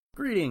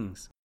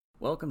Greetings!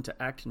 Welcome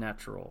to Act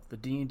Natural, the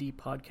D&D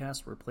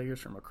podcast where players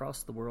from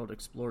across the world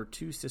explore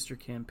two sister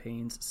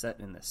campaigns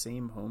set in the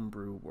same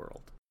homebrew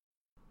world.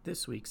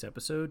 This week's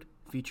episode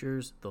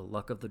features The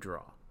Luck of the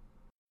Draw.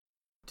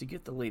 To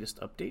get the latest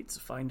updates,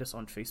 find us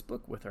on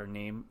Facebook with our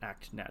name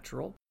Act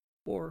Natural,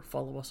 or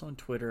follow us on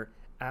Twitter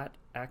at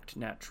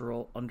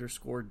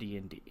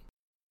ActNatural_D&D.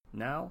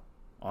 Now,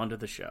 on to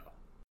the show.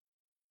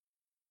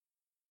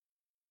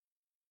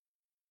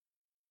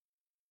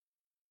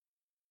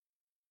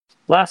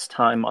 Last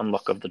time on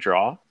Luck of the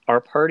Draw,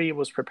 our party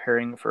was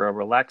preparing for a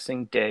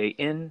relaxing day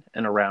in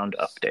and around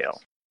Updale.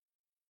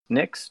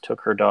 Nyx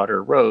took her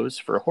daughter Rose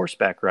for a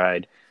horseback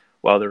ride,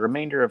 while the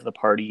remainder of the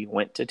party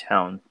went to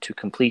town to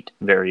complete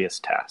various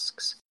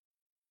tasks.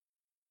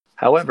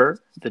 However,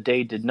 the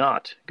day did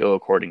not go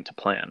according to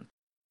plan.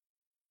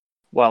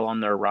 While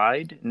on their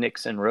ride,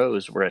 Nyx and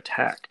Rose were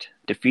attacked.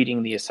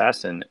 Defeating the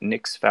assassin,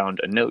 Nyx found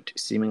a note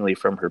seemingly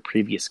from her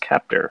previous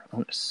captor,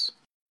 Onus.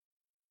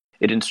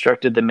 It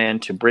instructed the man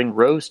to bring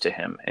Rose to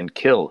him and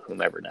kill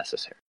whomever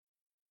necessary.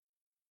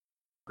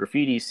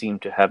 Graffiti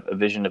seemed to have a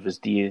vision of his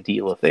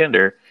deity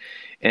Lathander,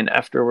 and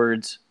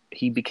afterwards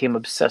he became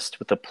obsessed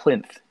with a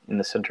plinth in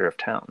the center of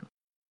town.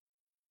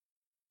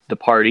 The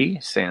party,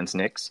 sans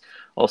Nyx,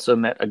 also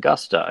met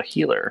Augusta, a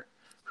healer,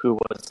 who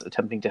was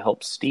attempting to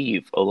help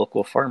Steve, a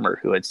local farmer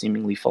who had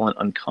seemingly fallen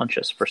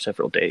unconscious for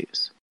several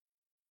days.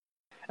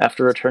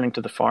 After returning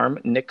to the farm,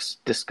 Nyx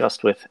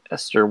discussed with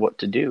Esther what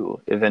to do,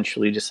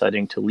 eventually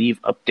deciding to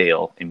leave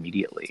Updale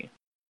immediately.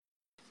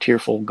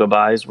 Tearful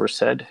goodbyes were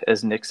said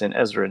as Nyx and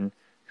Ezrin,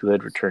 who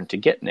had returned to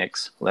get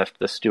Nyx, left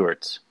the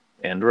Stewarts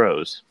and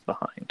Rose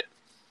behind.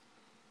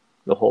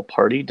 The whole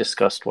party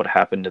discussed what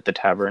happened at the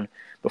tavern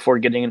before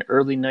getting an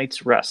early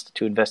night's rest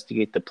to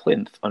investigate the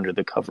plinth under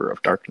the cover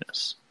of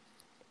darkness.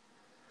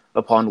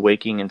 Upon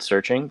waking and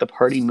searching, the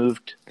party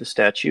moved the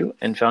statue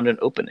and found an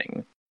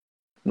opening.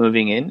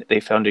 Moving in, they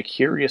found a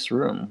curious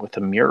room with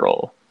a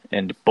mural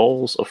and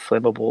bowls of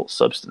flammable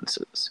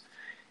substances.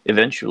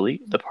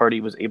 Eventually, the party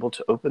was able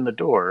to open the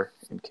door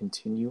and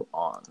continue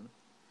on.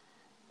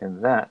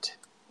 And that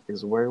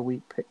is where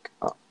we pick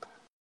up.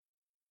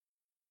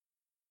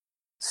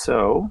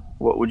 So,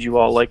 what would you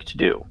all like to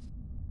do?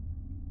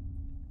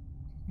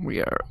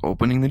 We are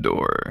opening the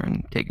door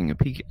and taking a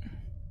peek.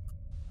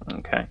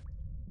 Okay.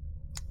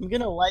 I'm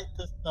gonna light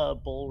this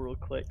bowl real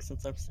quick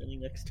since I'm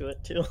sitting next to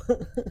it too.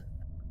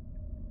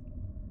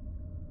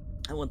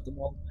 I want them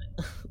all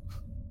lit.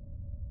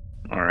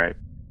 Alright.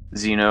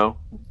 Zeno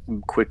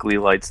quickly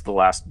lights the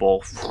last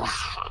bowl.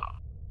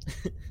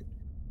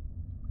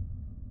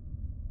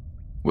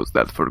 Was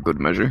that for good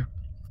measure?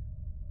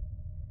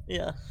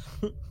 Yeah.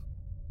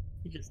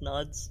 He just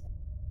nods.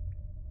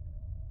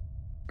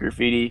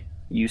 Graffiti,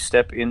 you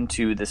step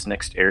into this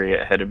next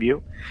area ahead of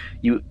you.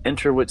 You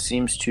enter what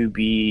seems to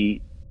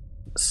be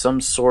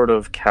some sort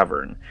of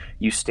cavern.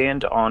 You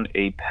stand on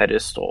a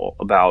pedestal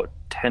about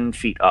 10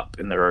 feet up,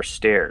 and there are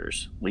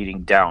stairs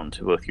leading down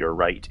to both your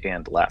right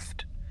and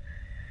left.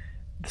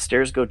 The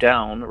stairs go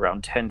down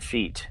around 10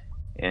 feet,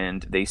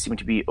 and they seem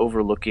to be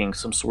overlooking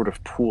some sort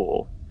of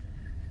pool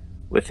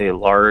with a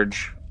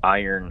large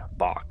iron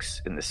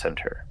box in the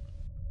center.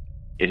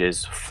 It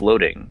is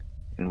floating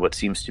in what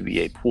seems to be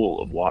a pool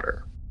of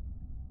water.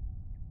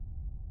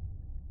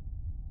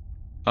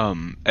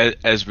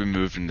 As we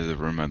move into the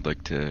room, I'd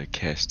like to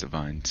cast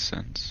Divine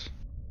Sense.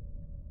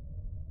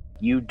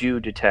 You do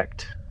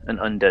detect an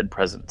undead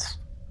presence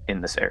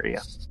in this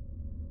area.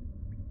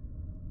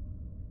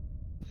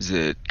 Is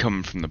it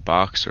coming from the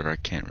box, or I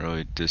can't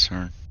really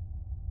discern?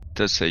 It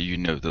does say you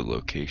know the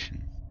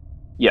location.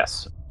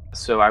 Yes.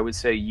 So I would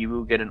say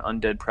you get an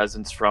undead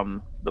presence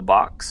from the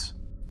box,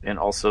 and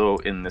also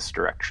in this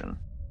direction.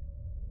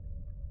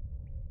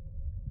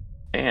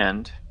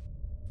 And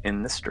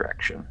in this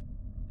direction.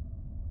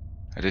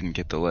 I didn't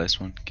get the last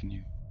one. Can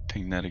you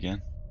ping that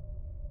again?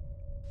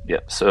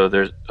 Yep, so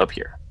there's up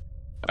here.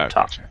 Up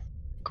top. Gotcha.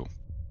 Cool.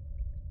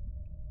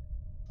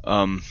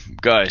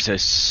 Guys, I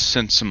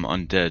sense some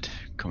undead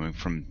coming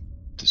from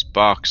this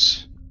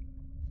box,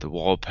 the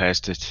wall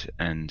past it,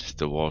 and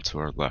the wall to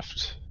our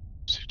left.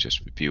 So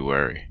just be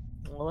wary.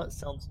 Well, that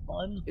sounds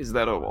fun. Is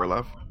that a wall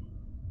left?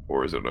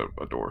 Or is it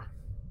a door?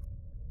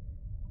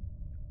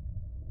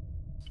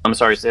 I'm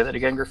sorry, say that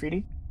again,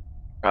 Graffiti?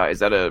 Is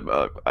that an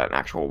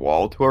actual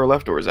wall to our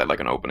left, or is that like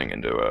an opening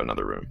into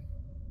another room?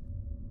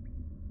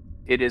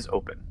 It is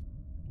open.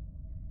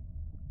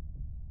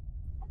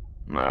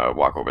 I'm gonna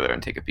walk over there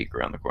and take a peek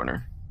around the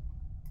corner.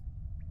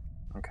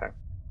 Okay.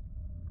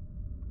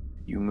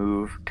 You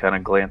move, kind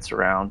of glance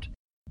around.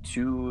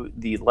 To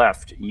the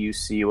left, you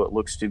see what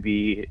looks to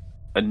be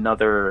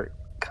another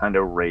kind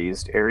of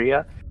raised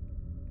area.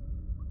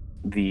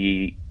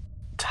 The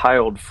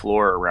tiled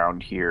floor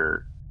around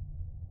here,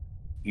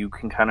 you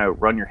can kind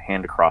of run your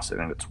hand across it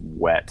and it's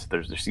wet.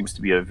 There seems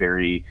to be a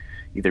very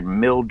either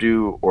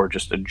mildew or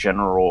just a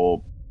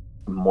general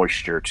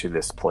moisture to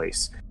this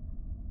place.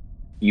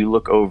 You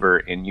look over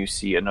and you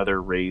see another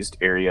raised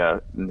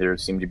area, and there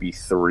seem to be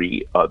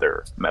 3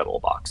 other metal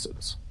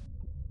boxes.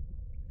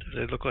 Do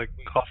they look like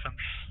coffins?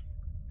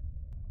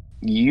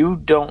 You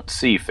don't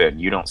see, Finn.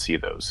 You don't see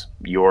those.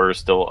 You're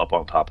still up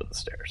on top of the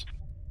stairs.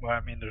 Well,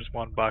 I mean, there's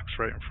one box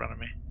right in front of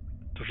me.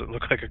 Does it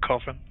look like a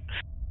coffin?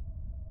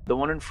 The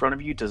one in front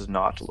of you does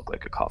not look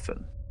like a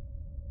coffin.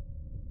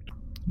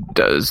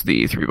 Does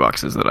the 3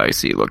 boxes that I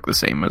see look the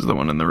same as the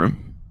one in the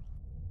room?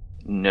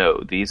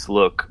 No, these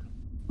look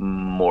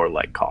more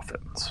like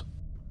coffins.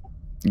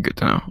 Good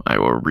to know. I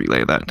will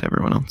relay that to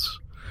everyone else.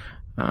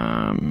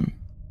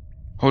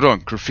 Hold on,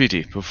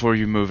 Graffiti. Before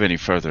you move any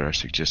further, I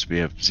suggest we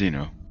have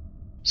Zeno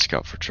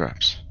scout for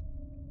traps.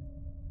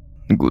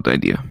 Good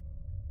idea.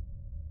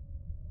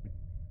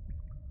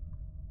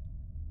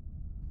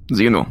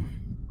 Zeno.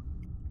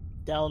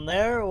 Down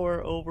there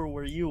or over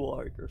where you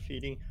are,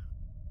 Graffiti?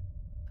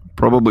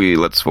 Probably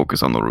let's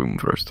focus on the room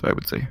first, I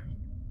would say.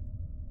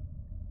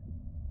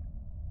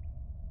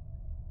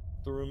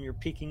 The room you're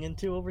peeking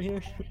into over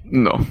here?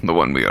 No, the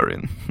one we are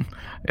in.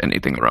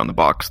 Anything around the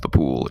box, the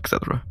pool,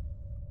 etc.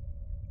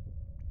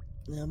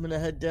 Yeah, I'm gonna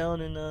head down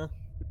and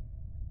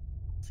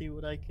see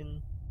what I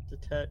can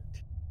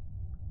detect.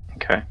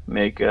 Okay,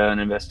 make an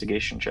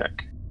investigation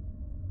check.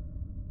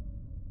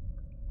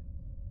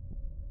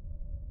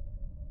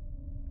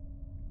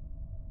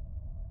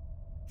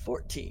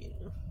 $14.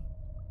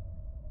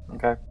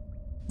 Okay.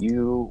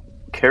 You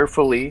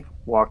carefully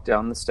walk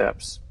down the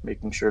steps,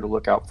 making sure to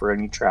look out for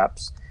any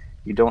traps.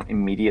 You don't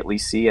immediately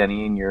see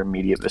any in your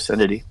immediate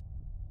vicinity.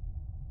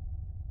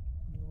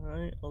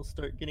 Alright, I'll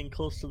start getting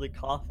close to the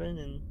coffin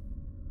and...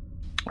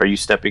 Are you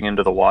stepping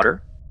into the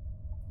water?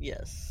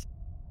 Yes.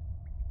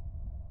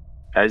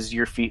 As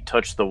your feet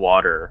touch the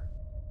water,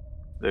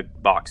 the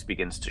box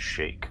begins to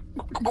shake.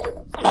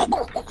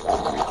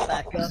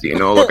 Back up.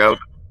 Zeno, look out.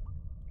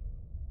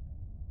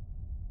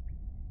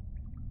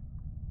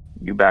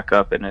 You back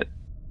up and it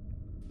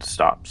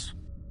stops.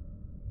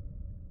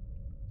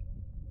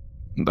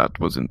 That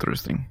was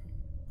interesting.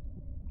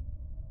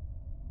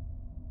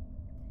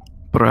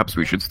 Perhaps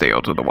we should stay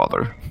out of the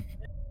water.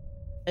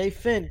 Hey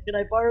Finn, can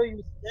I borrow your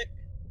stick?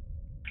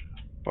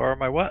 Borrow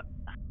my what?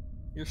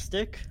 Your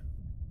stick?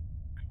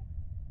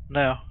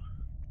 No.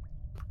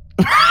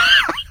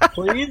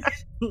 Please?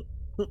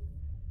 No.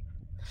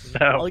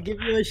 I'll give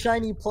you a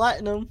shiny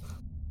platinum.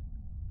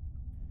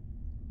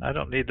 I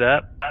don't need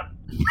that.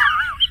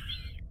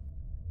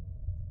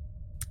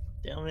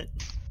 Damn it.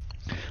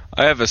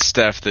 I have a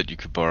staff that you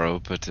could borrow,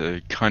 but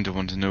I kind of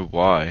want to know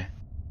why.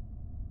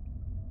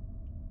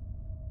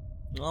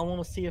 I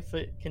want to see if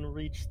it can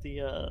reach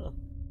the,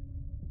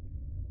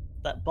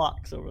 that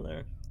box over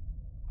there.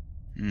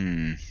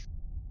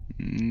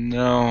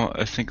 No,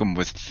 I think I'm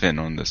with Finn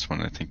on this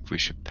one. I think we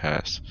should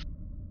pass.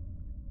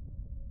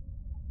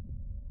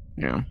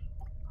 Yeah.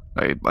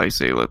 I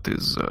say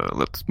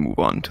let's move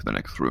on to the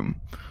next room.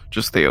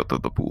 Just stay out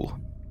of the pool.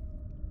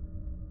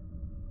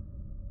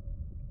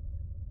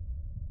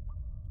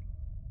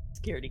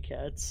 Scaredy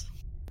cats.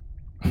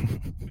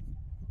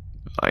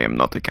 I am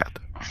not a cat.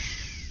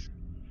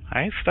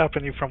 I ain't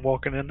stopping you from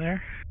walking in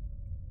there.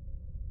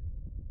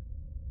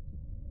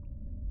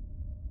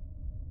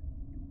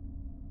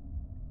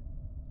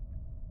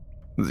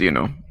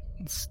 Zeno,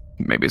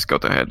 maybe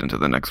scout ahead into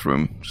the next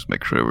room. Just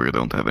make sure we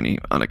don't have any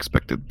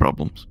unexpected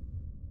problems.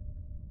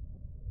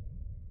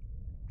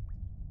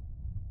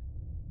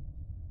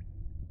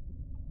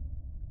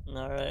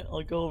 Alright,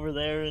 I'll go over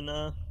there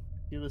and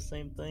do the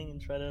same thing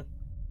and try to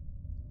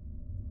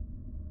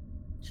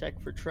check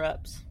for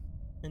traps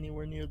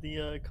anywhere near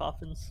the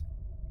coffins.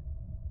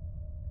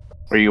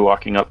 Are you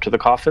walking up to the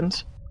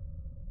coffins?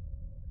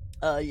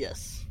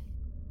 Yes.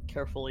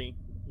 Carefully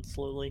and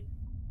slowly.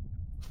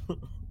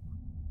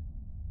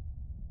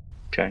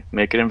 Okay,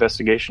 make an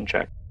investigation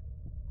check.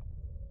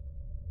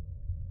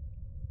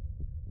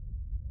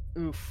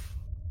 Oof.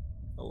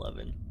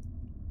 11.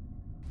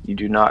 You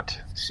do not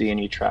see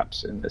any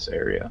traps in this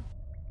area.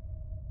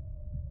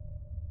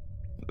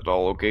 Is it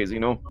all okay,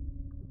 Zeno?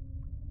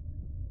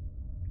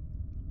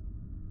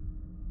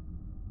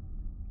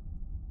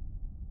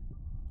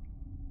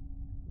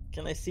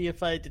 Can I see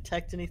if I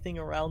detect anything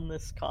around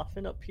this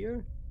coffin up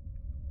here?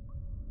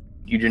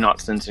 You do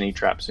not sense any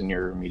traps in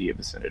your immediate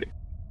vicinity.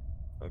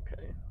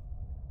 Okay.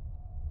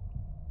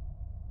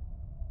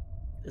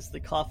 Is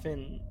the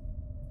coffin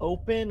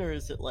open, or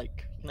is it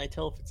like... Can I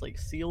tell if it's like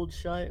sealed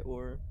shut,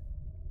 or...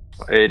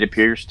 It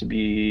appears to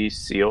be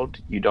sealed.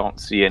 You don't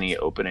see any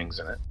openings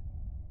in it.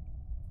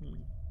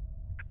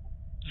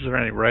 Is there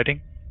any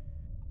writing?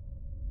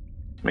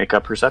 Make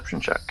a perception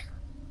check.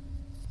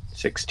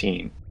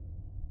 16.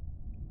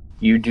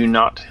 You do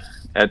not,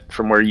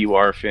 from where you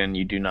are, Finn,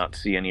 you do not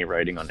see any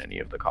writing on any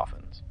of the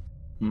coffins.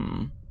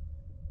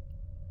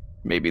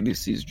 Maybe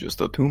this is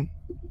just a tomb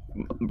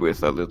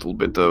with a little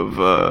bit of,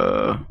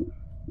 I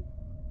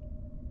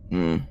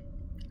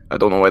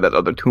don't know why that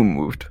other tomb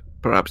moved.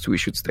 Perhaps we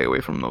should stay away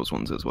from those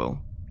ones as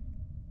well.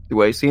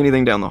 Do I see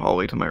anything down the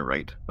hallway to my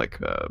right? Like,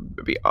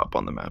 maybe up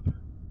on the map?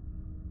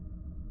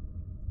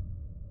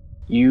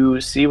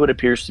 You see what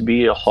appears to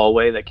be a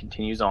hallway that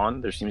continues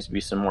on. There seems to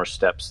be some more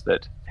steps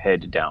that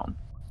head down.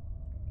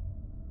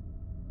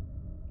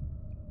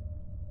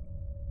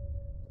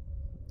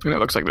 And it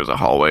looks like there's a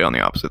hallway on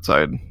the opposite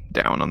side,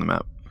 down on the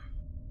map.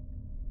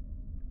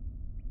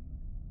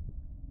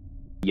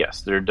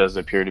 Yes, there does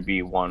appear to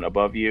be one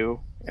above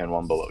you and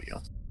one below you.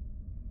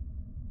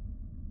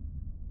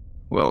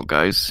 Well,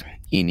 guys,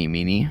 eeny,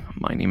 meeny,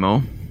 miny,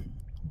 mo.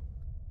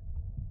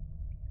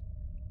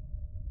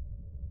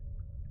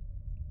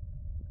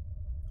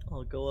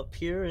 I'll go up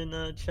here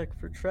and check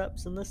for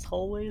traps in this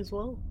hallway as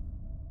well.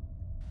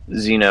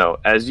 Zeno,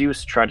 as you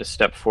try to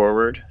step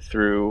forward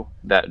through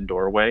that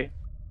doorway,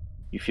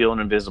 you feel an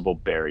invisible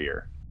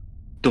barrier.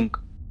 Dunk.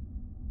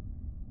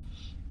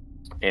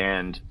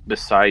 And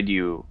beside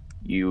you,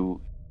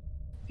 you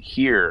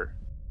hear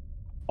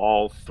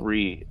all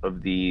three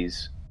of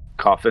these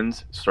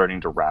coffins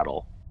starting to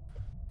rattle,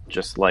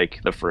 just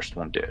like the first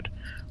one did.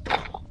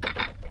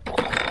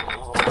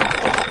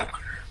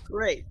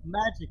 Great,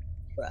 magic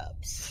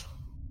traps.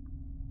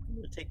 I'm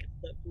gonna take a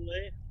step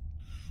away.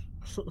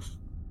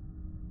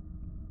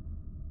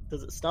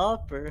 Does it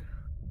stop or?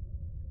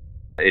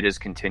 It is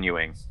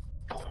continuing.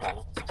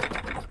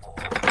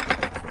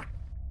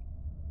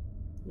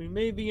 We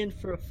may be in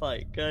for a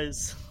fight,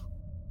 guys.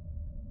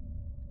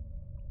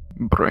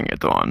 Bring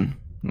it on.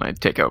 And I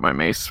take out my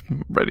mace,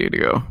 ready to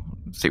go.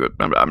 See what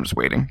I'm just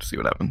waiting to see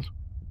what happens.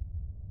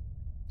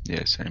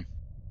 Yeah, same.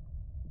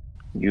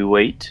 You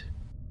wait,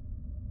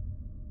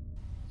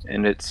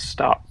 and it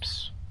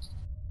stops.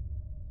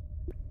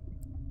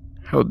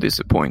 How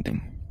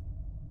disappointing.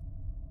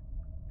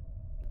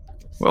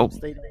 Well,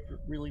 Seems they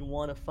don't really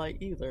want to fight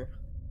either.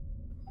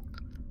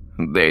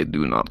 they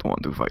do not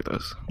want to fight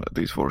us,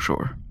 that is for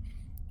sure.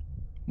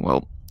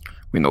 Well,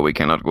 we know we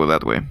cannot go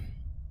that way.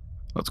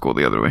 Let's go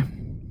the other way.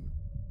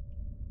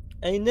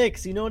 Hey,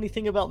 Nix, you know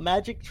anything about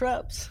magic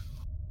traps?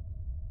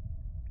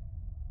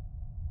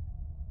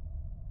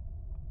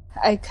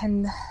 I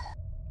can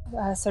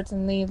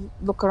certainly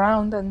look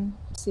around and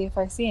see if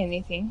I see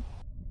anything.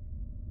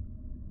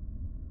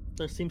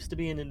 There seems to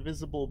be an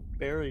invisible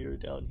barrier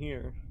down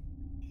here.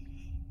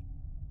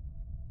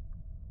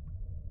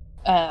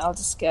 I'll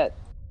just get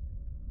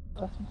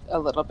a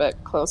little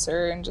bit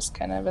closer and just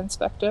kind of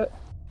inspect it.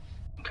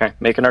 Okay,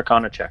 make an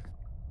Arcana check.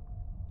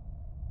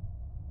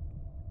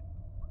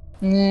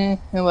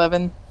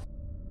 11.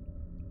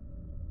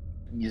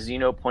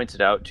 Zeno points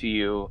it out to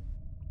you,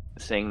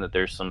 saying that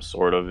there's some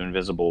sort of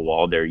invisible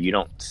wall there. You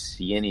don't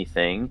see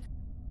anything.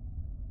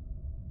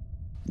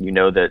 You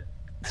know that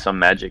some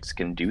magics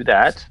can do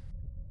that,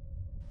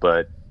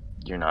 but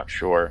you're not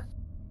sure.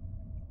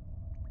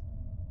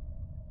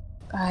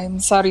 I'm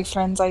sorry,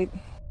 friends.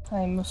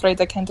 I'm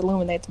afraid I can't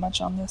illuminate much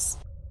on this.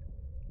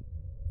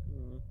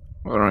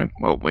 Alright,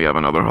 well, we have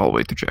another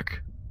hallway to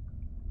check.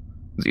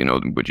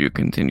 Zeno, would you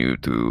continue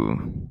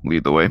to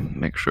lead the way?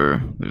 Make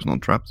sure there's no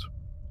traps?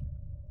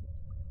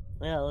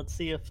 Yeah, let's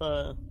see if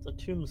the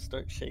tombs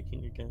start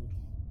shaking again.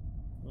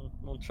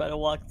 We'll try to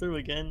walk through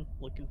again,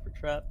 looking for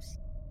traps.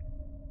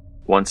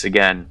 Once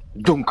again,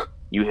 dunk!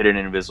 You hit an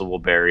invisible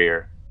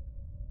barrier,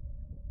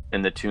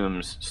 and the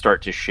tombs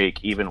start to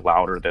shake even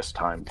louder this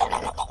time.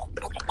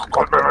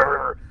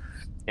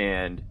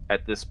 And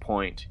at this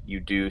point, you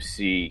do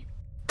see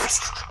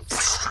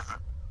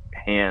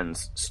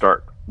hands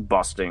start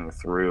busting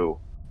through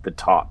the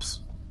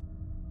tops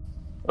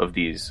of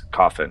these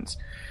coffins.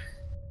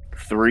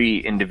 3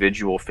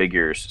 individual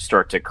figures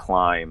start to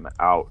climb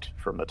out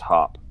from the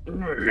top.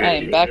 I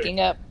am backing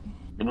up.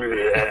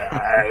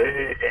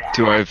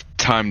 Do I have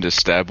time to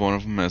stab one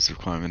of them as they're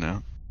climbing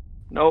out?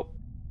 Nope.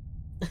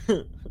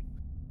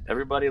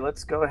 Everybody,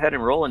 let's go ahead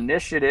and roll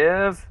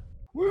initiative.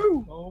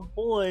 Woo! Oh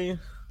boy.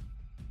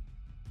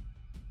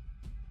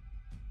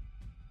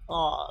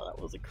 Aw, that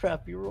was a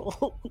crappy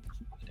roll.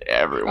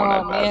 Everyone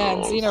had bad man,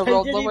 rolls. Xena I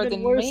rolled did lower even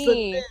than worse me.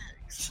 than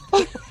Nix.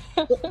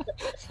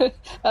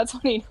 That's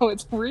when you know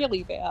it's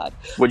really bad.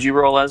 Would you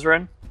roll,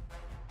 Ezrin?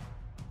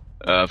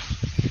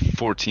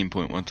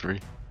 14.13.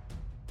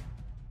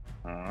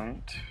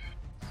 Alright.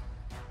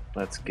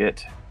 Let's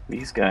get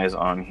these guys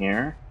on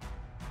here.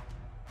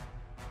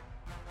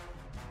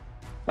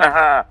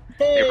 Haha!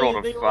 Hey, They rolled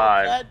a they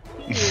 5. bad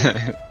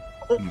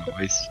too.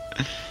 Nice.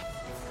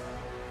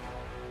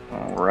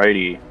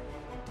 Alrighty.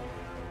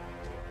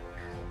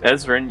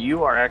 Ezrin,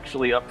 you are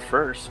actually up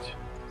first.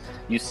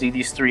 You see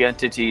these 3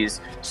 entities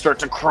start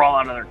to crawl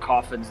out of their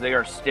coffins. They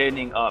are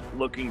standing up,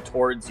 looking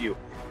towards you.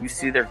 You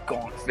see their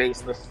gaunt face,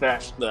 the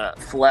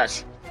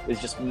flesh is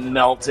just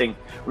melting.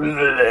 What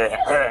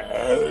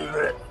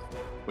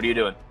are you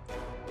doing?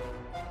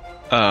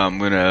 I'm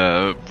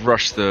gonna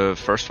rush the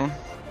first one.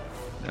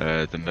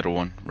 The middle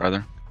one,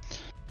 rather.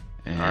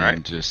 And Alright.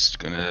 I'm just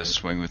gonna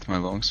swing with my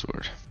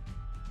longsword.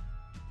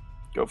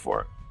 Go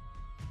for it.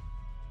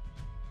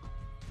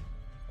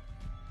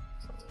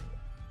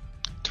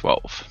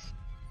 12.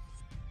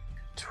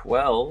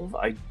 12.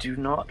 I do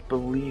not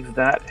believe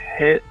that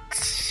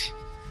hits.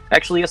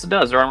 Actually, yes, it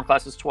does. Their armor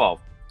class is 12.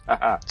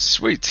 Haha.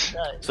 Sweet.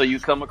 Nice. So you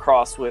come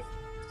across with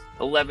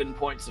 11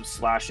 points of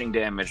slashing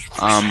damage.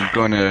 I'm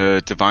going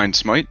to Divine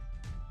Smite.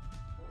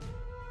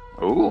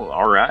 Ooh,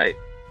 alright.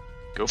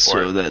 Go for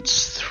So it.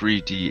 that's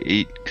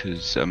 3d8,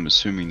 because I'm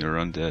assuming they're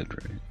undead,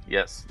 right?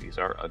 Yes, these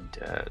are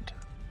undead.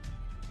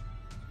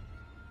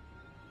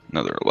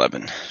 Another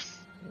 11.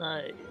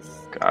 Nice.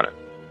 Got it.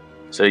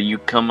 So you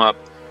come up,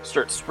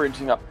 start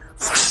sprinting up,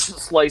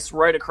 slice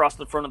right across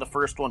the front of the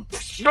first one.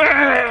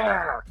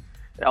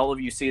 All of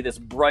you see this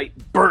bright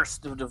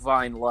burst of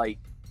divine light.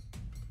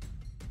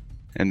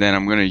 And then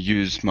I'm going to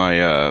use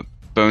my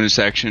bonus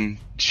action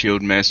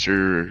Shield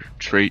Master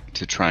trait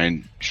to try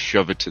and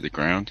shove it to the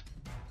ground.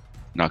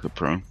 Knock it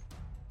prone.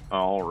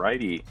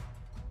 Alrighty.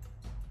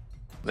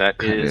 That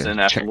Kinda is an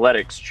check.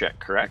 athletics check,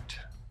 correct?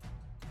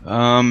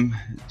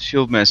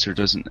 Shield Master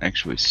doesn't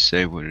actually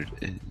say what it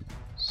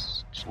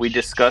is. We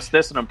discussed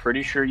this, and I'm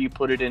pretty sure you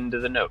put it into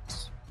the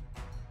notes.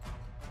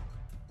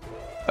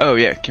 Oh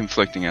yeah,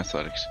 conflicting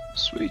athletics.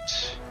 Sweet.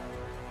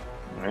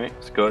 Alright,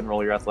 let's go ahead and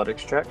roll your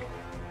athletics check.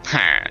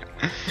 Ha!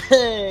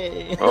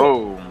 Hey!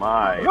 Oh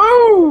my.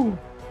 Woo!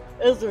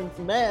 Ezra's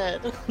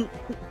mad.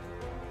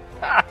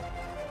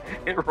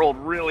 It rolled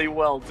really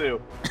well,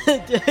 too.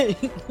 Dang.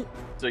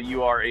 So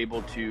you are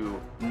able to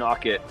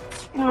knock it,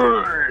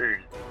 and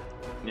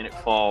it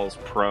falls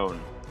prone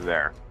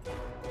there.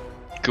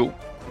 Cool.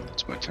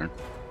 That's my turn.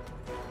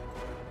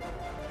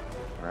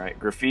 Alright,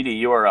 Graffiti,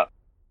 you are up.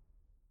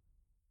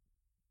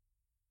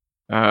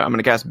 I'm going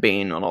to cast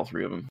Bane on all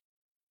three of them.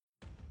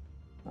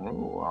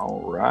 Oh,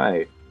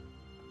 alright.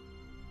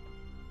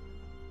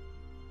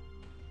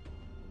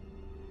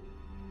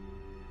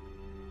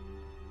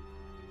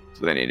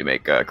 So they need to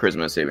make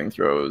charisma saving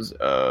throws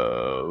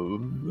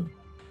of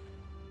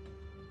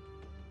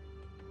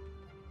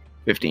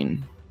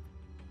 15.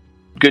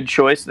 Good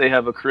choice. They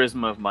have a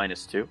charisma of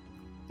 -2.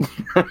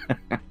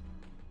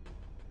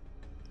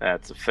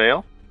 That's a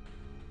fail.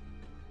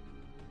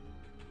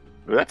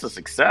 Ooh, that's a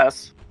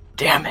success.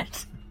 Damn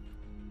it.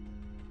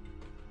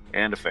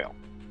 And a fail.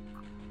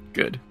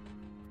 Good.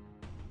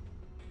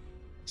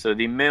 So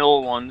the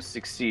middle one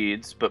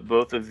succeeds, but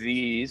both of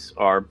these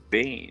are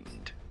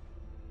baned.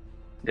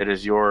 That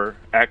is your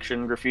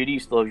action, Graffiti. You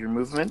still have your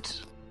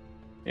movement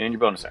and your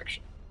bonus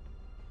action.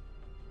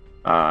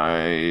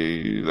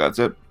 That's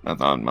it.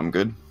 I'm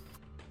good.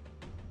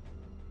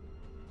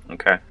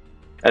 Okay.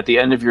 At the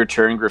end of your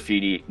turn,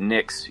 Graffiti,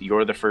 Nyx,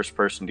 you're the first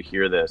person to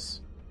hear this.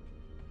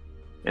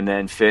 And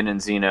then Finn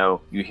and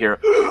Zeno, you hear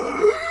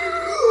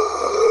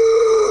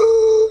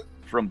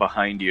from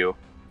behind you,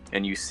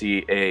 and you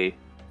see a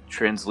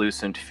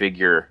translucent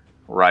figure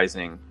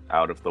rising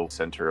out of the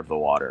center of the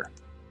water.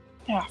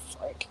 Ah,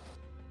 frick.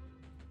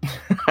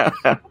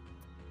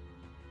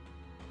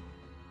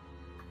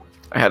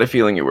 I had a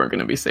feeling you weren't going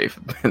to be safe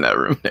in that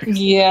room, Nick.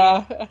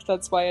 Yeah,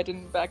 that's why I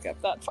didn't back up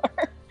that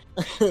far.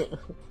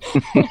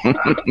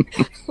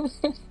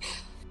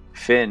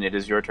 Finn, it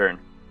is your turn.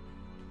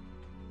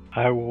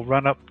 I will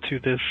run up to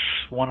this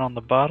one on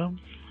the bottom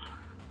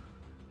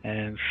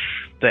and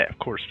staff,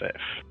 core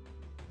staff.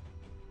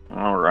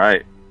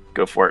 Alright.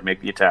 Go for it.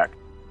 Make the attack.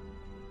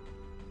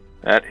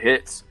 That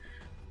hits.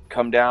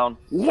 Come down.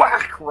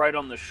 Whack! Right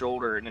on the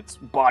shoulder, and its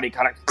body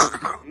kind of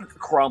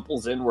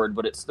crumples inward,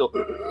 but it's still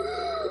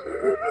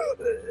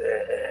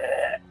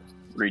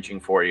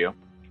reaching for you.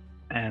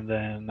 And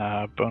then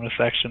bonus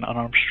action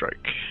unarmed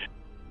strike.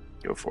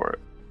 Go for it.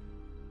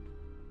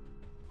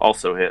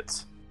 Also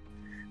hits.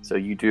 So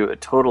you do a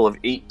total of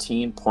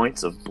 18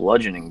 points of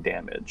bludgeoning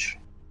damage.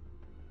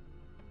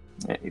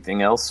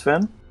 Anything else,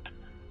 Finn?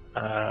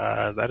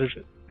 That is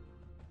it.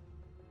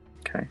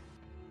 Okay.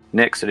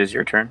 Nyx, it is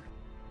your turn.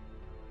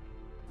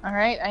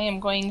 Alright, I am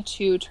going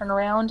to turn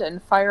around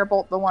and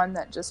firebolt the one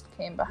that just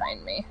came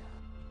behind me.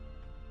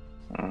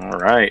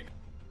 Alright.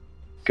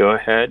 Go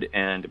ahead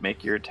and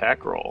make your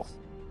attack roll.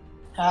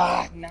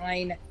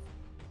 9.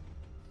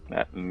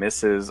 That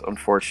misses,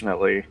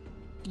 unfortunately.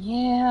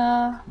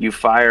 Yeah. You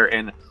fire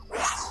and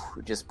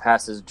it just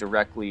passes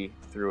directly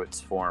through its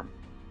form.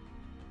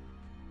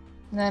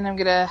 And then I'm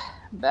gonna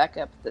back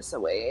up this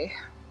away.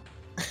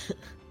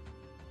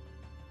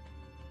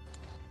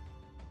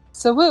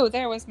 So woo,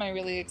 there was my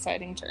really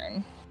exciting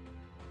turn.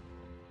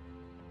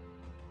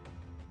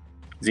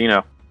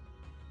 Zeno.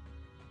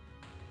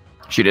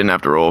 She didn't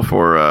have to roll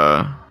for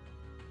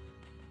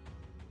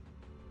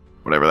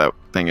whatever that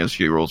thing is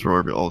she rolls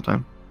for all the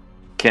time.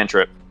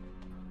 Cantrip.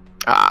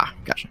 Ah,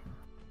 gotcha.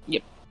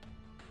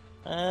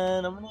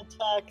 And I'm gonna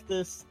attack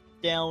this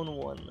down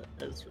one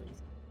that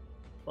Ezra's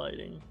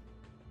fighting.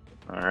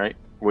 Alright.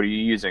 What are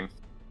you using?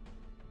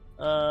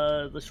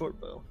 The short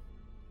bow.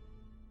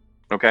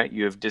 Okay,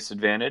 you have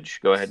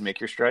disadvantage. Go ahead and make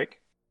your strike.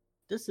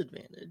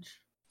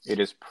 Disadvantage. It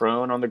is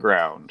prone on the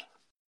ground.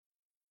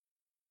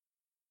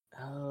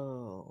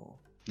 Oh.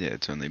 Yeah,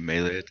 it's only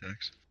melee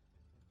attacks.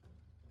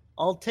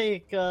 I'll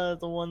take the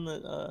one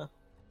that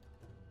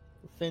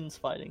Finn's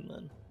fighting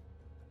then.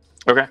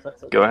 Okay, If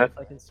that's okay, go ahead. If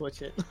I can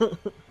switch it.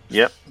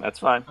 Yep, that's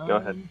fine. Go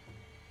ahead.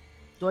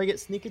 Do I get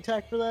sneak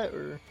attack for that,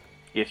 or?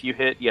 If you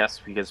hit,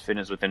 yes, because Finn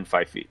is within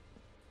 5 feet.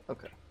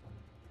 Okay.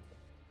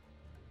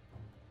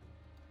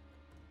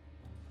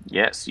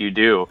 Yes, you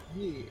do.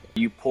 Yeah.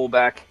 You pull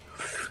back,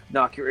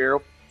 knock your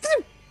arrow,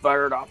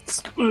 fire it off.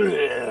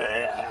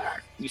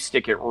 You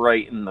stick it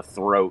right in the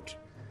throat,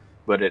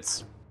 but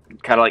it's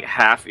kind of like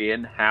half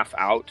in, half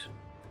out.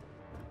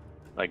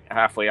 Like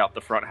halfway out the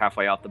front,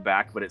 halfway out the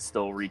back, but it's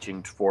still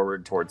reaching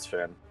forward towards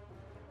Finn.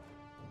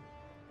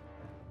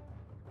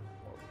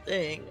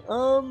 Dang.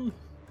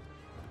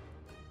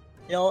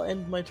 Yeah, I'll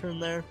end my turn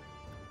there.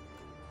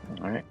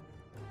 Alright.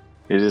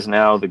 It is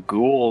now the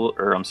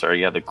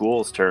the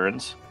ghoul's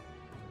turns.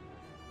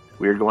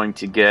 We're going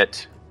to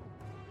get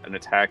an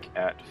attack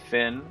at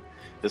Finn.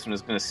 This one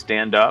is going to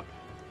stand up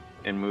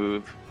and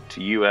move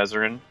to you,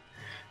 Ezrin.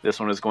 This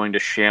one is going to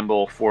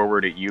shamble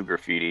forward at you,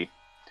 Graffiti.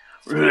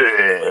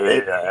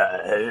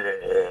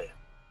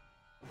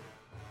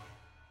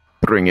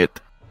 Bring it.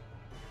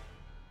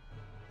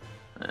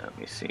 Let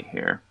me see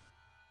here.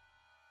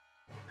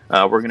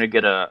 We're going to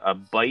get a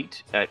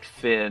bite at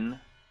Finn,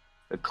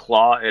 a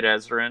claw at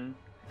Ezrin,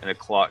 and a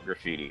claw at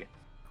Graffiti.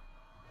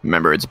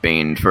 Remember, it's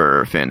Bane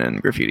for Finn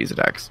and Graffiti's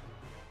attacks.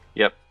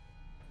 Yep.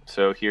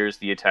 So here's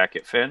the attack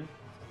at Finn.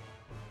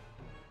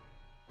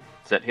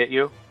 Does that hit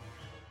you?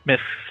 Miss.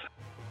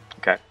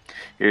 Okay.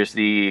 Here's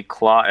the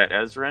claw at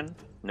Ezrin.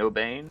 No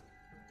Bane.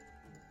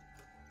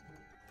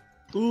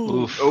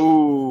 Ooh. Oof.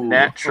 Oh,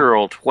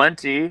 Natural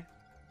 20.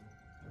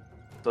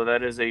 So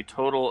that is a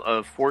total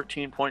of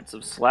 14 points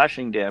of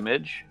slashing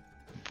damage.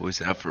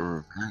 Boys out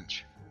for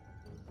revenge.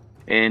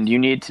 And you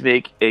need to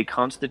make a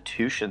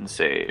Constitution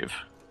save.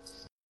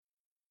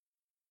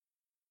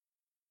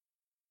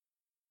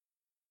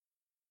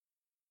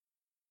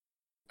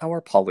 Our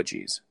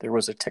apologies. There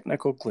was a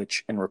technical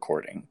glitch in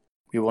recording.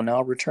 We will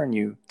now return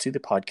you to the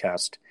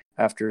podcast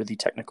after the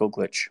technical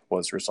glitch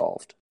was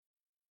resolved.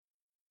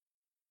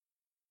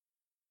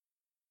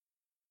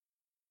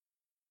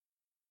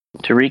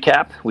 To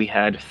recap, we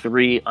had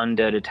 3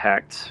 undead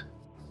attacks.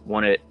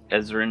 One at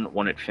Ezrin,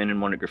 one at Finn, and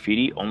one at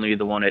Graffiti. Only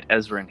the one at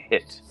Ezrin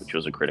hit, which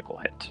was a critical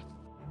hit.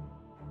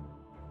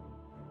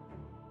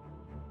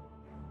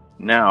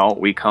 Now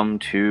we come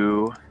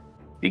to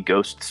the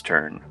ghost's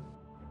turn.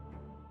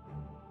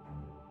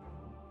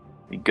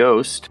 The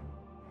ghost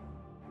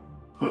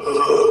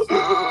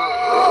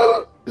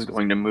is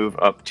going to move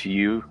up to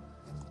you,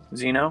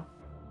 Zeno.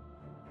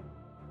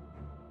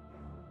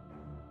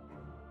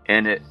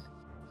 And it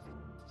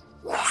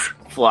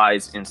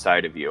flies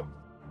inside of you.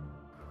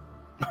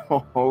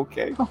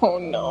 Okay. Oh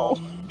no.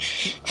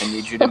 I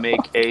need you to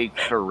make a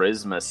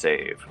charisma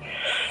save.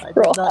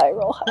 Roll high,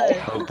 roll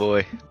high. Oh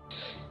boy.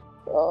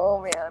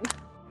 Oh man.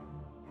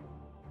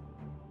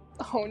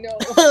 Oh no.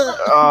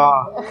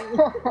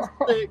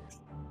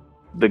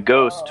 The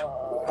ghost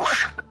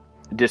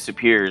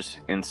disappears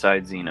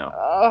inside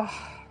Zeno.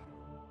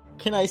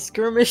 Can I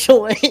skirmish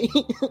away?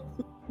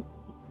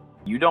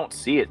 You don't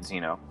see it,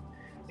 Zeno.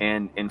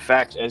 And in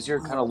fact, as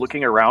you're kind of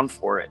looking around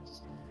for it,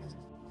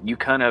 you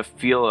kind of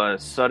feel a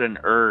sudden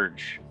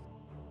urge.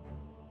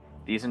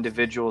 These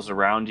individuals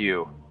around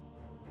you,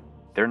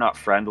 they're not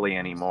friendly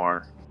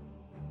anymore.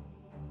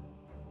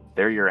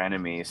 They're your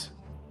enemies.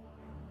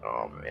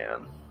 Oh,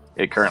 man.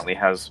 It currently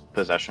has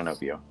possession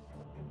of you.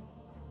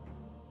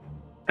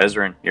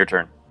 Ezrin, your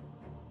turn.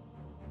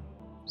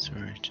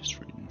 Sorry, just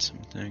reading some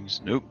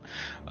things. Nope.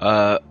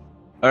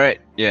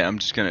 Alright, yeah, I'm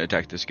just gonna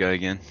attack this guy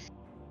again.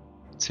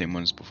 Same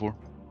one as before.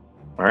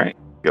 Alright,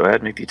 go ahead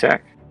and make the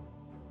attack.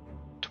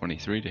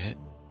 23 to hit.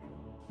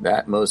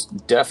 That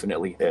most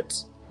definitely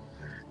hits.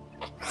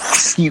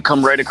 You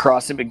come right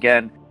across him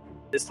again.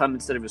 This time,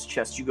 instead of his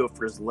chest, you go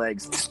for his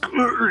legs.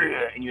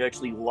 And you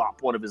actually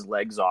lop one of his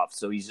legs off.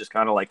 So he's just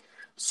kind of like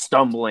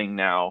stumbling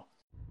now.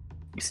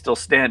 He's still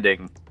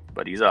standing,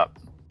 but he's up.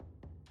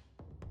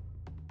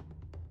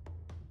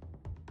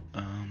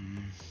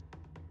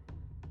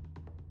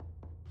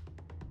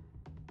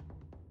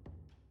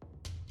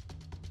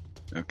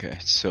 Okay,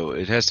 so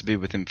it has to be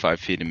within 5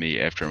 feet of me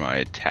after my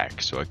attack,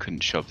 so I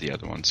couldn't shove the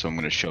other one, so I'm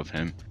going to shove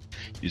him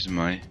using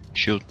my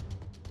shield.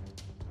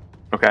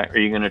 Okay, are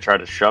you going to try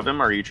to shove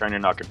him, or are you trying to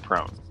knock him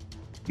prone?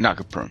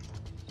 Knock him prone.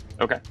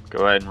 Okay,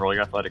 go ahead and roll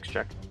your athletics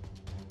check.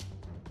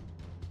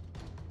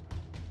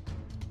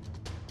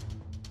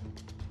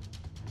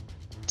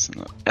 It's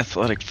an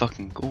athletic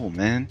fucking goal,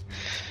 man.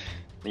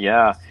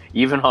 Yeah,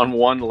 even on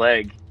one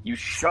leg, you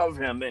shove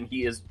him, and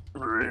he is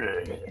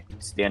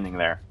standing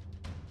there.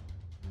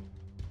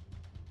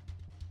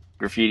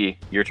 Graffiti,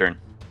 your turn.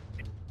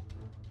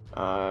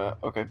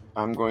 Okay.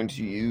 I'm going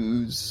to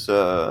use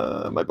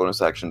my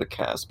bonus action to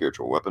cast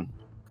Spiritual Weapon.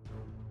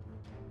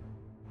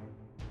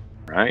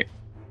 Right.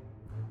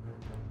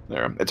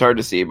 There. It's hard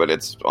to see, but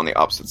it's on the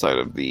opposite side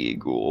of the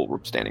ghoul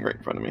standing right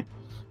in front of me.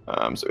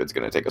 So it's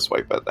going to take a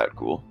swipe at that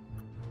ghoul.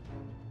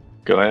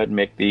 Go ahead and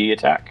make the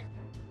attack.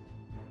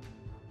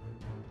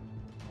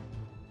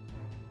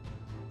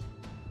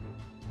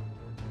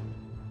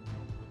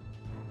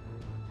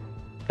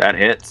 That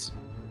hits.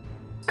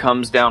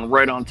 Comes down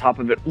right on top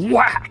of it.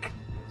 Whack!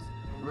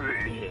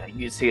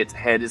 You see its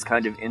head is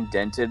kind of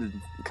indented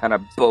and kind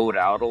of bowed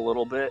out a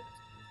little bit.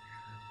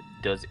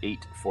 It does 8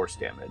 force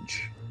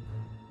damage.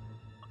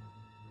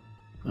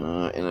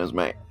 And as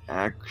my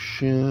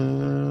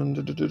action...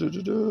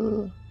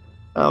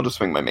 I'll just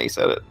swing my mace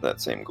at it,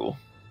 that same ghoul.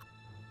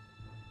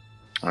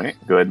 Alright,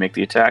 go ahead and make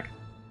the attack.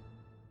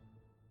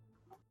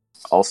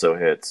 Also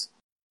hits.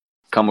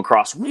 Come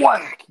across,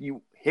 whack!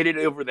 You hit it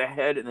over the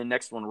head, and the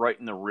next one right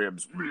in the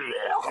ribs.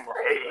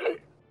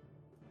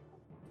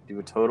 Do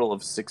a total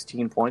of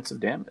 16 points of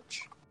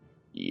damage.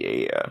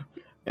 Yeah.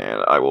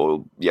 And I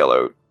will yell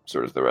out,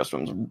 sort of the rest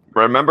of them,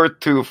 remember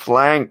to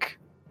flank!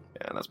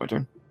 And that's my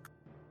turn.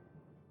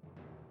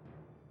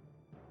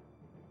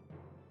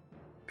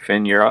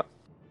 Finn, you're up.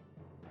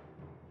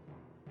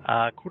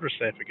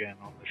 Quarterstaff again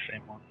on the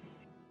same one.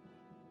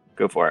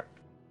 Go for it.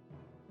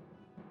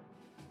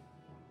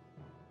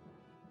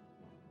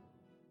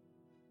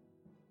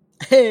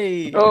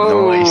 Hey!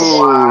 Oh, Nice.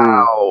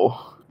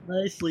 Wow!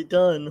 Nicely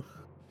done.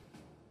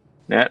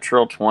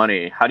 Natural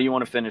 20. How do you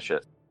want to finish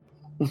it?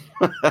 Just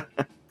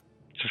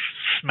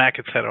smack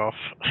its head off.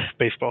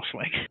 Baseball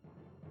swing.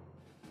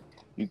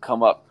 You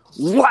come up,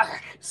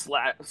 whack!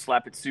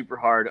 Slap it super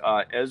hard.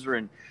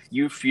 Ezrin,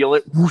 you feel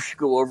it whoosh,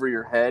 go over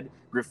your head.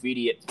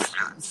 Graffiti, it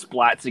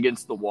splats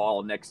against the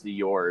wall next to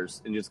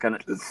yours and just kind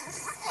of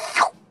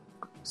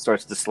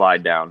starts to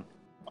slide down.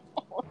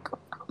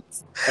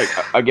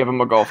 I give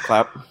him a golf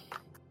clap.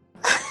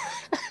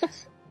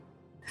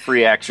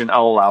 Free action,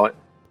 I'll allow it.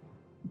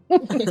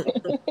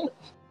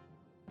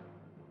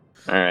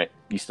 Alright,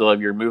 you still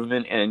have your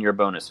movement and your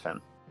bonus,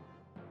 Finn.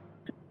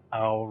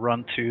 I'll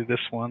run to this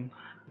one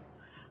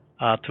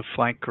to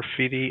flank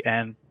Graffiti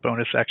and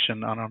bonus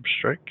action unarmed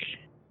strike.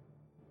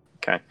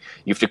 Okay.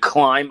 You have to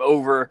climb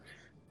over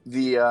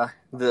the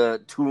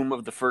tomb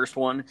of the first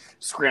one,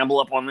 scramble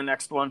up on the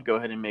next one. Go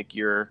ahead and make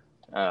your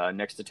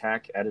next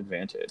attack at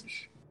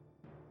advantage.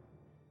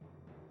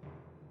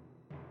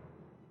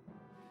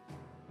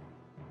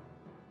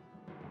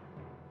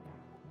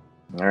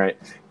 All right.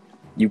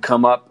 You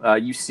come up,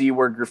 you see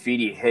where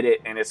Graffiti hit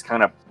it, and it's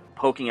kind of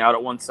poking out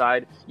at one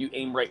side. You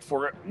aim right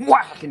for it,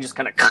 whack, and just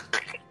kind of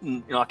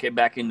knock it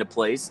back into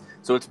place.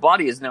 So its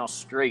body is now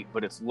straight,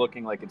 but it's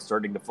looking like it's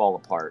starting to fall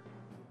apart.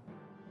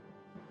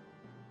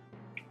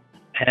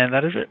 And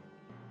that is it.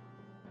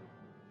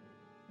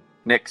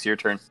 Nyx, your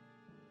turn.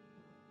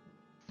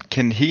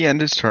 Can he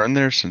end his turn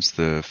there since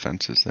the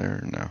fence is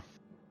there? Or no.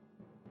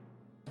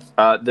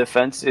 The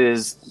fence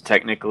is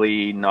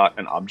technically not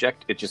an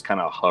object. It just kind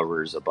of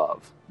hovers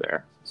above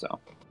there. So,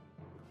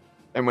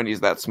 And when he's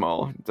that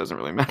small, it doesn't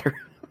really matter.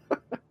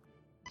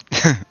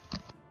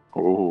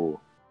 ooh.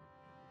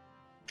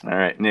 All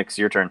right, Nyx,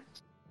 your turn.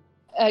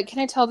 Can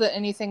I tell that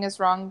anything is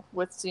wrong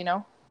with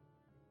Zeno?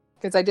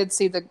 Because I did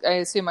see I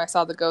assume I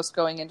saw the ghost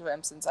going into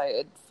him since I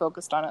had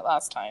focused on it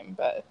last time,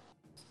 but...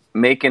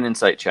 Make an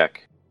insight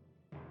check.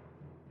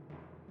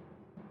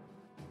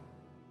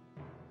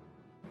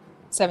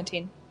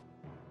 17.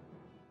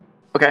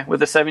 Okay,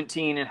 with a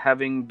 17 and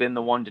having been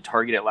the one to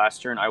target it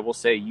last turn, I will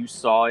say you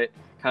saw it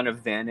kind of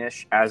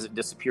vanish as it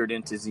disappeared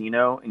into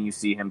Zeno, and you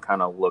see him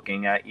kind of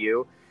looking at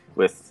you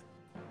with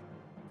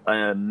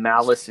a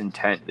malice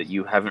intent that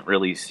you haven't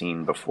really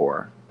seen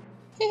before.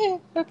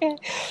 Okay.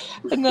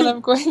 And then I'm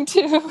going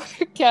to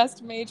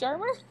cast Mage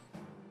Armor.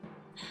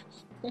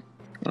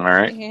 All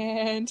right.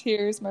 And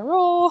here's my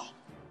roll.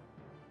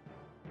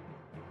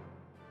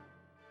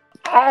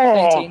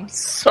 Oh, 19.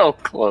 so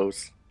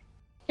close.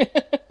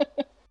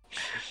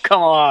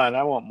 Come on,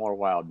 I want more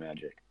wild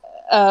magic.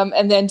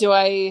 And then do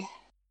I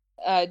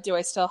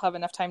still have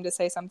enough time to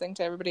say something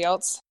to everybody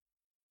else?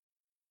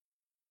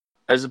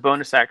 As a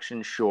bonus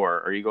action,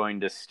 sure. Are you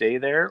going to stay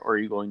there, or are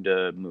you going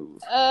to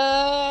move?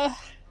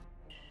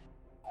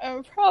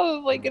 I'm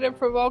probably gonna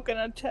provoke an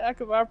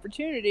attack of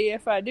opportunity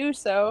if I do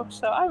so.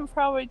 So I'm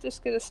probably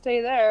just gonna stay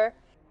there.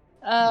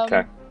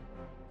 Okay.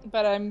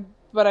 But I'm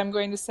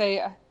going to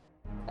say,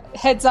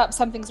 heads up,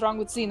 something's wrong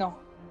with Zeno.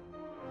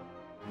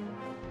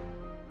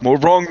 More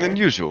wrong than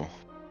usual.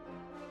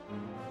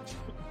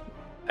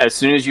 As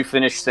soon as you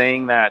finish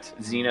saying that,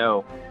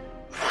 Zeno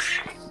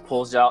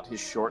pulls out his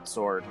short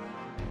sword.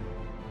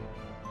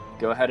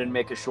 Go ahead and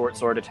make a short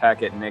sword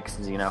attack at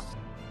Nyx, Zeno.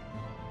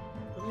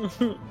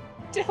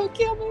 Don't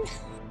kill me.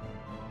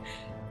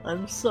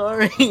 I'm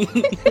sorry.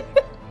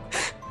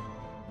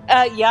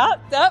 Yeah,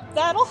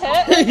 that'll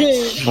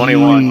hit.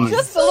 21.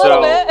 Just a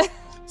little bit.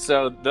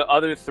 So the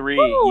other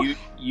three,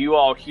 you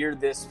all hear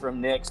this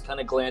from Nyx, kind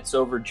of glance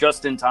over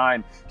just in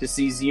time to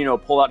see Zeno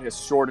pull out his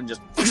sword and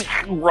just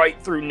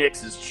right through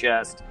Nyx's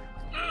chest.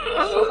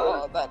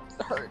 Oh, that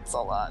hurts a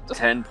lot.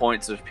 10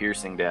 points of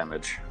piercing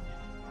damage.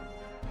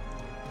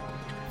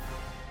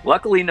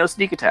 Luckily, no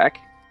sneak attack.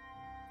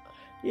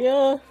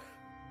 Yeah.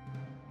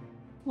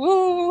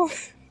 Woo!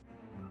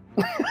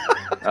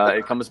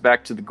 It comes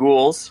back to the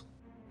ghouls.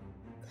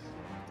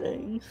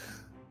 Dang.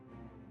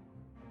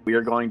 We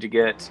are going to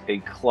get a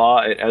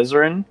claw at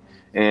Ezrin,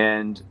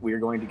 and we are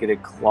going to get a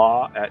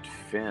claw at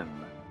Finn.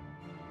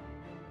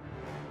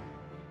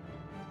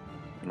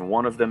 And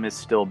one of them is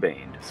still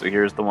baned. So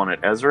here's the one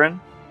at Ezrin.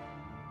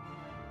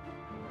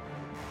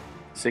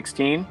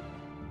 16.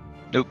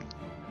 Nope.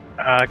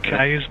 Can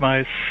I use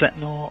my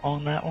Sentinel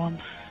on that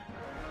one?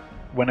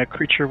 When a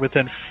creature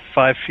within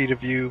 5 feet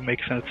of you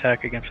makes an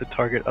attack against a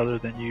target other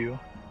than you.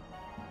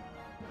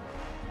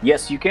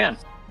 Yes, you can.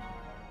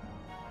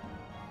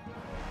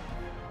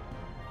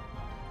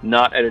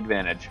 Not at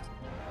advantage.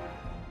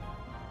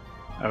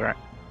 Okay.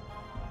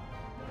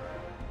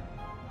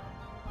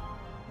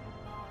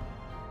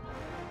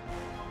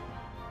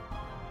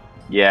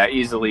 Yeah,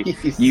 easily.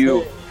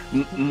 You,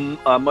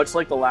 much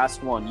like the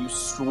last one, you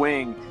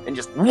swing and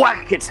just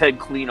whack its head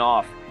clean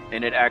off,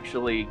 and it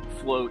actually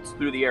floats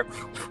through the air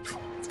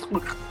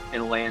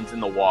and lands in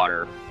the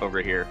water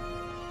over here.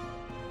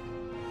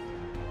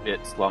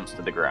 It slumps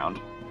to the ground.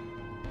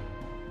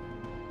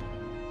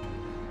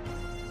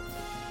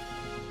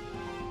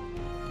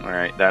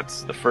 Alright,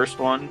 that's the first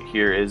one.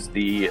 Here is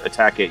the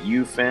attack at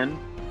you, Finn.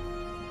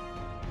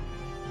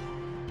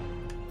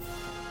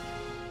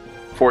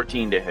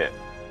 14 to hit.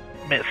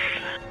 Miss.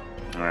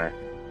 Alright.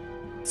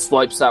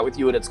 Swipes out with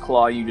you at its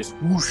claw, you just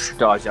whoosh,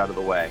 dodge out of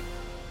the way.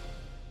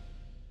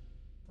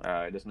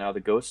 It is now the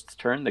ghost's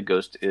turn. The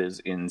ghost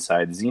is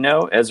inside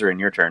Zeno. Ezra,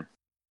 your turn.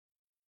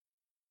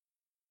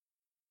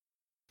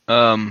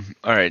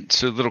 Alright,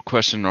 so little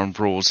question on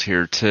rules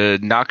here. To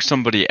knock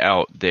somebody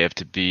out, they have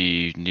to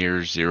be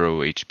near 0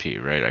 HP,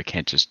 right? I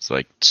can't just,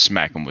 like,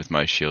 smack him with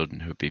my shield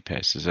and hope he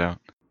passes out.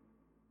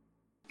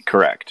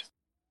 Correct.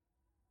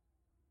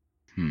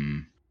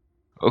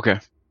 Okay.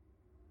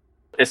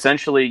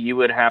 Essentially, you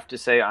would have to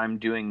say I'm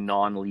doing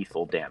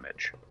non-lethal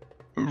damage.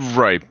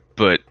 Right,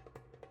 but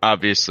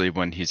obviously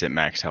when he's at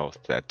max health,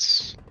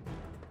 that's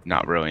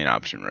not really an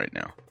option right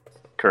now.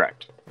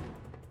 Correct.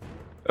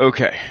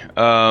 Okay,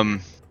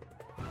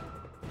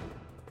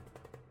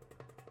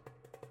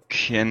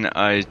 can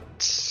I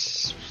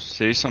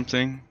say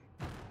something?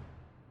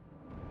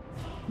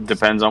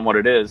 Depends on what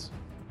it is.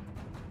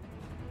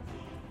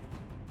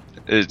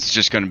 It's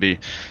just going to be,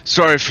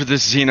 sorry for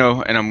this,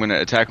 Zeno, and I'm going to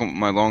attack him with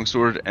my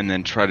longsword and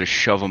then try to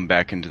shove him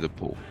back into the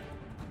pool.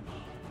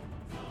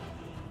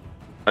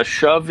 A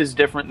shove is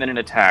different than an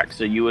attack,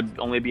 so you would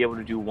only be able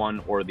to do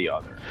one or the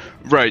other.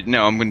 Right,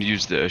 no, I'm going to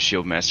use the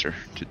shield master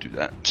to do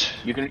that.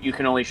 You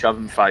can only shove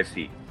him 5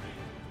 feet.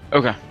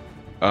 Okay.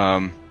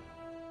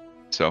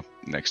 So,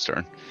 next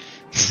turn.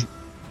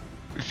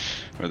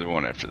 Or the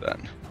one after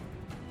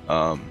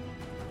that.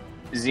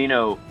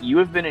 Zeno, you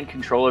have been in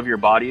control of your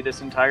body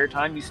this entire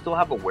time. You still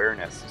have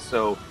awareness,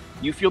 so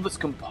you feel this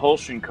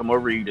compulsion come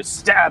over you to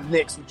stab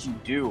Nyx, which you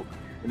do.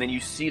 And then you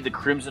see the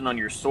crimson on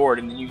your sword,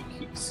 and then you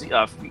see,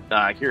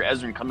 hear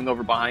Ezra coming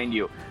over behind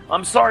you.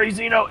 I'm sorry,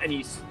 Zeno! And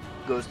he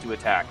goes to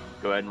attack.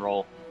 Go ahead and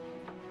roll.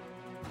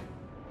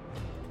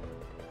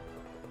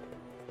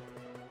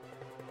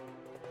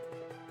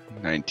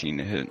 $19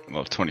 to hit.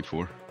 Well,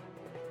 24.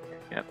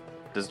 Yep.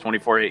 Does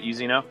 24 hit you,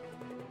 Zeno?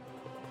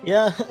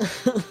 Yeah.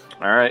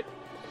 Alright.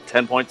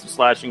 10 points of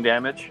slashing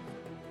damage.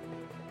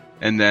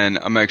 And then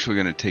I'm actually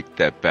going to take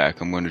that back.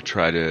 I'm going to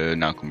try to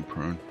knock him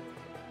prone.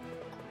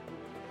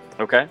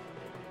 Okay.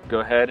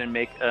 Go ahead and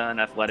make an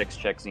athletics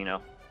check,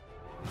 Zeno.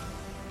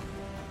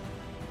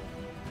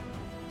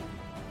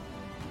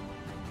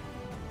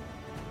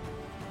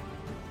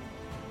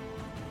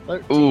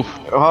 Ooh.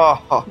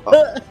 Oh,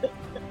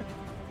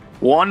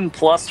 1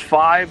 plus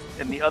 5,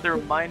 and the other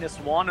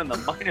 -1, and the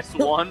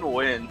 -1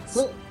 wins.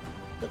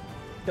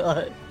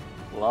 God.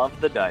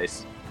 Love the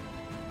dice.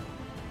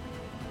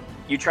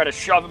 You try to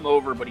shove him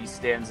over, but he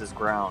stands his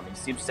ground. He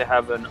seems to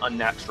have an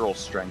unnatural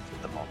strength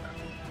at the moment.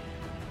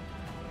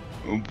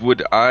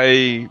 Would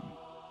I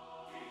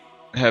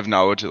have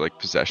knowledge of, like,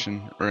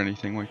 possession or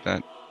anything like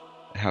that?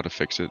 How to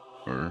fix it?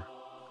 Or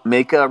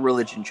Make a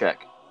religion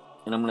check.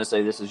 And I'm going to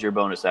say this is your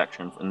bonus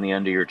action from the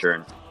end of your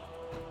turn.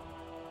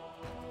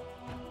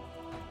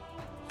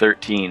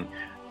 13.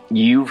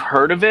 You've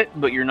heard of it,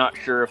 but you're not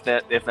sure if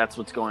that's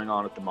what's going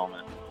on at the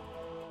moment.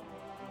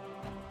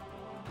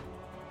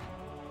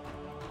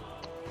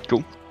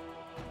 Cool.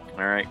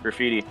 All right,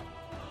 Graffiti.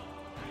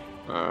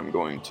 I'm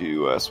going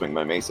to swing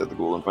my mace at the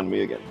ghoul in front of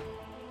me again.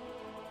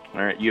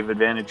 All right, you have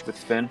advantage with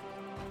spin.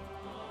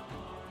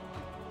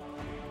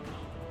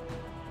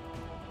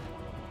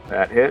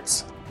 That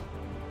hits.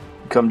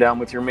 You come down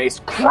with your mace,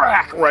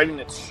 crack, right in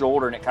its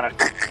shoulder, and it kind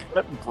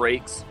of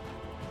breaks.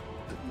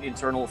 The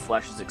internal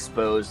flesh is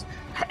exposed.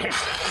 It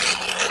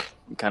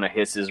kind of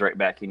hisses right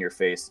back in your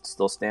face. It's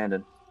still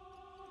standing.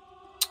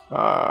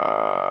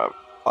 I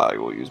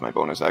will use my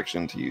bonus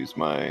action to use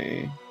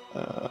my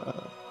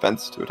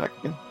fence to attack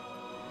again.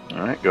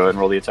 All right, go ahead and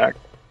roll the attack.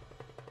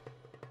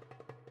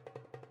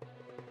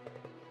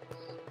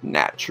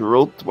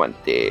 Natural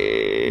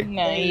 20.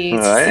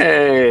 Nice.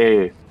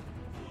 Hey!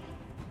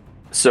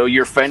 So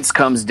your fence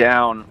comes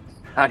down.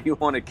 How do you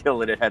want to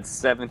kill it? It had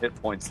 7 hit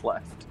points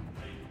left.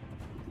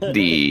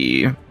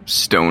 The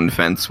stone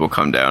fence will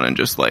come down and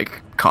just,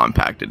 like,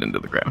 compact it into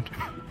the ground.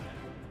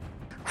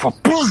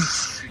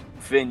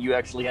 Finn, you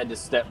actually had to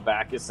step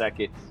back a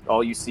second.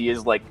 All you see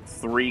is like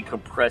 3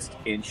 compressed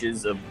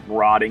inches of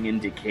rotting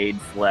and decayed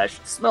flesh.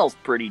 It smells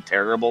pretty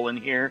terrible in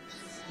here.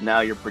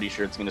 Now you're pretty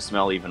sure it's going to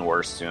smell even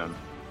worse soon.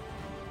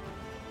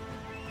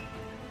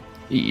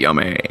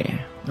 Yummy.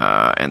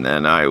 And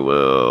then I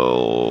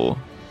will...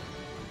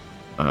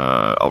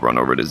 I'll run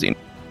over to Zeno.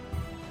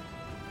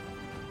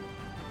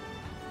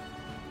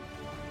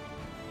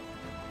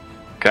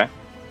 Okay.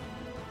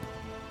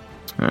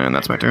 And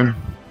that's my turn.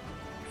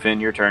 Finn,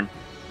 your turn.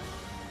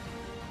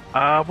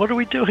 What are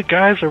we doing,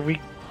 guys? Are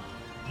we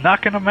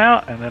knocking them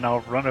out? And then I'll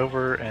run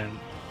over and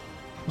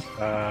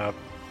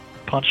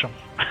punch them.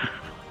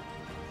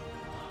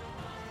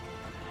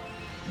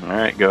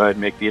 Alright, go ahead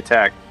and make the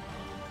attack.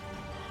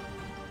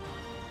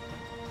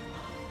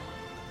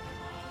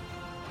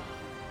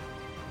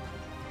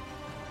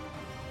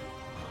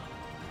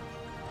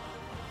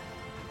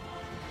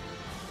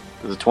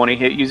 Does a 20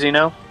 hit you,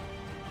 Zeno?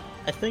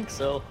 I think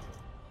so.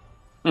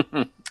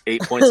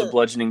 8 points of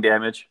bludgeoning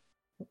damage.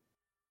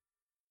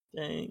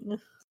 Dang.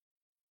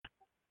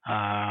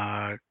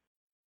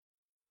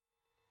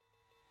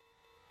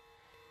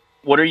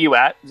 What are you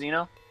at,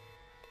 Zeno?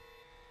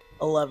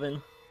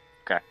 11.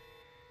 Okay.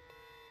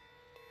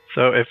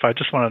 So if I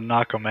just want to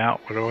knock them out,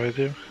 what do I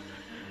do?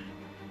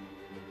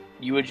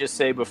 You would just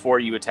say before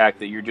you attack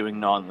that you're doing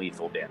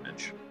non-lethal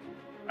damage.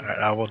 Alright,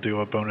 I will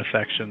do a bonus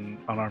action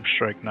unarmed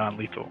strike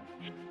non-lethal.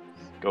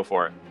 Go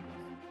for it.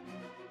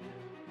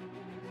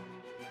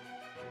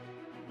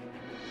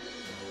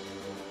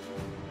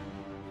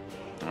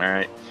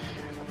 Alright.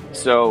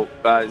 So,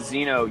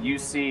 Zeno, you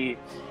see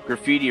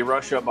Graffiti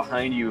rush up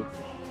behind you.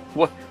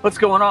 What's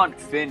going on?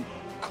 Finn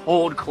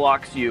cold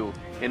clocks you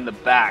in the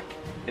back,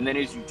 and then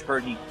as you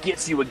turn, he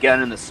gets you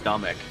again in the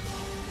stomach.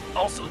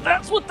 Also,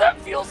 that's what that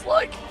feels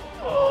like.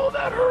 Oh,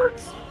 that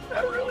hurts.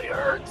 That really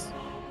hurts.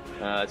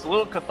 It's a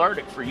little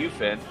cathartic for you,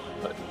 Finn,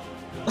 but...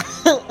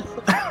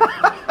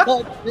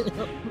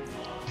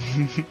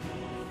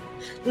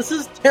 This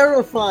is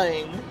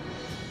terrifying.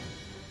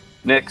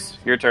 Nyx,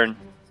 your turn.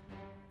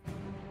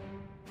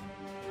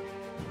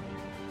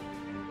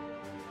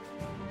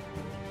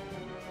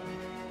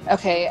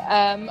 Okay,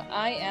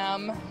 I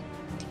am...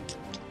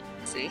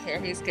 Let's see here,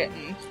 he's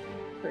getting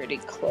pretty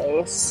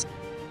close.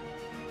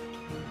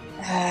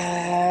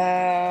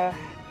 I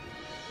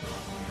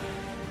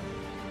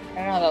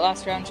don't know, that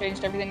last round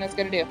changed everything I was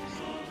gonna do.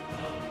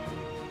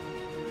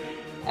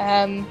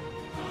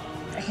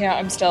 You know,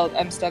 I'm still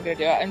gonna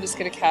do it. I'm just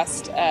gonna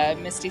cast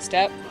Misty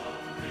Step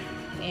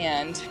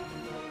and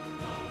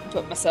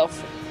put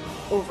myself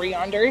over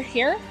yonder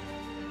here.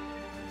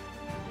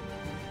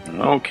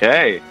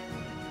 Okay.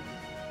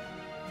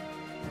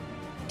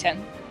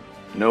 10.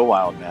 No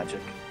wild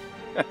magic.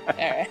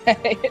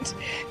 Alright.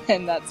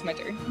 And that's my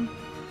turn.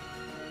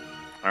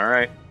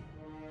 Alright.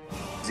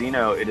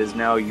 Zeno, it is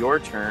now your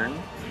turn.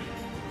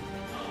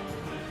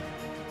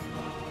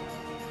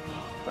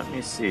 Let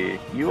me see.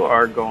 You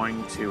are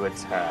going to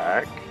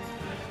attack.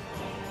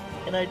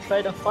 Can I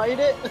try to fight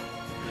it?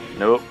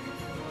 Nope.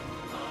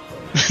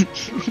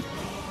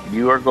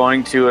 You are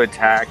going to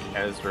attack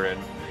Ezrin.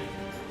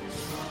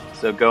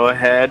 So go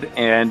ahead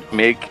and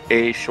make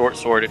a short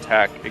sword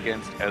attack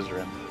against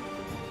Ezrin.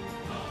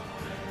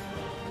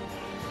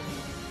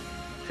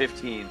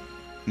 15.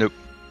 Nope.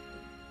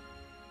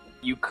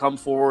 You come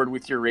forward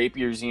with your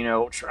rapier,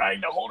 Zeno,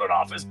 trying to hold it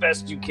off as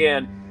best you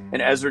can,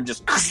 and Ezrin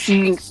just...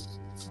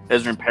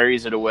 Ezrin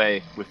parries it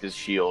away with his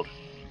shield.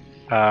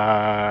 Can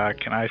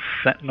I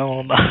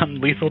sentinel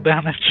non-lethal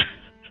damage?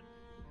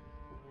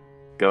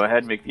 Go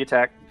ahead, make the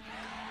attack.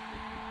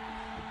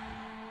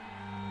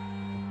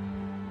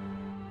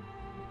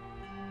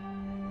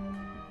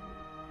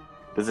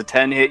 Does a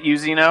 10 hit you,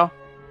 Zeno?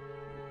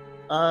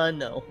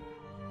 No.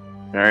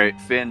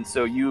 Alright, Finn,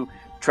 so you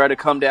try to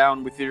come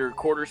down with your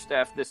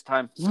quarterstaff this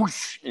time,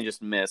 whoosh, and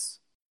just miss.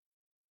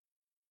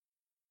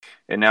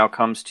 It now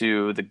comes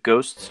to the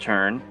Ghost's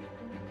turn.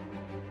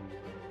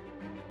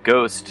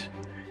 Ghost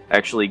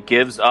actually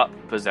gives up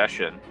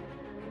possession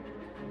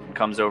and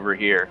comes over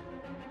here.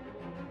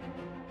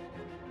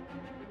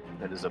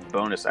 That is a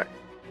bonus action.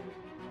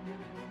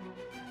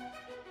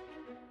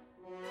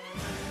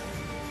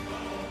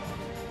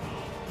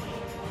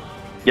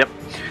 Yep.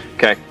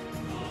 Okay.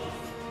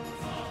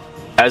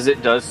 As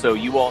it does so,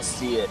 you all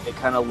see it. It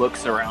kind of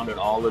looks around at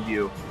all of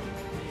you,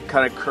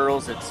 kind of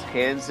curls its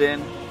hands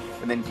in,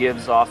 and then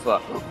gives off a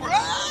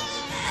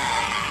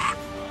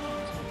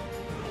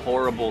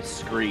horrible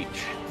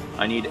screech.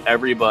 I need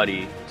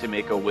everybody to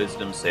make a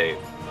wisdom save.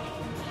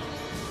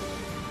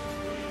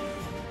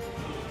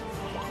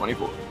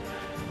 24.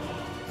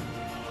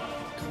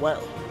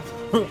 12.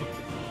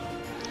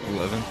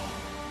 11.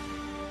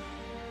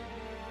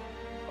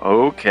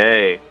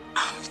 Okay.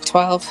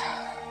 12.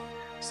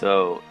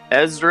 So,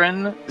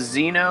 Ezrin,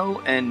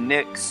 Zeno, and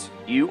Nyx,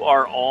 you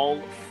are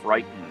all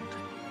frightened.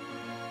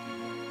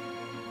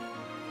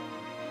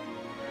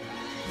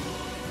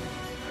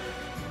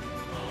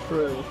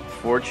 True.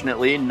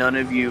 Fortunately, none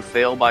of you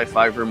fail by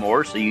 5 or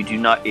more, so you do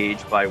not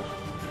age by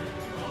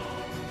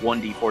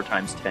 1d4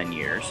 times 10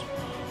 years.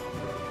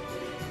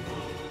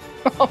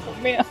 Oh,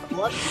 man.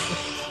 What?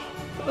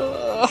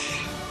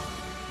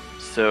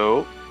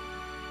 So,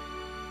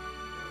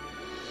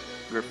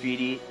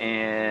 Graffiti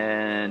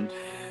and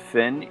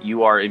Finn,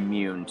 you are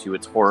immune to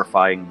its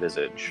horrifying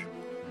visage.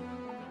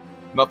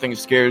 Nothing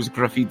scares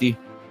Graffiti.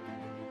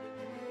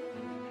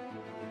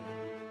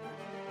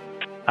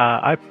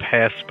 I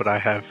passed, but I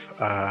have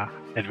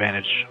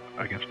advantage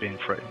against being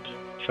frightened,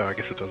 so I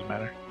guess it doesn't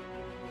matter.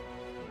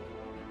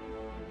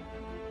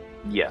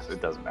 Yes,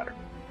 it doesn't matter.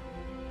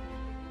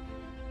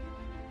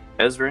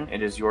 Ezrin,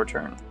 it is your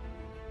turn.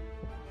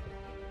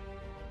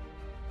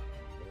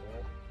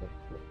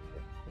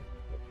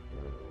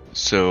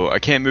 So I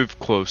can't move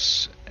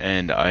close,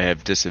 and I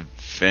have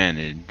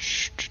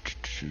disadvantage.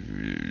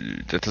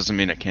 That doesn't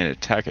mean I can't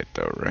attack it,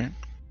 though, right?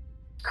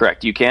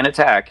 Correct. You can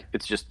attack.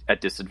 It's just at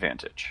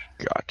disadvantage.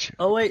 Gotcha.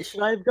 Oh wait,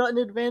 should I have gotten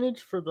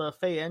advantage for the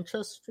Fey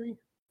ancestry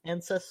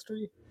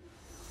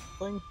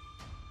thing?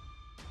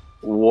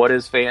 What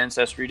does Fey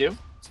Ancestry do?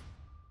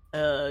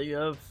 You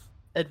have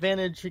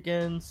advantage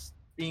against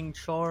being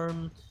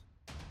charmed.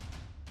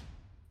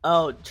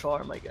 Oh,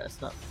 charm, I guess,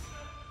 not.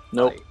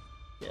 Nope. Fight.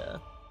 Yeah.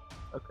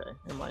 Okay,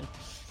 never mind.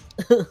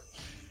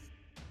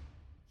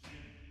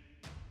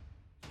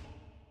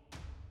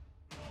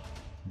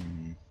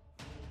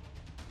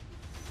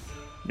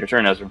 Your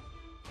turn, Ezra.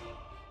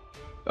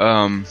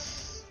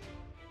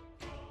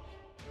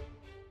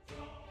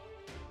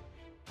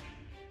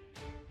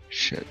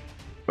 Shit.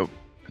 Oh,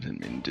 I didn't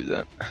mean to do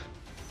that.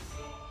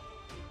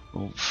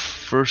 Well,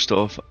 first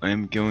off,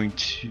 I'm going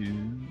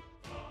to...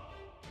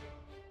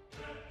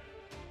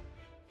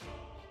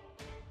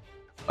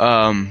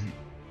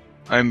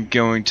 I'm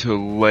going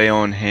to lay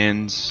on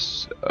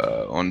hands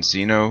on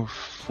Xeno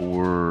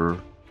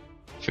for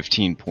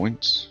 15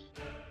 points.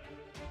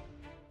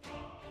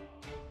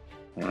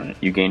 Alright,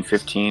 you gain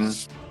 15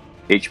 HP,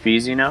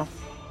 Xeno.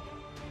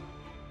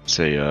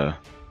 Say,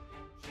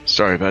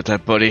 sorry about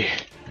that, buddy.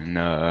 And,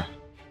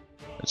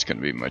 that's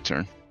gonna be my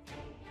turn.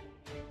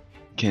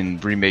 Can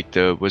remake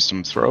the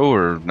wisdom throw,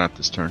 or not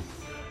this turn?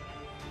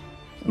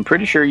 I'm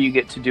pretty sure you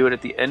get to do it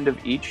at the end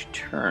of each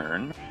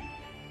turn.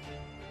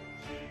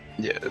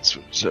 Yeah, that's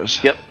what it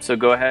says. Yep, so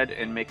go ahead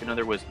and make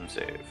another wisdom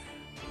save.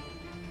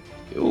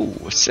 Ooh,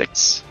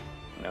 6.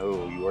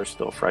 No, you are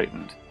still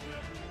frightened.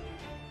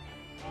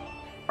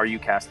 Are you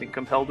casting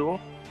Compel Duel?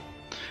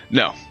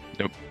 No,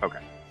 nope. Okay.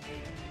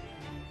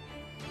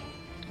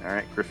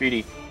 Alright,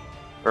 Graffiti.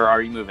 Or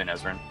are you moving,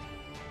 Ezrin?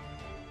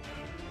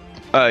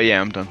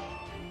 Yeah, I'm done.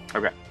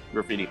 Okay,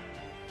 Graffiti.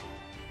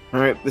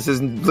 Alright, this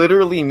has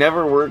literally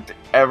never worked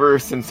ever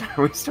since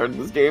we started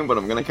this game, but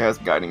I'm gonna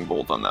cast Guiding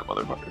Bolt on that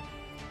motherfucker.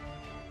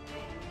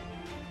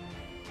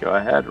 Go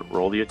ahead,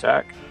 roll the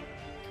attack.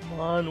 Come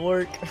on,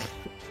 work.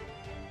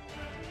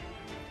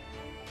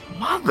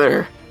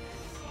 Mother!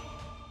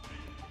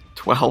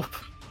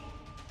 12.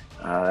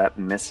 That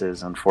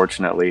misses,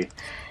 unfortunately.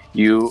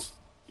 You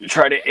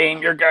try to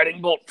aim your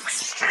guiding bolt,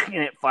 and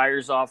it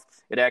fires off.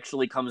 It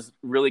actually comes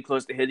really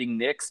close to hitting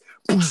Nyx.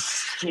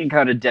 It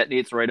kind of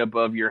detonates right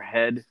above your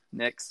head,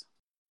 Nyx.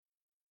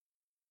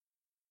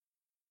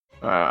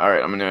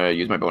 Alright, I'm gonna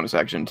use my bonus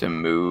action to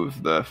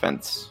move the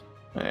fence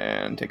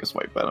and take a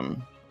swipe at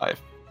him.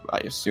 I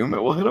assume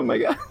it will hit him, I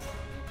guess.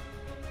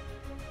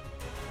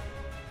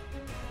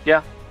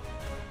 Yeah.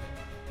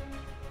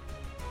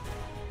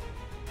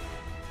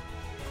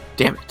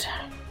 Damn it.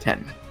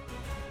 10.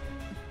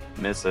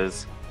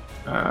 Misses.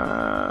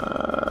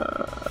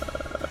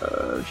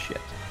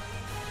 Shit.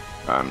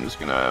 I'm just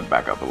gonna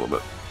back up a little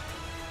bit.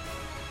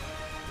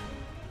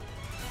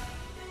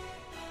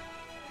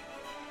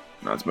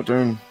 Now it's my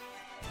turn.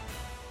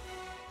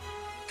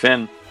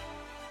 Finn.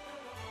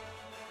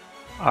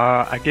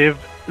 I give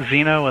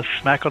Xeno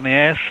a smack on the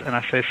ass, and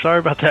I say, sorry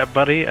about that,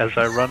 buddy, as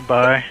I run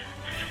by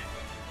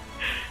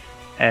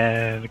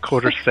and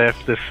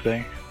quarterstaff this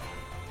thing.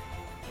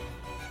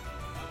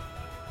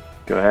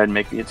 Go ahead and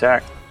make the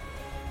attack.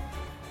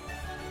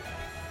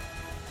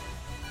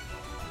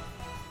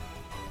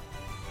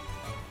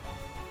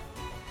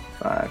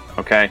 5.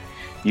 Okay.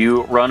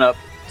 You run up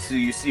so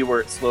you see where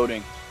it's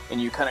floating, and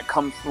you kind of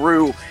come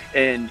through,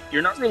 and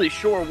you're not really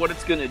sure what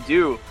it's going to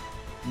do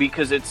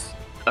because it's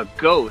a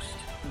ghost,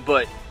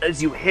 but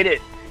as you hit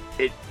it,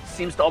 it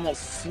seems to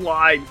almost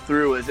slide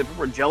through as if it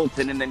were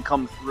gelatin and then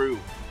come through.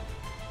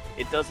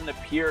 It doesn't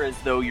appear as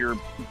though your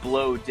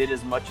blow did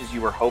as much as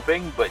you were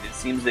hoping, but it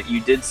seems that you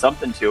did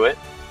something to it.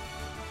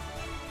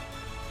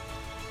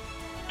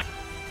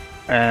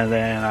 And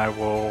then I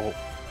will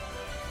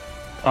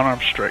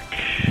unarmed strike.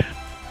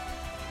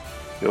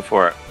 Go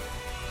for it.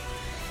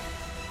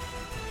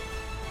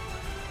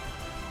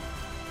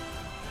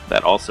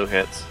 That also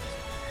hits.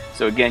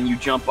 So again, you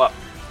jump up,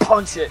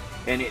 punch it,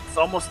 and it's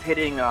almost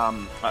hitting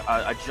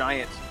a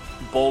giant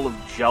bowl of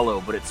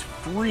jello, but it's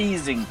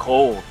freezing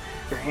cold.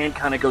 Your hand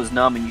kind of goes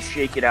numb, and you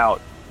shake it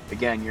out.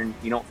 Again,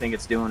 you don't think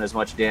it's doing as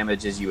much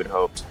damage as you had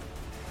hoped.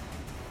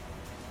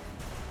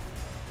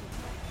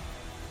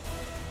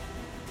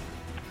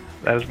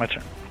 That is my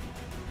turn.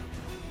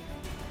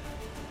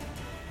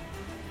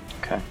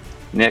 Okay.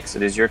 Nyx,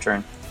 it is your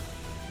turn.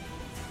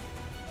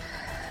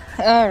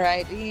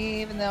 Alright,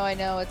 even though I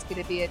know it's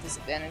going to be a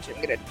disadvantage, I'm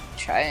going to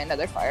try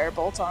another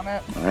firebolt on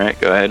it. Alright,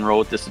 go ahead and roll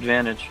with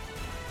disadvantage.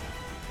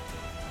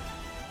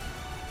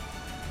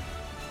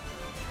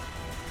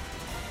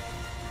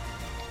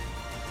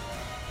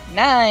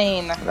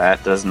 Nine.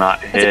 That does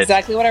not hit. That's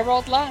exactly what I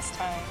rolled last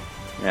time.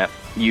 Yep.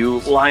 You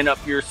line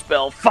up your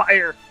spell,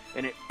 fire,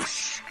 and it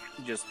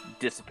just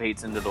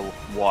dissipates into the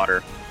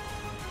water.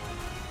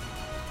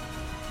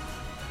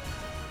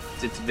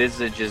 its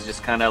visage is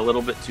just kind of a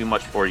little bit too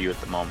much for you at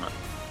the moment.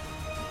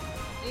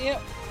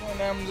 Yep.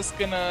 And I'm just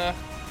gonna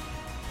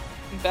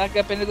back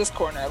up into this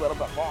corner a little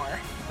bit more.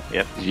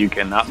 Yep, you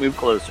cannot move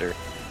closer.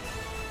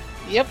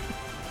 Yep.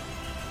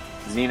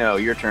 Zeno,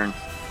 your turn.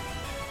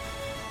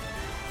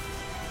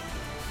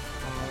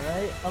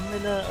 Alright, I'm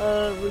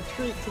gonna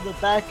retreat to the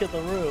back of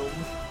the room.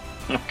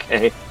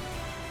 Okay.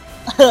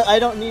 I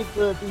don't need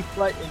to be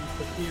frightened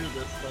to fear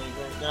this thing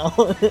right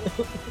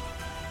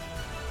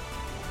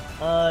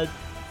now.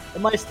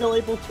 Am I still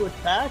able to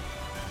attack?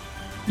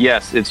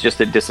 Yes, it's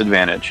just at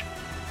disadvantage.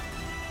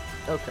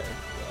 Okay,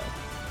 yeah.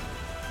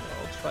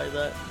 I'll try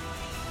that.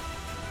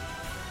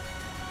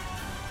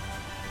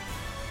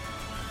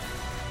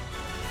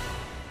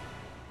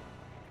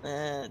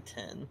 Eh,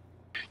 10.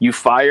 You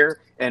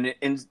fire, and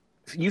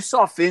you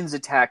saw Finn's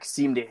attack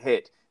seem to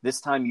hit. This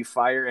time you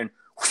fire, and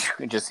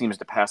it just seems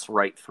to pass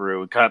right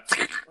through. Kind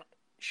of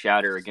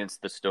shatter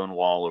against the stone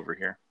wall over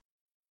here.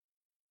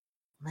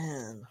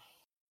 Man.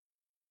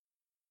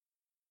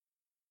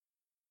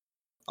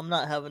 I'm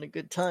not having a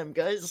good time,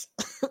 guys.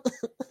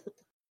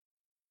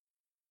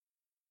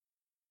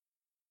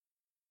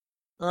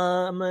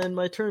 I'm in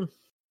my turn.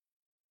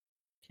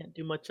 Can't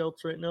do much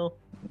else right now.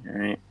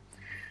 Alright.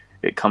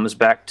 It comes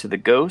back to the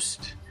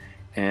ghost,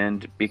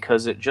 and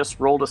because it just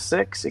rolled a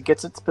 6, it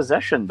gets its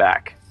possession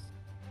back.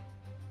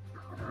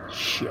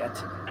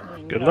 Shit.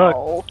 Good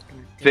luck.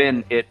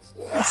 Finn, it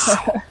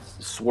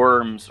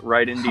swarms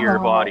right into your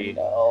body.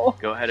 No.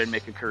 Go ahead and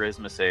make a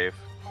charisma save.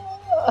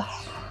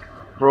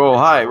 Roll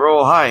high,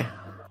 roll high.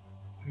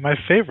 My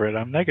favorite.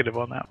 I'm negative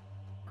on that.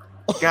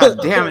 God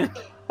damn it.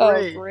 Oh,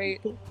 Great.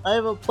 great. I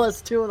have a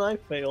 +2 and I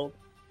failed.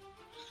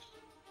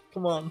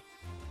 Come on.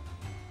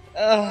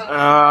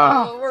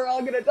 Oh, we're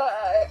all gonna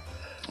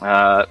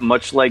die.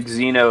 Much like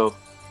Zeno,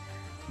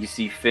 you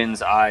see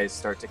Finn's eyes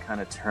start to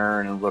kind of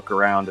turn and look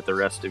around at the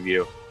rest of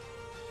you.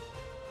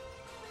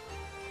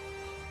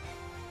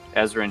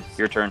 Ezrin,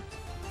 your turn.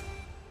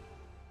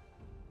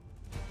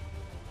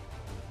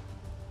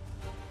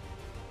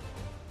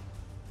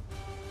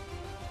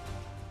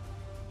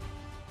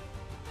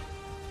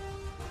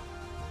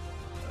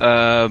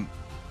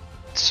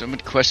 So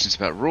many questions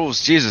about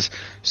rules. Jesus.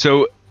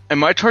 So,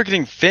 am I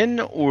targeting Finn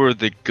or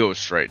the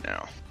ghost right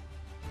now?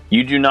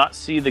 You do not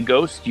see the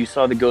ghost. You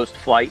saw the ghost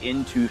fly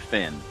into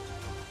Finn.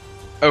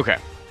 Okay.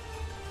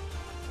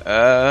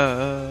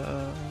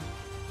 And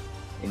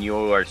you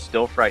are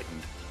still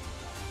frightened.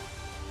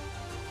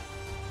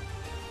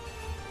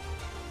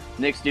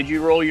 Nix, did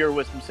you roll your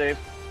wisdom save?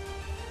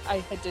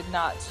 I did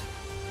not.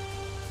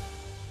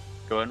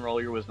 Go ahead and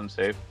roll your wisdom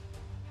save.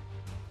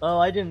 Oh,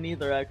 I didn't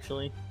either,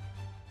 actually.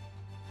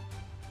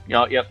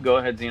 Yep, go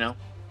ahead, Zeno.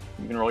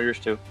 You can roll yours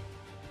too.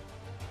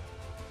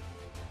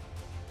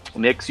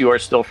 Nix, you are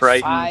still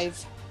frightened.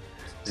 5.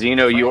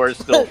 Zeno, you are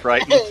still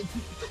frightened.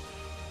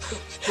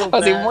 Still That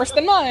was even bad. worse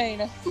than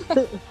mine.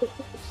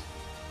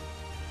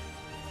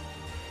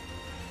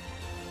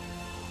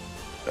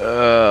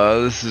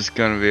 This is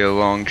gonna be a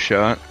long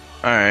shot.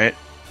 Alright.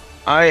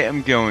 I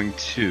am going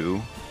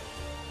to...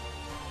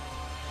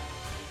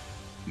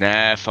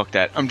 Nah, fuck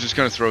that. I'm just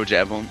gonna throw a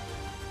javelin.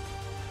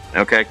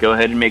 Okay, go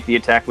ahead and make the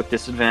attack with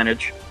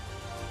disadvantage.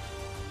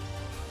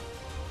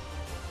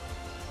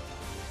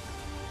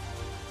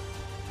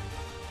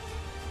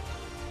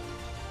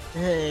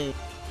 Hey.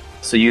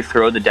 So you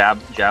throw the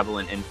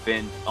javelin, and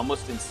Finn,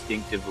 almost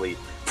instinctively,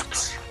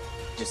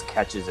 just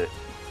catches it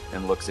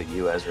and looks at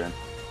you, Ezrin.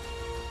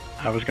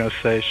 I was going to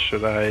say,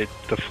 should I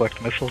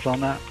deflect missiles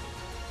on that?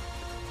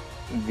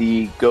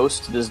 The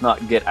ghost does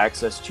not get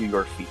access to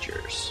your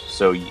features,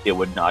 so it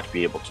would not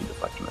be able to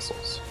deflect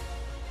missiles.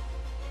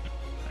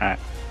 Alright.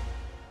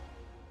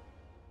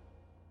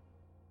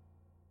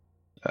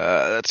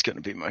 That's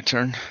gonna be my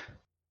turn.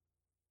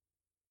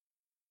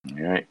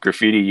 Alright,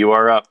 Graffiti, you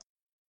are up.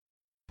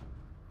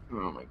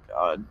 Oh my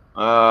god.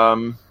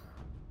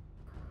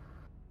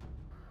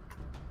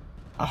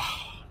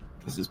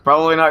 This is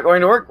probably not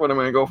going to work, but I'm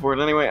going to go for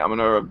it anyway. I'm going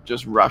to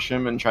just rush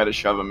him and try to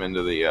shove him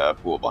into the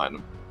pool behind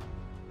him.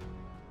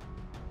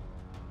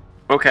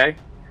 Okay.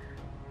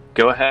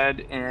 Go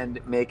ahead and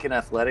make an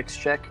athletics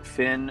check.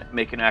 Finn,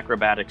 make an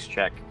acrobatics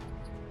check.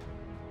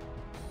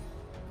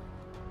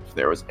 If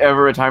there was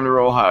ever a time to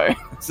roll high,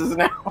 this is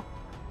now.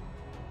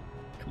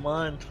 Come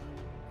on.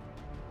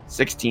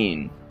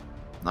 16.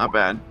 Not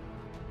bad.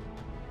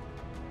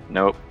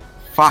 Nope.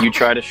 Fuck. You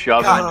try to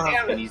shove God him,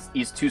 damn it. and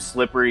he's too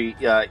slippery.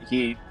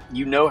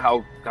 You know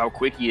how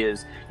quick he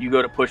is. You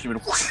go to push him,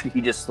 and whoosh,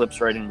 he just slips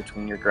right in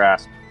between your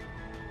grasp.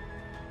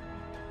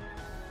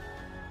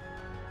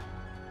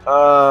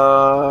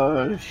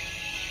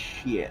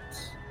 Shit.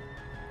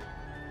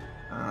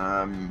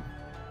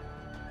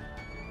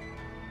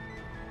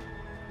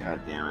 God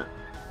damn it.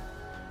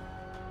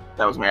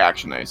 That was my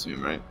action, I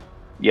assume, right?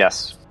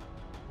 Yes.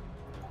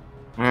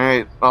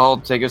 Alright, I'll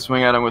take a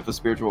swing at him with the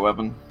spiritual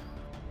weapon.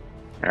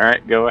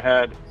 Alright, go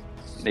ahead.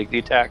 Make the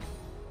attack.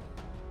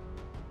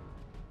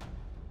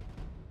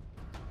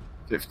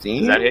 15?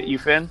 Does that hit you,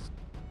 Finn?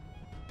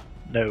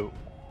 No.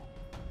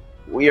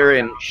 We are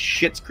in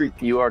Shit's Creek.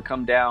 You are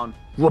come down.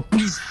 And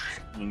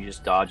he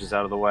just dodges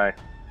out of the way.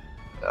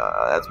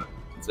 That's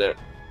it.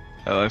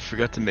 Oh, I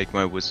forgot to make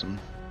my wisdom.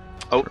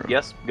 Oh, throw.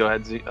 yes. Go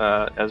ahead,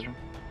 Ezra.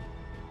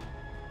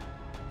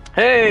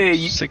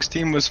 Hey!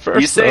 16 was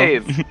first. You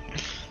save. Though.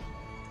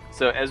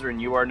 So, Ezra,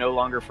 you are no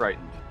longer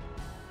frightened.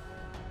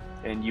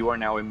 And you are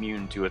now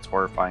immune to its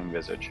horrifying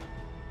visage.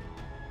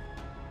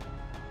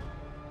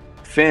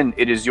 Finn,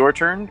 it is your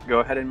turn. Go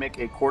ahead and make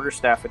a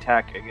quarterstaff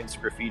attack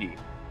against Graffiti.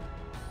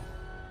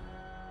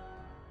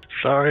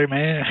 Sorry,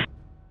 man.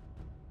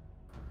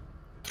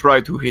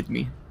 Try to hit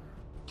me.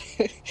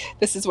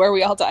 This is where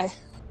we all die.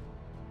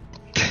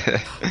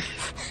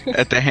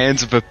 At the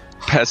hands of a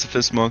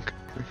pacifist monk.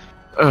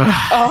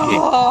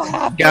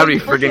 Oh, Gotta be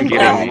friggin'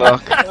 kidding me.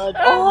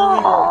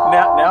 Oh.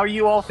 Now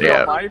you all feel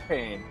Yeah. my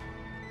pain.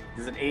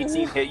 Does an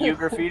 18 hit you,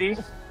 Graffiti?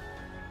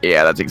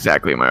 Yeah, that's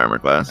exactly my armor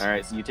class.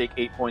 Alright, so you take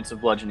 8 points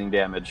of bludgeoning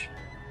damage.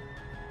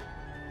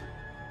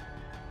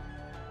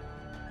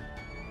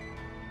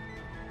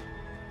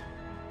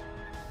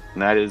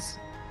 And that is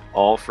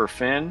all for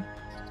Finn.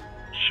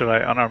 Should I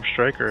unarmed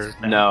strike or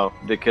no? No,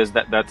 because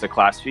that's a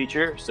class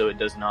feature, so it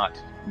does not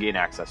gain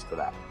access to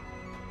that.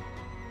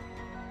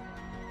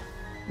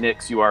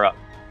 Nyx, you are up.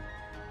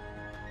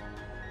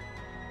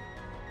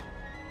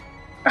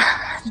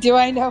 Do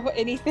I know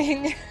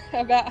anything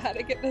about how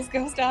to get this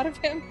ghost out of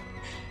him?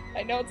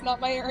 I know it's not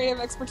my area of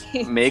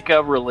expertise. Make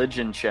a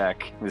religion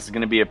check. This is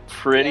going to be a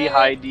pretty Yeah.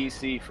 high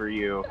DC for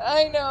you.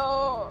 I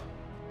know.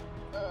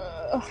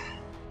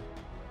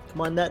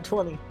 Come on, that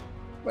 20.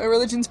 My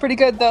religion's pretty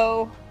good,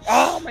 though.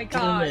 Oh my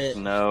Damn god. it.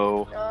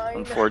 No, I know.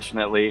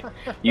 unfortunately.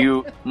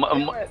 You,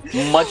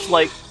 much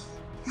like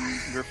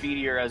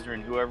Graffiti or Ezra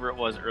and whoever it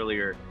was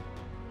earlier,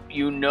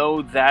 you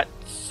know that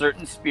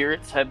certain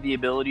spirits have the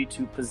ability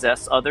to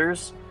possess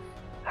others.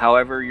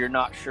 However, you're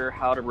not sure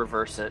how to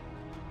reverse it.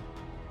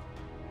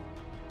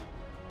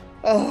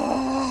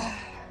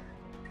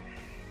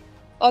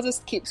 I'll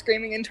just keep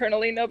screaming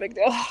internally, no big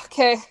deal.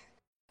 Okay.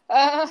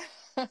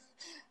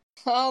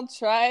 I'll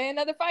try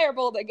another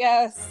firebolt, I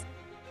guess.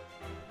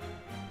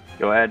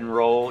 Go ahead and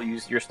roll.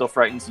 You're still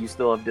frightened, so you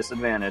still have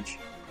disadvantage.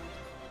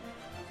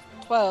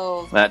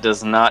 12. That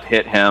does not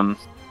hit him.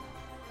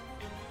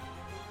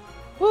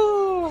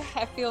 Woo!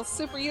 I feel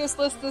super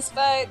useless this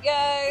fight,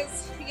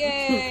 guys.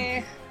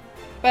 Yay!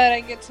 But I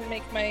get to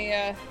make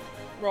my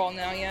roll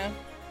now, yeah?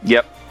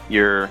 Yep,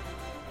 you're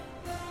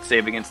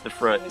save against the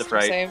Wisdom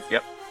fright. save.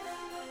 Yep.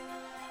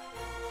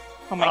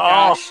 Oh my Oh.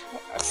 gosh.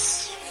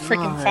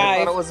 Freaking I 5.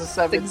 thought it was a The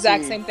 17.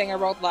 exact same thing I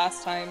rolled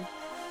last time.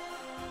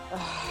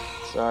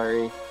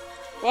 Sorry.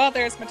 Well,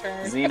 there's my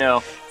turn. Zeno.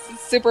 It's a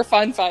super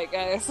fun fight,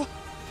 guys.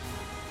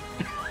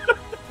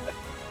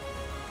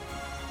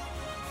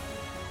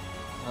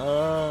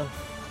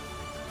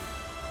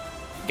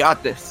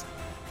 Got this.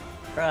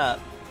 Crap.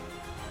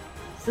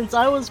 Since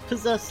I was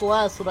possessed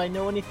last, would I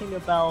know anything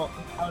about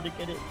how to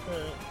get it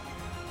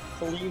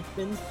to leave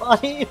Finn's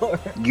body? Or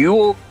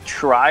You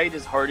tried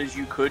as hard as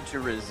you could to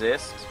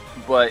resist,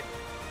 but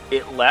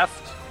it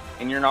left,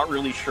 and you're not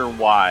really sure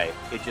why.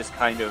 It just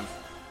kind of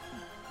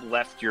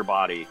left your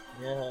body.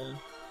 yeah.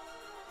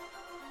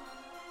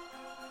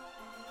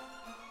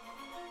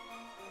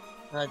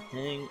 God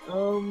dang.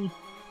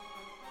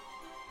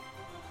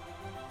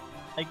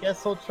 I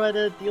guess I'll try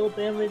to deal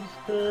damage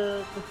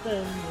to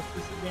Finn with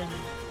disadvantage.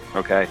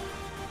 Okay.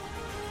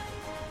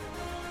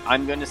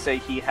 I'm going to say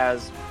he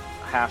has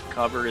half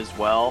cover as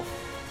well,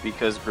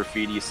 because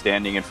Graffiti is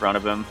standing in front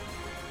of him,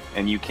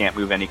 and you can't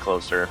move any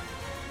closer.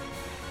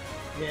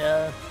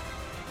 Yeah.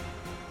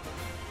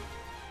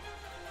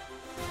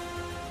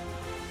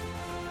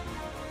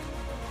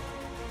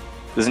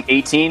 Does an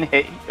 18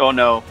 hit? Oh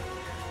no.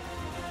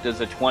 Does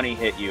a 20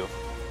 hit you?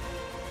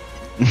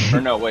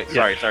 Or no, wait,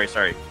 sorry.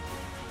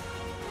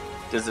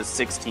 Does a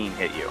 16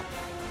 hit you?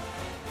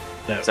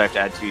 No. So I have to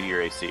add 2 to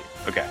your AC.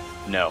 Okay.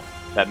 No,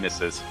 that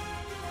misses.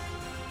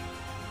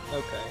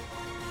 Okay.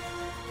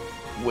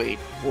 Wait,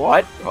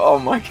 what? Oh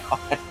my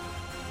god.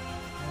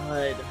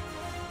 God.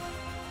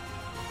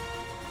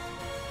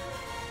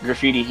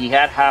 Graffiti, he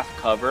had half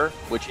cover,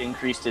 which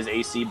increased his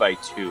AC by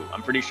 2.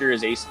 I'm pretty sure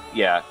his AC...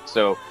 Yeah,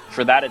 so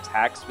for that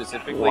attack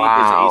specifically,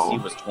 Wow. his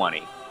AC was 20.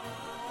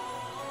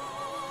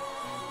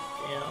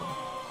 Damn.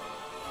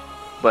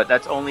 But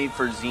that's only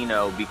for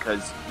Zeno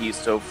because he's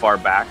so far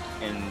back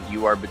and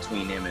you are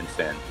between him and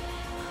Finn.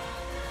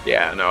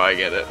 Yeah, no, I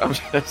get it. I'm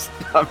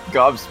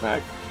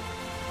gobsmacked.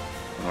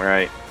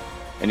 Alright.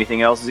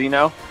 Anything else,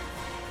 Zeno?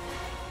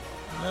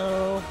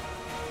 No.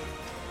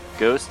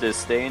 Ghost is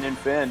staying in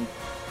Finn.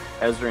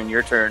 Ezra,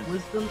 your turn.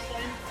 Wisdom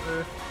save?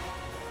 Or...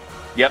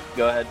 Yep,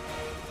 go ahead.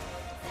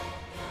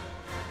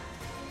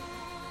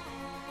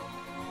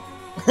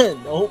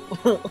 Nope.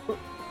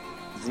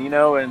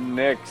 Zeno and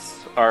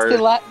Nyx The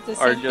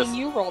are same just thing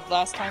you rolled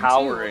last time,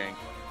 cowering.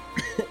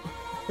 too.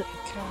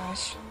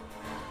 Gosh.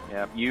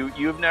 Yeah,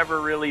 you've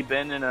never really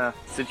been in a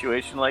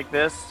situation like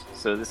this,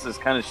 so this is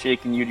kind of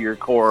shaking you to your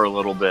core a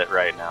little bit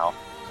right now.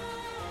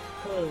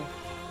 Oh.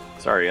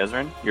 Sorry,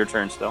 Ezra, your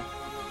turn still.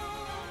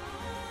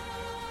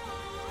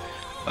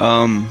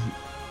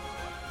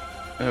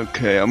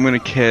 Okay, I'm gonna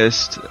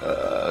cast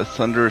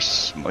Thunderous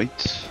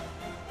Smite.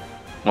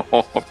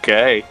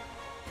 Okay.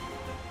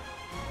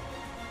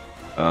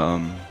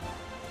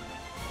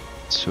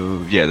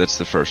 So yeah, that's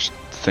the first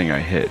thing I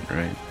hit,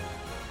 right?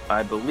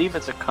 I believe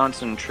it's a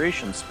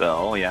concentration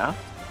spell, yeah?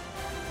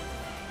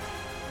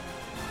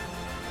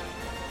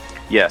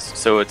 Yes,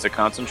 so it's a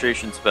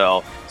concentration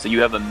spell, so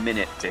you have a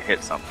minute to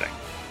hit something.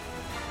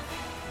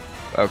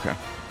 Okay.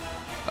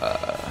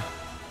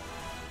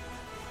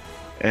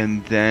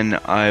 And then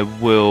I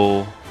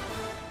will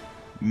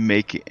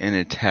make an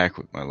attack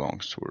with my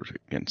longsword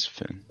against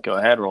Finn. Go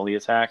ahead, roll the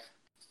attack.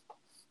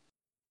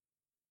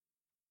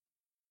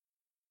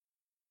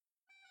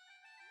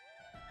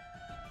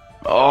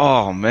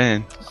 Oh,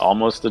 man.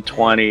 Almost a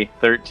 20,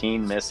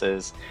 13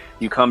 misses.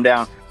 You come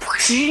down,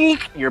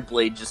 your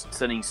blade just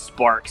sending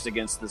sparks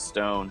against the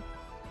stone.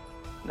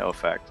 No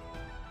effect.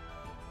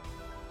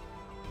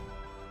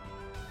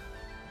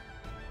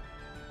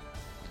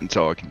 That's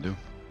all I can do.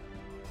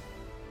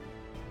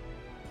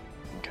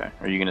 Okay,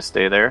 are you going to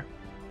stay there?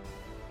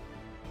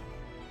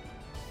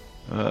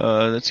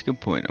 That's a good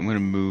point. I'm going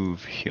to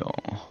move here.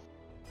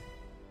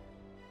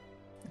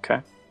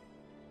 Okay.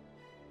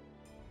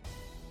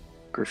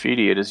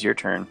 Graffiti, it is your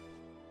turn.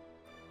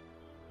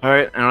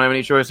 Alright, I don't have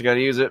any choice, I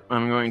gotta use it.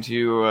 I'm going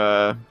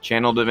to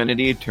channel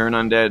divinity, turn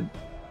undead.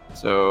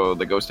 So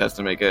the ghost has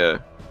to make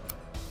a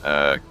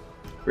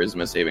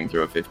charisma saving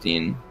throw of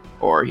 15,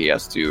 or he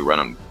has to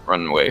run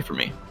away from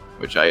me,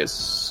 which I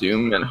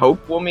assume and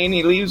hope will mean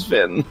he leaves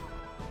Finn.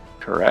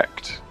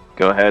 Correct.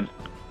 Go ahead,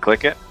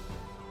 click it.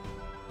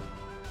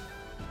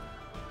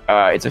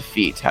 It's a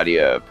feat. How do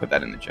you put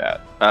that in the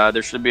chat?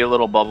 There should be a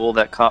little bubble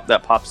that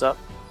pops up.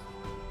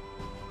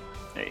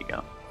 There you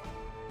go.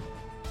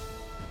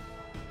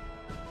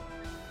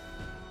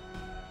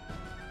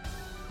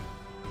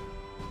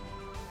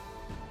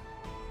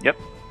 Yep.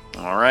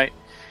 All right.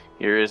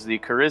 Here is the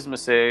charisma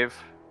save.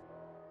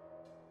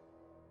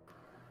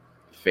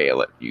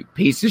 Fail it, you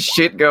piece of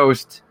shit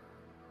ghost.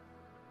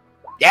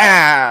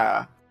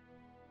 Yeah!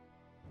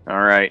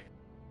 All right.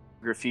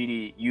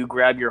 Graffiti, you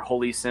grab your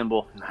holy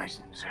symbol,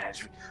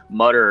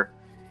 mutter,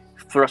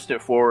 thrust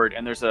it forward,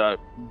 and there's a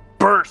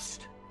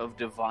burst of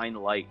divine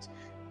light.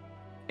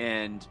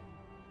 And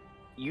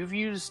you've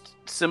used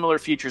similar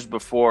features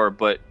before,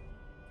 but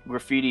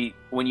Graffiti,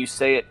 when you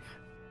say it,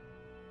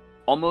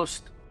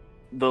 almost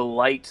the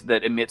light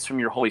that emits from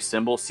your holy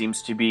symbol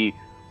seems to be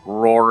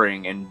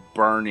roaring and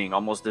burning,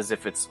 almost as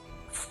if it's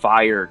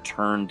fire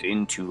turned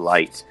into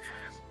light.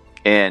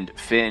 And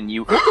Finn,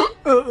 you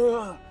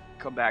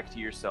come back to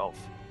yourself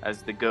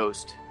as the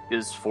ghost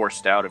is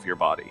forced out of your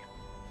body.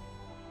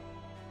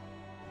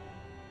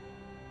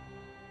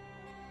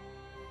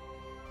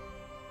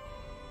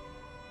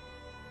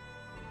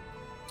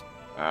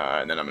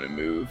 And then I'm going to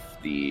move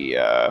the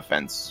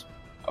fence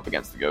up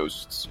against the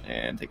ghosts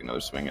and take another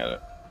swing at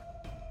it.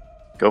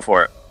 Go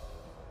for it.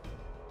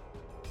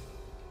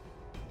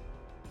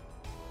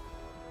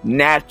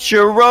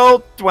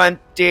 Natural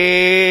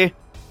 20!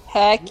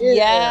 Heck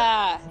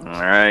yeah! All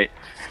right.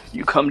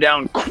 You come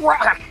down,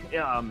 crack,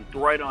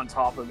 right on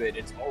top of it.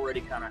 It's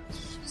already kind of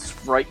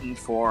frightened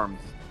form.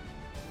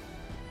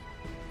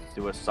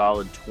 Do a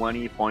solid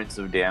 20 points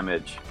of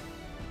damage.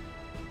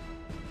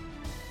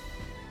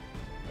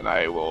 And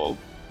I will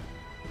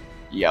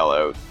yell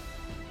out,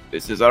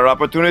 "This is our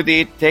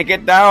opportunity, take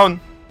it down!"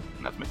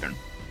 And that's my turn.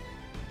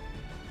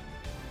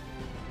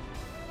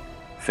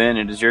 Finn,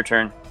 it is your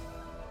turn.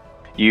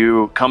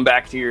 You come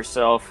back to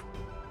yourself.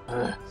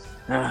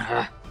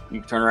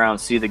 You turn around and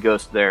see the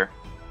ghost there.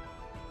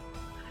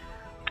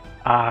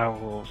 I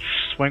will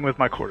swing with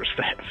my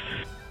quarterstaff.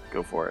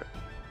 Go for it.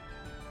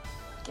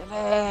 Get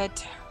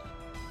it!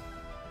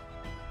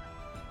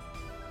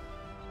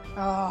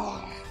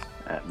 Oh.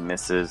 That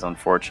misses,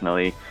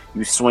 unfortunately.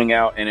 You swing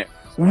out and it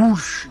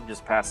whoosh,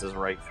 just passes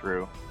right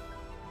through.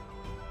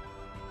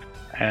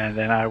 And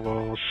then I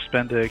will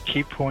spend a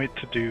key point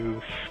to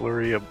do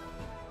Flurry of...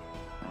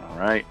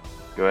 Alright.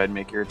 Go ahead and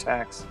make your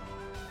attacks.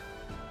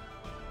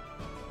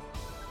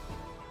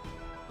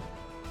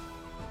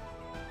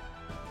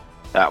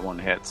 That one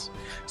hits.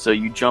 So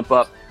you jump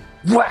up,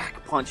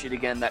 whack, punch it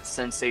again. That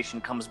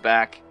sensation comes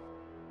back.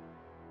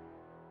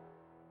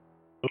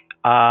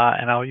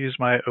 and I'll use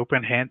my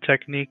open hand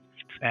technique,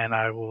 and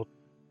I will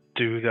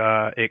do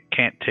it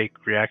can't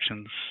take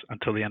reactions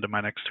until the end of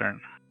my next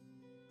turn.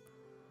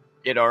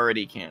 It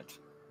already can't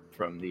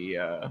from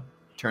the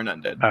turn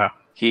undead. Oh.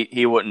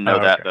 He wouldn't know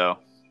that, though.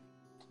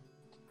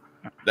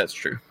 That's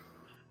true.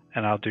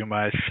 And I'll do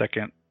my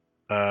second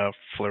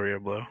flurry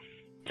of blow.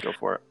 Go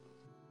for it.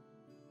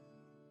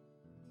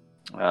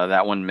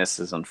 That one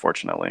misses,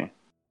 unfortunately.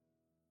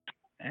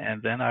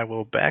 And then I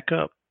will back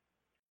up.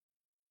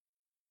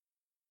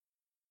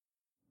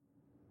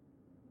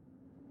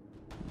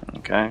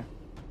 Okay.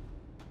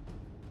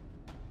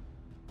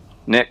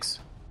 Nyx.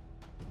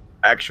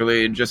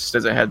 Actually, just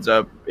as a heads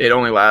up, it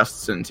only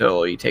lasts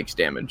until he takes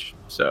damage,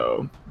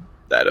 so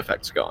that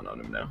effect's gone on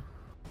him now.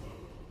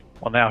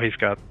 Well, now he's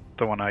got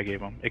the one I gave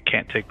him. It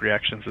can't take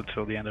reactions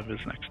until the end of his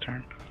next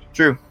turn.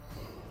 True.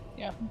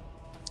 Yeah.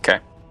 Okay.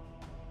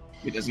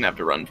 He doesn't have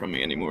to run from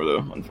me anymore, though,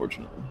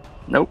 unfortunately.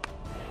 Nope.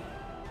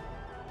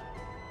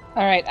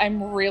 All right,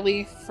 I'm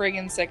really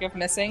friggin' sick of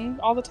missing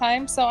all the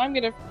time, so I'm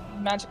gonna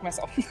magic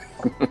myself.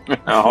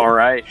 All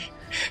right.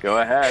 Go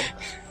ahead.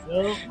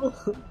 Nope.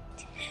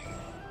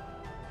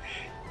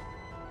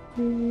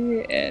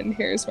 And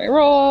here's my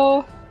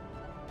roll.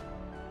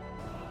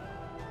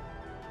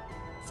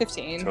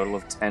 15. Total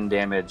of 10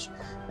 damage.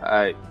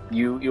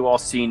 You all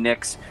see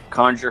Nyx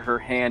conjure her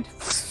hand,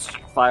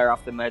 fire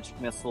off the magic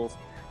missiles.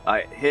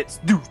 It hits.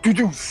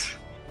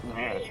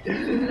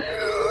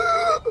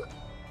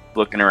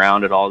 Looking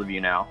around at all of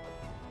you now.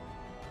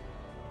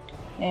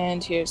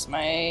 And here's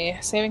my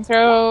saving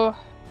throw.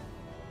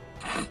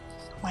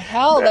 My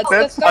hell,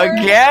 that's the third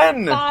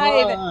again!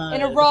 5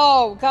 in a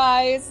row,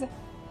 guys.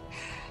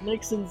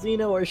 Nyx and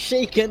Xeno are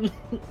shaken.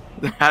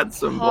 That's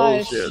some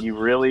Gosh. bullshit. You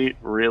really,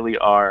 really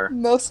are.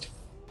 Most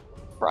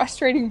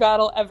frustrating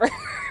battle ever.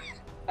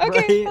 Okay,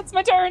 Right. that's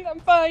my turn. I'm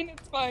fine.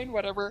 It's fine.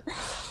 Whatever.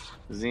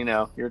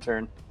 Zeno, your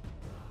turn.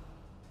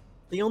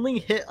 The only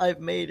hit I've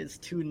made is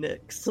 2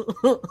 Nyx.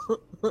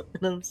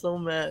 And I'm so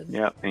mad.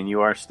 Yep, and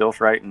you are still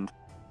frightened.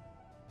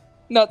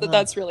 Not that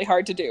that's really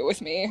hard to do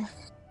with me.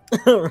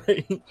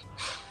 Right.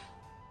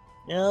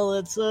 Yeah,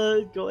 let's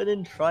go ahead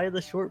and try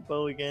the short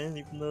bow again,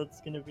 even though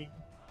it's gonna be...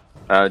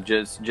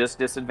 Just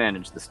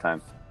disadvantage this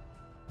time.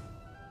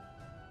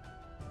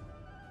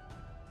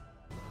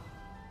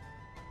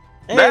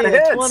 Hey, That a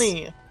hits!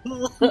 20!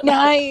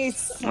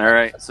 Nice. All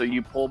right, so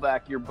you pull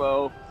back your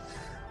bow,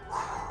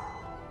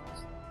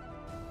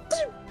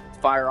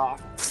 fire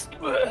off.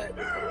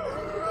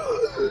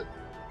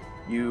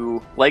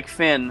 You, like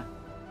Finn,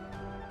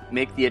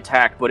 make the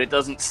attack, but it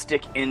doesn't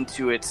stick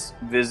into its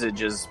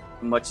visage as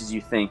much as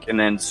you think, and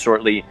then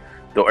shortly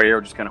the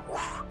arrow just kind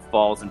of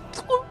falls and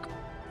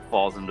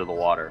falls into the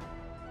water.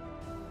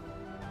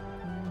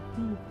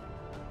 Mhm.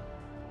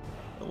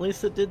 At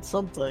least it did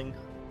something.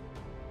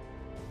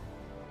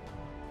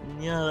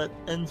 And yeah, that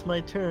ends my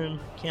turn.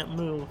 Can't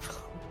move.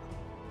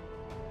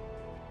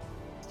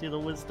 Let's do the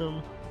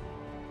wisdom.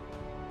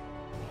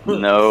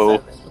 No.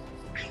 7.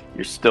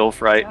 You're still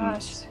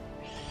frightened.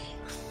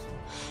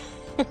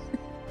 Gosh.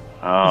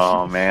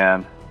 Oh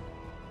man.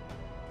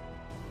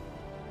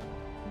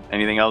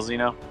 Anything else,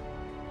 Zeno?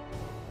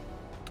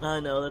 I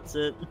know, that's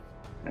it.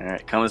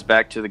 Alright, comes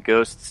back to the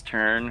ghost's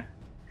turn.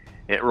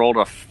 It rolled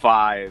a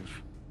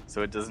 5,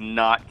 so it does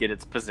not get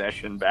its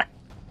possession back.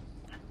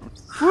 I'm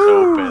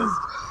so pissed.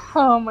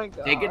 Oh my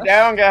god. Take it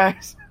down,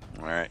 guys.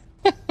 Alright.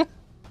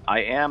 I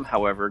am,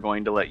 however,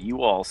 going to let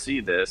you all see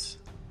this.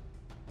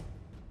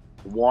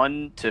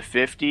 1 to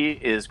 50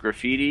 is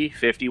Graffiti,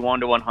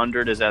 51 to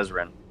 100 is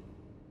Ezrin.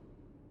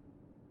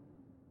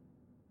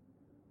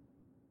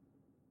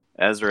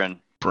 Ezrin,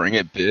 Bring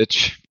it,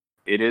 bitch.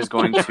 it is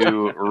going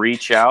to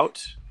reach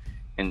out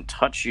and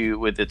touch you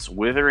with its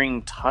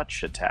Withering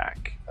Touch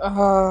attack.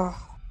 Oh.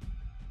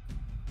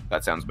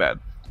 That sounds bad.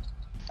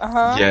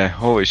 Uh-huh. Yeah,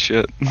 holy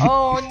shit.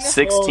 Oh no.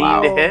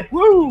 16 to hit.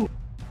 Woo!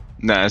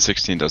 Nah,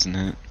 16 doesn't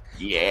hit.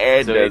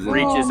 Yeah, So it does.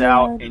 reaches Oh,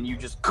 out man. and you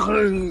just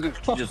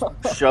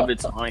shove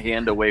its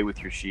hand away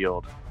with your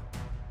shield.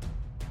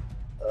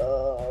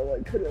 Oh,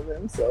 that could have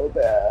been so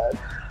bad.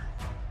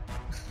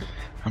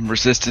 I'm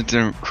resistant to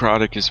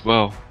necrotic as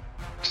well.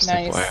 Just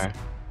Nice. FYI.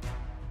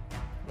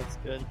 That's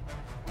good.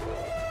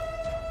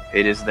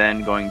 It is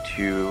then going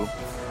to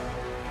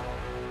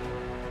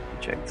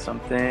check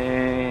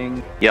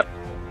something. Yep.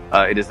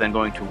 It is then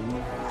going to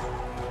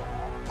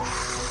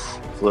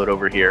float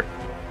over here.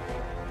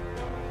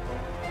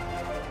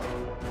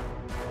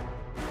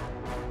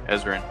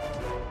 Ezrin.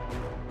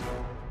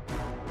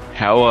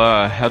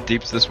 How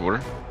deep is this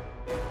water?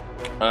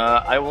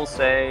 I will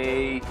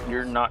say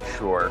you're not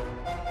sure.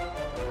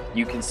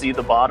 You can see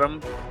the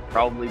bottom,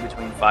 probably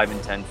between 5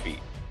 and 10 feet.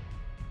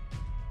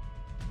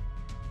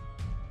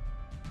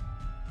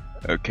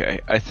 Okay,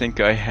 I think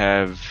I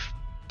have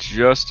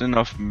just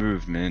enough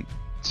movement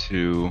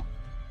to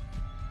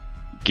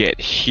get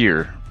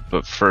here,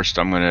 but first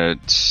I'm gonna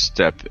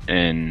step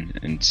in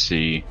and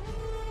see.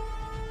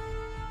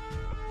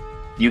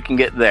 You can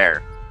get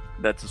there.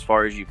 That's as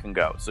far as you can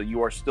go. So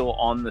you are still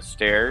on the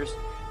stairs,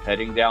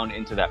 heading down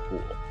into that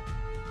pool.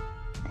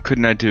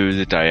 Couldn't I do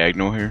the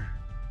diagonal here?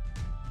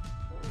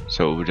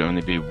 So it would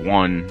only be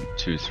 1,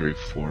 2, 3,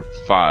 4,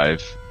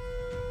 5.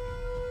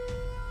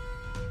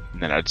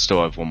 And then I'd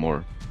still have one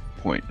more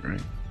point,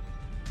 right?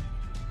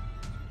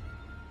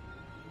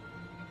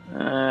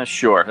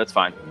 Sure, that's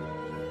fine.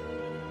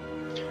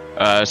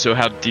 So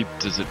how deep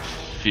does it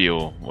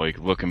feel? Like,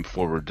 looking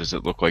forward, does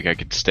it look like I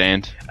could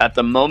stand? At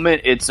the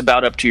moment, it's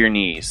about up to your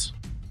knees.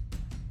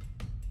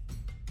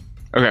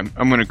 Okay,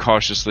 I'm gonna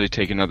cautiously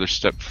take another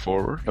step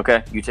forward.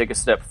 Okay, you take a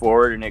step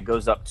forward and it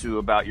goes up to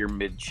about your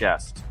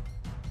mid-chest.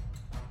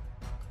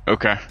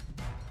 Okay.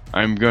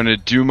 I'm gonna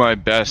do my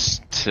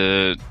best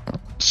to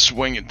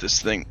swing at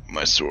this thing with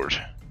my sword.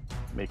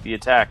 Make the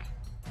attack.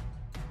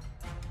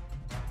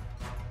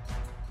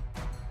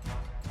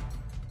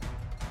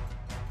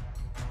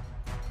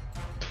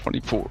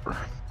 24.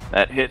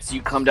 That hits.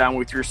 You come down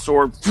with your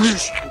sword,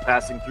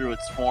 passing through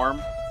its form.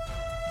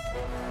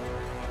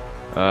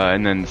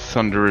 And then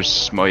Thunderous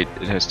Smite,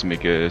 it has to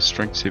make a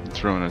strength saving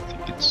throw, and I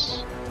think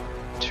it's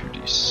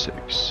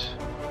 2d6.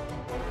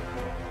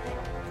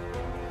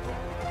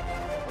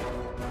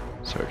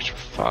 So extra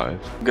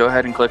 5. Go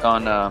ahead and click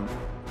on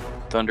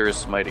Thunderous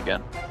Smite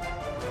again.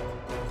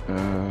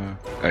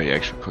 Oh yeah,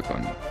 actually click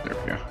on, there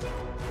we go.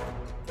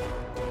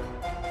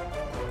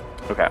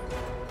 Okay.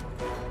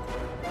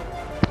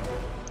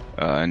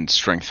 And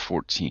strength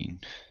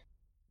 14.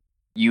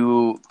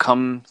 You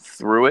come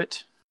through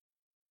it.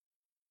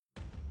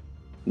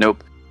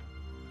 Nope.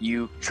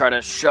 You try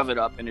to shove it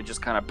up and it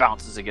just kind of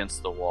bounces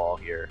against the wall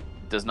here.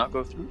 It does not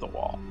go through the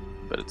wall,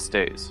 but it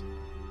stays.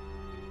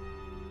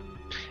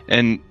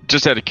 And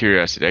just out of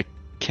curiosity,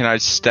 can I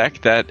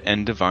stack that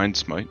and Divine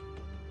Smite?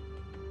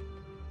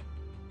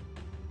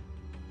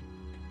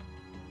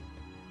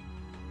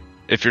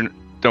 If you're...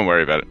 Don't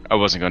worry about it. I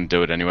wasn't going to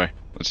do it anyway.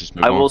 Let's just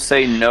move on. I will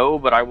say no,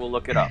 but I will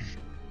look it up.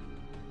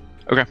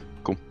 Okay,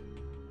 cool.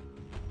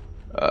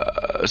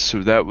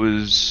 So that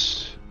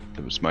was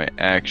my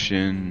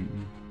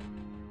action,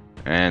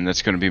 and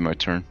that's going to be my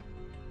turn.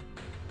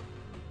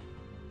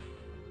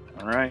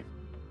 All right.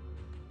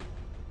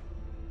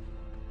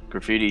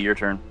 Graffiti, your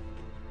turn.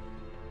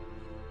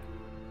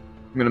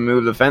 I'm gonna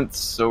move the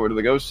fence over to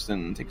the ghost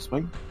and take a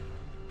swing.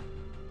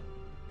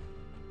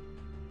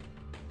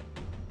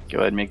 Go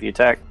ahead and make the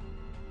attack.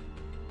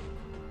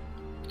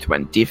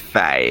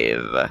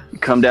 25. You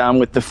come down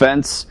with the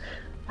fence.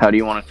 How do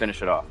you want to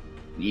finish it off?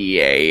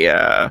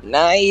 Yeah.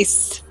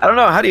 Nice. I don't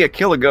know. How do you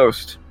kill a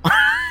ghost?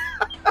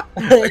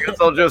 I guess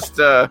I'll just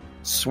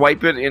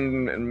swipe it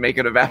and make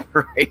it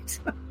evaporate.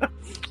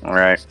 All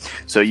right.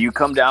 So you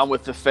come down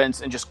with the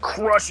fence and just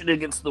crush it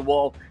against the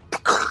wall.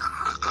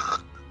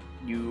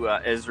 You,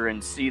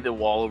 Ezrin, see the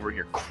wall over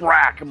here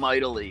crack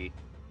mightily.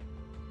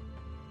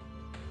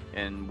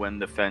 And when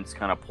the fence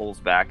kind of pulls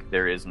back,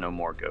 there is no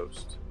more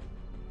ghost.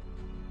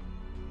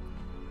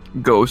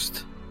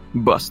 Ghost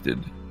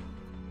busted.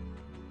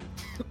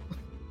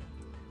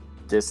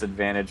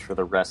 Disadvantage for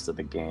the rest of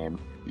the game.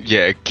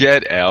 Yeah,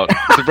 get out.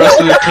 The rest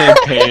of the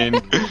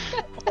campaign.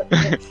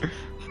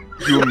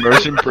 You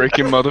immersion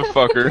breaking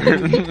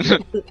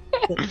motherfucker.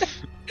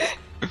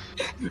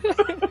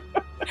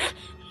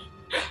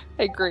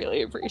 I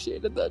greatly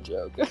appreciated that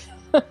joke.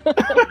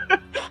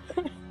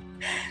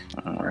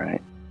 All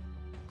right.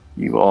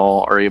 You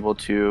all are able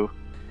to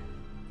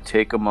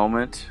take a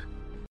moment.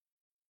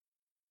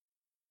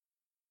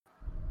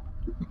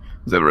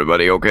 Is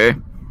everybody okay?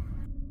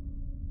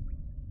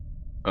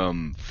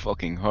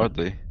 Fucking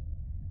hardly.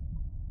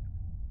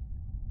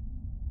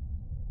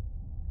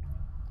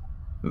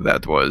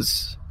 That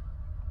was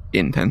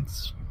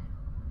intense.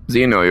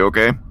 Zeno, you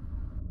okay?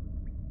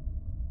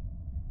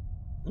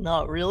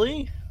 Not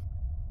really.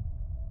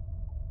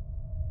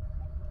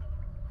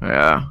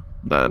 Yeah,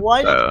 that.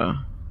 Why did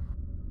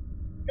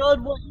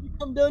God want you to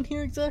come down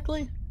here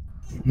exactly?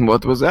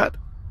 What was that?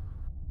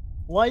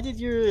 Why did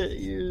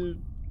your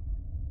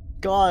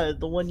God,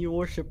 the one you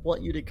worship,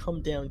 want you to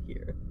come down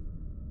here?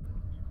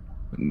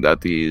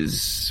 That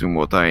is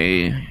what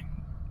I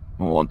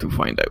want to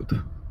find out.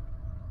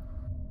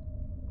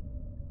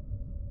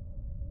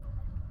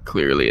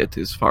 Clearly, it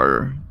is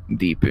far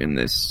deep in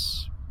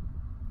this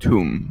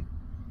tomb.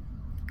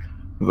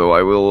 Though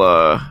I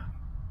will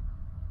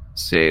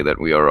say that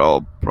we are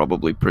all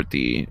probably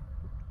pretty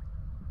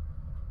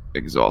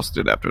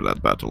exhausted after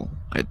that battle.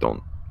 I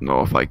don't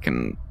know if I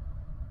can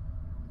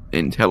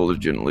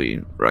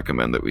intelligently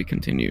recommend that we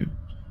continue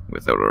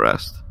without a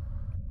rest.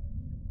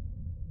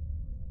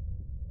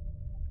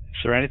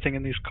 Is there anything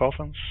in these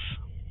coffins?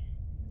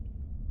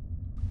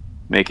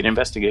 Make an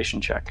investigation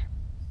check.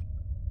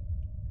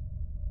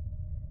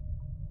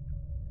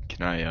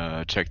 Can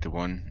I check the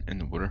one in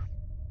the water?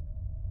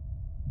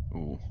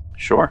 Ooh.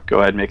 Sure. Go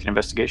ahead and make an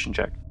investigation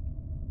check.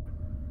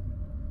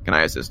 Can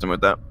I assist him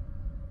with that?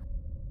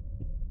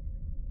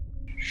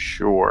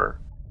 Sure.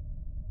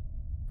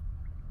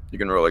 You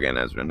can roll again,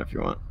 Ezrin, if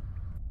you want.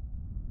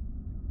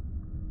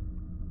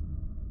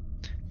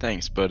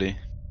 Thanks, buddy.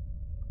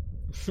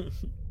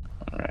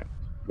 All right.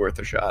 Worth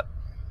a shot.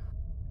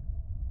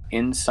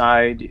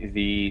 Inside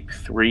the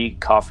 3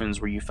 coffins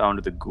where you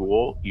found the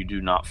ghoul, you do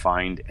not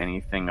find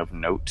anything of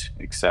note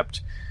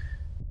except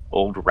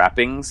old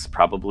wrappings,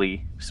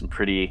 probably some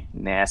pretty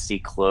nasty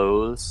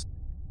clothes.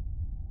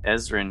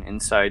 Ezrin,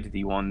 inside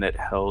the one that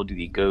held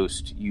the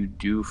ghost, you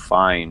do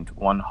find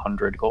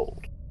 100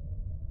 gold.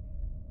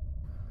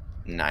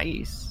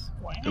 Nice.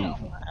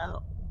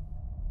 Wow.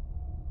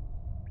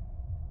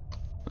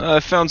 I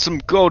found some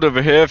gold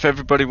over here if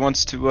everybody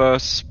wants to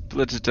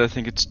split it. I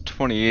think it's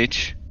 20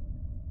 each.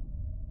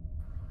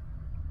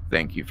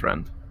 Thank you,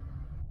 friend.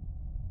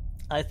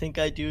 I think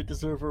I do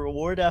deserve a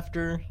reward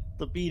after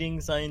the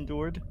beatings I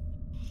endured.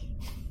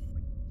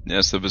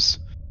 Yes, that was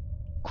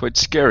quite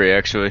scary,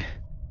 actually.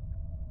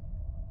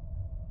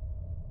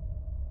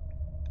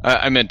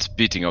 I meant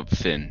beating up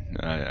Finn.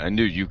 I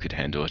knew you could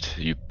handle it,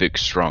 you big,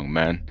 strong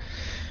man.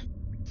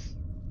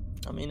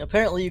 I mean,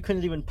 apparently you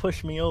couldn't even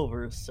push me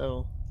over,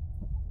 so...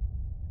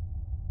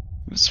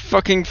 It's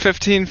fucking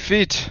 15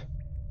 feet.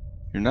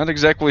 You're not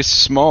exactly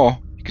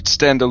small. You could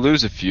stand to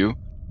lose a few.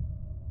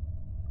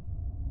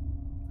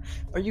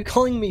 Are you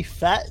calling me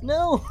fat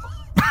now?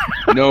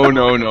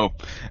 No.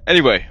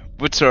 Anyway,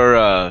 what's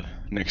our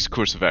next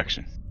course of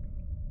action?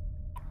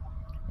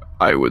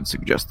 I would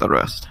suggest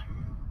arrest.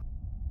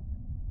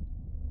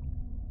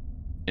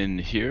 In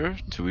here?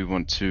 Do we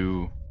want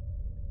to...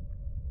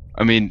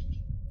 I mean,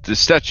 the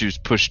statue's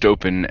pushed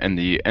open and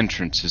the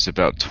entrance is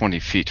about 20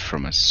 feet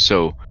from us,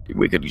 so...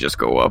 We could just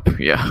go up.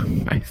 Yeah,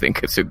 I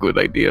think it's a good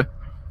idea.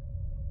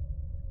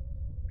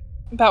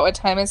 About what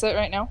time is it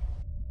right now?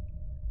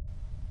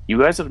 You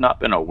guys have not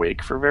been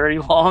awake for very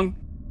long.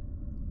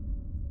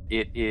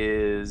 It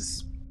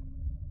is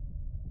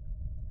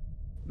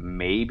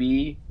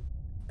maybe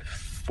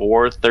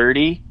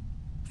 4:30,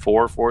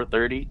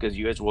 4:30, because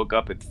you guys woke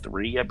up at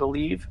 3, I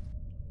believe.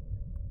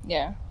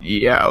 Yeah.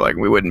 Yeah, like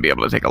we wouldn't be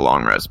able to take a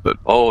long rest, but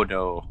Oh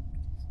no.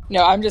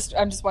 No, I'm just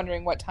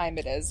wondering what time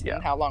it is Yeah.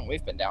 and how long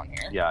we've been down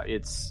here. Yeah,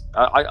 it's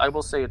I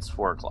will say it's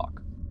 4:00.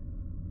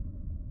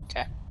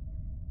 Okay.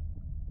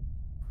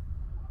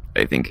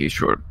 I think a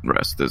short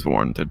rest is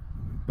warranted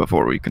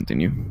before we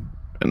continue.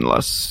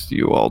 Unless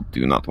you all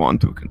do not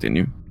want to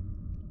continue.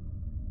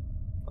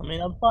 I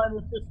mean, I'm fine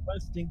with just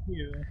resting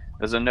here.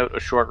 As a note, a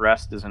short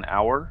rest is an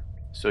hour,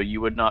 so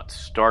you would not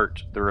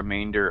start the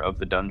remainder of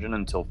the dungeon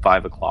until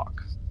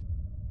 5:00.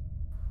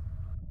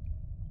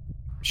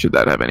 Should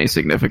that have any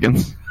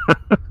significance?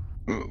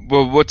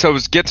 Well, what I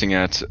was getting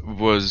at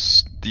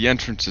was the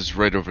entrance is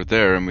right over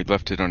there and we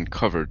left it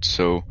uncovered,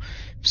 so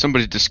if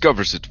somebody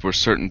discovers it, we're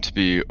certain to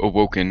be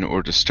awoken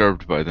or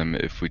disturbed by them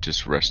if we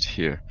just rest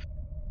here.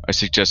 I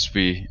suggest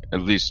we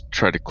at least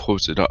try to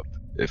close it up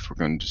if we're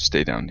going to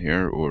stay down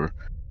here or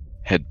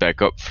head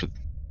back up for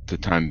the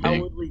time How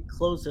being. would we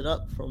close it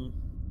up from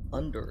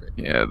under it?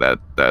 Yeah,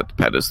 that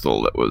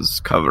pedestal that was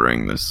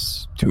covering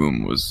this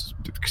tomb was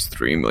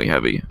extremely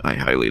heavy. I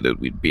highly doubt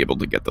we'd be able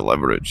to get the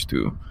leverage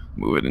to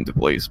move it into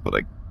place, but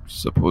I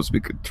suppose we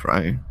could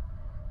try.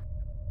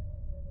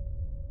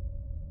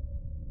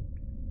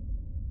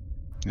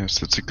 Yes,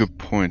 that's a good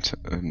point.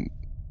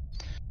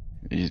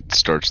 He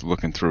starts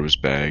looking through his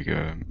bag.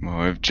 Well,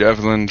 I have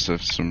javelins, I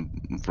have some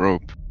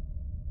rope.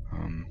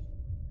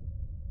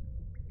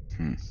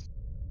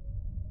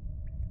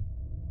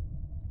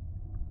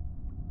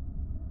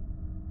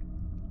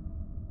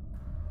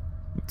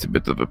 It's a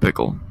bit of a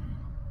pickle.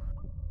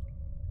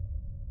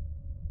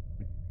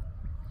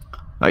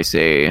 I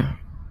say,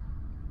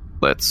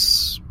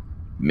 let's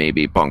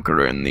maybe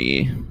bunker in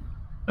the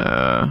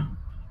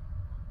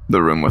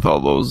room with all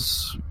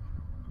those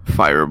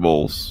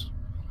fireballs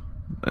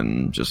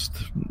and just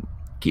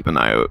keep an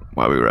eye out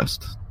while we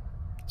rest.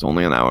 It's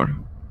only an hour.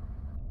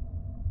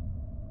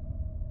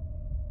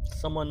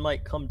 Someone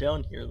might come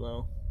down here,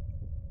 though.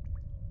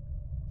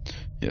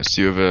 Yes,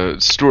 you have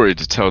a story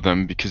to tell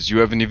them because you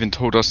haven't even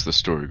told us the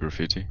story,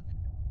 Graffiti.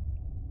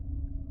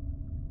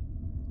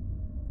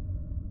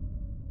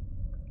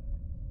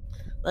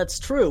 That's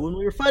true. When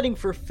we were fighting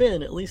for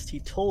Finn, at least he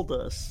told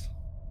us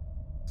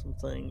some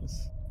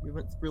things. We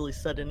haven't really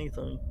said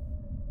anything.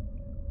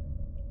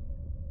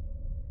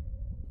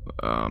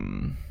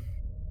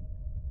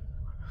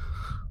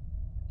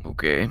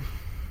 Okay.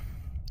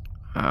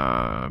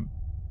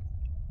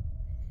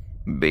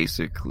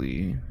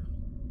 Basically,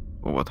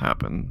 what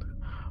happened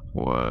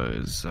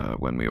was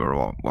when we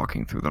were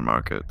walking through the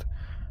market,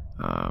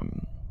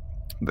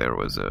 there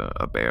was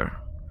a bear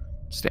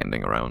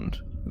standing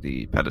around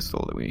the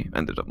pedestal that we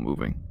ended up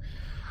moving.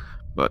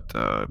 But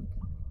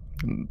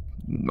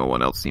no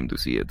one else seemed to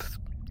see it.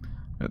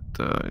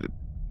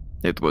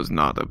 It was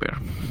not a bear.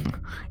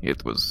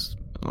 It was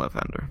a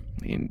left-hander.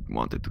 He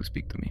wanted to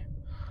speak to me.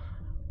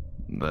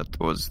 That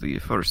was the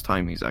first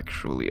time he's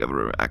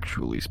ever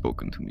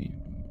spoken to me.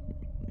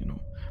 You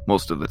know,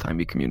 most of the time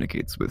he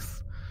communicates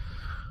with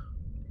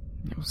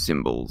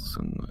symbols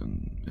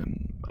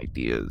and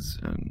ideas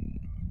and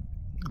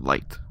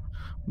light,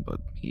 but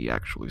he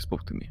actually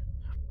spoke to me.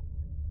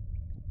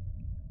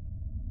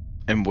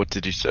 And what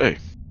did he say?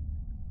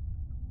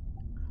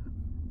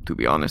 To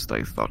be honest,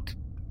 I thought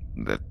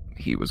that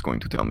he was going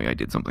to tell me I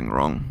did something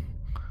wrong,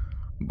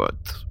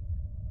 but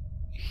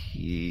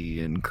he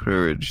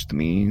encouraged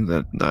me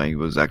that I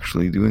was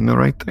actually doing the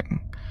right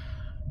thing.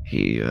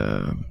 He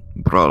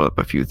brought up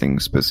a few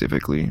things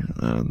specifically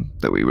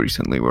that we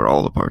recently were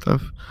all a part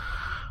of.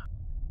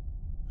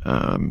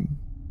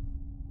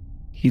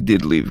 He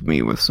did leave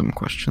me with some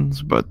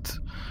questions, but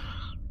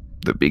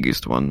the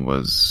biggest one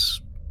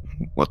was,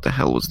 what the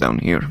hell was down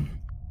here?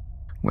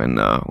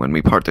 When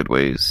we parted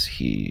ways,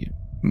 he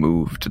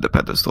moved to the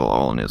pedestal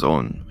all on his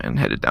own and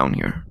headed down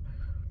here.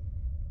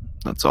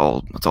 That's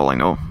all I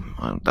know.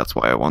 That's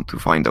why I want to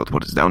find out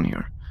what is down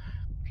here.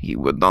 He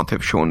would not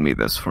have shown me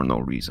this for no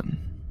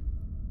reason.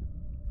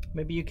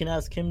 Maybe you can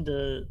ask him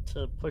to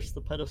push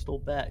the pedestal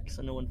back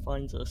so no one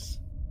finds us.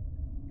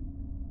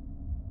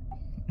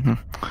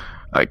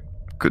 I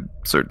could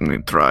certainly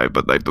try,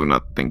 but I do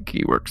not think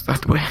he works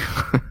that way.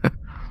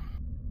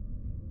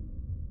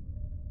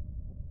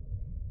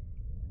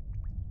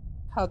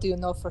 How do you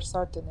know for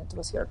certain it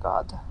was your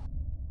god?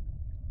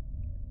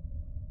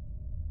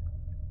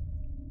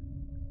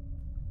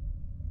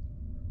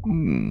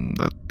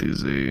 That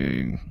is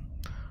a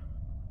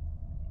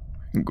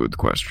good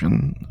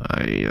question.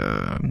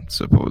 I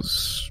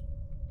suppose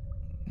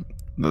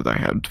that I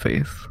had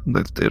faith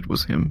that it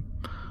was him.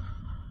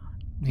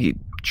 He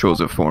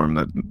chose a form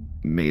that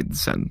made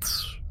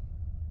sense.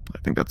 I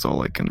think that's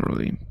all I can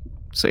really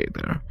say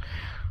there.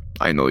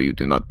 I know you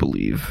do not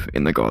believe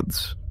in the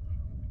gods,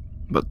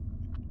 but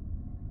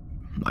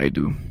I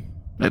do.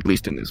 At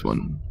least in this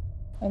one.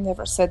 I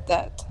never said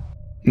that.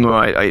 No,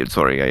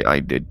 sorry, I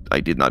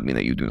did not mean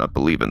that you do not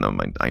believe in them.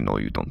 I know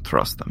you don't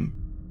trust them.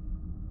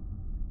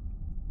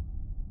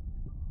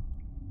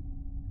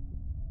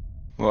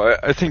 Well,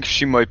 I think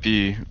she might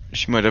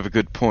have a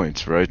good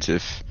point, right?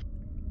 If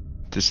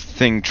this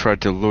thing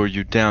tried to lure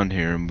you down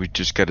here and we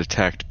just got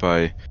attacked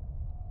by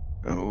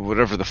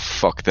whatever the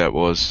fuck that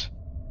was,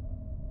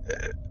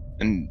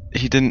 and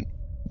he didn't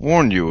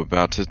warn you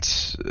about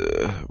it,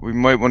 we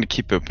might want to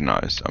keep open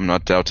eyes. I'm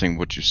not doubting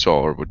what you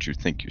saw or what you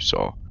think you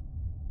saw,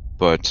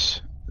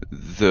 but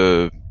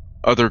the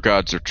other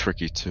gods are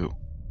tricky too.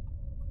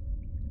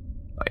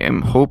 I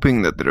am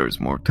hoping that there is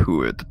more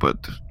to it,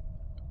 but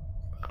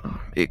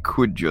it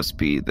could just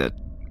be that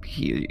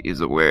he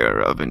is aware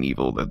of an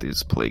evil that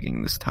is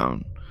plaguing this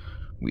town.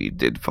 We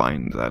did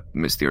find that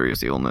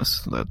mysterious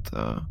illness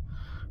that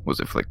was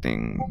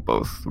afflicting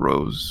both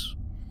Rose,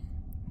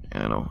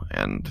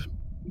 and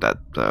that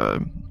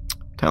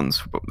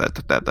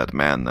that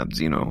man that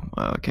Zeno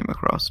came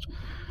across,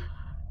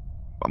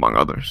 among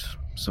others.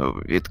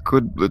 So it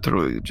could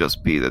literally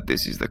just be that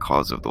this is the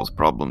cause of those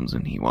problems,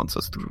 and he wants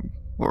us to,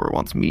 or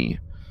wants me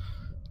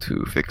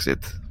to fix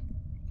it.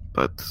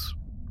 But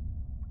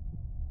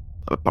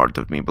a part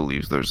of me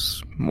believes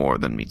there's more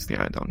than meets the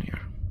eye down here.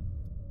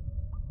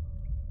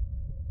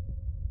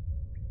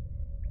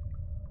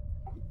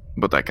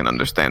 But I can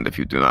understand if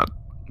you do not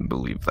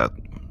believe that.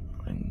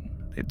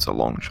 It's a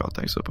long shot,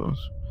 I suppose.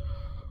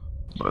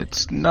 But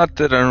it's not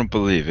that I don't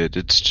believe it,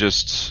 it's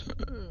just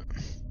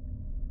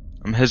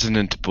I'm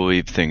hesitant to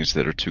believe things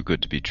that are too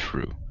good to be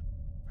true.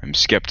 I'm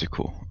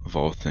skeptical of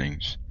all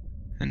things.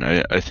 And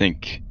I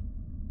think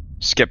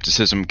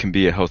skepticism can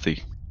be a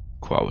healthy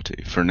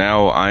quality. For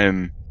now, I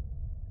am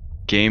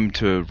game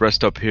to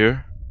rest up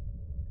here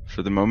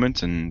for the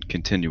moment and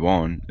continue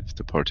on if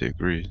the party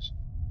agrees.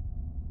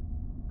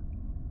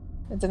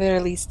 At the very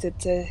least,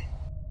 it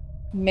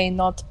may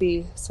not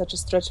be such a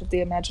stretch of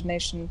the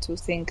imagination to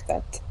think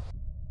that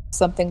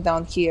something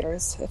down here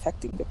is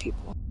affecting the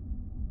people.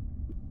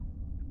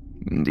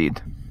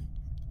 Indeed.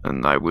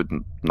 And I would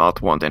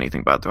not want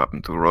anything bad to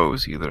happen to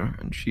Rose either,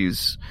 and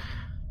she's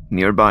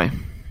nearby.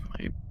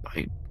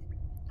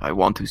 I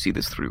want to see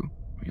this through,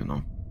 you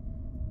know.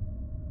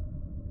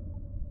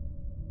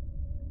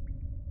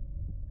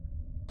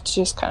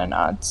 She just kind of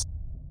nods.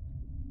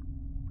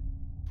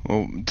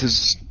 Well,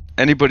 does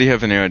anybody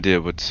have any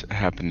idea what's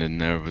happened in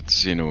there with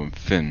Zeno and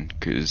Finn?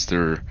 Is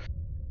there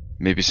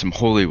maybe some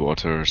holy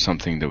water or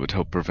something that would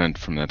help prevent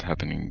from that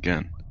happening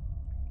again?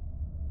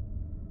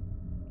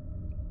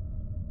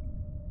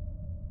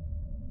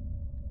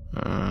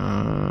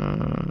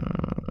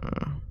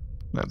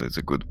 That is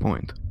a good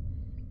point.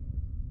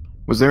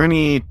 Was there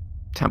any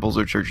temples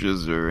or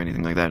churches or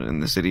anything like that in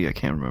the city? I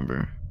can't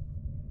remember.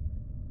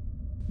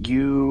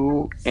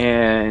 You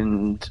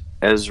and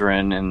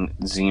Ezrin and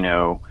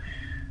Zeno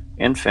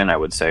and Finn, I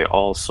would say,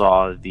 all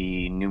saw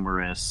the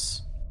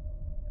numerous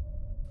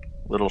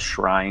little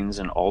shrines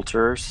and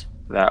altars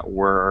that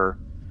were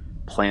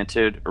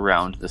planted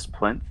around this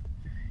plinth.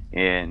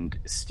 And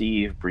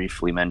Steve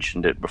briefly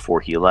mentioned it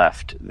before he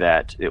left,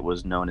 that it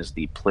was known as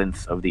the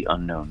Plinth of the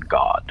Unknown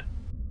God.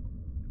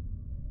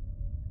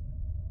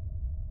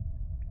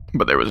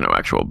 But there was no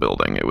actual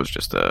building. It was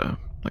just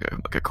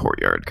like a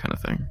courtyard kind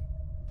of thing.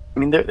 I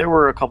mean, there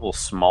were a couple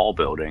small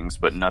buildings,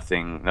 but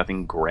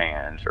nothing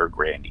grand or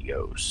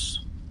grandiose.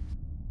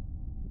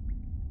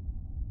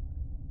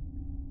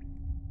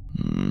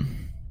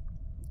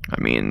 I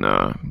mean,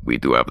 we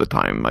do have the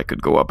time. I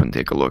could go up and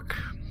take a look,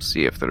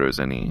 see if there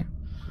is any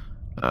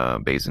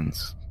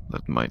basins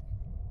that might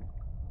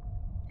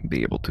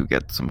be able to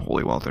get some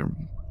holy water.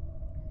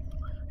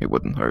 It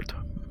wouldn't hurt.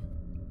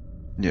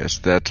 Yes,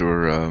 that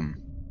or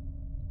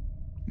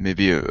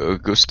maybe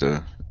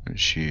Augusta.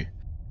 She,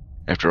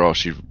 after all,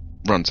 she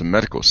runs a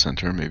medical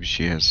center. Maybe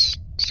she has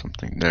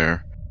something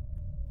there.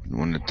 Wouldn't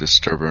want to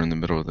disturb her in the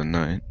middle of the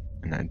night,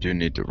 and I do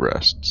need to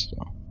rest. So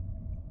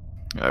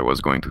I was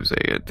going to say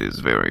it is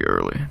very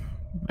early.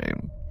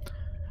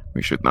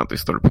 We should not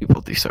disturb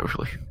people this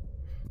early.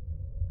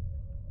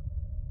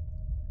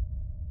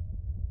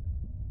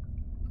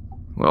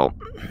 Well,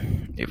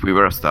 if we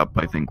rest up,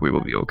 I think we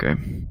will be okay.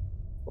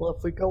 Well,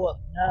 if we go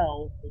up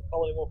now, we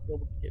probably won't be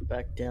able to get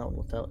back down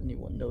without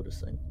anyone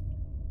noticing.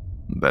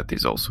 That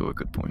is also a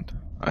good point.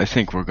 I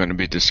think we're going to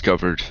be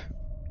discovered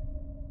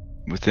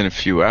within a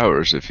few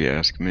hours, if you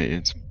ask me.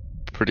 It's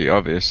pretty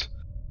obvious.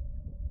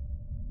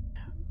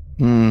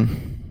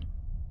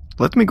 Let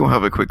let me go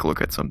have a quick look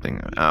at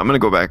something. I'm gonna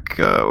go back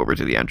over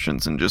to the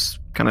entrance and just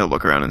kind of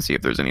look around and see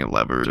if there's any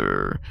levers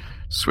or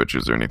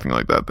switches or anything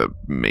like that that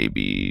may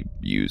be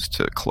used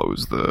to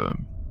close the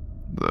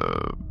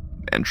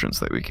entrance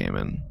that we came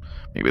in.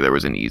 Maybe there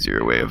was an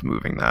easier way of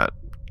moving that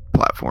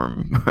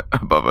platform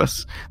above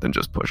us than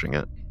just pushing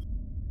it.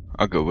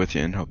 I'll go with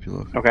you and help you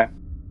look. Okay.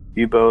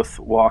 You both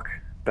walk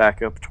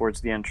back up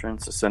towards the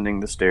entrance, ascending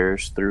the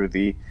stairs through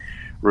the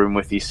room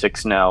with the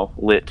 6 now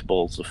lit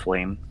bowls of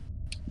flame.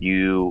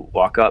 You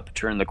walk up,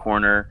 turn the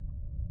corner.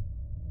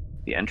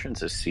 The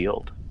entrance is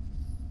sealed.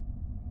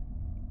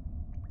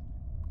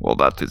 Well,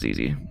 that is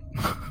easy.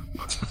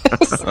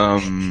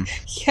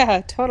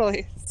 Yeah,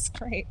 totally. It's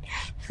great.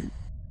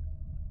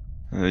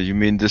 You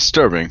mean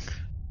disturbing?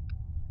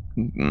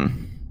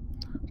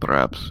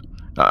 Perhaps.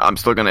 I'm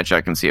still gonna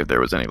check and see if there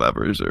was any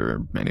levers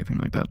or anything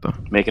like that, though.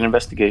 Make an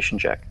investigation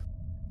check.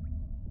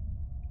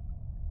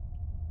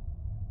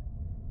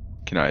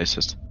 Can I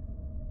assist?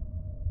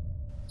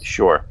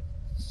 Sure.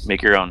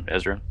 Make your own,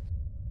 Ezra.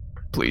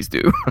 Please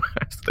do.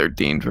 It's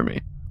 13 for me.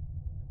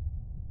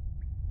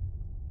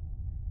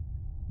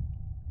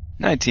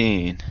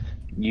 19.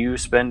 You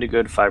spend a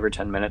good 5 or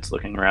 10 minutes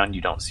looking around.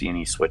 You don't see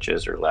any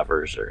switches or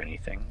levers or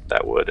anything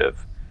that would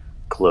have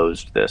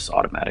closed this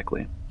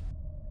automatically.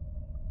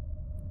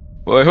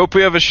 Well, I hope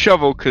we have a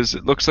shovel, because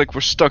it looks like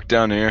we're stuck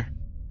down here.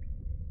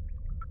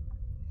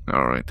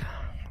 Alright.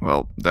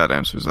 Well, that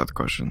answers that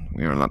question.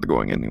 We are not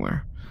going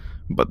anywhere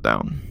but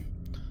down.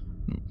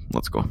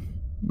 Let's go.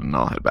 And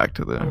I'll head back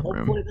to the Well, room.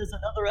 hopefully there's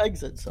another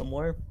exit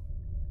somewhere.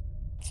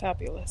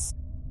 Fabulous.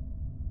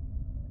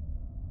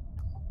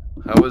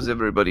 How is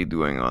everybody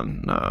doing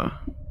on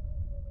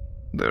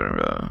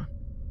their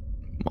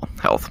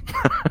health?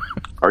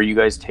 Are you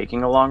guys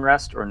taking a long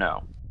rest or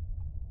no?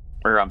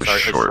 Or I'm sorry, a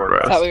Short short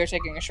rest. I thought we were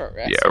taking a short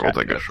rest. Yeah, we'll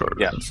take a short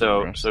Yeah, rest.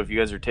 so if you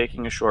guys are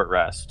taking a short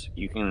rest,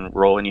 you can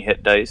roll any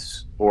hit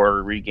dice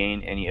or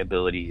regain any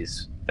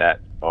abilities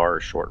that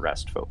are short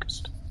rest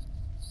focused.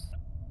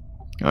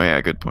 Oh yeah,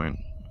 good point.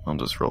 I'll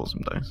just roll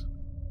some dice.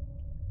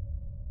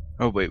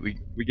 Oh, wait, we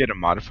get a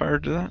modifier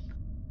to that?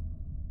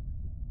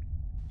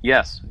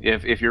 Yes,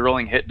 if you're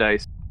rolling hit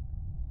dice,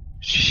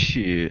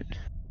 Shit.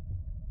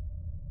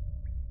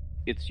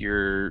 it's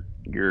your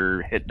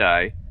hit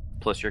die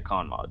plus your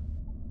con mod.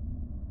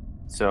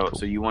 So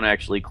you want to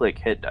actually click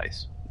hit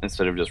dice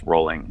instead of just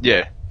rolling.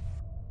 Yeah.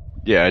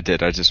 Yeah, I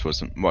did. I just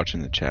wasn't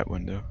watching the chat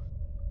window.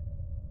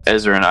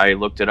 Ezra and I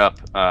looked it up.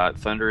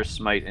 Thunderous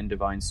Smite and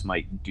Divine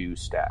Smite do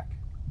stack.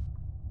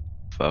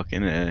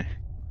 Fucking A.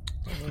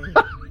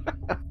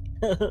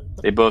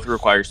 They both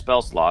require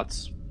spell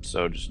slots,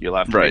 so just you'll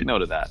have to Right. make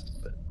note of that.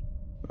 But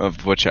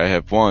Of which I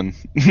have one.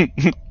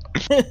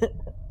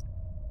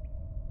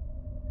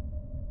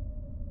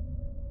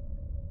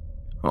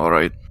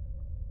 Alright.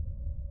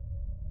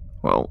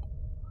 Well,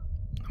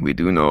 we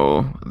do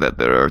know that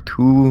there are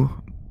 2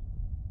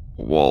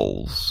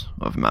 walls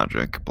of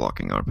magic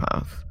blocking our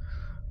path.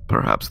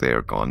 Perhaps they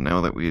are gone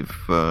now that we've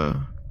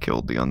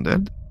killed the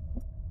undead.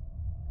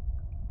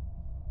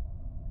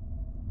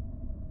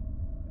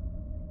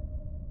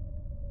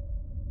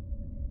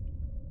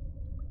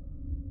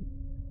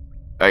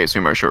 I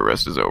assume our short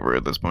rest is over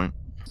at this point.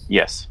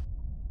 yes.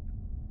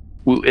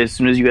 Well, as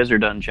soon as you guys are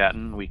done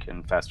chatting, we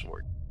can fast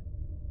forward.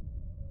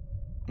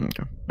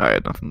 Okay. I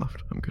had nothing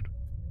left. I'm good.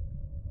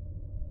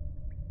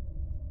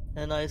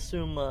 And I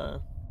assume,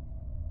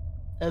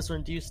 Ezra,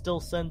 do you still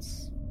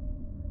sense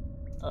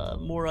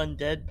more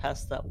undead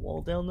past that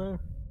wall down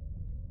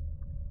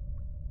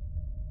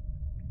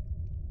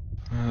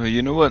there?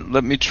 You know what?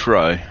 Let me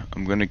try.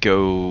 I'm gonna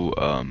go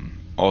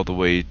all the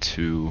way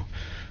to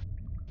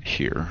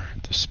here,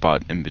 the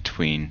spot in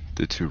between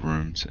the 2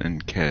 rooms,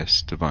 and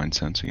cast Divine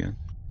Sense again.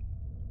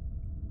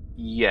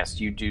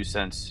 Yes, you do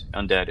sense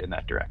undead in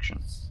that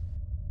direction.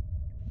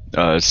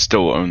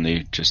 Still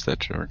only just that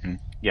direction.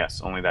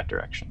 Yes, only that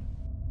direction.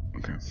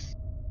 Okay.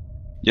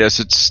 Yes,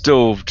 it's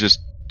still just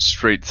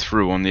straight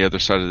through on the other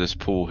side of this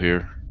pool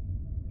here.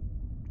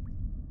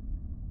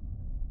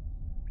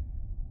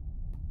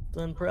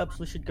 Then perhaps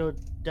we should go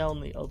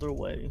down the other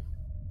way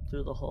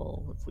through the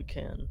hall if we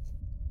can.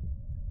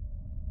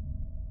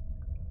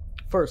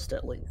 First,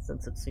 at least,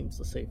 since it seems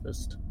the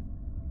safest.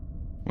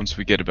 Once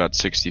we get about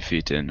 60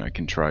 feet in, I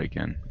can try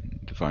again.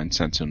 Divine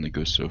Sense only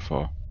goes so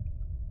far.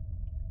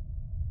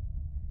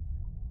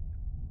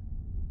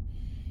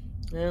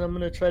 And I'm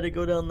gonna try to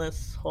go down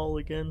this hall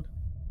again.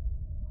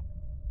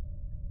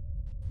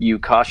 You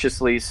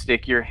cautiously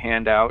stick your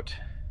hand out,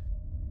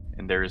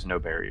 and there is no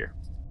barrier.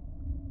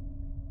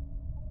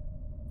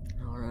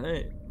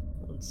 Alright.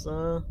 Let's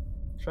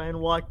try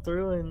and walk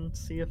through and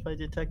see if I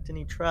detect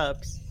any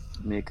traps.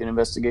 Make an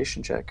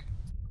investigation check.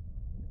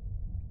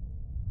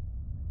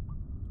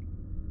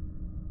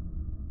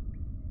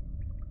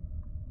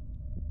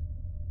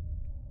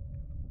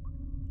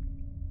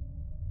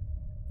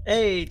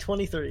 Hey,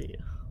 23.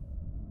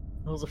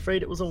 I was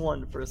afraid it was a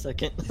 1 for a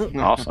second.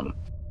 Awesome.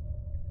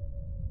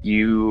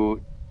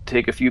 You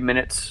take a few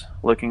minutes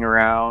looking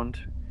around.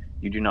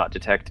 You do not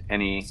detect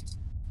any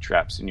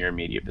traps in your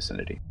immediate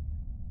vicinity.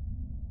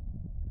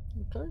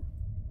 Okay.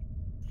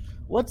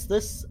 What's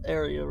this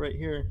area right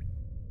here?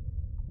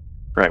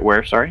 Right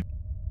where, sorry?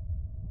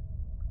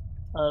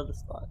 The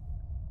spot.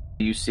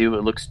 You see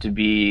what looks to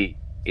be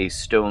a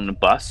stone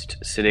bust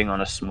sitting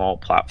on a small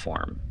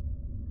platform.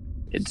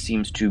 It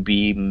seems to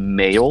be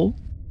male.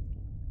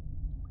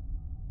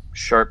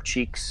 Sharp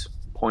cheeks,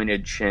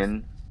 pointed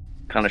chin,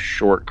 kind of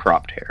short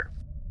cropped hair.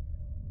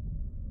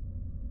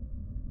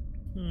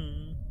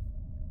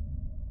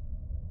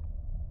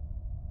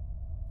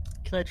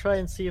 Can I try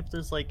and see if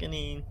there's like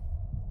any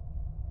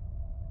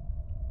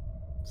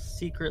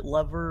secret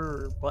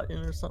lever or button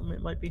or something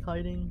it might be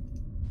hiding?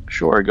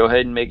 Sure, go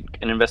ahead and make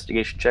an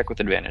investigation check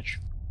with advantage.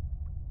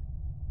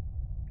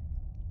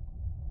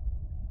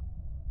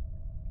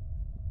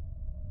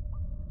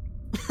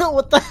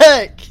 What the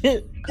heck?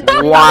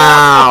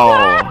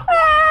 Wow!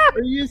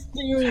 Are you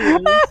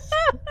serious?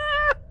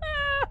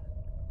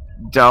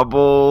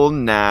 Double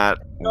nat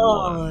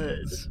God.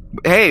 ones.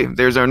 Hey,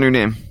 there's our new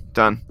name.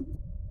 Done.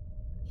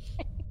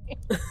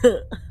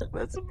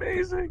 That's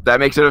amazing. That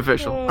makes it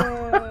official.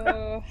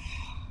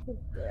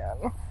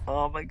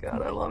 Oh my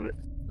god, I love it.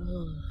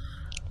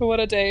 What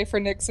a day for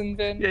Nix and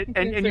Vin. Yeah,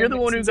 and you're the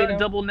one who got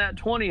double nat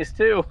 20s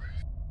too.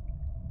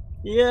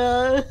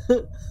 Yeah.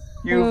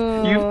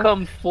 You've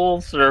come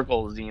full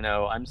circle,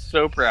 Zeno. I'm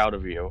so proud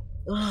of you.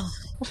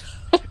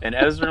 And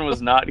Ezra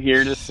was not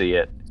here to see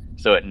it,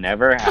 so it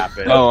never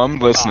happened. Oh, I'm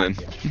listening.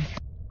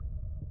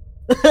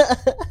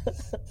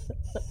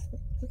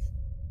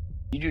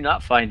 You do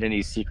not find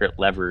any secret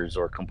levers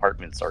or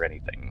compartments or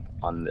anything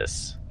on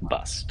this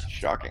bust.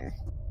 Shocking.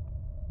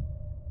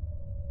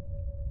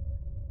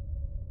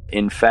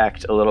 In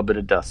fact, a little bit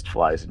of dust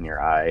flies in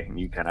your eye, and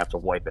you kind of have to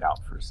wipe it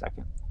out for a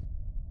second.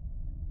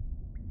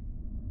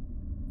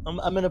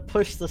 I'm gonna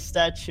push the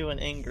statue in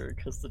anger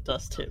because the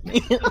dust hit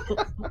me.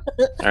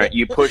 Alright,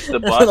 you push the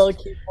And I'll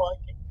bust. keep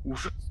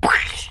walking.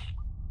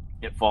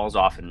 It falls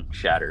off and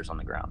shatters on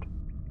the ground.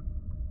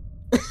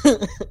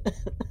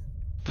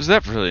 Was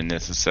that really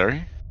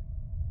necessary?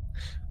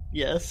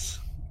 Yes.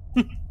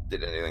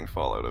 Did anything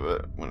fall out of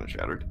it when it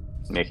shattered?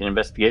 Make an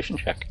investigation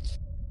check.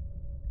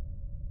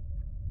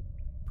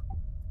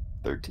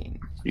 13.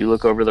 You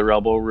look over the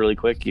rubble really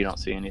quick, you don't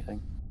see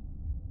anything.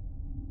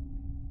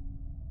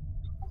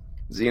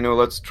 Zeno,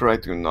 let's try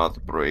to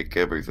not break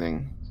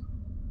everything.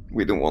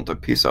 We don't want to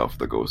piss off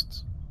the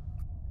ghosts.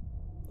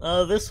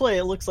 This way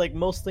it looks like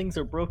most things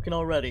are broken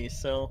already,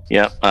 so...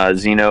 Yep,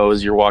 Zeno,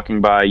 as you're walking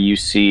by, you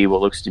see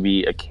what looks to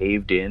be a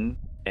caved-in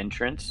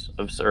entrance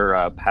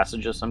or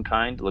passage of some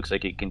kind. It looks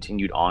like it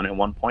continued on at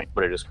one point,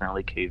 but it is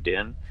currently caved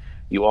in.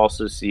 You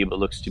also see what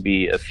looks to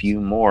be a few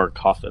more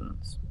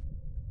coffins.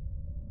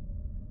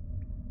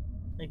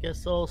 I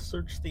guess I'll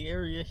search the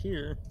area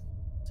here,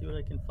 see what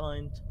I can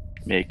find.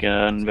 Make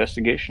an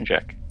investigation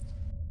check.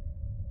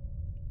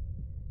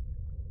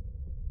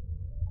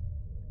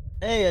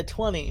 Hey, a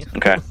 20.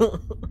 Okay.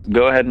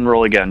 Go ahead and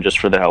roll again, just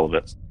for the hell of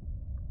it.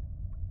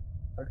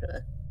 Okay.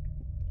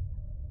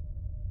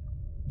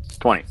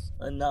 20.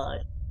 A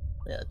 9.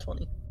 Yeah,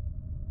 20.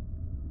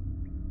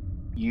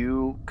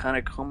 You kind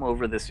of come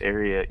over this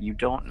area. You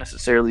don't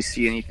necessarily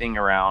see anything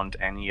around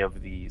any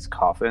of these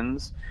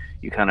coffins.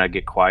 You kind of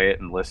get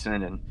quiet and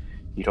listen, and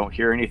you don't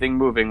hear anything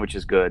moving, which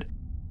is good.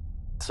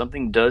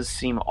 Something does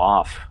seem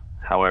off,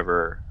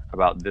 however,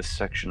 about this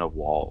section of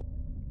wall.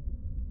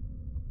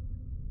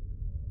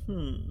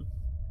 I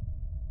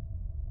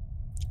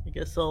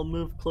guess I'll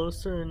move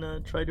closer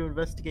and try to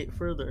investigate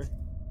further.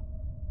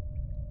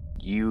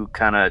 You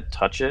kind of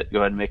touch it.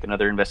 Go ahead and make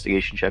another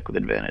investigation check with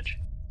advantage.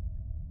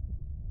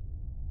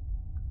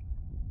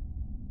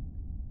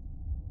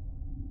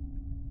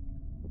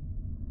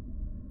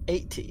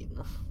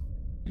 $18.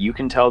 You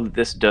can tell that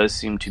this does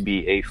seem to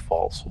be a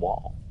false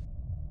wall.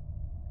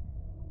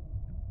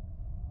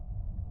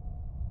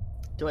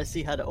 Do I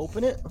see how to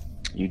open it?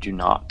 You do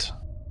not.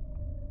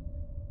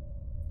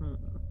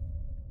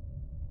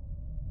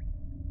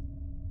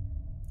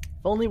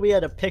 If only we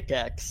had a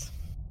pickaxe.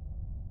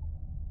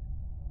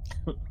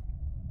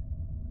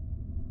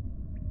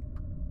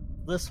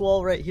 This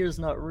wall right here is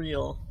not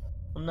real.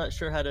 I'm not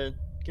sure how to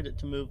get it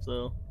to move,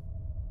 though.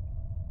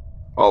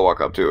 I'll walk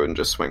up to it and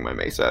just swing my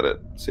mace at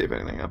it, see if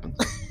anything happens.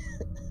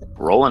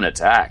 Roll an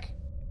attack.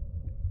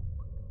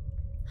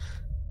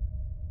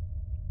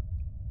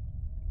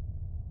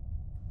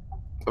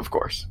 Of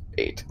course.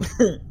 8.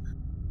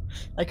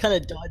 I kind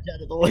of dodge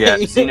out of the way. Yeah,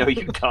 you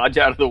dodge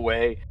out of the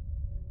way.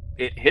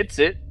 It hits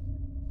it.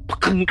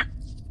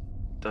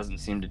 Doesn't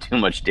seem to do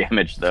much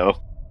damage,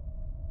 though.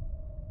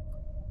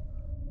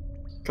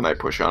 Can I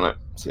push on it?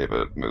 See if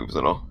it moves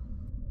at all?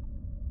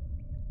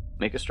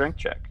 Make a strength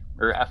check.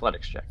 Or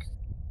athletics check.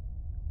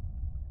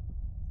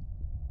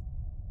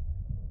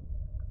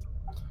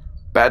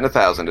 Batting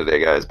 1,000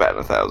 today, guys. Batting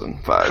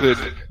 1,000. 5.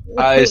 Could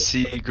I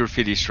see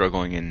Graffiti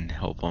struggling and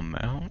help him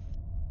out?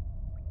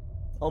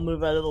 I'll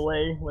move out of the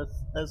way with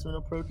Ezra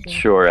approaching.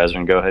 Sure,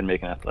 Ezra, go ahead and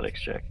make an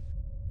athletics check.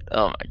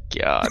 Oh my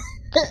god.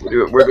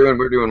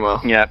 We're doing well.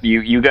 Yeah,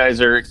 you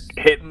guys are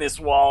hitting this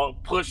wall,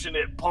 pushing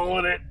it,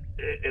 pulling it.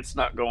 It's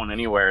not going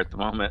anywhere at the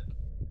moment.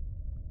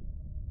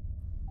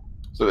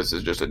 So this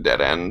is just a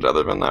dead end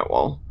other than that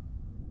wall?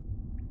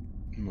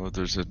 Well,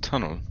 there's a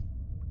tunnel.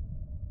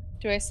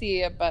 Do I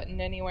see a button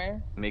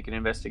anywhere? Make an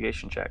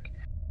investigation check.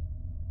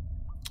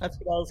 That's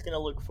what I was gonna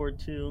look for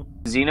too.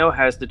 Zeno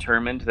has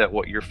determined that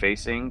what you're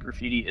facing,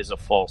 Graffiti, is a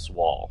false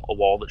wall. A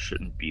wall that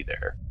shouldn't be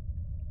there.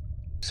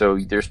 So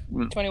there's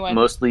 21.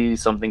 mostly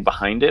something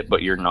behind it,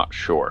 but you're not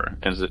sure.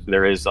 And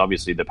there is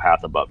obviously the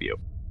path above you.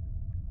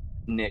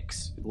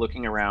 Nyx,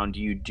 looking around,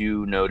 you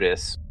do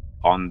notice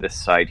on this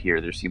side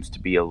here, there seems to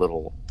be a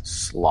little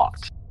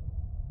slot.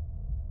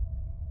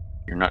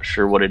 You're not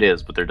sure what it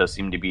is, but there does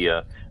seem to be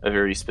a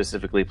very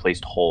specifically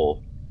placed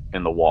hole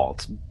in the wall.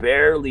 It's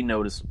barely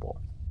noticeable.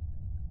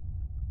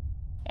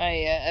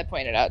 I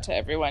pointed out to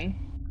everyone.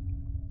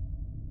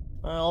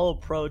 I'll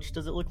approach.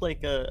 Does it look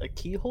like a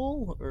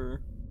keyhole,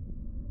 or?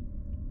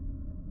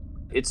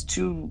 It's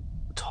too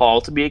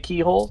tall to be a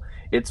keyhole.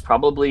 It's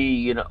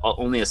probably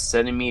only a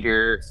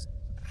centimeter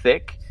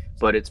thick,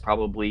 but it's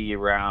probably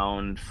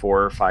around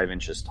 4 or 5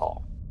 inches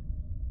tall.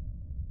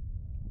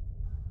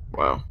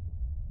 Wow.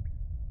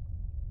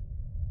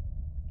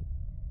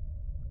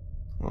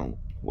 Well,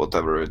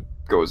 whatever it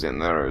goes in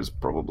there is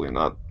probably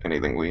not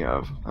anything we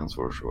have, that's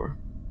for sure.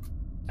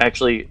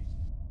 Actually,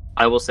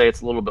 I will say it's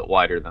a little bit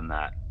wider than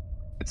that.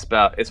 It's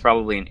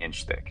probably an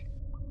inch thick.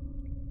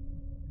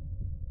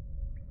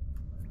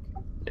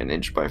 An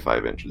inch by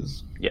 5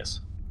 inches.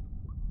 Yes.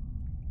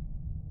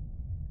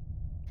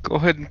 Go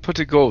ahead and put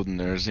the gold in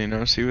there,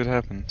 Zeno. See what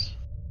happens.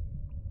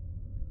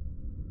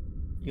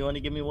 You want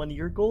to give me one of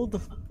your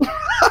gold?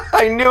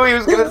 I knew he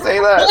was gonna say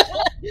that!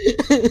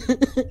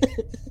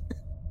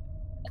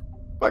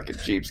 Fucking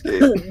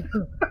cheapskate.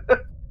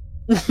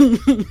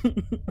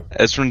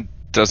 Ezrin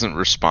doesn't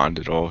respond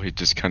at all. He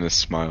just kind of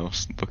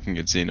smiles, looking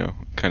at Zeno,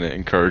 kind of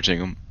encouraging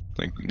him,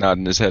 like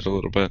nodding his head a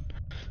little bit.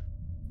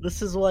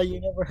 This is why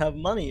you never have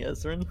money,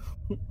 Ezrin.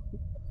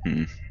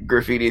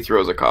 Graffiti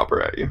throws a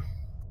copper at you.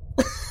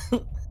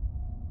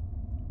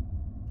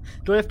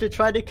 Do I have to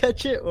try to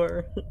catch it,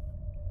 or?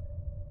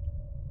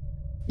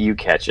 You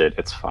catch it,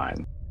 it's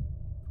fine.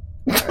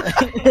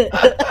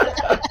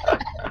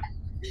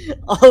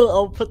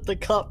 I'll put the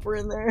copper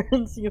in there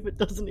and see if it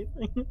does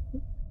anything.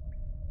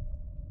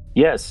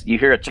 Yes, you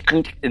hear a chick,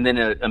 and then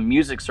a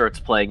music starts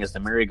playing as the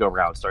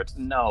merry-go-round starts.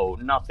 No,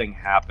 nothing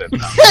happened.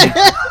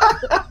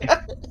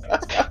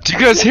 Do you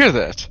guys hear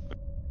that?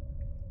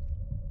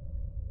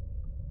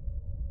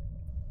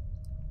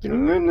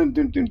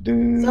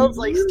 Sounds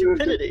like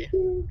stupidity.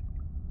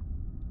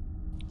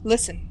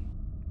 Listen,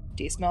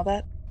 do you smell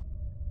that?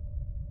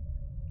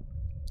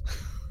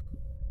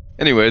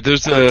 Anyway,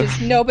 there's a...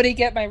 Does nobody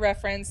get my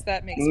reference?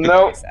 That makes me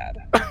Nope. very sad.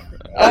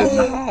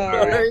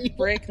 Sorry.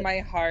 Break my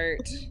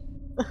heart.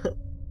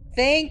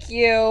 Thank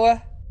you.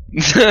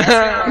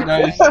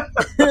 Nice.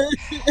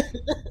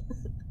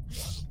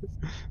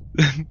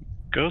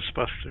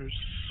 Ghostbusters.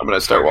 I'm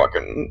gonna start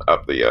walking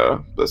up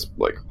the this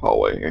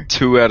hallway here.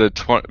 2 out of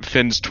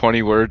Finn's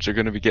 20 words are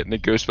going to be getting a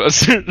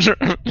Ghostbusters.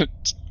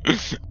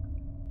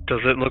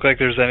 Does it look like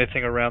there's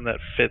anything around that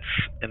fits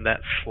in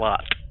that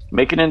slot?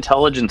 Make an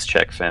intelligence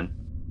check, Finn.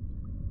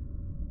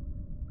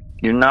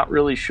 You're not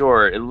really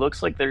sure. It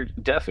looks like there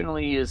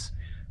definitely is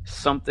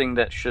something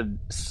that should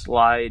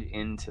slide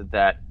into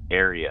that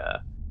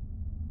area,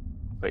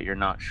 but you're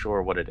not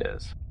sure what it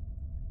is.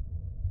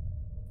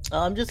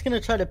 I'm just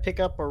gonna try to pick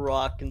up a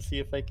rock and see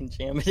if I can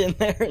jam it in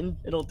there and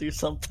it'll do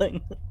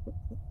something.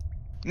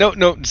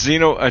 No,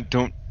 Zeno, I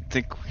don't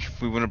think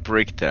we want to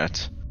break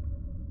that.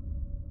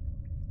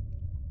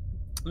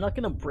 I'm not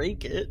gonna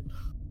break it.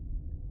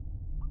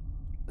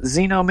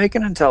 Zeno, make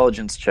an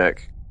intelligence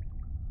check.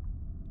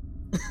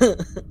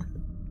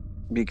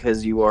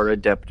 Because you are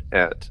adept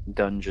at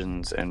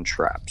dungeons and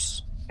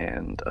traps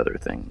and other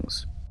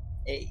things.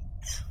 8.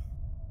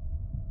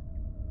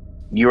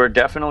 You are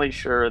definitely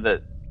sure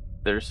that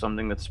there's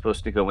something that's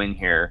supposed to go in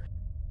here.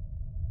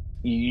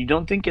 You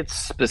don't think it's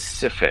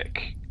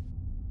specific.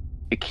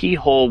 A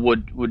keyhole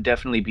would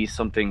definitely be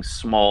something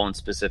small and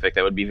specific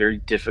that would be very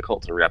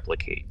difficult to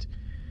replicate.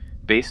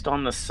 Based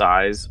on the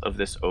size of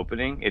this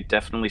opening, it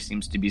definitely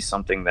seems to be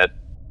something that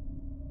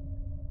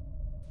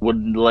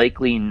would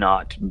likely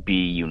not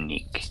be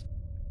unique.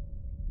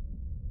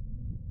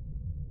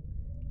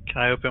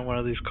 Can I open one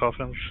of these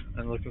coffins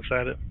and look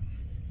inside it?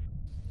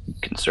 You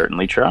can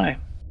certainly try.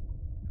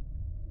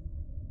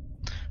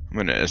 I'm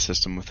going to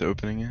assist him with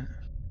opening it.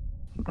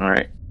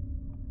 Alright.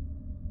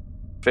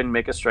 Finn,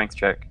 make a strength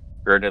check,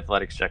 or an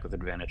athletics check with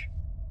advantage.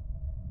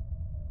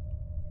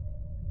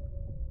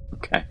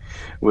 Okay.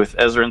 With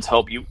Ezrin's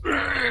help, you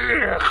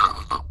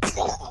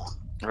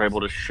are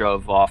able to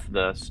shove off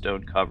the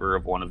stone cover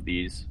of one of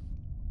these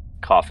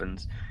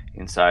coffins.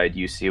 Inside,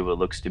 you see what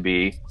looks to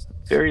be a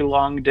very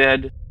long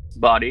dead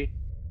body,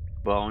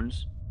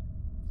 bones,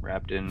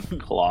 wrapped in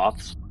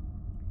cloths.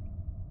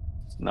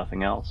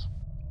 Nothing else.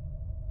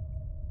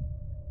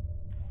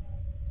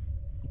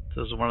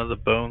 Does one of the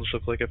bones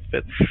look like it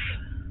fits?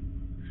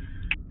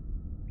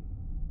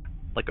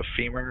 Like a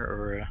femur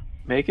or a...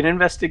 Make an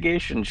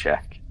investigation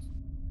check.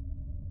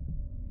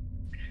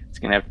 It's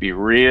gonna have to be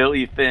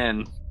really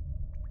thin.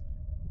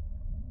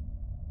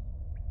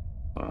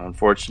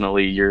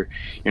 Unfortunately, you're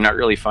not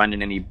really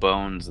finding any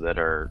bones that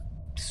are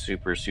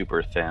super,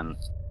 super thin.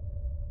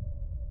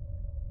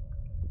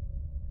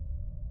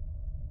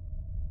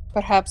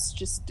 Perhaps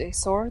just a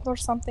sword or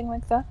something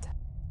like that?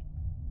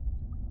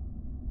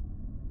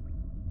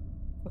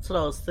 That's what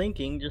I was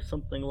thinking, just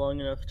something long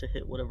enough to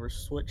hit whatever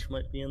switch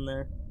might be in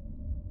there.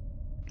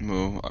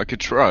 Well, I could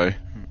try.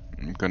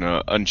 I'm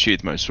gonna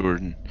unsheath my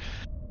sword and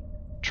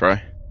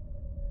try.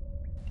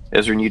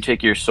 Ezrin, you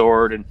take your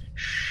sword and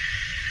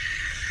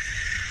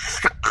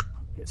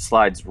it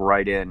slides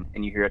right in,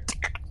 and you hear it.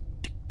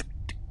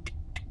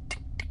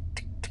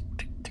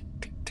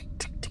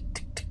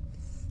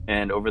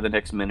 And over the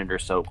next minute or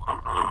so,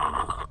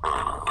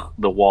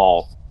 the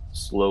wall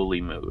slowly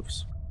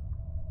moves.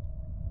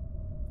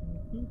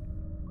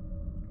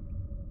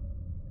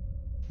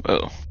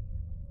 Well,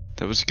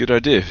 that was a good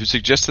idea. Who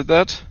suggested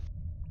that?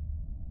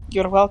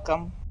 You're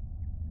welcome.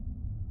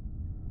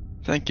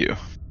 Thank you.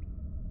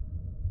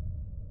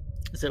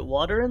 Is it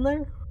water in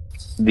there?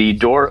 The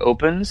door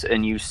opens,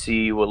 and you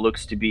see what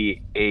looks to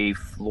be a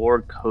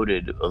floor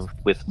coated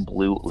with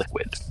blue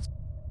liquid.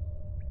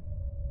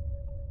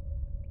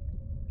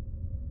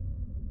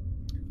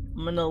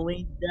 I'm gonna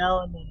lean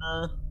down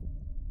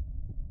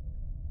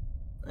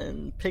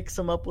and pick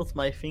some up with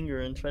my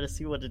finger and try to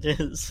see what it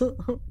is.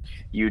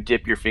 You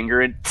dip your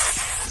finger in.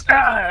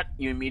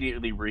 You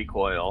immediately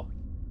recoil.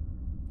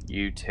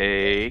 You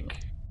take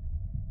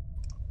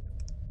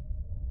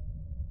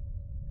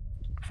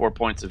 4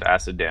 points of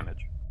acid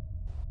damage.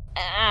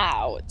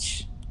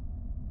 Ouch.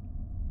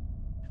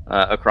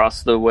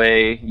 Across the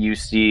way, you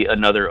see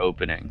another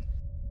opening.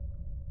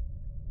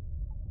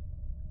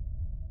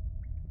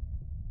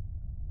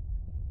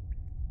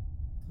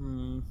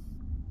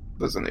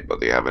 Does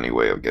anybody have any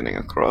way of getting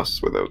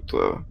across without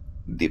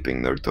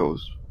dipping their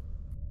toes?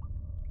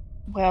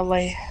 Well,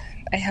 I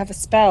have a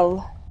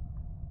spell,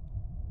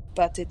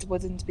 but it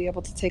wouldn't be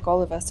able to take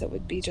all of us. It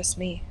would be just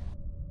me.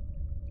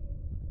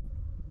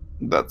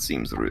 That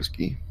seems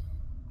risky.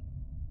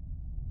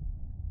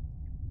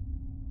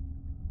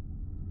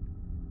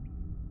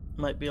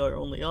 Might be our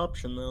only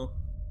option, though.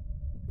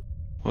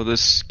 Well,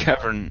 this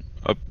cavern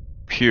up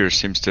here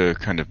seems to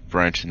kind of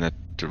branch in that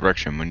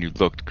direction. When you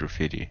looked,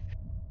 Graffiti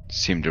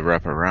seemed to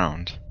wrap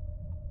around.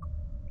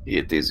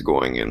 It is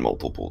going in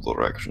multiple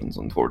directions,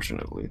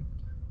 unfortunately.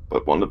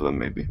 But one of them,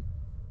 maybe.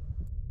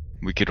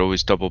 We could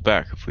always double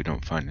back if we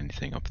don't find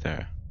anything up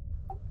there.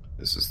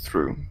 This is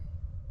true.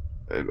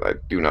 I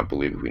do not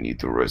believe we need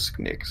to risk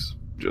Nyx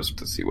just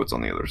to see what's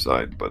on the other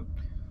side, but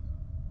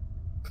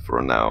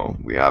for now,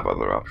 we have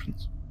other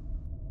options.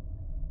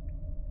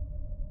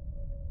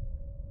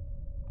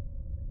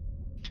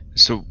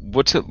 So,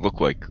 what's it look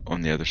like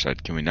on the other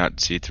side? Can we not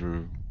see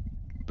through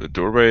the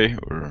doorway,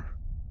 or...?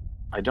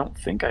 I don't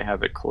think I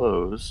have it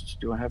closed.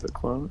 Do I have it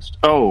closed?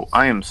 Oh,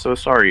 I am so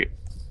sorry.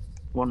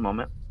 One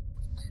moment.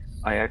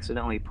 I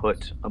accidentally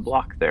put a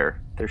block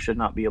there. There should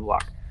not be a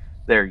block.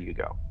 There you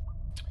go.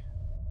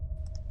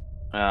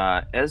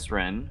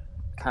 Ezrin,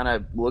 kind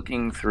of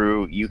looking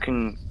through, you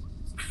can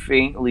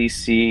faintly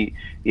see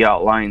the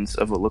outlines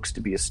of what looks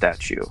to be a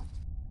statue.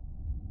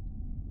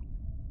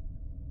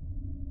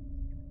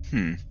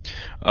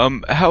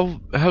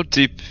 How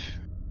deep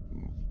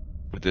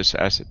would this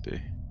acid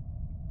be?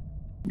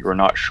 You're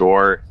not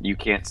sure. You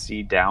can't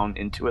see down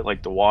into it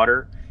like the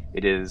water.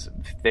 It is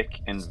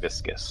thick and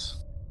viscous.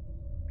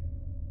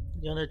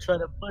 You gonna try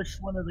to push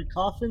one of the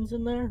coffins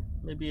in there?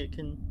 Maybe it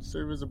can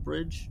serve as a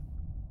bridge.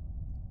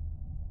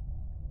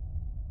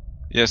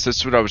 Yes,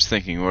 that's what I was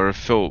thinking, or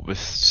fill it with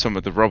some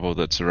of the rubble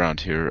that's around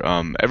here.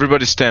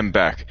 Everybody stand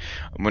back.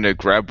 I'm gonna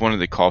grab one of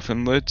the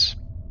coffin lids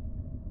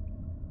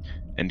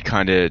and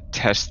kind of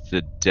test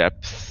the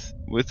depth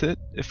with it,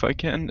 if I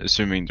can,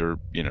 assuming they're,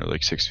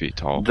 like 6 feet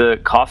tall. The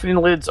coffin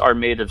lids are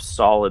made of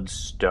solid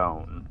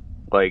stone.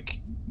 Like,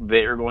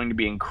 they are going to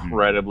be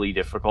incredibly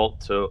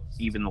difficult to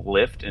even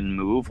lift and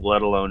move,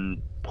 let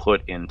alone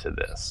put into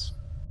this.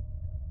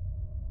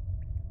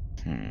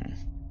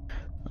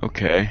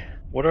 Okay.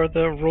 What are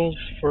the rules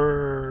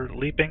for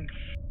leaping?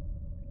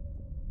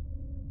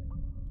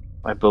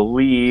 I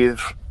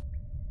believe...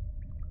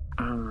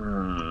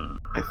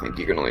 I think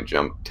you can only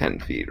jump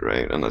 10 feet,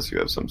 right? Unless you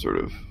have some sort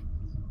of...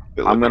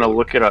 I'm going to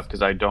look it up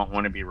because I don't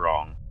want to be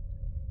wrong.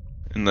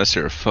 Unless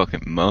you're a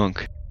fucking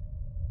monk.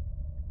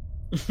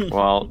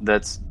 Well,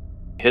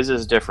 his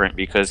is different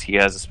because he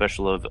has a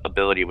special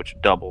ability which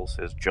doubles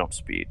his jump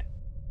speed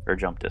or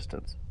jump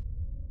distance.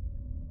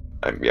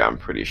 I'm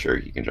pretty sure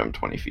he can jump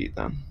 20 feet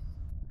then.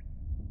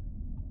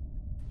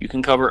 You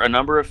can cover a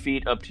number of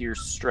feet up to your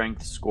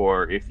strength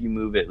score if you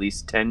move at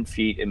least 10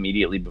 feet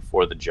immediately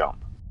before the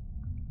jump.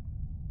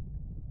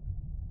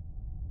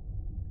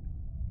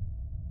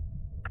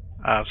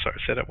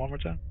 Sorry, say that one more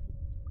time.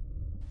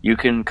 You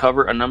can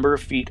cover a number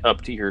of feet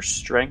up to your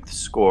strength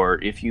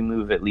score if you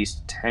move at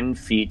least 10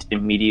 feet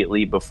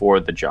immediately before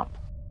the jump.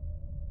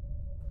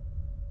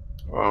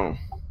 Well,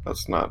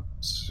 that's not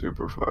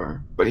super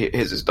far. But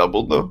his is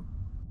doubled, though?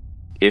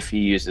 If he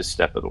uses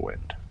Step of the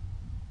Wind.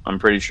 I'm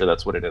pretty sure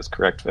that's what it is.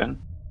 Correct,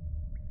 Finn?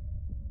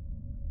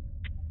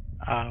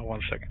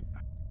 1 second.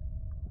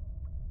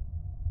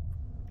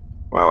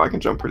 Wow, I can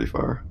jump pretty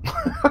far.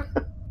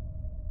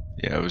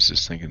 Yeah, I was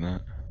just thinking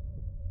that.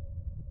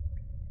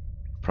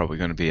 Probably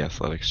going to be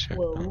athletics check.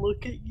 Well, though.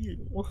 look at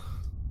you.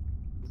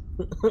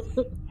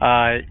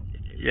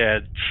 Yeah,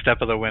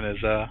 step of the wind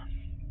is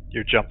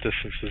your jump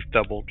distance is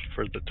doubled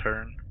for the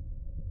turn.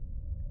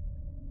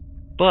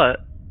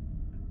 But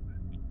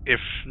if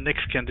Nyx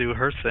can do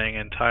her thing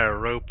and tie a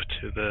rope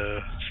to the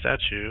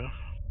statue,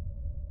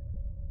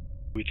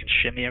 we can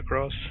shimmy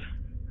across.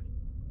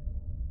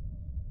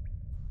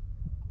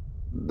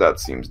 That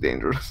seems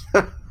dangerous.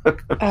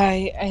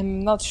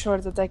 I'm not sure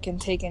that I can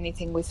take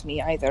anything with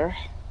me either.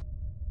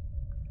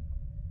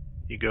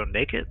 You go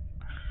naked?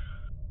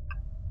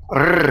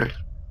 Arrgh.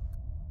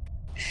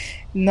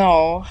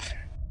 No.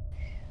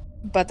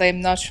 But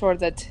I'm not sure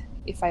that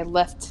if I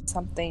left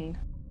something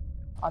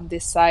on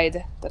this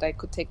side, that I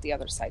could take the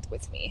other side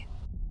with me.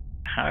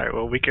 Alright,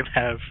 well, we can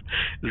have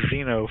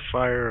Xeno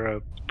fire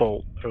a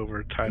bolt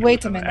over tied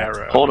Wait with a an minute.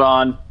 arrow. Hold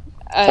on.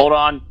 Uh, Hold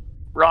on.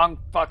 Wrong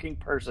fucking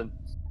person.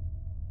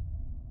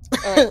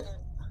 Alright.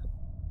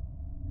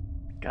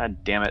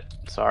 God damn it.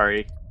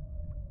 Sorry.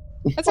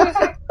 That's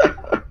okay.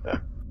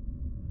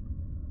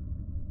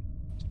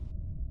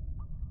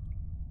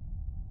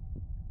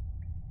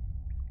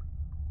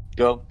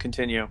 Go.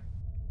 Continue.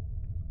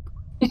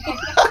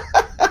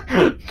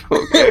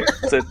 Okay.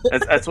 So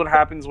that's what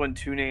happens when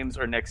two names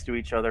are next to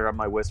each other on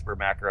my Whisper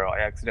macro. I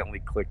accidentally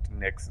clicked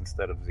Nyx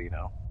instead of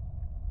Xeno.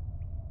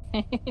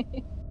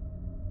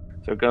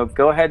 So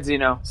go ahead,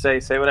 Xeno.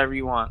 Say whatever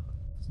you want.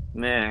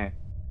 Meh.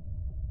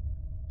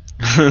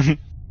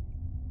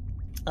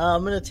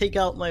 I'm gonna take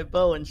out my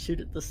bow and shoot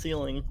at the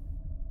ceiling.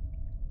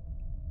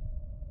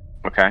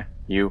 Okay.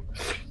 You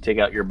take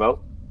out your bow.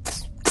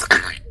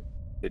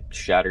 It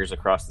shatters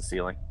across the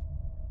ceiling.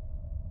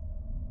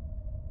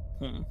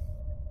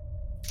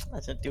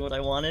 That didn't do what I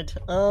wanted.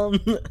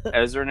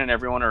 Ezrin and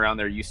everyone around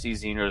there, you see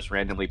Xeno just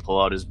randomly pull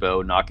out his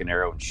bow, knock an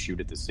arrow, and shoot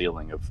at the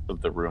ceiling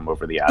of the room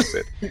over the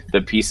acid.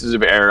 The pieces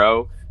of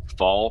arrow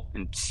fall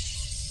and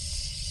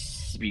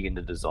begin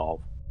to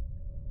dissolve.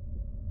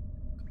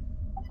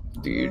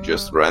 Do you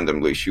just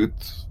randomly shoot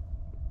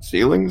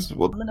ceilings?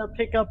 What? I'm gonna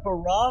pick up a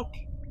rock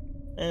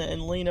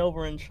and lean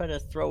over and try to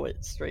throw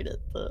it straight at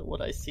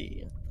what I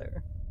see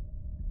there.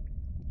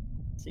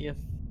 See if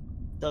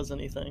it does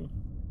anything.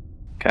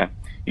 Okay.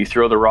 You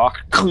throw the rock,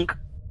 clunk,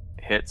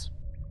 hits.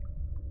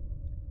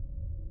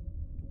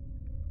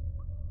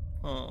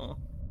 Oh.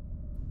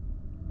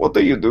 What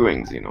are you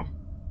doing, Xeno?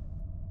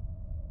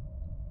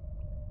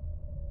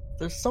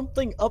 There's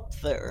something up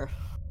there.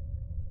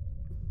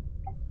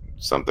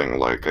 Something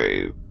like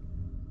a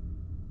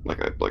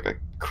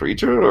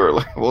creature, or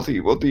like what are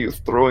you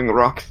throwing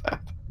rocks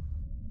at?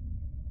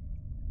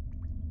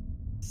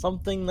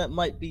 Something that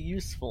might be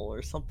useful,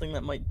 or something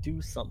that might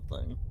do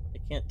something. I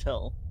can't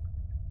tell.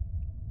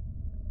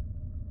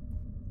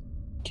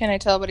 Can I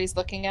tell what he's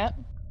looking at?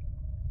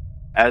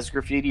 As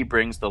Graffiti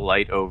brings the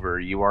light over,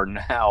 you are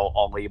now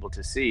all able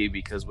to see,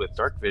 because with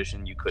dark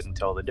vision you couldn't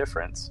tell the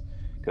difference,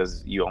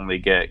 because you only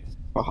get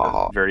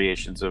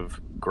variations of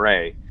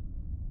gray.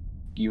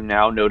 You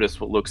now notice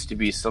what looks to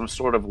be some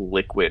sort of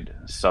liquid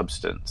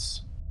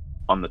substance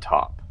on the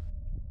top.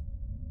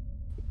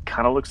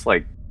 Kind of looks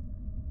like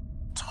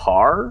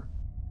tar,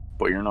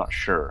 but you're not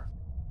sure.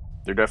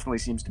 There definitely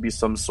seems to be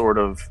some sort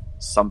of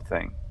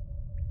something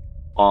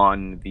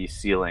on the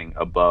ceiling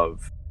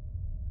above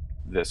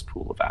this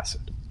pool of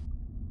acid.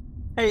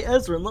 Hey,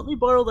 Ezrin, let me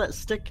borrow that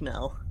stick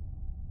now.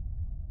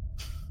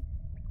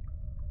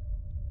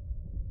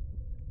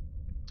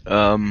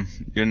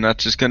 You're not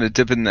just gonna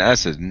dip it in the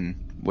acid and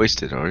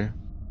waste it, are you?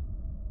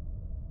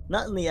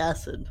 Not in the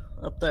acid.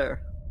 Up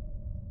there.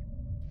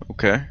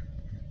 Okay.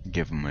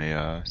 Give him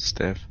a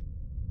staff.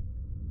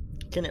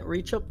 Can it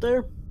reach up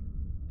there?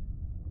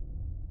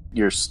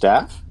 Your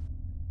staff?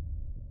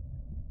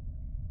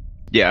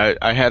 Yeah,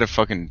 I had a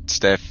fucking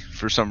staff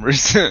for some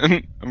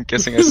reason. I'm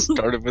guessing I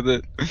started with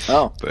it.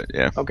 Oh. But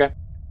yeah. Okay.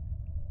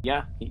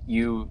 Yeah,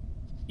 you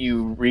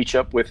reach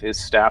up with his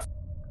staff.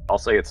 I'll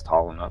say it's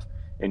tall enough,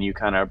 and you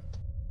kind of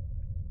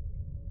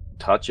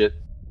touch it.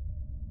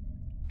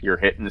 You're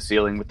hitting the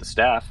ceiling with the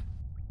staff.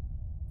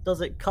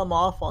 Does it come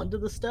off onto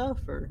the staff,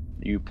 or?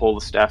 You pull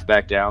the staff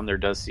back down. There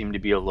does seem to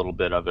be a little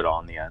bit of it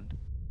on the end.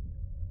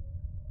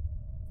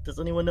 Does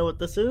anyone know what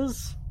this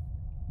is?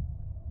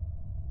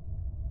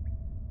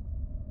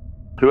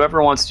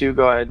 Whoever wants to,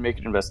 go ahead and make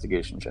an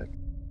investigation check.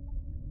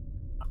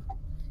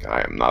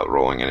 I am not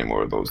rolling any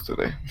more of those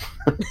today.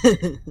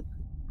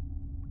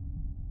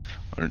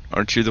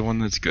 Aren't you the one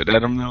that's good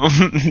at them, though?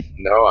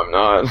 No, I'm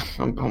not.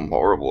 I'm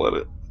horrible at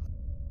it.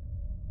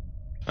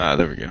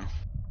 There we go.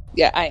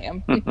 Yeah, I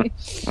am.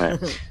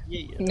 Right.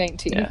 Yeah.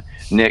 19. Yeah.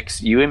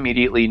 Nyx, you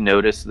immediately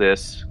notice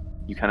this.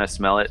 You kind of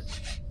smell it.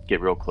 Get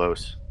real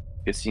close.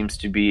 It seems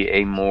to be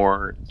a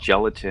more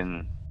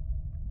gelatin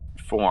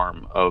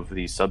form of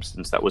the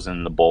substance that was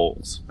in the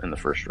bowls in the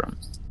first room.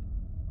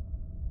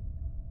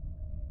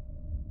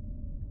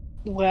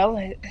 Well,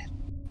 I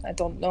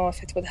don't know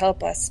if it would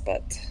help us,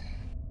 but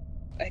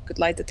I could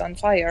light it on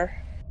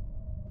fire.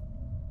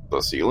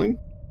 The ceiling?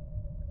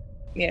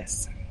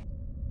 Yes.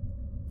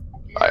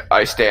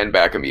 I stand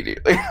back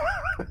immediately.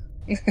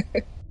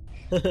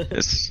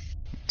 Yes.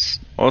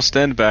 All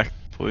stand back,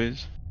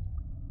 please.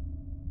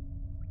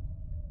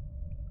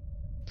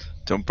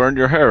 Don't burn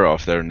your hair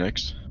off there,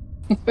 Nix.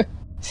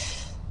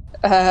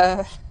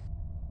 Okay,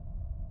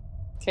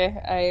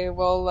 I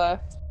will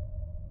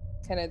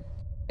kind of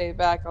stay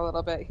back a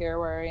little bit here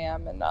where I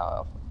am, and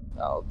I'll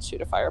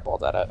shoot a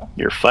firebolt at it.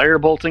 You're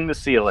firebolting the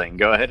ceiling.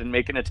 Go ahead and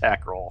make an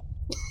attack roll.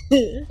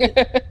 There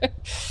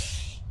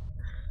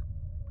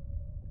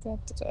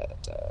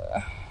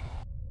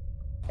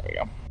we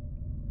go.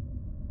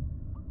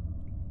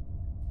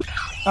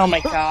 Oh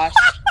my gosh.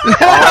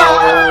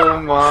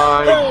 Oh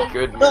my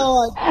goodness.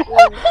 God.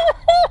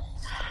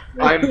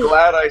 I'm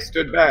glad I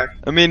stood back.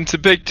 I mean, it's a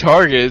big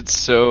target,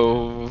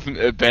 so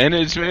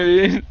advantage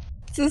maybe?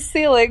 It's the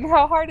ceiling.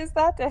 How hard is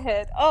that to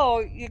hit?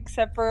 Oh,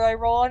 except for I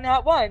roll on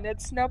that one.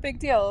 It's no big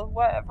deal.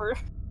 Whatever.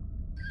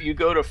 You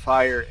go to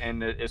fire,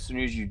 and as soon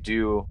as you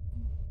do,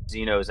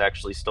 Zeno is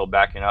actually still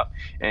backing up,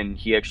 and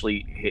he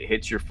actually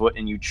hits your foot,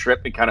 and you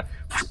trip and kind of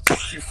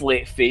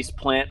face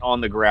plant on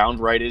the ground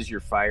right as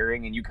you're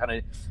firing, and you kind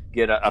of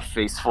get a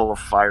face full of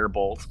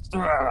firebolt.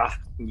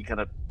 And you kind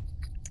of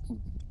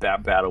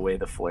bat away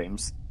the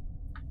flames.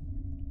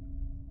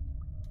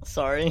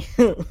 Sorry.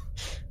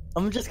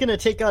 I'm just gonna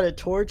take out a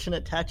torch and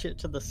attach it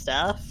to the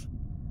staff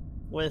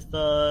with,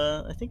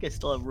 I think I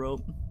still have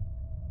rope.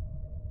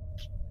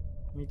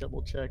 Let me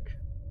double check.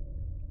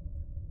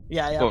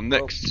 Yeah, I have Well, rope.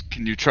 next,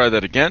 can you try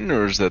that again,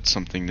 or is that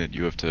something that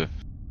you have to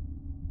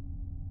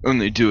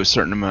only do a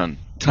certain amount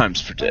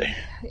times per day?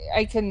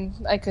 I can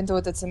do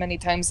it as many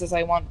times as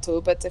I want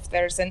to, but if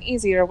there's an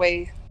easier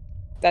way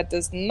that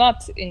does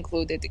not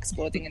include it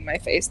exploding in my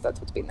face, that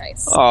would be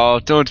nice. Oh,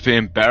 don't be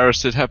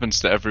embarrassed. It happens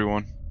to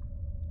everyone.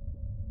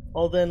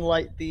 I'll then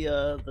light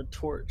the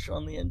torch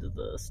on the end of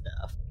the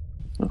staff.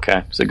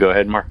 Okay, so go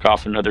ahead and mark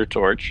off another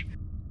torch.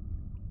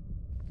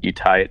 You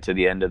tie it to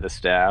the end of the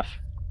staff.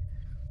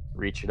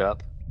 Reach it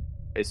up.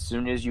 As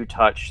soon as you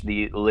touch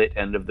the lit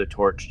end of the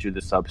torch to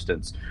the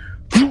substance,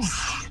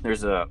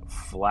 there's a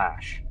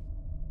flash,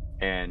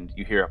 and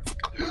you hear a...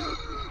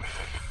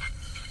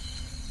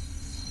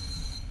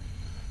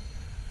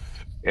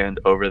 And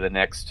over the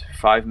next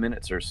 5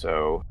 minutes or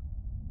so,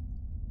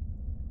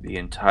 the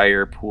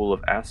entire pool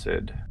of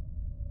acid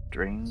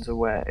drains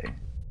away.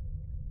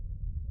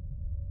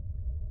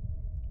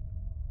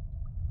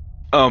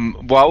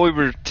 While we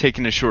were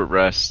taking a short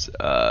rest,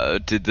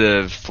 did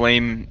the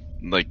flames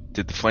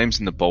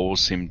in the bowl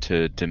seem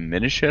to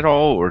diminish at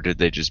all, or did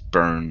they just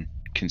burn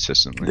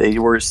consistently? They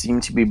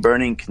seem to be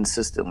burning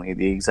consistently,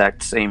 the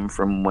exact same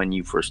from when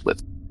you first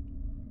lit.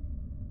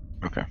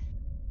 Okay.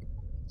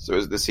 So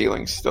is the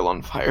ceiling still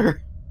on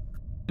fire?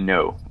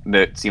 No,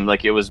 it seemed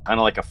like it was kind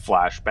of like a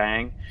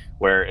flashbang,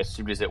 where as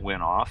soon as it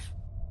went off,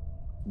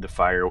 the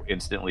fire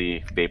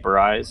instantly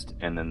vaporized,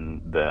 and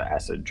then the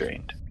acid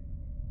drained.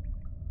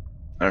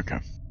 Okay.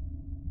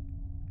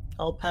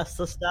 I'll pass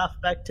the staff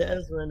back to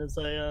Ezrin as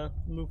I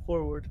move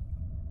forward.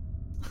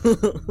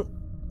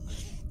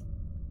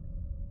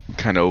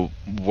 Kind of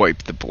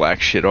wipe the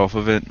black shit off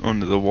of it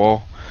onto the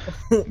wall.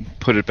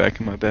 Put it back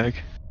in my bag.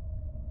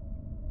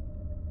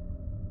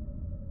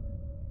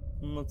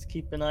 And let's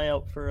keep an eye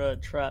out for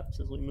traps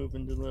as we move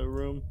into the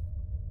room.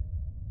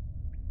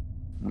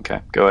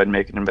 Okay, go ahead and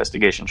make an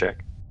investigation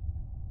check.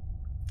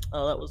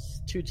 Oh, that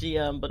was 2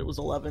 GM, but it was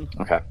 11.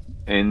 Okay.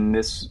 In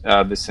this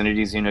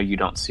vicinity, Zeno, you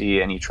don't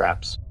see any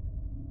traps.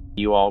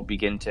 You all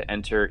begin to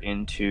enter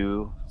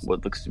into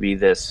what looks to be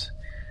this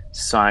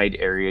side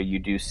area. You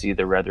do see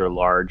the rather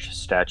large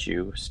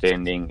statue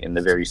standing in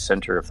the very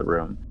center of the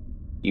room.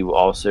 You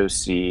also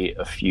see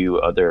a few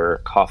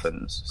other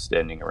coffins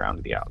standing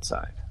around the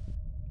outside.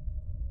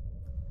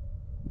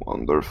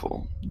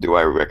 Wonderful. Do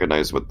I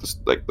recognize what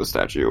the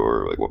statue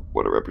or like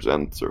what it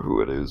represents or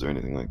who it is or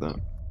anything like that?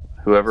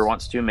 Whoever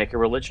wants to, make a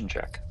religion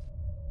check.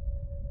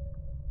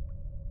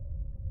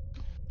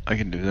 I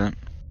can do that.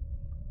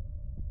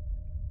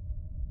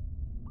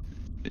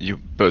 You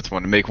both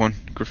want to make one,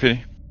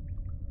 Graffiti?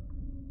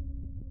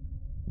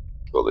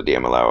 Will the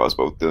DM allow us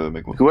both to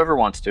make one? Whoever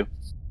wants to.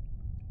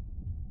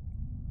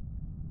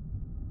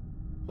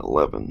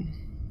 11.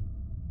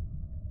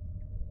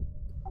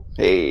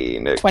 Hey,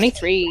 Nick.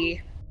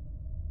 23.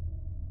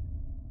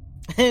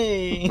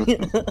 Hey!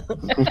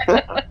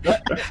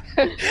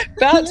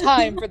 About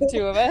time for the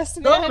two of us.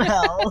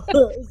 Somehow,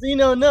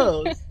 Zeno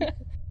knows.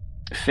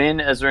 Finn,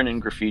 Ezrin,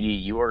 and Graffiti,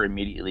 you are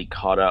immediately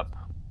caught up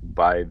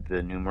by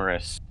the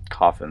numerous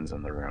coffins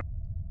in the room.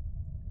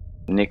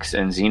 Nyx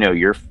and Zeno,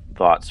 your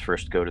thoughts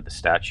first go to the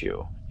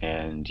statue,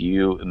 and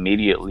you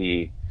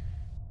immediately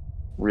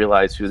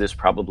realize who this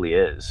probably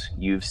is.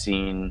 You've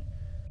seen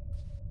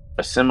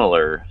a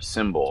similar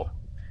symbol.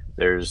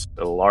 There's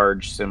a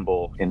large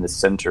symbol in the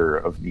center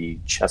of the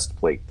chest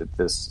plate that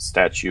this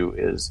statue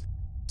is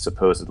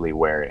supposedly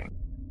wearing.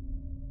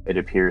 It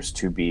appears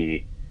to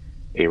be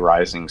a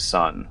rising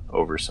sun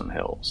over some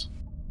hills.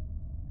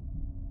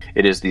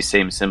 It is the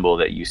same symbol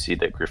that you see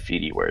that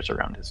Graffiti wears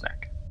around his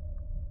neck.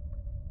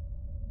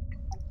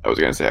 I was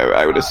gonna say,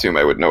 I would assume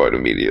I would know it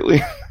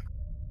immediately.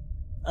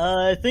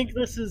 I think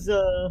this is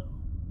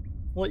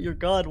what your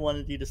god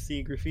wanted you to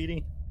see,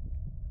 Graffiti.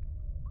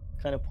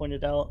 Kind of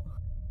pointed out.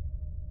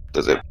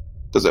 Does it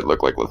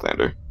look like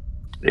Lathander?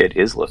 It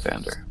is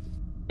Lathander.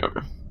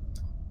 Okay.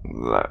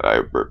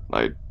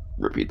 I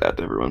repeat that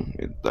to everyone.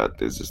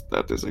 That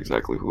is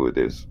exactly who it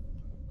is.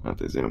 That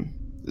is him.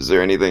 Is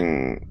there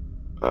anything?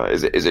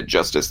 Is it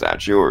just a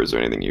statue, or is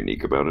there anything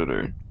unique about it?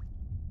 Or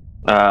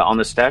On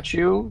the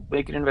statue,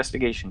 make an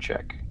investigation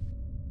check.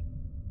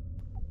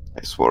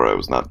 I swore I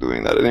was not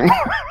doing that anymore.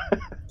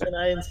 Can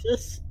I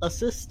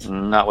assist?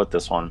 Not with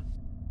this one.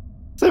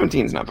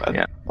 17's not bad.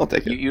 Yeah. I'll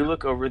take it. You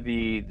look over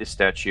the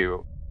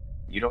statue.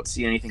 You don't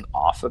see anything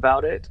off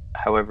about it.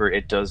 However,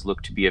 it does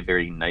look to be a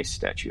very nice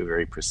statue, a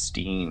very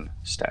pristine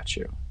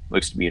statue.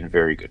 Looks to be in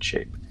very good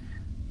shape.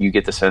 You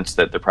get the sense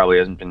that there probably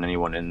hasn't been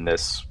anyone in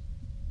this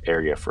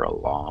area for a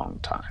long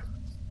time.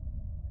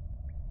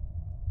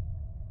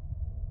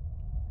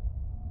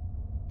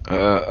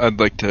 I'd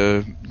like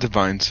to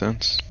divine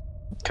sense.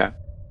 Okay.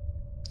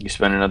 You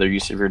spend another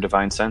use of your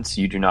divine sense.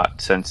 You do not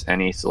sense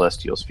any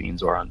celestials,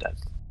 fiends, or undead.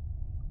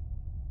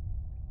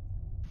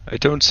 I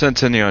don't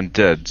sense any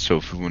undead, so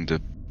if we want to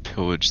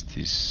pillage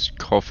these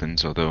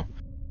coffins, although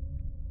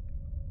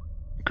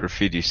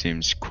Graffiti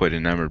seems quite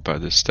enamored by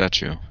this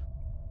statue.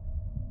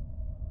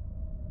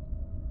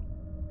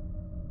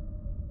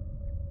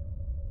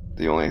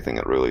 The only thing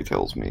it really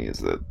tells me is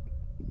that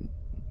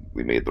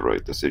we made the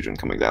right decision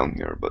coming down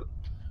here, but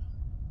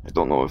I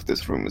don't know if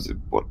this room is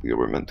what we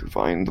were meant to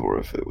find, or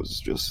if it was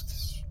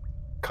just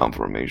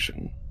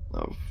confirmation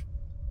of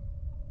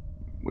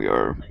we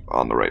are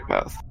on the right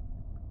path.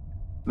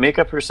 Make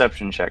a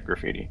perception check,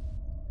 Graffiti.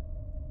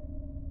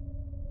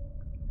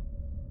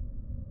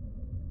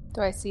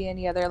 Do I see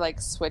any other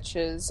like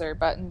switches or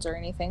buttons or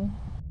anything?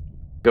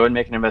 Go ahead and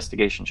make an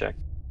investigation check.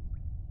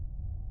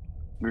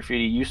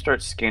 Graffiti, you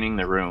start scanning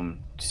the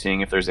room,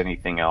 seeing if there's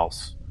anything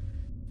else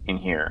in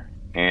here,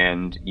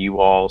 and you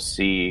all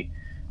see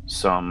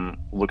some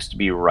looks to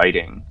be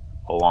writing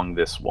along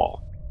this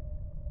wall.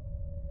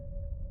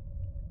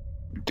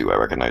 Do I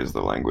recognize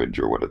the language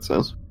or what it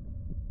says?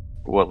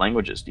 What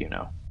languages do you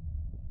know?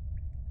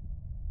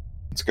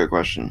 It's a good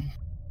question.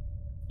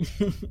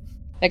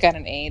 I got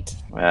an 8.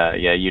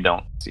 Yeah, you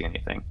don't see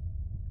anything.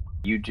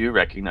 You do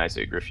recognize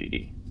it,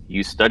 Graffiti.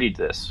 You studied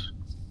this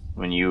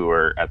when you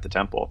were at the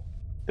temple.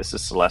 This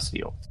is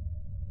Celestial.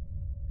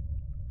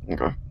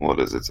 Okay, what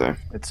does it say?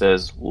 It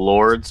says,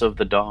 Lords of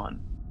the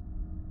Dawn.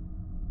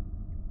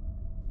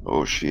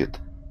 Oh shit.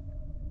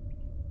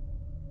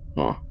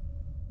 Huh.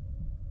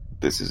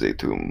 This is a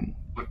tomb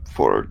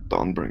for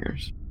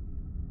Dawnbringers.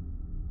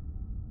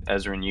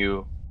 Ezrin,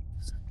 you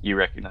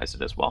recognize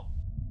it as well.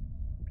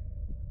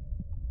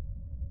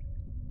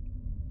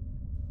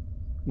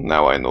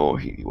 Now I know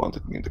he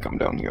wanted me to come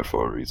down here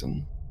for a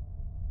reason.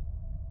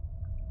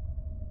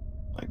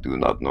 I do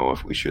not know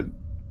if we should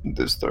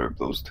disturb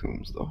those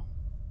tombs, though.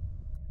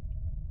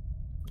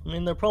 I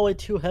mean, they're probably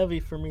too heavy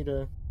for me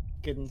to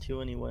get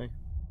into anyway.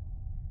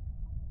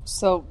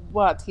 So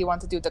what? He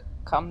wanted you to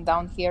come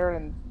down here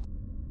and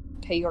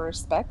pay your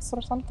respects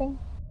or something?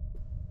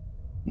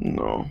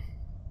 No.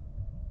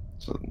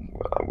 So,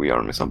 we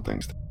are missing some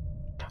things.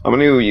 I'm going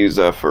to use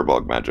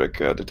Furbog magic,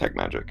 detect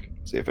magic,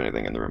 see if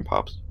anything in the room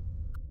pops.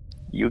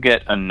 You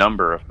get a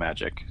number of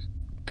magic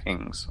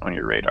pings on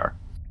your radar.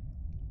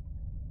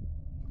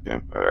 Okay.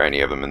 Are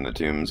any of them in the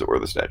tombs or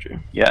the statue?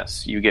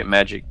 Yes, you get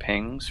magic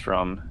pings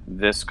from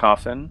this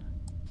coffin,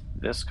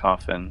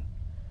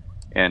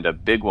 and a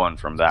big one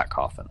from that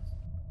coffin.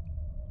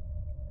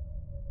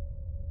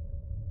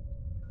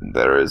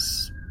 There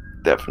is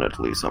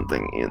definitely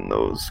something in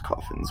those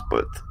coffins,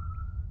 but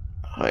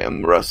I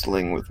am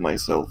wrestling with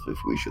myself if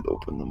we should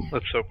open them.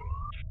 Let's open.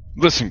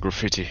 Listen,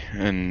 Graffiti,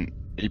 and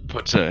he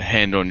puts a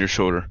hand on your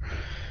shoulder.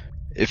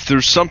 If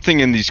there's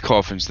something in these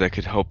coffins that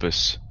could help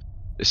us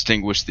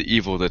extinguish the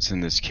evil that's in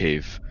this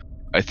cave,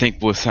 I think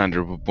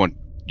Lathander would want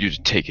you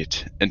to take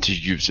it and to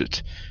use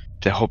it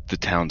to help the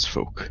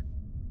townsfolk.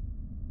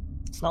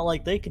 It's not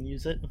like they can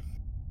use it.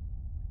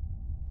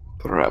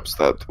 Perhaps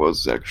that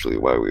was actually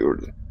why we were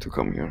to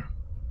come here.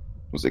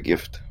 It was a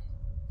gift.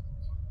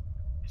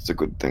 It's a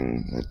good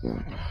thing.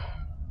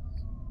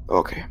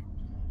 Okay.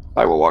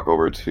 I will walk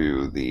over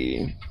to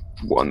the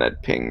one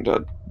that pinged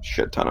a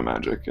shit ton of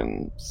magic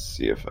and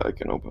see if I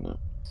can open it.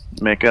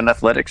 Make an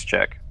athletics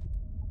check.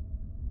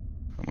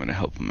 I'm going to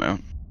help him out.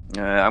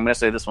 I'm going to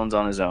say this one's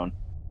on his own.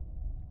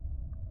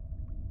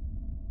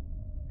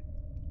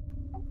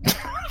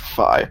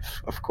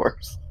 5, of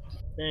course.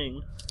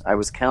 Dang. I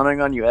was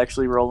counting on you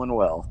actually rolling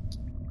well.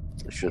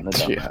 I shouldn't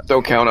have done that.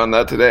 Don't count on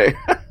that today.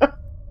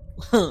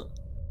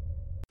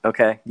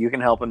 Okay, you can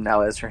help him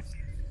now, Ezra.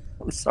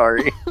 I'm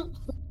sorry.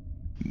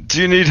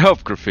 Do you need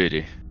help,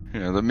 Graffiti?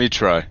 Yeah, let me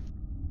try.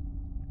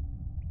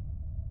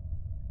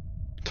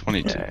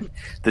 22. Okay.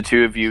 The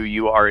two of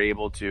you are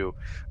able to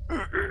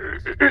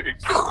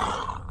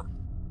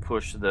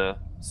push the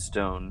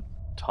stone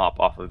top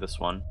off of this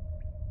one,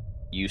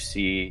 you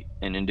see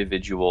an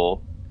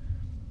individual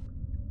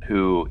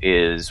who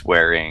is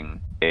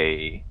wearing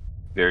a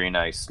very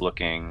nice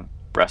looking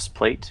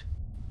breastplate.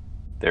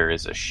 There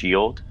is a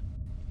shield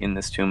in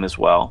this tomb as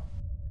well.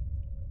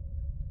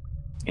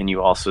 And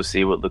you also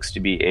see what looks to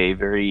be a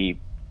very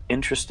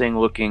interesting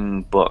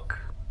looking book.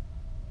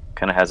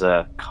 Kind of has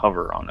a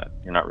cover on it.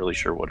 You're not really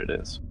sure what it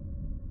is.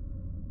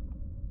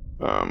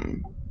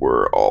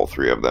 Were all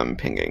three of them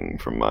pinging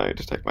from my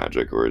detect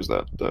magic, or is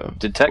that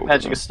Detect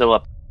magic is still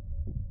up.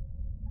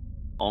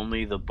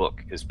 Only the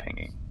book is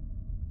pinging.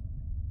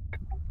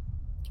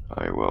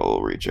 I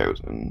will reach out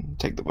and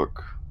take the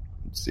book,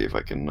 see if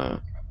I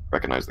can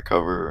recognize the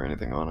cover or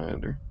anything on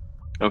it. Or...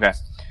 Okay.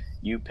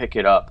 You pick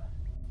it up,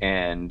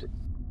 and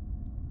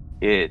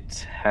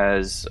it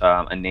has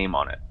a name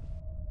on it.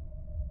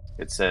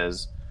 It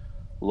says,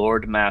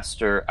 Lord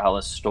Master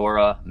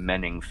Alistora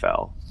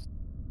Menningfell.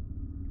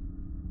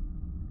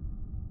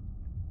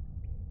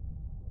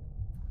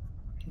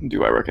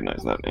 Do I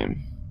recognize that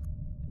name?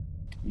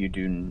 You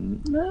do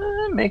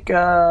make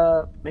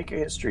a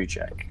history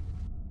check.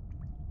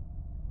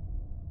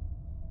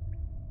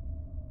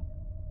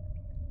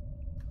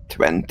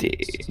 20.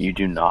 You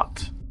do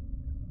not.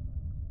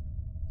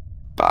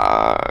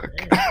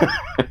 Fuck.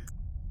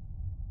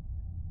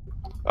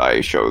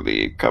 I show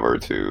the cover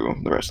to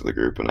the rest of the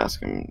group and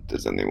ask him,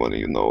 does anyone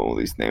even know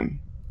this name?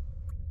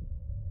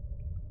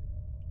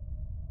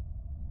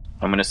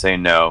 I'm going to say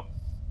no.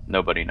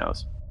 Nobody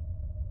knows.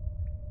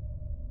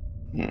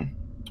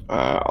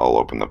 I'll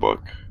open the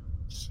book,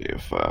 see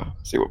if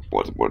see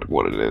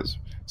what it is.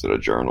 Is it a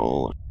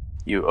journal?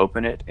 You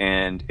open it,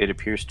 and it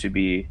appears to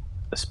be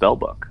a spell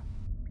book.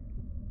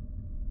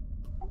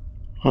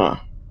 Huh.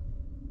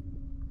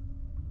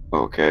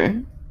 Okay.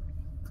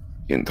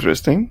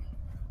 Interesting.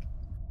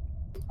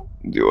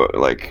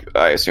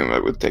 I assume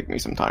it would take me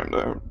some time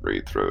to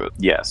read through it.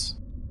 Yes.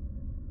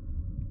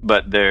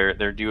 But there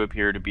do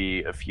appear to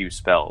be a few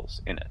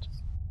spells in it.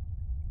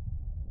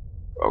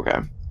 Okay.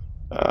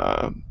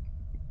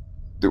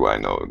 Do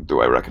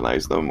I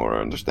recognize them or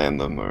understand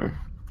them, or?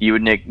 You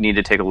would need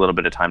to take a little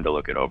bit of time to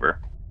look it over.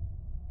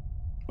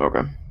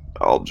 Okay.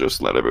 I'll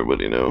just let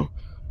everybody know.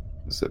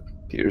 This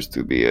appears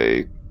to be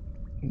a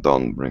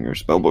Dawnbringer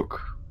spellbook.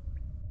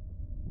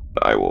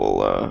 I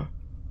will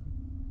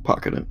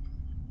pocket it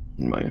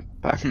in my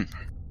pack.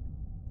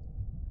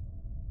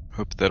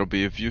 Hope that'll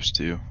be of use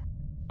to you.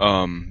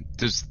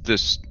 Does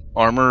this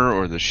armor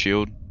or the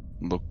shield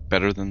look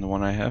better than the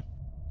one I have?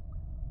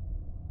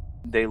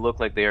 They look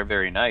like they are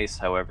very nice,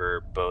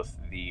 however, both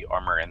the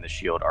armor and the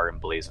shield are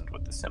emblazoned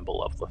with the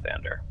symbol of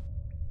Lathander.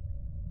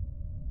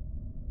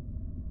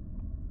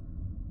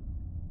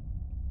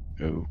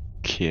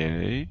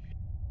 Okay.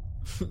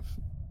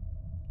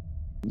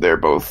 They're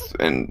both,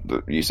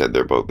 and you said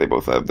they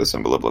both have the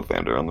symbol of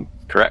Lathander on them.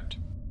 Correct.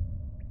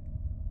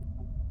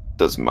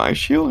 Does my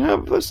shield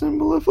have the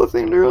symbol of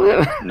Lathander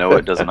on it? No,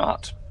 it does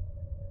not.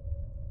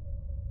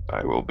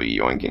 I will be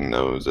yoinking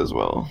those as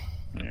well.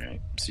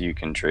 Alright, so you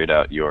can trade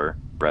out your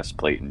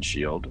breastplate and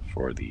shield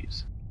for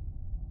these.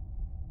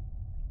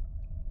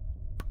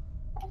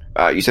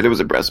 You said it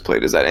was a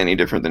breastplate. Is that any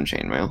different than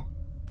chainmail?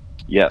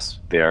 Yes,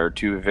 they are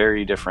two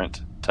very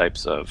different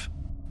types of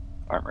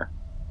armor.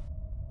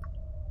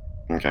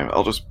 Okay,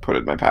 I'll just put it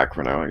in my pack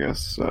for now, I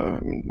guess.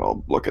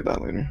 I'll look at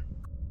that later.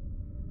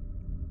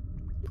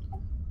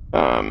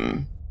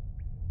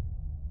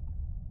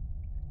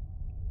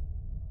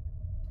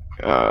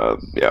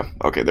 Yeah,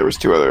 okay, there was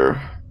two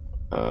other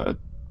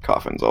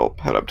coffins. I'll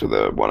head up to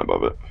the one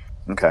above it.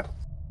 Okay.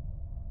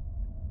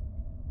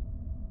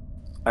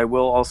 I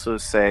will also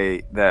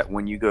say that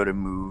when you go to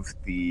move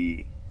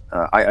the...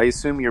 I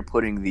assume you're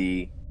putting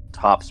the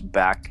tops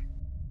back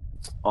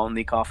on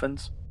the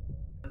coffins?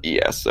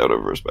 Yes, out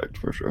of respect,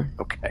 for sure.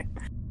 Okay.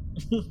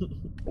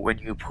 When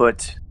you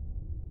put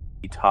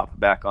the top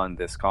back on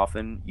this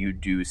coffin, you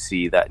do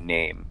see that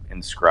name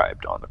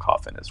inscribed on the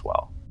coffin as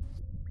well.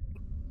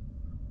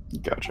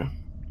 Gotcha.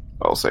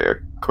 I'll say a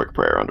quick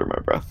prayer under my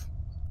breath.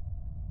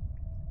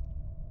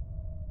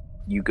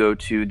 You go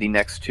to the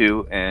next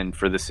two, and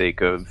for the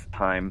sake of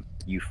time,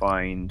 you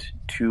find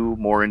two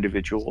more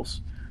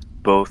individuals,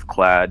 both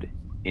clad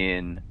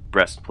in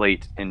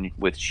breastplate and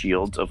with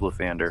shields of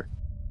Lathander.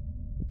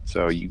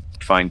 So you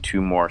find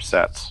two more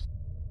sets.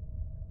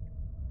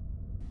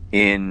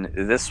 In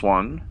this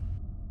one,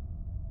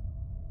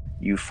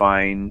 you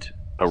find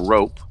a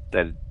rope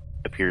that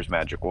appears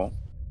magical.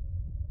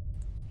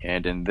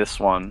 And in this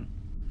one,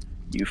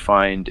 you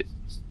find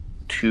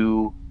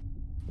two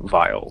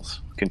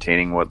vials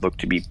containing what look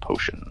to be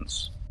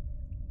potions.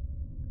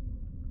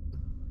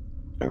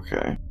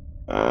 Okay.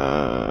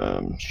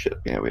 Shit,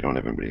 yeah, we don't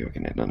have anybody who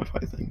can identify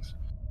things.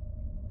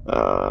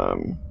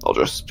 I'll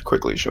just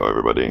quickly show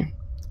everybody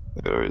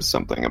there is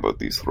something about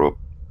this rope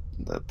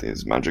that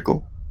is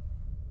magical.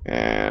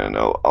 And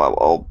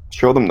I'll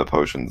show them the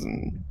potions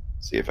and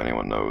see if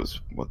anyone knows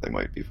what they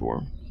might be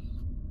for.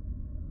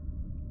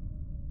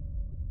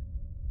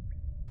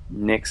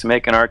 Nick's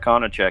make an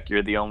Arcana check.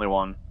 You're the only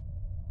one.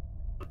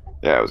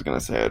 Yeah, I was gonna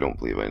say I don't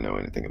believe I know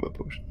anything about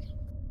potions.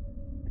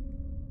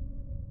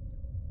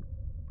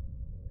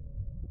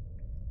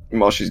 And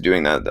while she's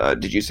doing that,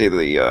 did you say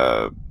they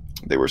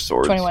were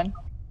swords? 21.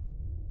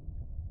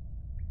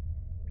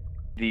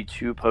 The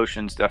 2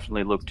 potions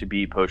definitely look to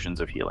be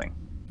potions of healing.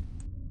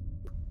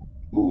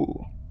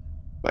 Ooh,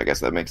 I guess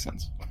that makes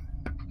sense.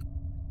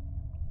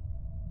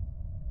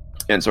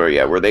 And sorry,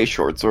 yeah, were they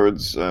short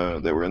swords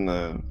that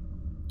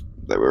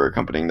were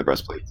accompanying the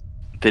breastplate?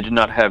 They did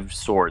not have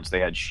swords, they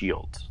had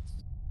shields.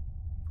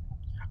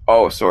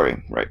 Oh,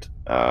 sorry, right.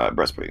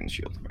 Breastplate and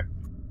shield, right.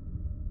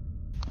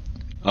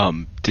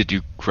 Did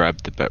you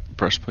grab the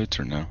breastplates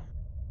or no?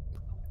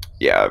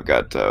 Yeah, I've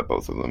got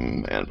both of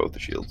them and both the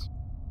shields.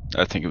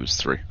 I think it was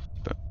 3.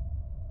 But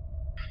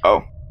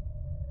Oh.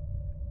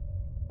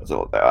 That's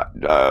all.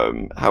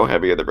 How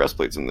heavy are the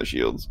breastplates and the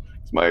shields?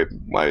 My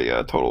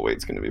total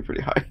weight's going to be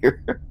pretty high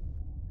here.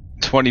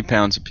 20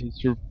 pounds apiece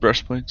for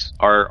breastplates.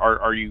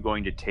 Are you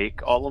going to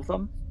take all of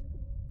them?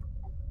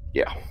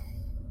 Yeah.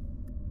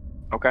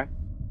 Okay.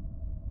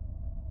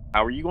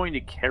 How are you going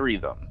to carry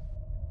them?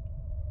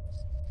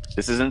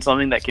 This isn't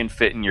something that can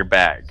fit in your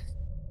bag.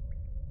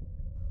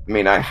 I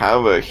mean, I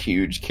have a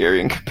huge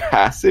carrying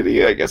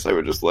capacity. I guess I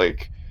would just,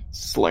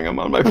 sling them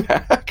on my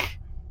back.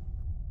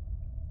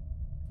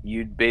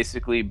 You'd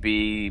basically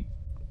be...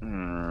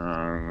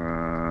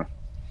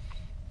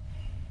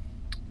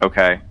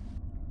 Okay.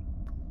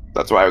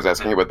 That's why I was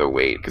asking about the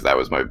weight, because that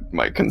was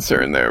my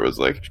concern there, was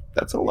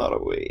that's a lot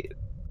of weight.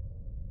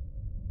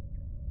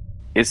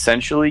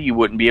 Essentially, you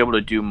wouldn't be able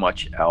to do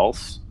much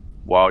else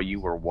while you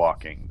were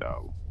walking,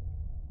 though.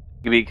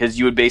 Because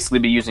you would basically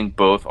be using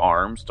both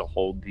arms to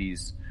hold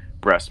these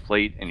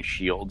breastplate and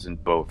shields in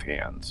both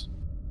hands.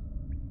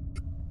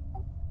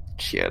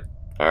 Shit.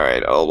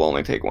 Alright, I'll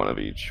only take one of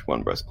each.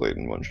 One breastplate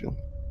and one shield.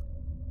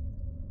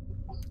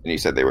 And you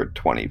said they were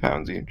 20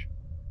 pounds each?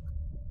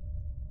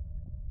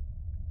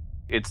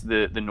 It's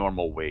the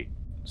normal weight.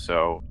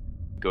 So,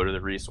 go to the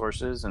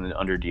resources and then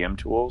under DM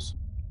tools,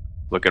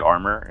 look at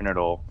armor, and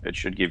it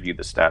should give you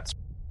the stats.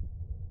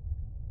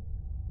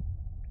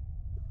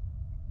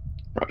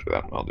 Roger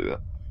that. I'll do that.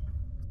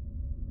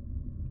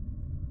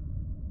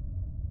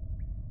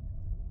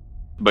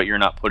 But you're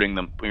not putting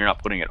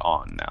it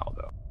on now,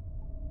 though.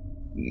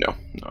 No,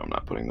 I'm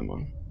not putting them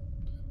on.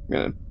 I'm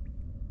gonna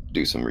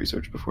do some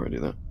research before I do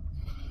that.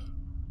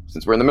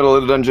 Since we're in the middle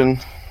of the dungeon,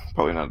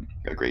 probably not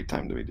a great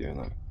time to be doing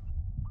that.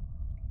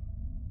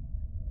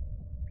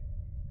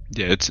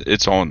 Yeah,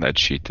 it's all in that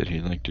sheet that he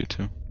linked you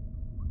to.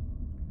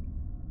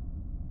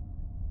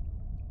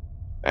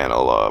 And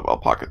I'll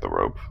pocket the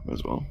rope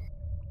as well.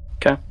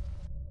 Okay.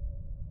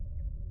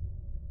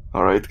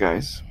 Alright,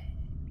 guys.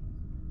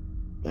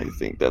 I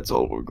think that's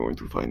all we're going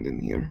to find in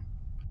here.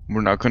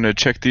 We're not going to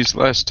check these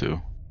last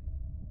 2.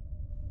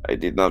 I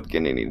did not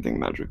get anything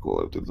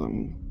magical out of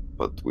them,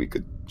 but we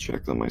could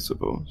check them, I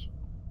suppose.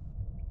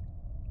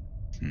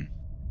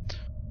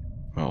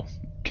 Well,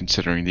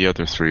 considering the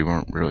other 3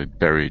 weren't really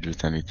buried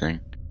with anything.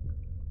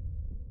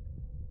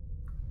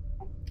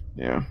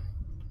 Yeah.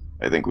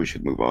 I think we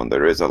should move on.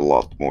 There is a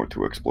lot more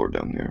to explore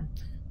down there.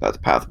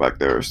 That path back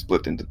there is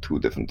split into 2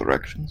 different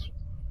directions.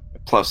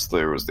 Plus,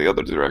 there was the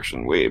other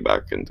direction way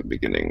back in the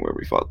beginning where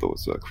we fought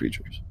those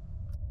creatures.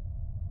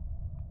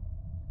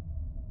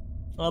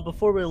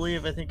 Before we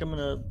leave, I think I'm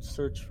gonna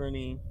search for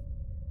any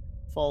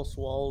false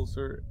walls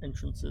or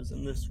entrances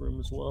in this room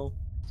as well.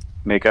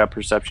 Make a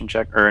perception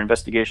check or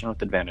investigation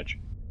with advantage.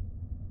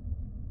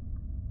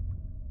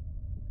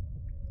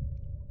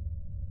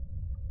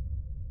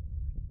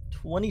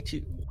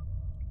 $22.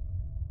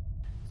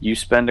 You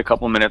spend a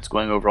couple minutes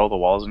going over all the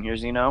walls in here,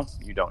 Zeno.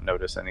 You don't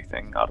notice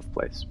anything out of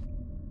place.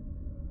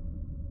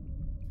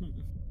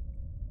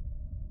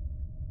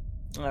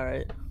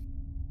 Alright.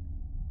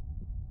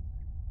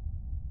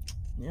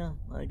 Yeah,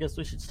 I guess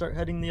we should start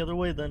heading the other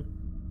way then.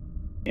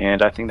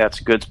 And I think that's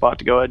a good spot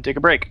to go ahead and take a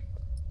break.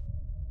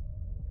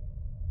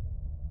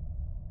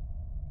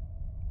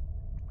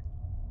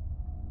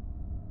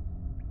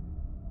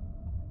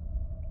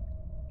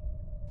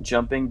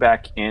 Jumping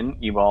back in,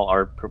 you all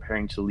are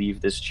preparing to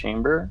leave this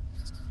chamber.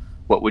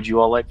 What would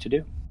you all like to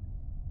do?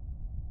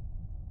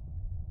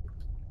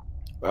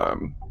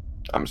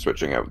 I'm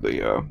switching out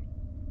the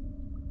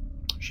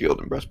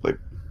shield and breastplate,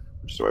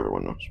 just so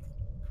everyone knows.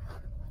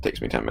 Takes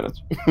me 10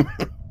 minutes.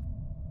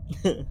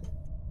 Okay.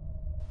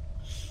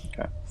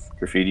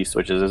 Graffiti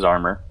switches his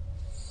armor.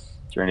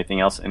 Is there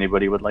anything else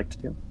anybody would like to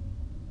do?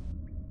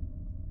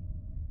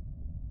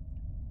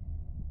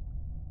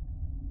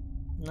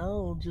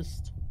 No,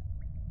 just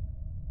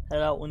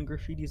head out when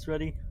Graffiti's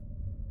ready.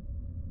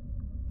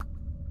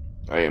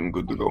 I am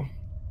good to go.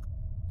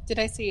 Did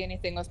I see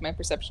anything with my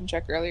perception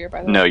check earlier,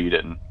 by the way? No, you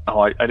didn't. Oh,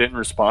 I didn't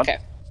respond? Okay.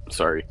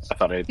 Sorry. I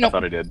thought I Nope.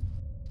 did.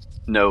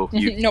 No,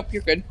 you Nope,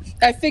 you're good.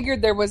 I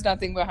figured there was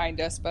nothing behind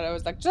us, but I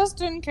was like,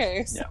 just in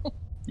case. Yeah.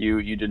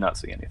 you did not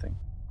see anything.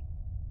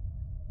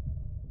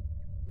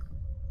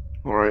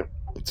 Alright,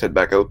 let's head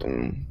back out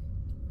and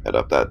head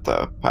up that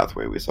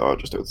pathway we saw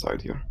just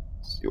outside here.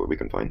 See what we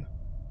can find.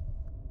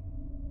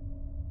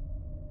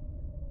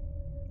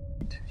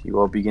 You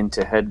all begin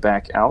to head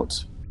back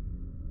out.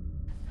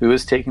 Who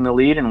is taking the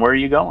lead, and where are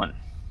you going?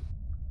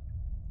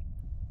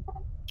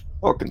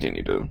 I'll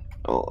continue to.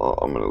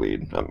 I'm going to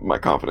lead. My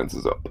confidence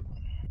is up.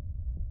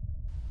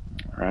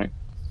 All right.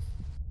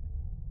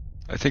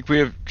 I think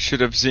we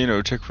should have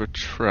Xeno check for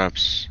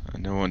traps. I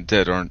know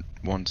undead aren't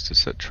ones to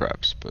set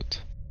traps,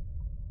 but...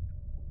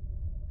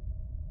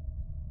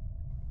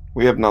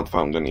 We have not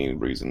found any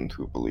reason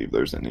to believe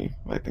there's any.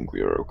 I think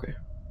we are okay.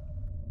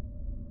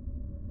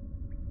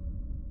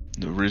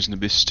 No reason to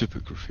be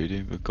stupid,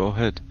 Graffiti, but go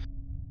ahead.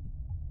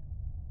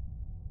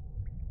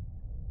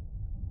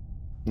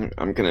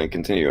 I'm going to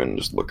continue and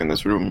just look in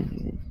this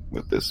room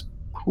with this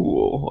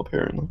pool,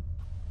 apparently.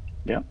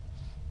 Yeah.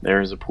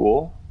 There is a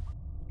pool.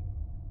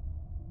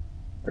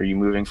 Are you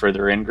moving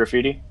further in,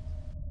 Graffiti?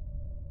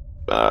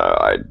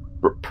 I'd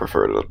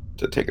prefer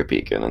to take a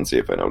peek in and see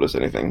if I notice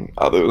anything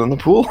other than the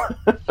pool.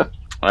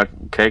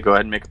 Okay, go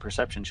ahead and make a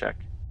perception check.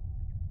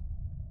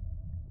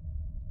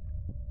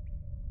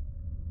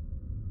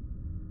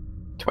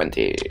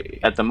 20.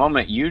 At the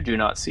moment, you do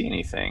not see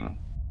anything.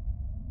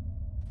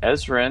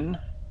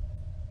 Ezrin,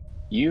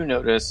 you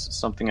notice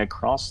something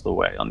across the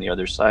way on the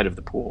other side of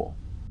the pool.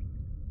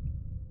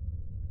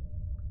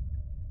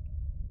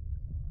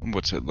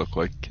 What's it look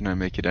like? Can I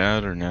make it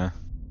out or nah?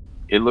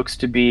 It looks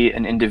to be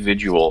an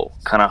individual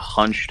kind of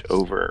hunched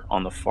over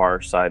on the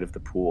far side of the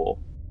pool,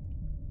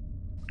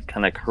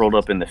 kind of curled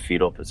up in the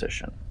fetal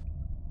position.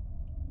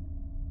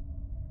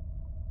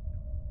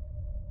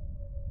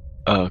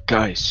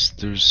 Guys,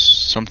 there's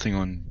something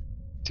on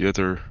the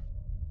other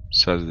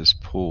side of this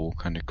pool,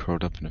 kind of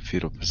curled up in a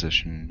fetal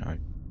position. I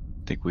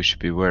think we should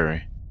be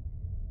wary.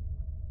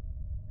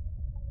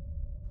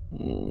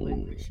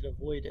 We should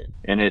avoid it.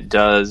 And it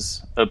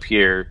does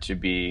appear to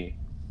be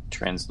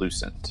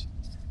translucent,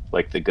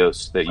 like the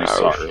ghost that you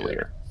saw shit.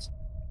 earlier.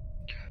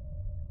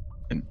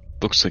 It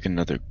looks like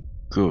another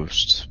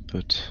ghost,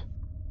 but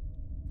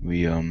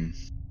we,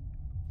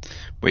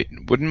 wait,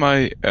 wouldn't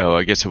my... Oh,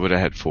 I guess I would have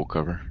had full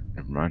cover.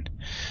 Never mind.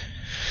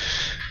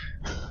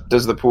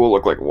 Does the pool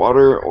look like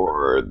water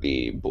or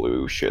the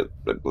blue shit,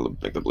 like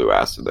the blue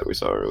acid that we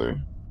saw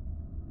earlier?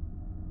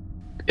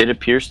 It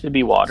appears to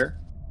be water.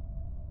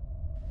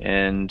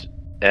 And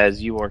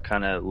as you are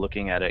kind of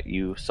looking at it,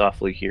 you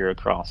softly hear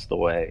across the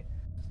way.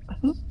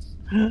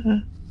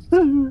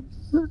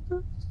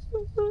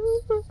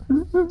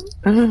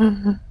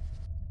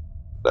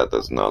 That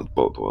does not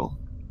bode well.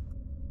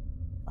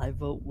 I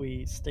vote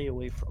we stay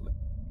away from it.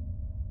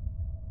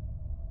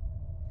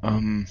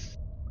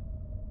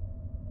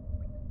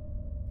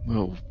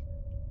 Well,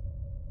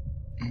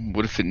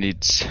 what if it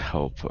needs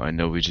help? I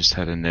know we just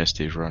had a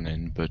nasty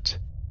run-in, but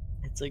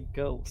It's a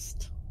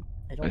ghost.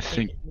 I don't I think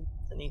think- it needs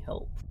any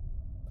help.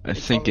 I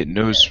It's think it already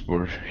knows dead.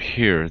 we're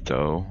here,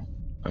 though.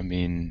 I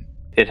mean,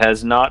 It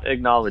has not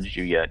acknowledged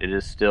you yet. It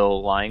is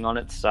still lying on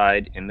its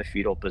side in the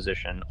fetal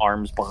position,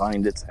 arms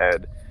behind its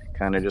head,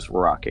 kind of just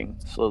rocking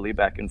slowly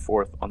back and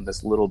forth on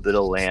this little bit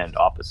of land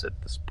opposite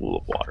this pool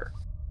of water.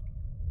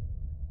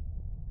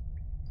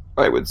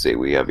 I would say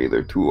we have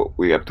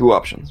two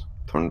options: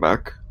 turn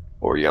back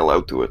or yell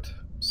out to it,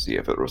 see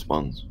if it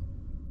responds.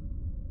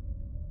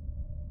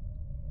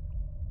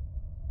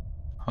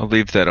 I'll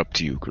leave that up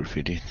to you,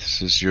 Graffiti.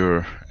 This is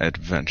your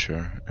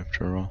adventure,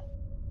 after all.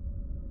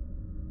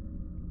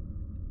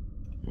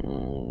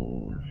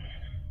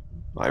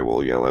 I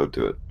will yell out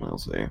to it. I'll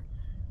say,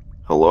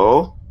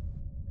 "Hello?"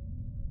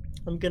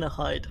 I'm gonna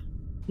hide.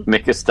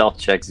 Make a stealth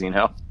check,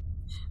 Xeno.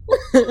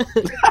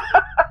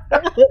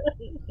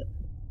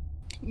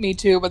 Me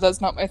too, but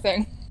that's not my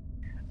thing.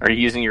 Are you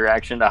using your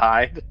action to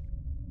hide?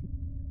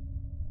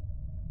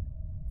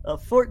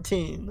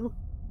 14.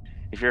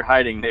 If you're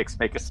hiding, Nix,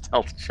 make a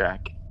stealth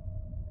check.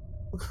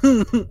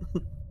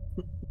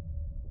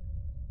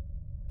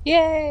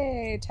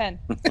 Yay! 10.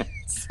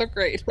 So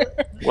great.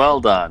 Well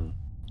done.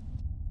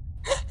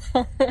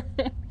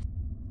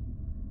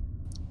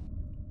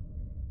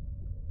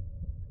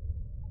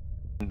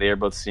 They are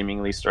both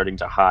seemingly starting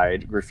to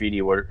hide.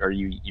 Graffiti, what are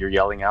you're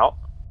yelling out?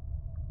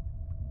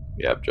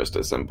 Yep, just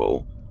a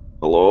simple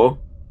 "hello,"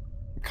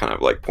 kind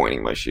of like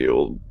pointing my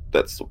shield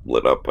that's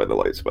lit up by the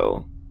light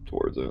spell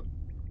towards it.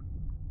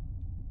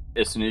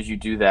 As soon as you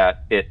do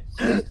that, it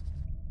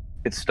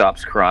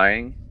stops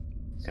crying,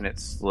 and it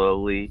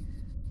slowly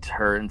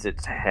turns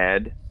its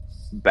head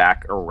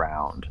back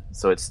around.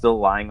 So it's still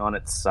lying on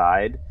its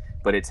side,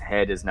 but its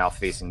head is now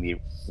facing the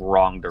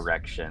wrong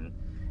direction.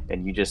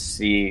 And you just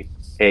see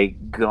a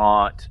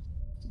gaunt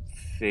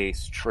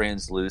face,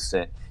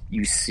 translucent.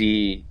 You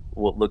see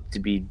what look to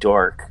be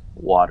dark,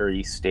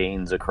 watery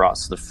stains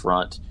across the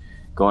front.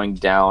 Going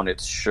down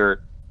its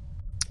shirt,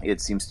 it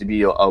seems to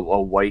be a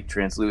white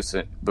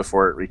translucent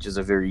before it reaches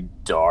a very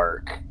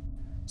dark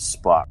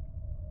spot.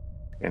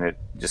 And it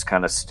just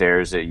kind of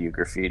stares at you,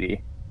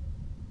 Graffiti.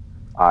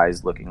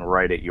 Eyes looking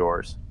right at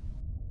yours.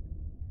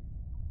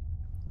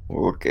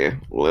 Okay,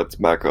 let's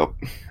back up.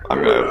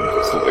 I'm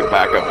gonna slowly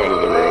back up out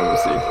of the room and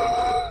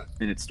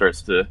see. And it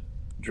starts to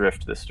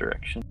drift this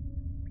direction.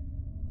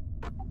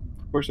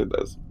 Of course it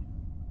does.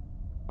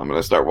 I'm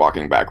gonna start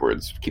walking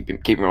backwards, keeping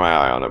my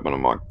eye on it. But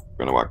I'm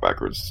gonna walk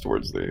backwards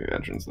towards the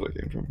entrance that I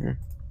came from here.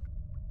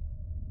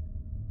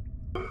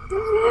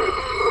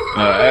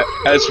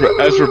 As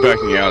we're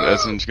backing out,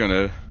 Ezrin's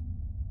gonna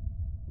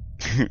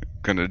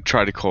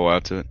try to call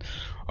out to it.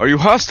 Are you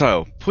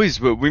hostile? Please,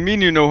 but we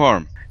mean you no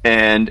harm.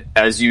 And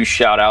as you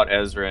shout out,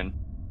 Ezrin,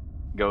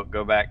 go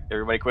back.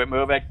 Everybody, quit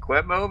moving!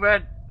 Quit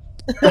moving!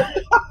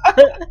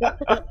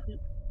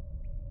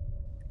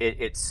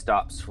 It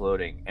stops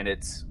floating, and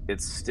it's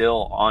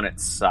still on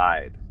its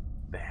side.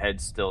 The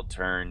head's still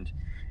turned,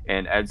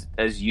 and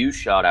as you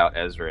shout out,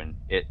 Ezrin,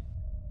 it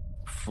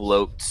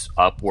floats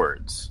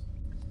upwards.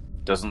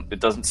 It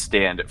doesn't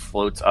stand. It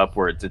floats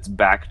upwards. It's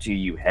back to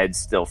you, head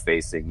still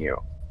facing you,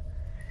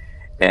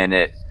 and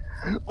it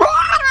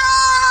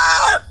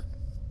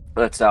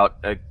lets out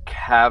a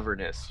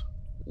cavernous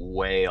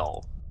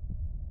wail.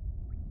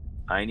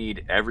 I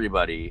need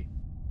everybody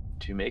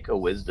to make a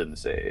wisdom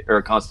save or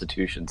a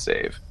constitution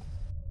save.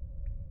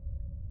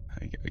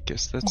 I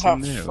guess that's Oh, a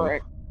no.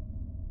 frick.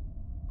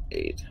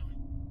 8.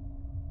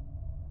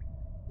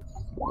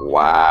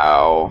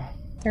 Wow.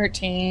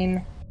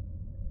 13.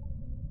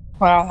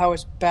 Wow, that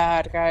was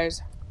bad,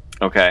 guys.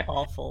 Okay.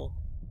 Awful.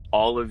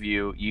 All of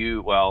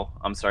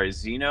I'm sorry,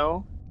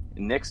 Zeno,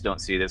 Nyx don't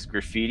see this.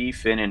 Graffiti,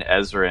 Finn, and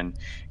Ezrin,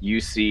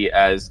 you see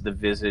as the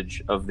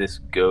visage of this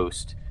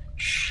ghost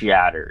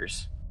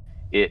shatters.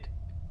 It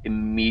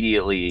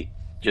immediately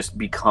just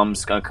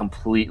becomes a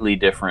completely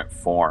different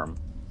form.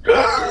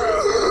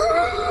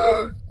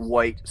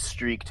 White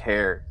streaked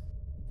hair.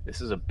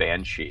 This is a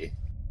banshee.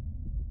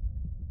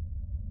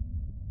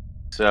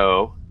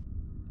 So,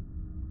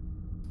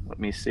 let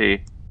me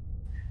see.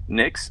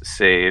 Nyx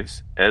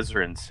saves.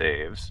 Ezrin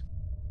saves.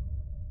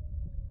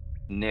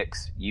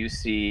 Nyx, you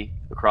see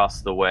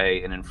across the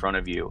way and in front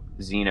of you,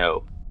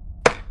 Zeno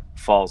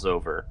falls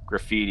over.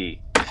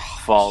 Graffiti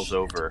falls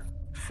over.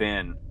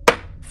 Finn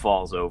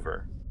falls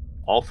over.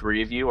 All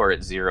three of you are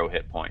at 0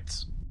 hit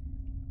points.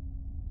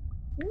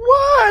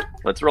 What?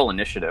 Let's roll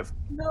initiative.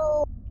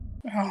 No.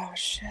 Oh,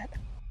 shit.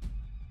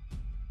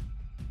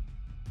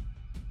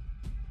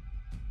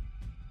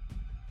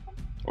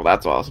 Well,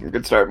 that's awesome.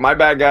 Good start. My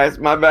bad, guys.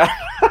 My bad.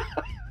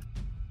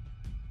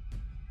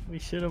 We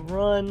should have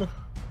run.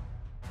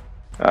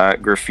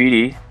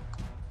 Graffiti,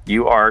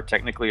 you are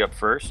technically up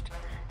first.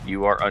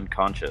 You are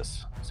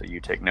unconscious, so you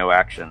take no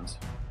actions.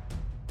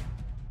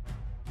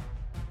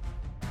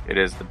 It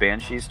is the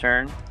Banshee's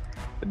turn.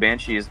 The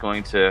Banshee is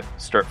going to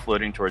start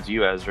floating towards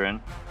you, Ezrin,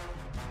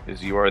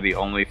 because you are the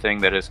only thing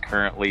that is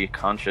currently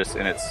conscious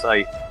in its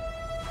sight.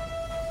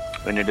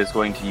 And it is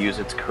going to use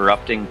its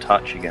corrupting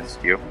touch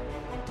against you.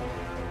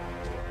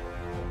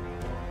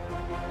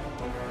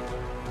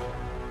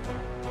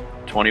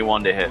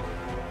 $21 to hit.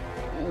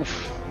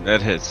 Oof,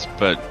 that hits,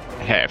 but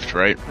halved,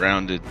 right?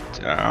 Rounded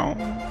down.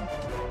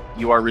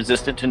 You are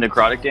resistant to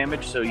necrotic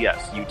damage, so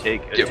yes, you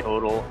take a Yep.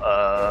 total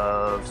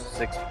of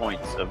 6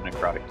 points of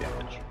necrotic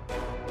damage.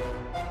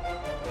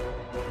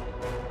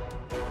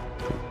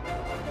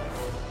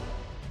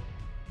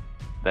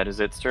 That is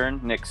its turn.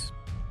 Nyx.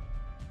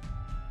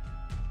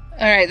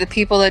 Alright, the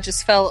people that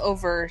just fell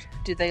over,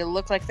 do they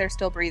look like they're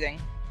still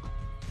breathing?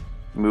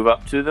 Move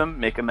up to them,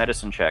 make a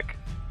medicine check.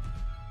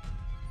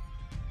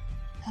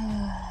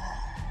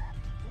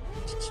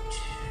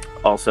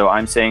 Also,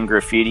 I'm saying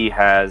Graffiti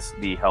has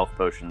the health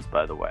potions,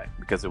 by the way,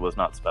 because it was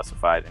not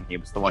specified, and he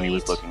was the one he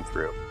was 8. looking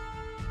through.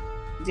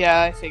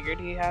 Yeah, I figured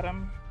he had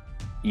them.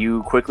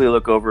 You quickly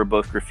look over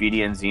both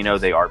Graffiti and Zeno.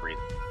 They are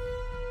breathing.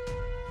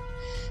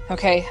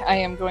 Okay, I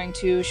am going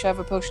to shove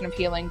a potion of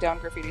healing down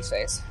Graffiti's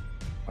face.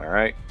 All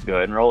right, go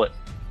ahead and roll it.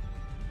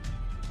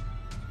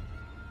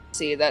 Let's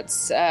see,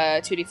 that's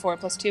 2d4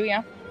 plus 2,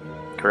 yeah?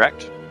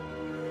 Correct.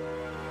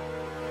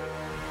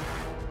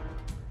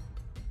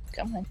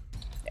 Come on.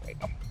 There we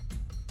go.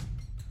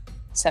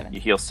 7. You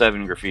heal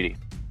 7, Graffiti.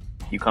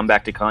 You come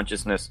back to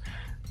consciousness.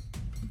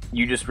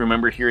 You just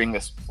remember hearing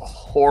this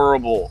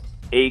horrible,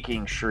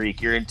 aching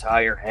shriek. Your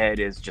entire head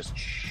is just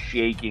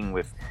shaking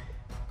with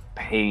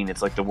pain.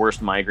 It's like the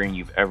worst migraine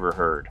you've ever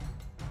heard.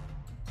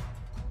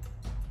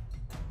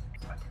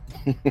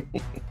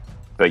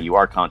 But you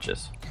are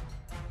conscious.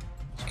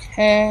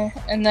 Okay,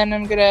 and then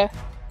I'm gonna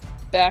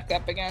back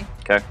up again.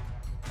 Okay.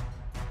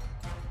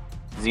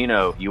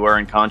 Zeno, you are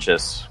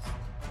unconscious.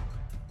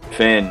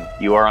 Finn,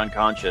 you are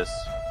unconscious.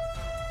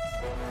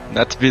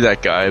 Not to be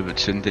that guy, but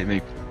shouldn't they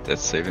make death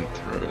saving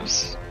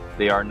throws?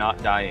 They are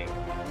not dying.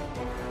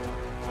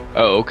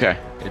 Oh, okay.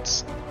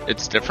 It's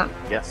different.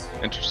 Yes.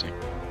 Interesting.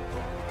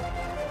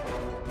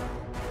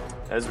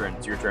 Ezrin,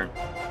 it's your turn.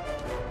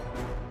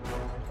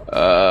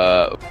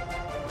 Uh,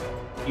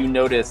 You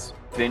notice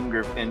Finn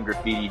and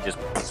Graffiti just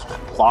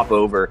plop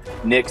over.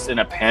 Nyx, in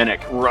a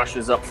panic,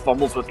 rushes up,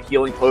 fumbles with the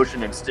healing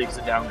potion, and sticks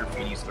it down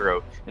Graffiti's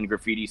throat. And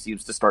Graffiti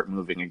seems to start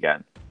moving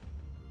again.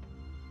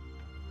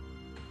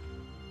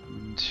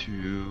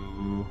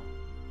 to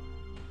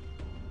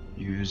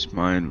use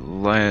my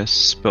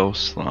last spell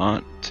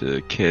slot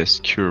to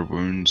cast Cure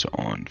Wounds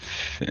on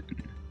Finn.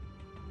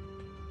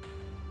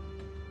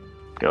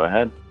 Go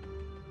ahead.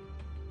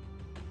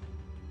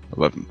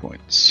 11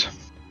 points.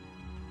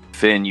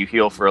 Finn, you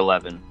heal for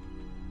 11.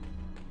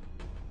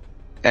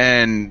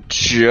 And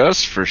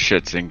just for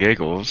shits and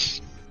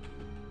giggles...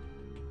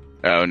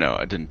 Oh no,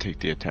 I didn't take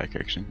the attack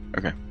action.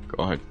 Okay,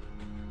 go ahead.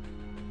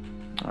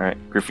 Alright,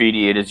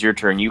 Graffiti, it is your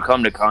turn. You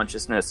come to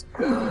consciousness.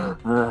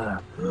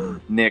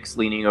 Nyx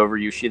leaning over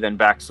you, she then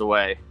backs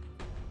away.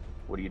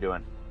 What are you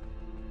doing?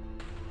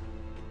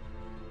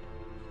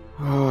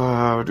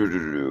 I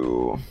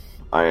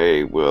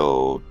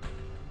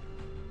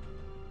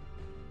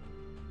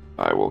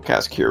will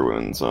cast Cure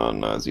Wounds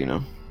on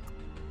Xeno.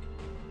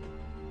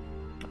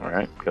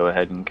 Alright, go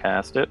ahead and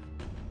cast it.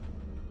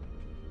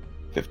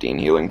 15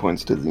 healing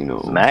points to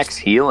Xeno. Max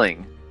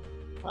healing.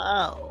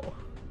 Wow.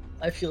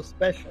 I feel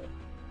special.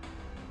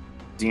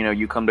 Xeno,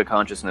 you come to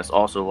consciousness,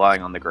 also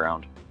lying on the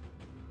ground.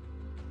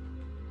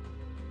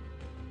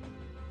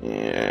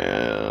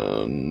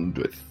 And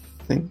I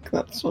think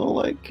that's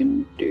all I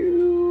can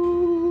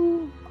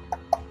do.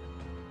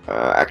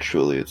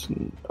 Actually, it's...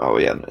 Oh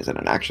yeah, is it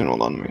an action?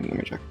 Hold on, let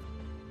me check.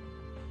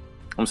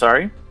 I'm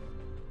sorry?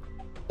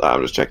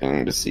 I'm just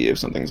checking to see if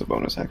something's a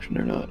bonus action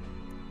or not.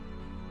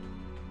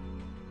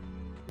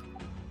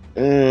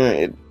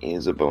 It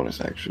is a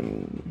bonus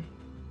action,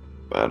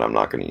 but I'm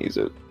not going to use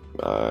it.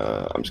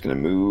 I'm just going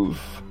to move.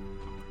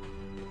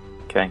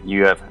 Okay,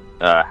 you have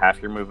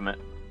half your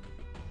movement,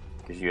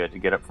 because you had to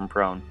get up from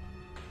prone.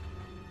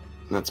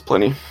 That's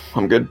plenty.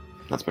 I'm good.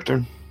 That's my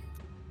turn.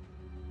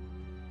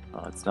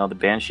 It's now the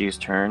Banshee's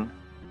turn.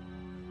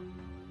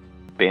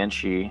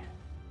 Banshee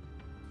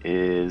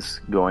is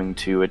going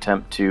to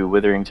attempt to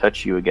Withering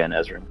Touch you again,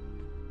 Ezrin.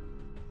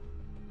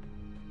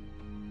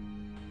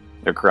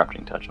 Or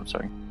Corrupting Touch, I'm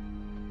sorry.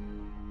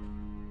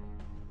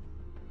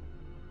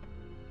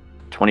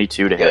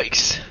 22 to hit.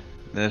 Yikes.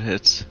 That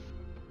hits.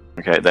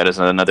 Okay, that is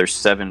another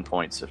 7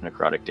 points of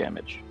necrotic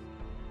damage.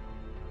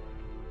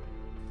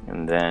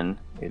 And then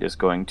it is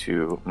going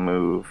to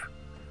move.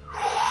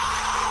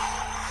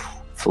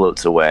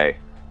 Floats away.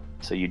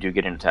 So you do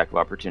get an attack of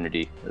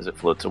opportunity as it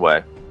floats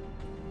away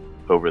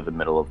over the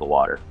middle of the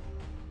water.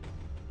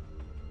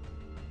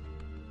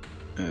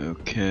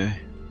 Okay.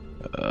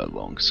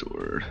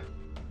 Longsword.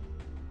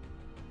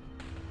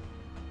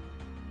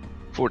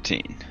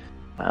 14.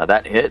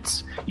 That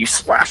hits. You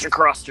slash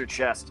across her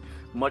chest,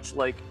 much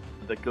like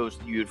the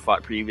ghost you had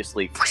fought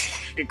previously.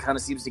 It kind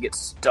of seems to get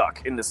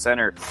stuck in the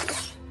center,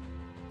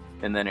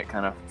 and then it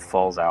kind of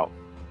falls out.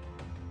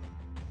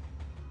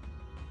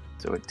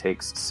 So it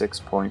takes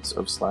 6 points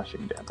of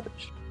slashing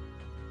damage.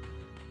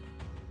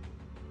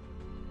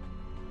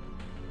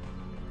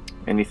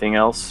 Anything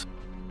else?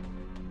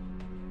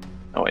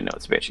 Oh, I know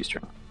it's Banshee's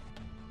turn.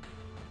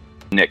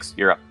 Nyx,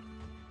 you're up.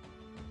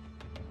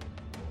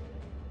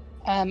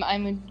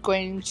 I'm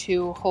going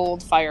to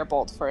hold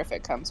Firebolt for if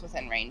it comes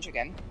within range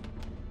again.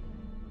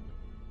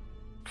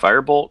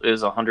 Firebolt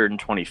is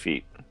 120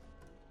 feet.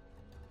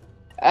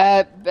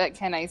 But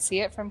can I see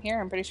it from here?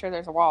 I'm pretty sure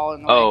there's a wall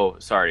in the way. Oh,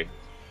 sorry.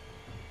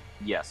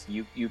 Yes,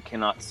 you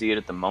cannot see it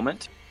at the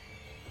moment.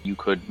 You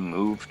could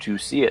move to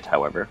see it,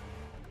 however.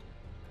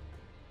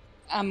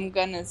 I'm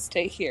gonna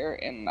stay here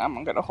and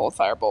I'm gonna hold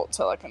Firebolt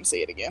till I can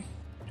see it again.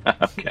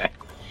 Okay.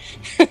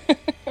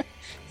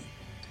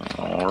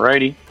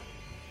 Alrighty.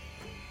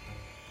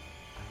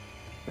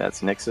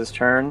 That's Nyx's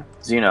turn.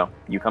 Xeno,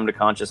 you come to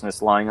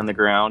consciousness lying on the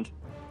ground.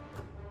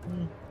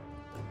 I'm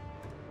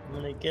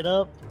gonna get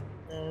up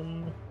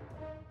and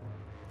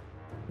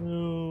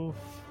move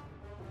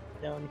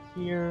down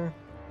here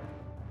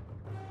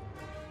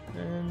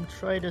and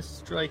try to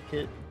strike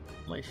it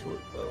with my short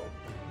bow.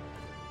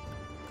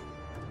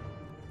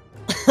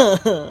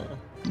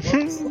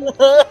 Whoops.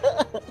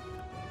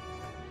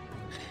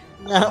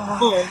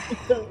 No.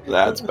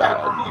 That's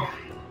bad.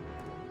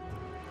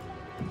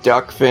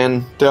 Duck,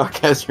 Finn. Duck,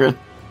 Ezrin.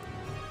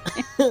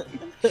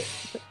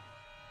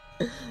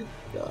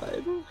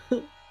 God.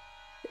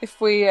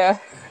 If we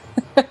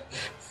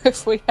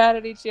if we had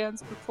any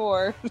chance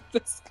before,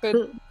 this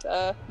could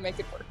make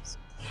it worse.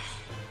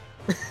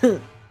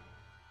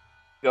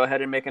 Go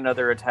ahead and make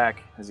another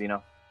attack,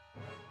 Xeno.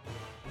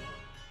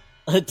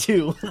 A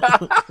 2.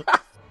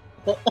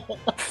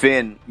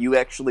 Finn, you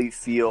actually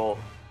feel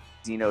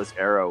Xeno's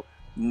arrow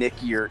nick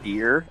your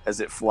ear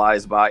as it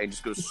flies by and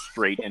just goes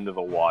straight into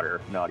the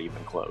water, not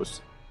even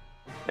close.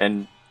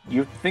 And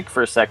you think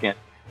for a second,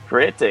 for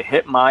it to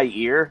hit my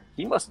ear,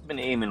 he must have been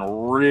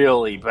aiming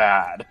really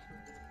bad.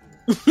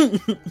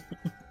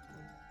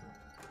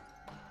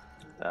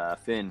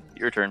 Finn,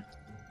 your turn.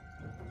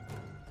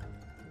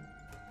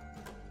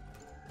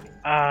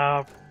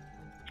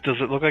 Does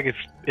it look like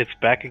it's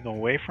backing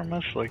away from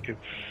us? Like it's...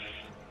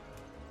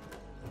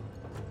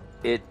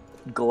 It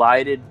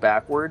glided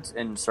backwards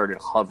and started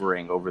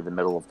hovering over the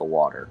middle of the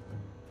water.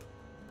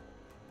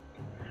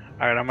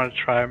 Alright, I'm gonna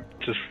try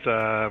just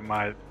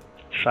my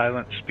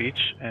silent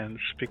speech and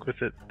speak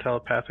with it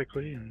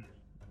telepathically. And...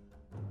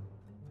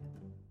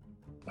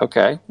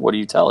 Okay, what do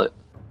you tell it?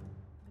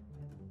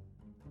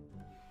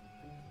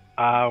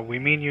 We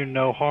mean you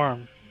no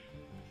harm.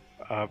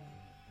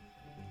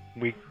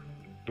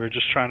 We're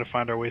just trying to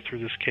find our way through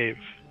this cave.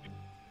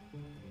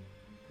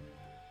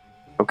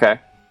 Okay.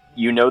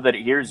 You know that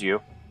it hears you.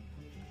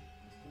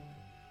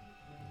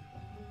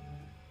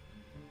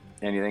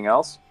 Anything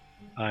else?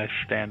 I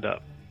stand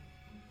up.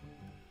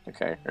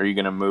 Okay. Are you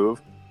going to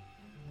move?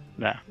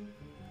 Nah.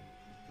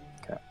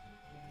 Okay.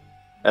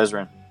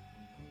 Ezrin.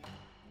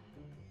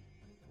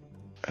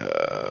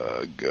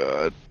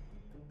 God.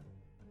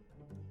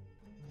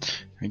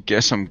 I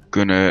guess I'm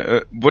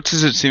gonna... what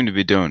does it seem to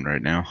be doing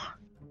right now?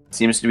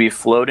 Seems to be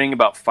floating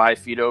about 5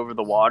 feet over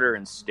the water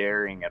and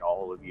staring at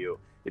all of you.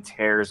 Its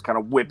hair is kind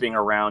of whipping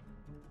around.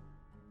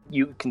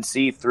 You can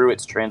see through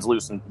its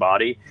translucent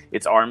body,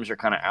 its arms are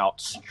kind of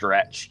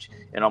outstretched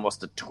in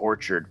almost a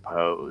tortured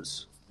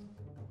pose.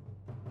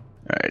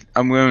 Alright,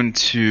 I'm going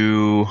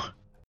to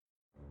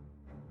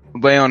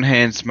lay on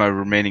hands my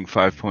remaining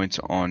 5 points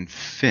on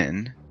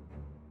Finn.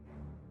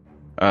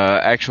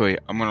 Actually,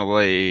 I'm gonna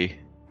lay...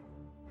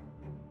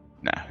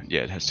 Nah,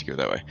 yeah, it has to go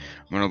that way.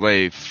 I'm gonna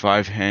lay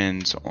 5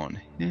 hands on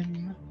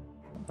him.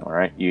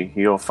 Alright, you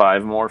heal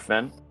 5 more,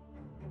 Finn.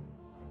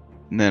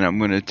 And then I'm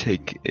gonna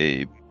take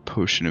a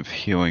potion of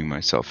healing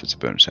myself as a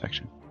bonus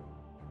action.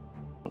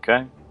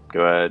 Okay,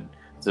 go ahead.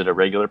 Is it a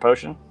regular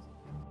potion?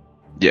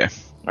 Yeah.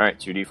 Alright,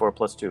 2d4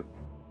 plus 2.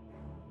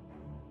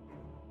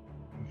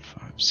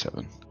 5,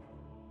 7.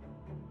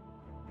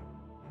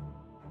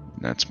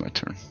 That's my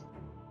turn.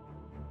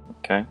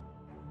 Okay.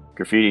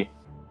 Graffiti.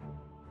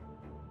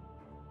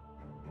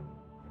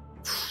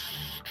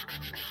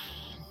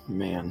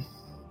 Man.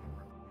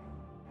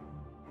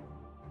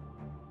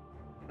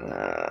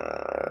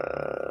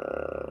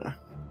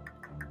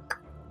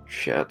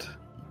 Shit.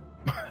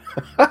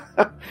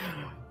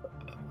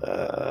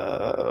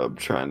 I'm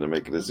trying to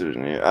make a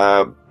decision here.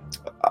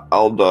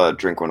 I'll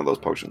drink one of those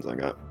potions I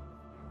got.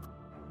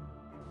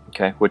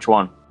 Okay, which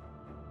one?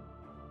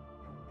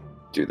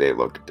 Do they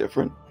look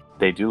different?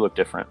 They do look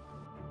different.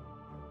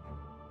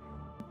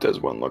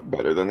 Does one look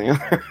better than the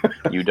other?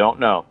 You don't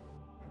know.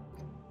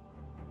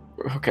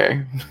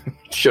 Okay.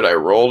 Should I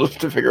roll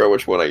to figure out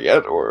which one I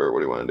get, or what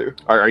do you want to do?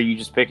 Are you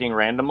just picking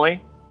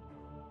randomly?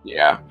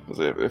 Yeah.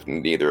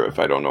 If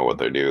I don't know what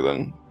they do,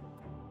 then...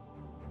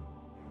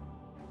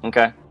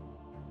 Okay.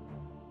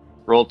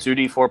 Roll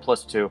 2d4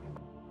 plus 2.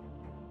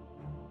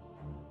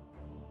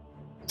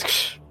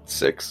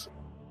 6.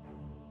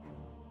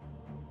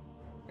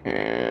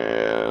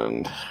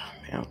 And...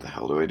 Man, what the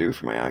hell do I do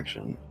for my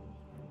action?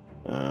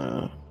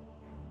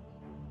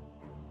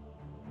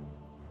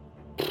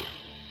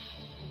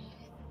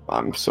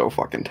 I'm so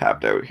fucking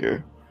tapped out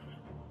here.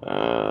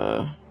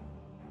 I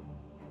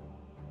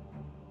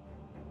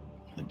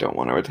don't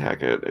want to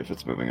attack it if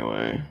it's moving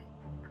away.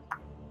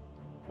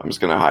 I'm just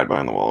gonna hide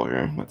behind the wall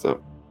here. That's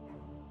it.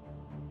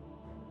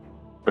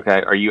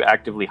 Okay, are you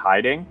actively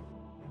hiding?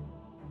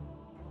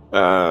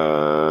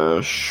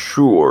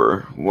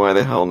 Sure. Why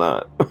the hell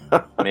not?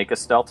 Make a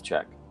stealth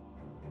check.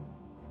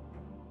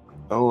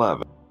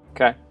 11.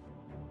 Okay.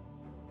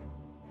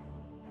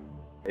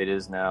 It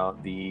is now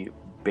the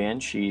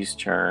Banshee's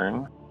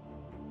turn.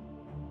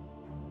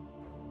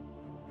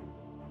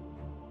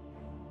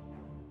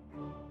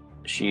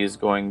 She is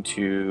going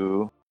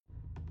to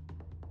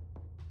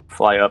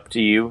fly up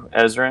to you,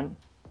 Ezrin,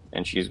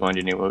 and she's going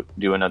to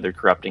do another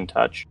corrupting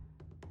touch.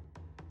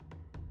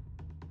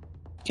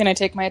 Can I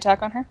take my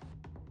attack on her?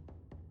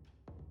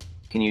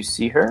 Can you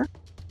see her?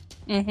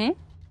 Mm-hmm.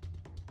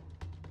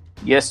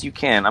 Yes, you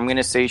can. I'm going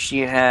to say she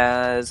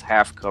has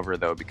half cover,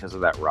 though, because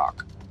of that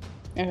rock.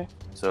 Okay.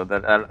 So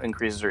that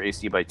increases her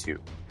AC by 2.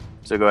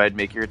 So go ahead and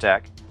make your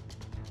attack.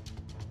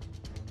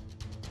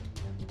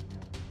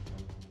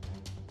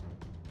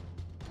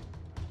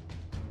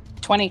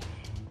 $20.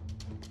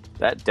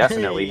 That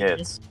definitely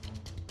hits.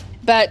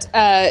 But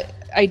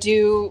I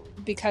do,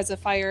 because of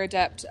Fire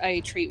Adept, I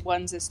treat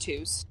 1s as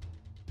 2s.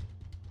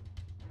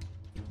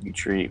 You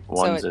treat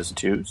 1s as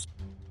 2s?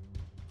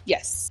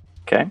 Yes.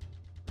 Okay.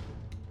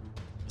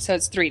 So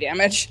it's 3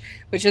 damage,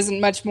 which isn't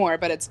much more,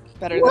 but it's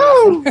better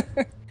than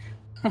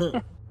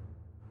nothing.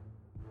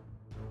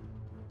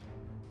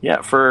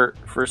 Yeah, for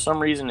some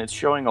reason it's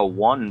showing a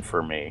 1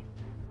 for me.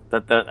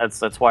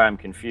 That's why I'm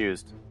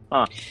confused.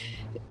 Huh.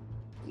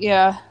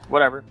 Yeah.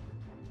 Whatever.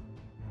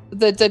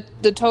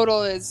 The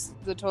total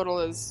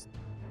is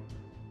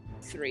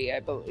 3, I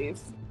believe.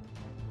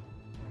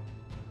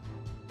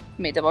 Let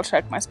me double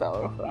check my spell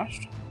real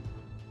fast.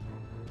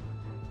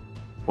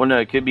 Well, no,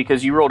 it could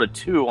because you rolled a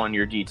 2 on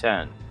your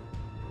D10.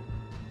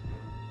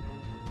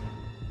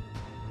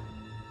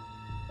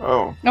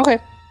 Oh. Okay,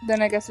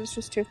 then I guess it's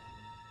just 2.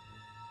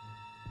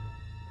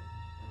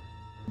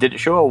 Did it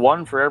show a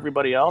 1 for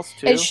everybody else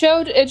too? It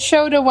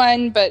showed a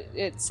 1, but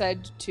it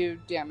said 2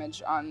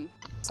 damage on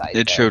side.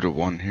 It showed a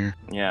 1 here.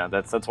 Yeah,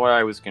 that's why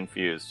I was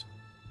confused.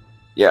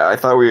 Yeah, I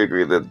thought we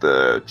agreed that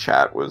the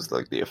chat was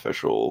like the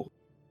official.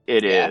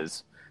 It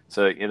is.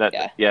 So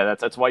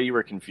that's why you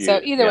were confused. So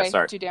either way,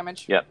 sorry. 2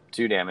 damage. Yep,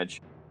 2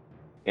 damage.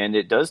 And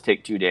it does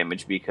take 2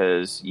 damage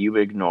because you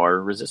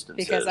ignore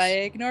resistances. Because I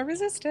ignore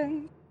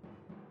resistance.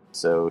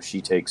 So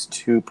she takes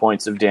 2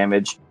 points of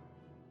damage.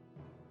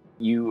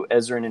 You,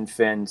 Ezrin and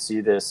Finn,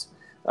 see this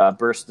A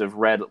burst of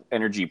red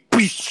energy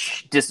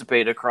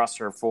dissipate across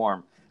her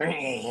form.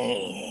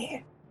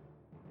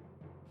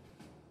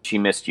 She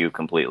missed you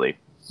completely,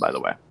 by the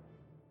way.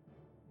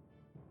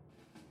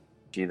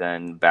 She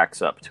then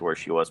backs up to where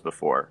she was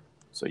before,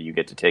 so you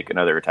get to take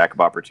another attack of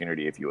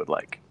opportunity if you would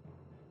like.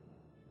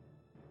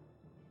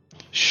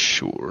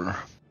 Sure.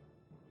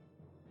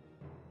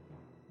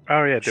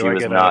 Oh yeah, She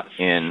was not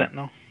in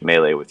sentinel?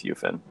 melee with you,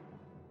 Finn.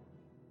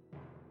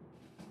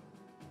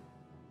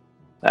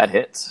 That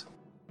hits.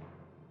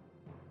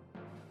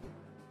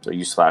 So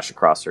you slash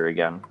across her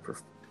again for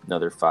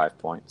another 5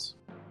 points.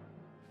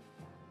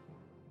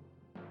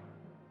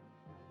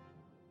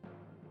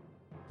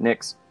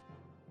 Nyx.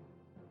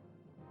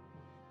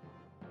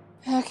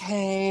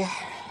 Okay.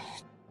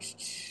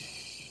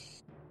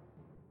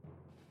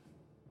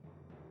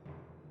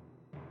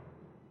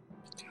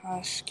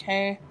 Gosh,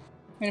 okay.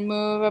 I'm gonna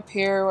move up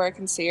here where I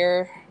can see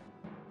her.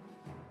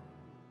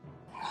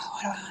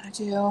 What do I want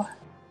to do?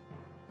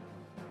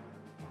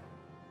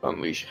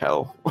 Unleash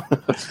hell.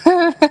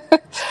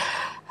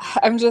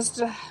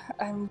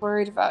 I'm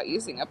worried about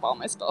using up all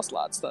my spell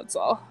slots, that's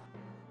all.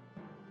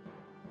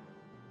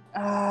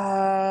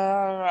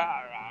 I'm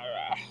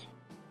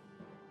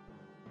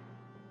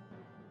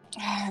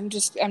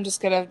just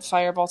gonna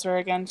firebolt her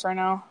again for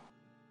now.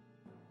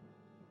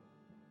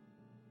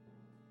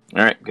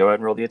 Alright, go ahead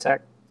and roll the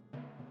attack.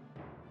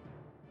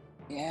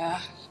 Yeah.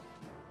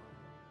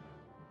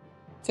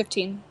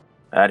 15.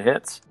 That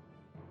hits.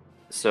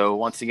 So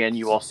once again,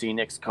 you all see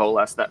Nyx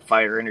coalesce that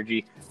fire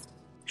energy,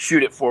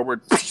 shoot it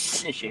forward,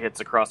 and she hits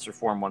across her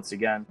form once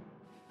again.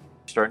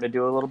 Starting to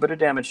do a little bit of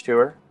damage to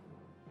her.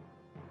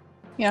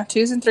 Yeah,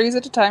 2s and 3s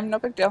at a time, no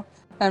big deal.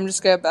 I'm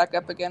just gonna back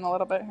up again a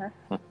little bit here.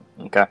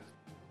 Okay.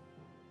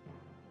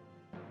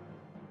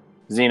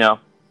 Xeno.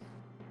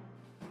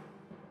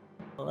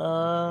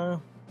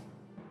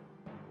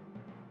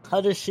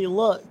 How does she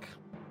look?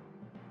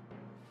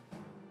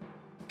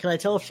 Can I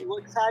tell if she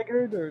looks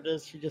haggard, or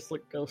does she just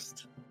look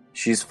ghost?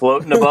 She's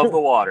floating above the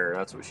water.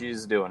 That's what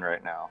she's doing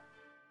right now.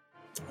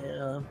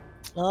 Yeah.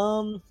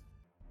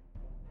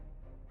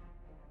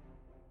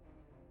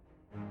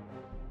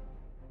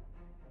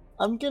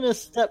 I'm gonna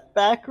step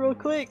back real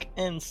quick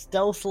and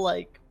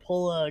stealth-like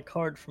pull a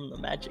card from the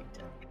magic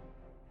deck.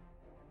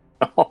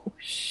 Oh,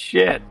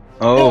 shit.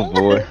 Oh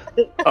boy.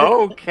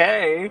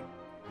 Okay.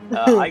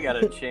 I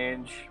gotta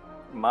change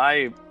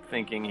my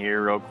thinking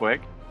here real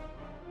quick.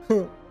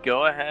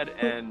 Go ahead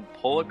and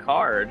pull a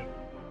card.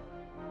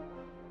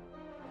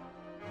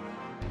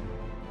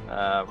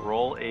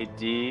 Roll a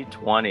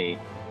d20.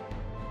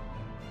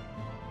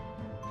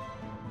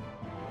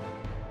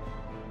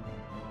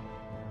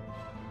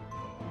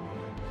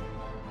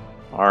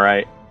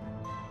 Alright.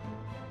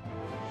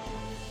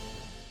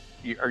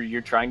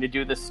 You're trying to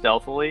do this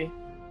stealthily?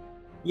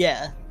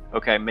 Yeah.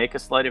 Okay, make a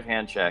sleight of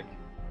hand check.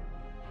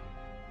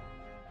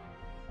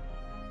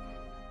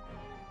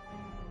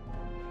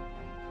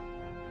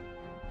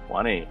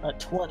 $20.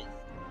 20.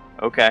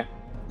 Okay.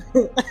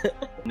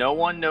 No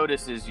one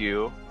notices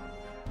you.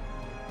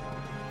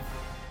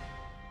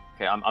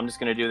 Okay, I'm just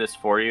gonna do this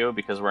for you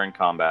because we're in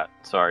combat.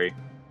 Sorry.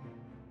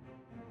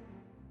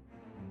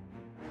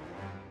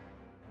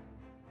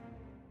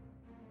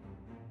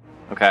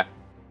 Okay.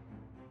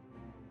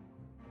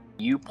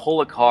 You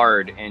pull a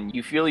card and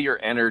you feel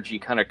your energy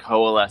kind of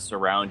coalesce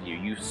around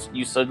you.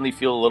 You suddenly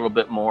feel a little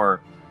bit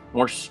more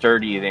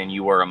sturdy than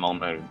you were a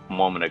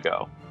moment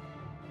ago.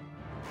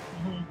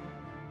 Mm-hmm.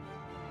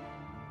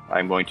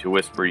 I'm going to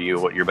whisper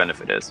you what your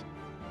benefit is.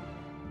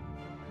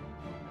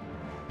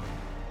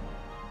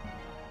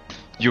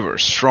 You are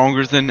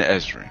stronger than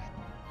Ezrin.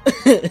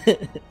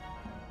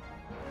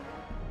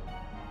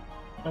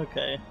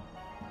 Okay.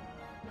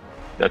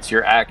 That's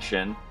your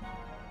action.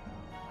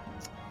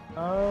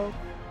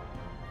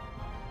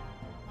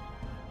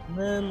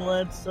 Then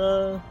let's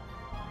I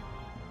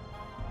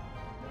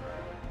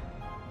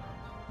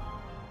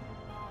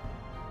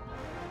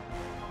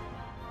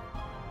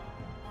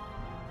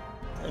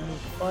move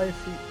 5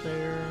 feet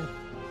there.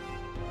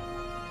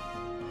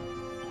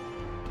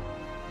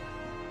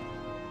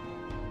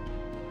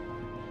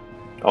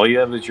 All you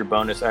have is your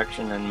bonus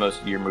action and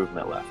most of your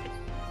movement left.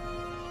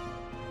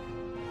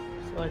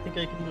 So I think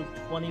I can move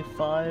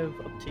 25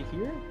 up to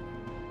here.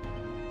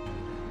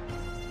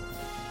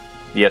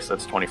 Yes,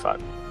 that's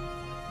 25.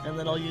 And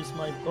then I'll use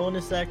my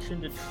bonus action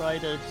to try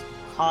to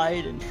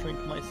hide and shrink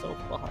myself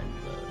behind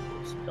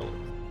those pillars.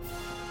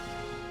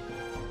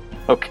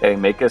 Okay,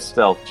 make a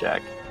stealth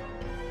check.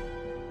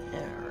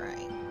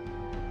 Alright.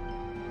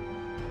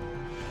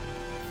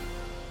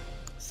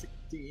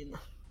 16.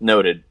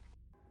 Noted.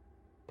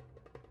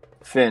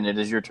 Finn, it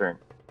is your turn.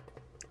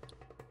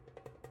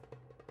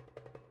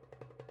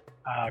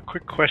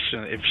 Quick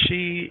question. If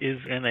she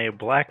is in a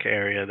black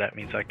area, that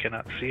means I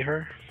cannot see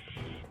her?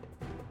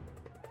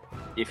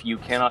 If you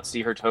cannot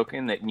see her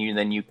token, then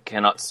you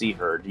cannot see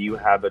her. Do you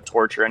have a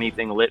torch or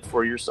anything lit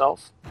for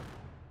yourself?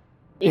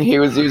 He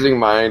was using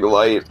mind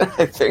light,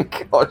 I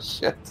think. Oh,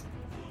 shit.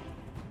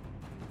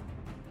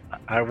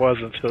 I was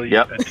until you.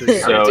 Yep. Until you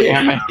So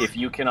Damn it. if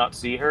you cannot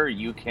see her,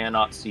 you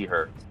cannot see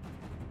her.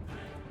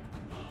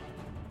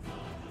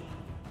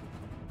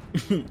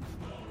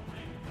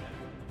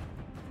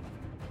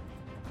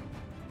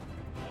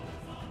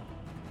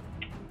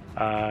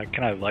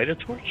 Can I light a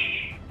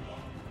torch?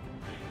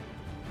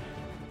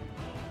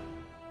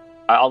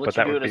 I'll let But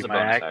you that do would it as be a my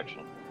bonus act- action.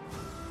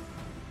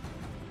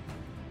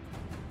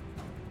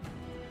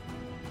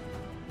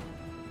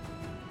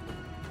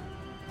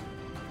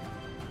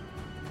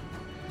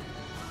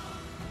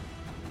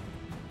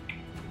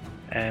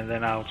 And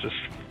then I'll just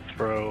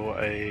throw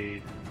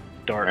a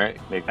dart All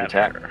right, make the at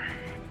attack. her.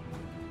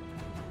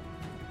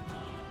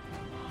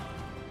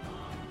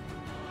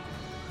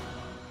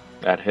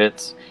 That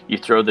hits. You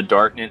throw the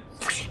dart and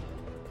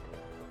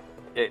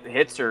it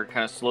hits her,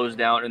 kind of slows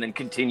down, and then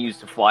continues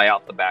to fly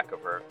out the back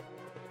of her.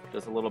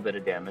 Does a little bit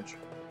of damage.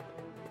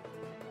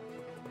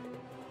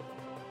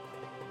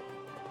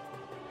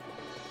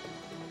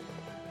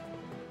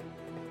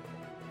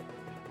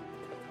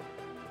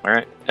 All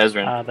right,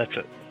 Ezra. That's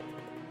it.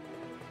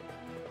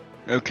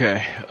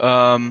 Okay.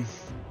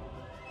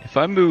 If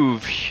I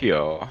move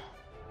here,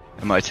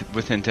 am I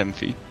within 10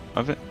 feet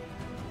of it?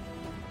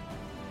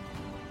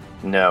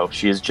 No,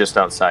 she is just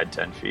outside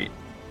 10 feet.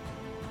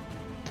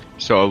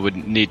 So I would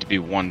need to be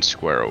 1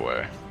 square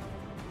away.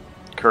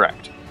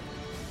 Correct.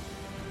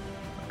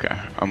 Okay.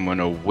 I'm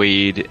gonna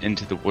wade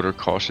into the water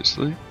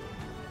cautiously.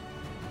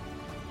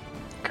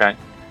 Okay.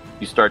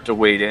 You start to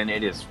wade in.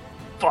 It is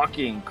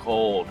fucking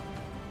cold.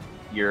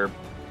 You're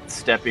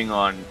stepping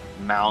on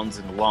mounds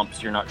and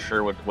lumps. You're not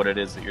sure what it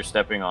is that you're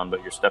stepping on,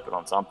 but you're stepping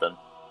on something.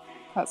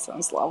 That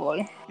sounds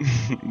lovely.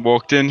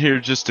 Walked in here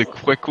just to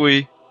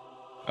quickly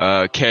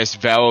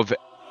cast Vow of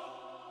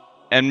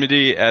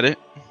Enmity at it,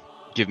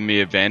 giving me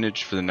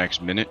advantage for the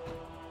next minute,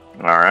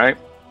 All right.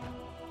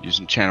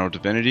 using Channel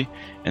Divinity,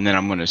 and then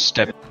I'm gonna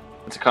step.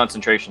 It's a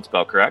concentration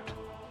spell, correct?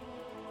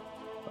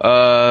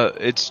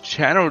 It's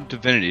Channel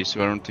Divinity,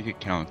 so I don't think it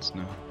counts.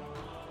 No,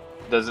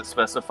 Does it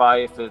specify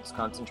if it's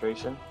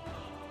concentration?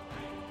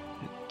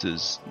 it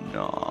does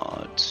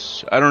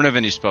not. I don't have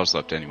any spells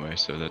left anyway,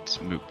 so that's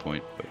a moot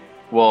point. But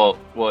Well,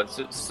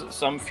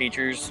 some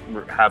features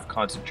have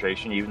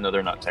concentration, even though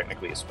they're not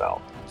technically a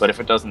spell. But if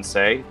it doesn't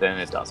say, then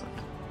it doesn't.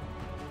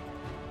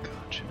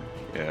 gotcha.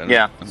 Yeah.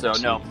 Yeah. I'm So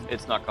just- no,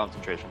 it's not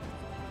concentration.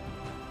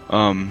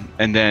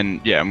 And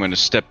then I'm gonna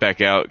step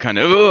back out, kind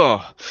of.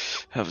 Oh,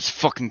 that was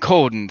fucking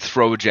cold, and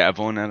throw a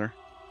javelin at her.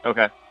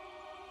 Okay.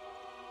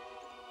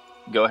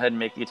 Go ahead and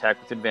make the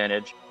attack with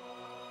advantage.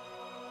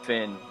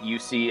 Finn, you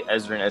see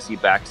Ezrin as he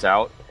backs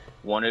out.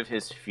 One of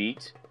his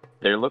feet,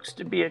 there looks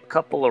to be a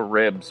couple of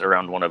ribs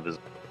around one of his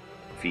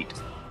feet.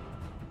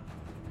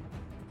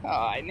 Oh,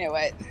 I knew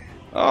it.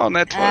 Oh,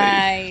 that's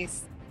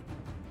Nice.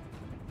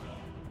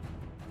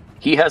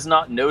 He has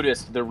not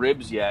noticed the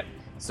ribs yet,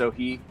 so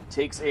he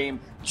takes aim,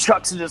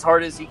 chucks it as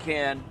hard as he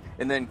can,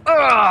 and then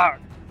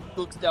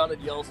looks down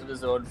and yells at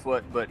his own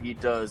foot, but he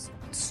does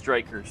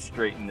strike her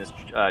straight in his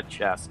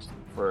chest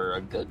for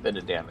a good bit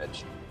of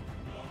damage.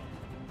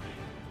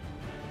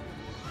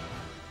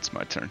 It's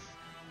my turn.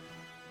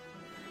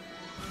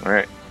 All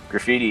right,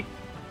 Graffiti.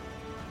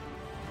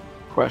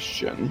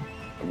 Question.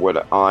 Would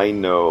I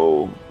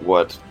know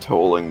what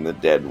tolling the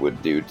dead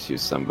would do to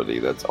somebody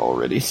that's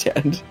already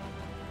dead?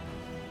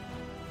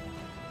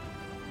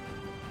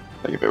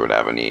 Like if it would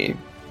have any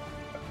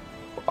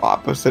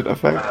opposite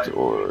effect,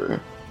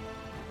 or...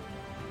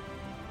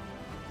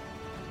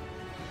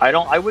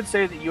 I would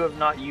say that you have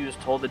not used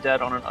Toll the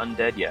Dead on an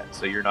undead yet,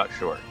 so you're not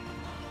sure.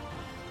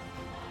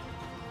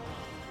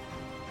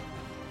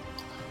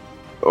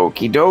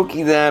 Okie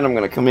dokie then, I'm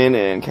gonna come in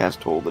and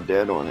cast Toll the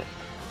Dead on it.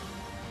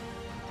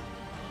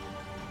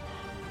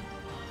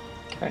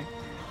 Okay.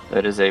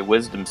 That is a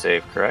wisdom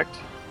save, correct?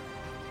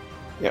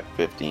 Yep,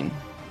 15.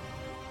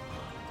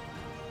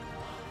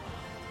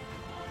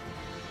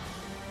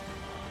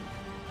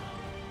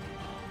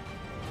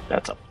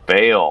 That's a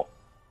fail.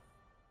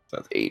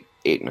 That's 8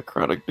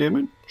 necrotic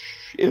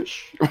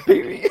damage-ish,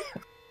 maybe?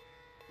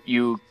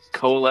 You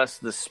coalesce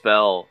the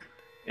spell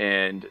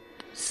and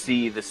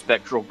see the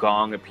spectral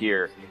gong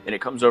appear, and it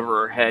comes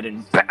over her head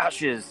and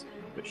bashes,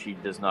 but she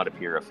does not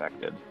appear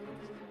affected.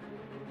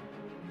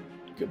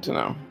 Good to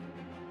know.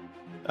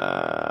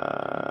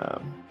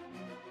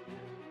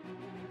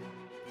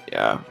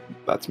 Yeah,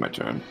 that's my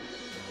turn.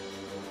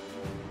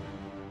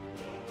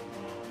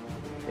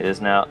 It is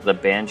now the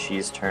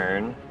Banshee's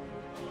turn.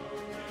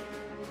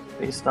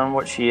 Based on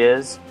what she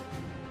is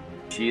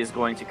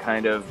going to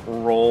kind of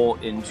roll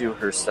into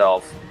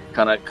herself,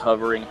 kind of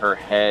covering her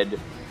head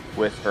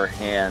with her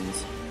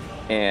hands,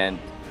 and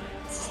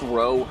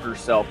throw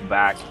herself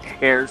back,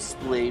 hair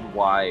splayed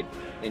wide,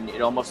 and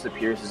it almost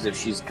appears as if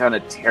she's kind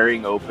of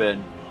tearing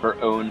open her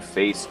own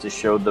face to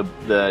show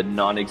the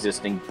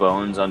non-existing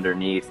bones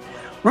underneath.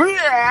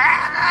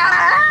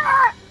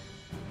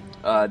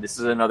 This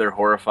is another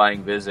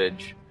horrifying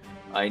visage.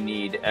 I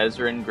need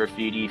Ezrin,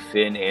 Graffiti,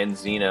 Finn, and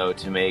Zeno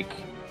to make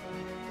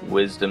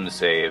wisdom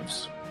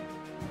saves.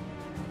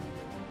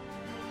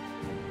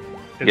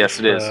 Yes,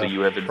 it is, so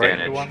you have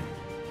frightened advantage. one?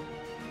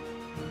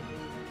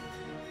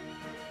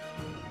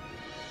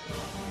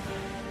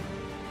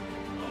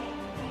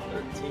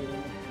 13.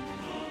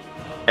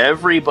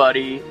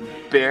 Everybody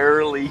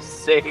barely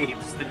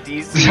saves. The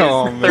DC is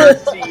Oh, man.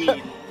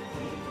 13.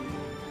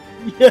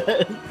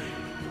 Yes.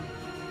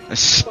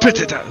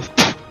 Spit it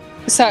out.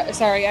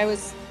 Sorry, I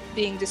was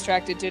being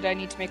distracted. Did I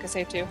need to make a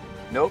save too?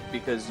 Nope,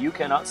 because you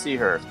cannot see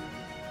her.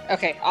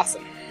 Okay,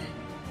 awesome.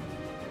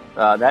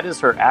 That is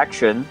her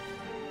action.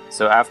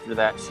 So after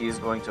that, she's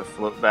going to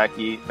float back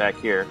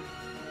here.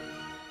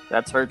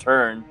 That's her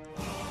turn.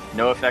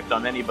 No effect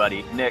on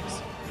anybody.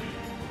 Nyx.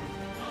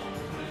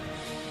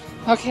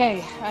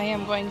 Okay, I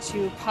am going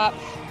to pop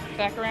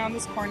back around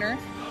this corner.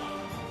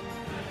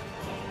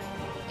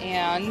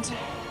 And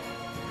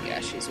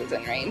yeah, she's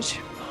within range.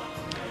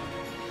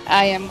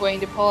 I am going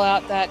to pull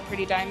out that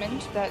pretty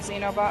diamond that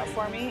Xeno bought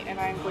for me, and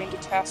I'm going to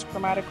cast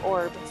Chromatic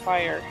Orb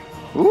Fire.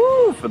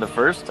 Ooh, for the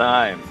first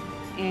time.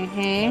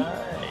 Mm-hmm.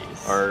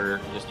 Nice. Or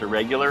just a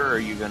regular, or are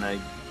you going to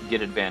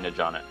get advantage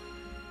on it?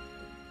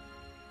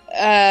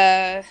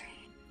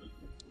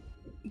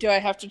 Do I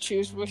have to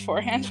choose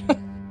beforehand?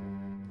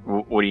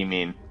 What do you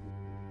mean?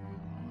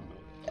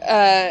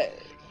 How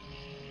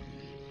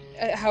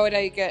would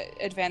I get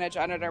advantage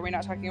on it? Are we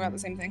not talking about the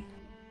same thing?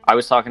 I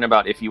was talking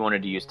about if you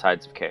wanted to use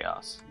Tides of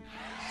Chaos.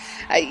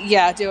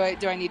 Yeah, do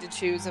I need to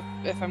choose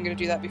if I'm going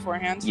to do that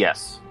beforehand?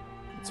 Yes.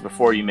 It's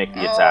before you make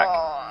the attack.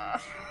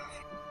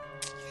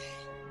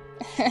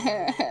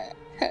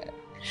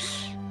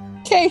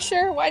 Okay,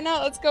 sure, why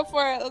not? Let's go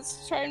for it.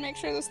 Let's try and make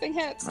sure this thing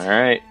hits.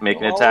 Alright, make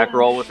an attack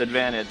roll with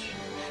advantage.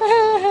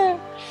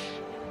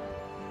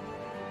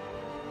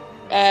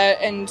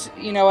 And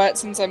you know what?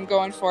 Since I'm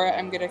going for it,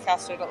 I'm going to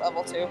cast it at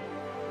level 2.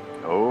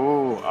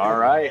 Oh,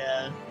 alright.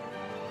 Yeah.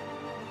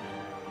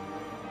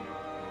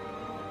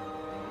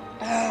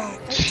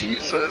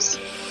 Jesus.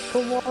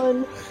 Come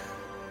on.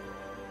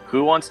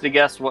 Who wants to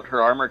guess what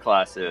her armor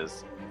class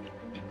is?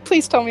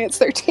 Please tell me it's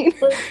 13.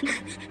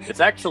 It's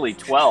actually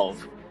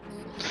 12,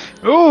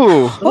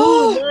 Ooh.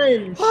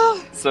 Oh,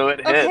 nice. so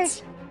it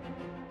hits.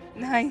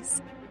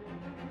 Nice.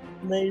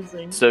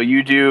 Amazing. So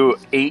you do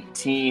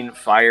 18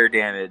 fire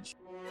damage.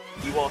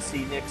 You all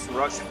see Nyx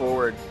rush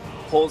forward,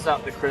 pulls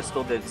out the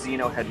crystal that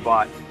Xeno had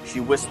bought. She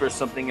whispers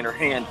something in her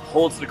hand,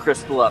 holds the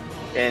crystal up,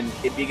 and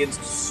it begins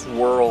to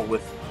swirl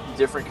with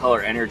different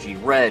color energy.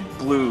 Red,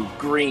 blue,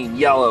 green,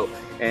 yellow,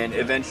 and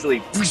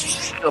eventually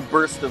a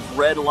burst of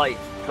red light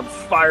comes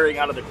firing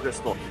out of the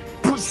crystal,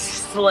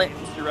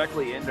 slams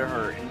directly into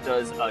her and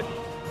does a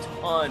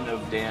ton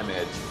of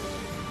damage.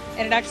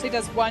 And it actually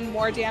does 1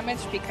 more damage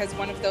because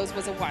one of those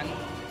was a 1.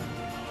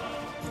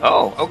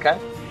 Oh, okay.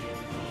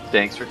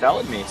 Thanks for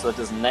telling me. So it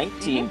does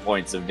 19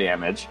 points of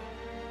damage.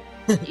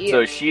 Yeah.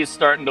 So she's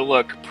starting to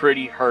look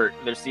pretty hurt.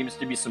 There seems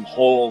to be some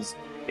holes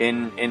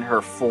in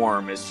her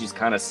form as she's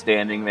kind of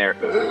standing there.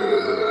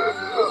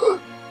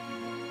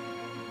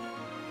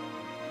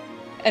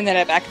 And then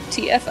I back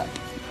TF up.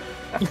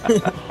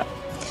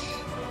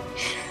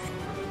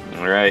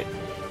 All right.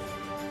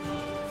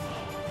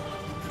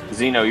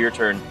 Xeno, your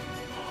turn.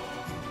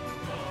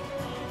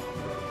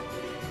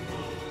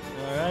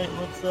 Alright,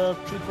 let's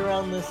peek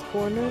around this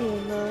corner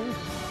and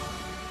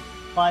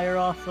fire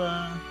off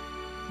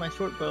my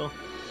short bow.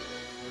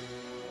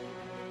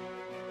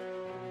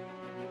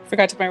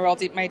 Forgot to roll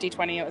my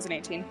d20. It was an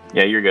 18.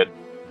 Yeah, you're good.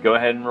 Go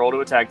ahead and roll to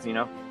attack,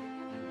 Xeno.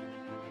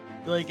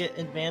 Do I get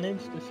advantage?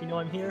 Does she know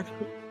I'm here?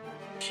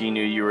 She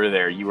knew you were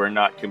there. You are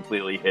not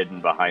completely hidden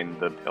behind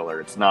the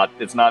pillar. It's not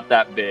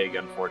that big,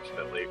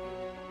 unfortunately.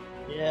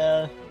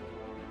 Yeah.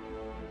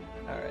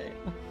 Alright.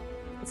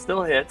 It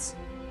still hits.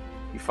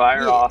 You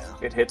fire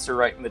off. It hits her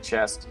right in the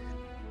chest.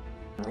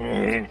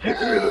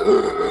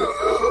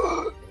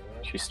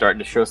 She's starting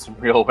to show some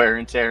real wear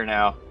and tear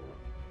now.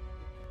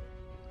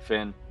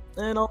 Finn.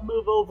 And I'll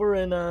move over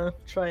and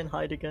try and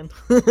hide again.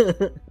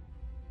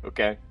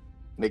 Okay.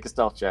 Make a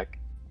stealth check.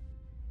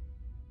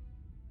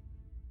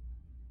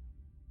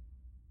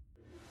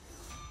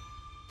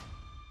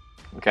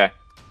 Okay.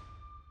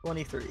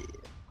 23.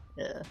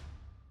 Yeah.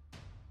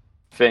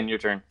 Finn, your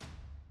turn.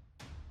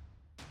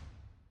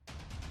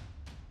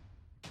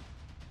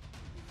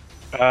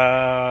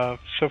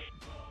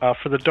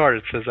 For the dart,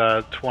 it says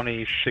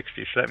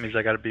 2060, so that means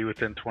I got to be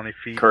within 20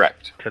 feet.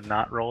 Correct. To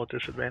not roll a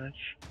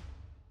disadvantage.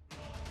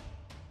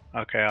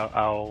 Okay,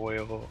 I'll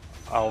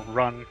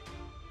run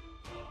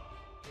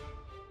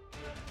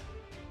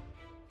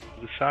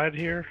to the side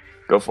here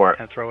Go for it.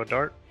 and throw a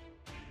dart.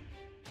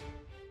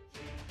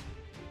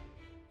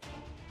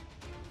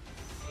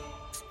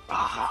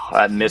 Oh,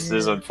 that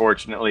misses,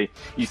 unfortunately.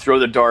 You throw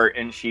the dart,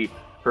 and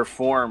her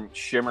form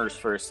shimmers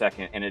for a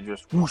second, and it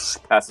just whoosh,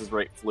 passes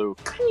right through.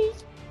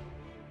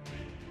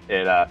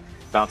 It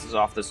bounces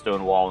off the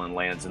stone wall and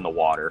lands in the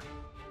water.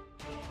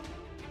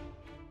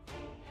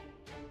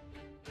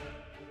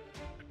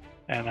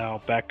 And I'll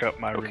back up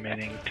my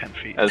remaining 10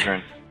 feet.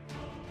 Ezrin.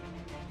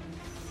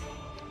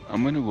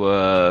 I'm going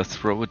to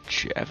throw a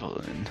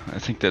javelin. I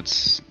think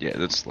that's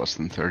less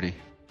than 30.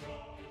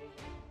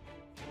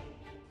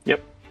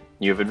 Yep.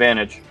 You have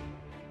advantage.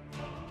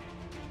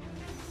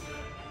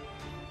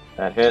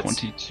 That hits.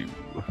 22.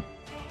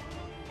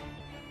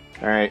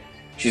 Alright.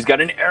 She's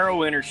got an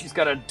arrow in her. She's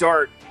got a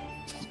dart.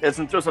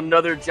 And throws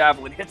another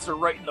javelin. Hits her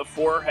right in the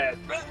forehead.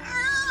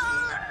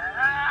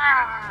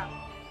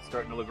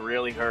 Starting to look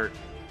really hurt.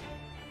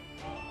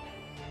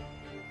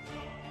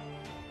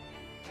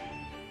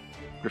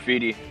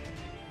 Graffiti.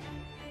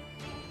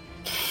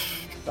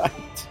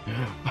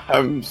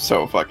 I'm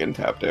so fucking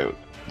tapped out.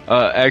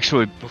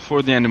 Actually,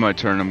 before the end of my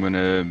turn, I'm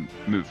gonna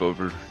move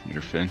over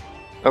near Finn.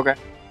 Okay.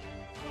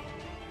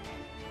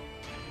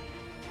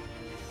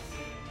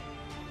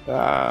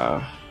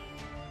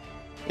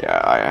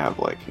 Yeah, I have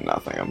like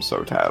nothing. I'm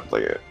so tapped.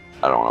 Like,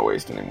 I don't want to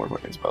waste any more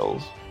fucking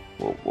spells.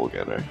 We'll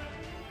get her.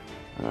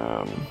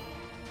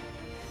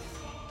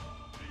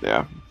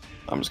 Yeah,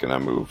 I'm just gonna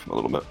move a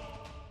little bit.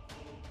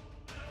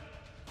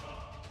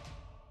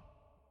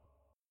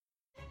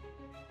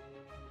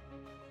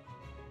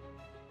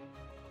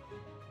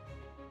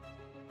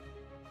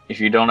 If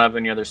you don't have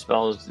any other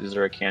spells, is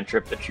there a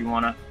cantrip that you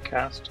want to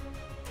cast?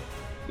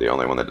 The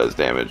only one that does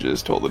damage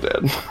is Toll the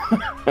Dead.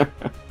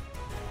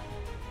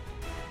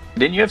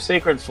 Didn't you have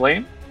Sacred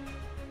Flame?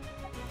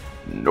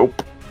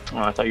 Nope. Oh,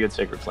 I thought you had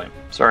Sacred Flame.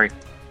 Sorry.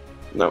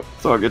 No,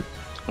 it's all good.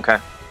 Okay.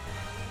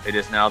 It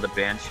is now the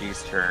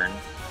Banshee's turn.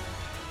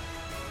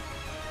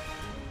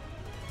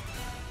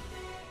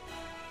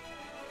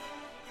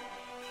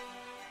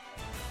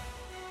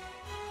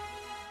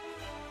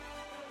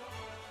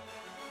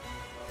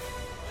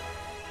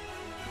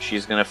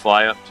 She's going to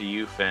fly up to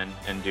you, Finn,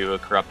 and do a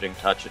Corrupting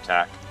Touch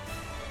attack.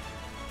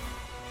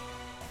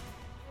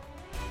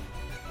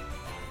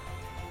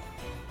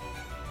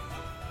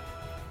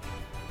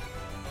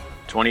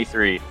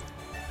 .23.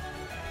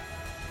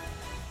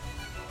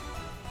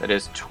 That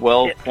is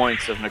 12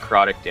 points of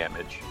necrotic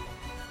damage.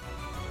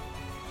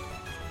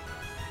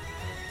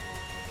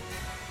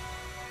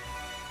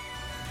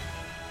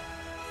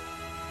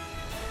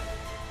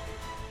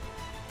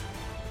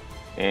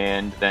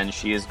 And then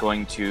she is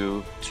going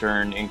to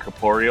turn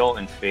incorporeal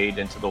and fade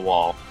into the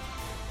wall.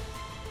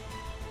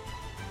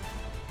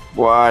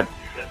 What?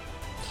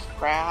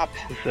 Crap.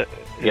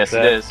 Yes,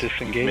 it is. You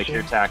can make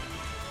your attack.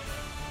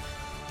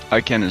 I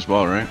can as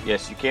well, right?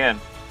 Yes, you can.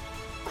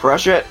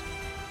 Crush it!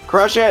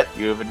 Crush it!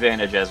 You have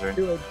advantage, Ezra.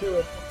 Do it.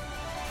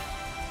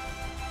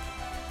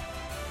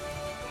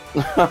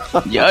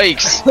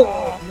 Yikes!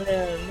 Oh,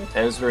 man.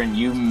 Ezra,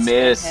 you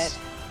miss.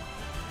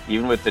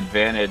 Even with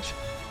advantage.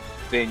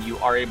 Finn, you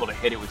are able to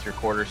hit it with your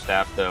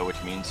quarterstaff, though,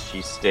 which means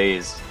she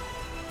stays.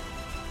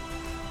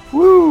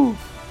 Woo!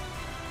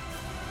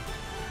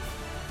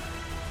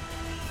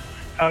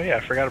 Oh yeah,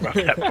 I forgot about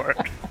that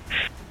part.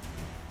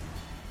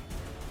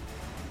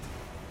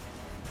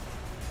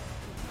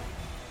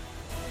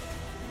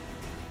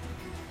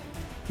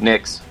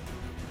 Nyx.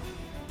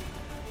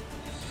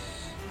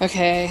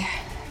 Okay.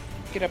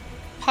 Gonna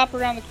pop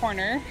around the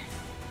corner.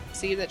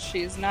 See that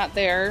she's not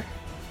there.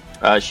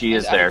 She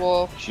is there.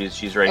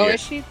 She's right here. here.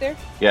 Is she there?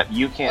 Yeah,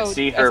 you can't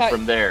see her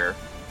from there.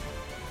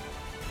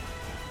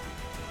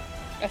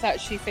 I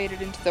thought she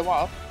faded into the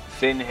wall.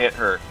 Finn hit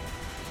her,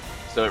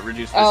 so it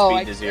reduced the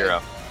speed to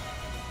 0.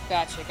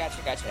 Gotcha.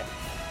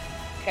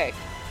 Okay.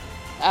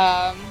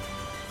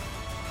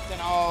 Then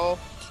I'll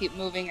keep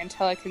moving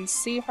until I can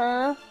see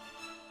her.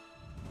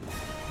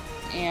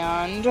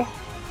 And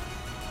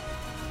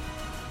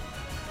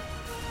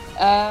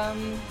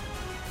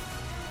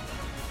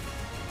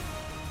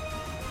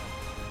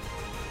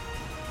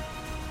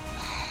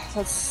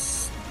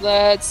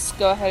let's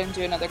go ahead and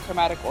do another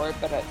chromatic orb,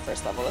 but at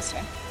first level this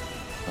time.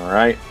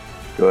 Alright.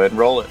 Go ahead and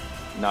roll it.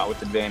 Not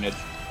with advantage.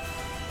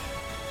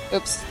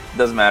 Oops.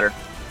 Doesn't matter.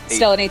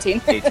 Still an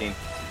 18. 18.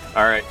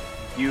 Alright.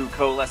 You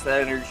coalesce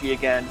that energy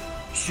again.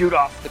 Shoot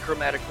off the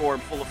chromatic orb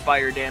full of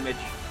fire damage.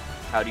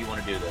 How do you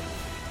want to do this?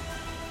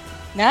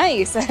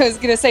 Nice. I was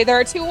going to say there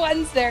are 2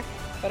 ones there,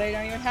 but I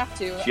don't even have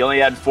to. She only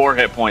had 4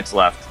 hit points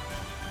left.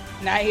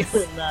 Nice.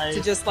 Nice.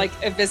 To just,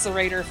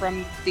 eviscerate her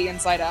from the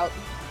inside out.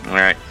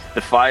 Alright.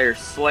 The fire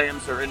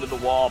slams her into the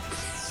wall.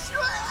 She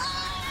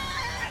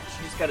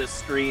just kind of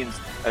screams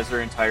as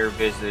her entire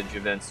visage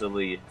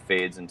eventually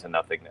fades into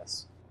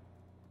nothingness.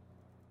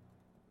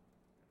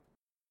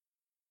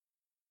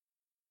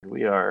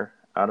 We are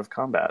out of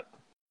combat.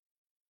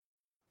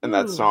 And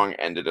that song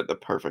ended at the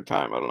perfect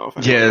time. I don't know if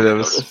that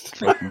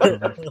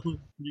That would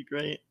be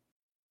great.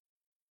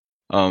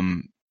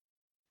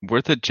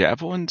 Were the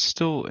javelins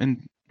still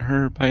in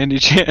her by any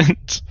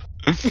chance?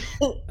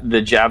 The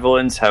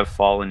javelins have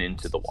fallen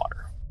into the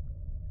water.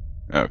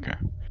 Okay.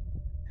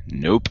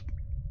 Nope.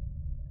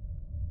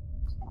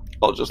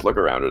 I'll just look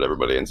around at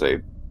everybody and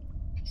say,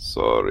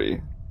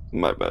 sorry,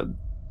 my bad.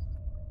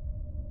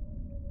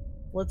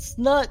 Let's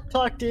not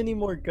talk to any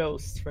more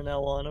ghosts from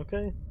now on,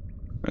 okay?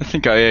 I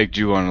think I egged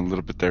you on a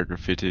little bit there,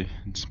 Graffiti.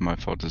 It's my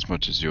fault as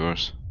much as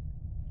yours.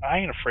 I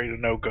ain't afraid of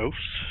no ghosts.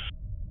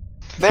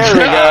 There we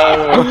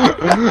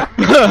go!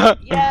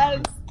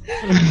 Yes!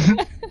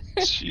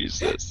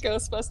 Jesus.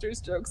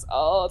 Ghostbusters jokes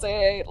all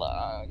day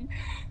long.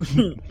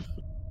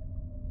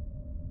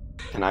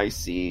 Can I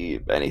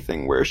see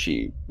anything where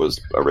she was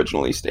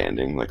originally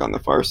standing, like on the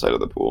far side of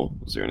the pool?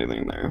 Was there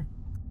anything there?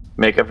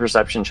 Make a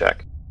perception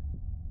check.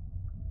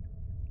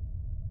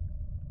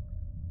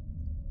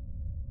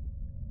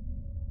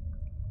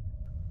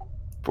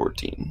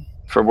 14.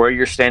 From where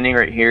you're standing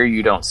right here,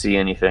 you don't see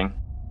anything.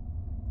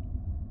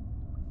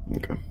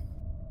 Okay.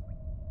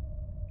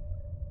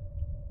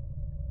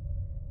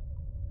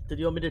 Did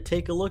you want me to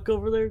take a look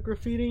over there,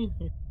 Graffiti?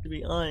 You should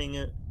be eyeing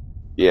it.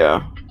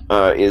 Yeah.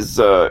 Are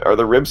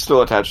the ribs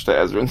still attached to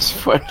Ezrin's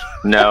foot?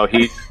 No,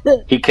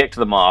 he kicked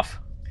them off,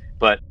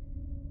 but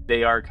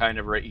they are kind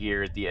of right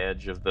here at the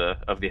edge of the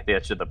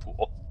edge of the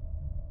pool.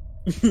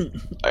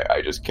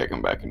 I just kick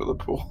him back into the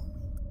pool.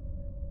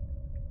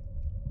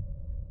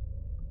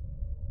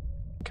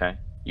 Okay,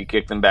 you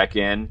kick them back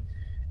in,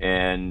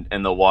 and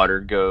the water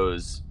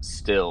goes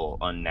still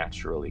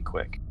unnaturally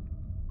quick.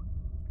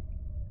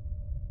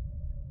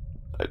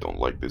 I don't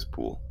like this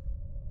pool.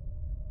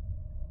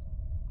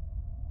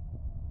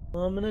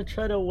 Well, I'm gonna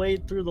try to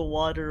wade through the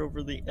water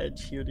over the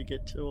edge here to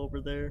get to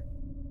over there.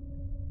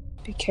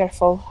 Be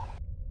careful.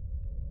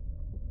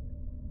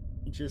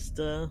 Just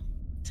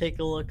take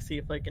a look, see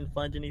if I can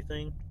find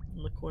anything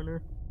in the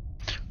corner.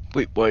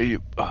 Wait, why are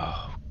you?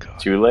 Oh god.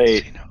 Too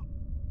late. Zeno.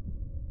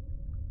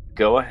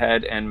 Go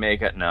ahead and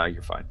make it. No,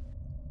 you're fine.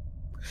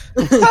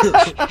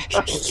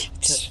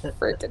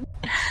 Freaking.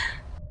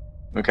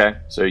 Okay,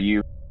 so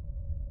you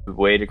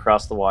wade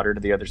across the water to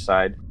the other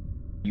side.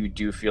 You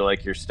do feel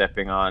like you're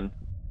stepping on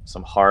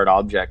some hard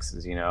objects,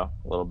 as a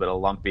little bit of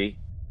lumpy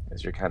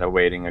as you're kind of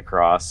wading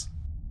across.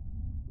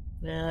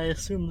 Yeah, I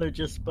assume they're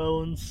just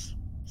bones,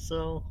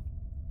 so...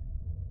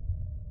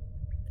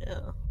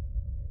 yeah.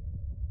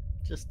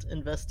 Just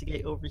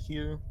investigate over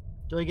here.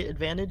 Do I get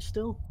advantage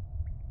still?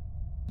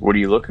 What are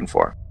you looking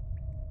for?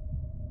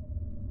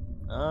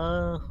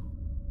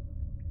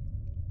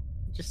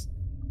 Just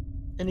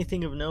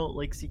anything of note,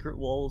 like secret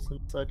walls and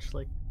such,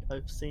 like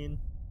I've seen.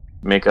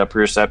 Make a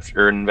perception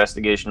or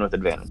investigation with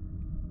advantage.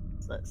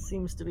 So that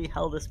seems to be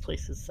how this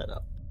place is set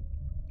up.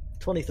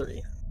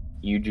 23.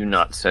 You do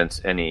not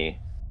sense any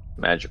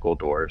magical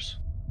doors.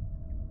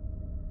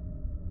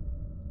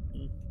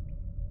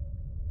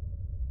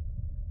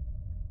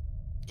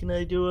 Can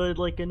I do a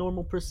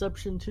normal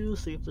perception too?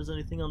 See if there's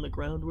anything on the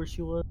ground where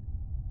she was?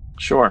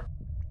 Sure.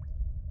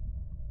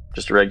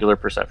 Just a regular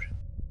perception.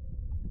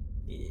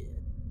 Yeah.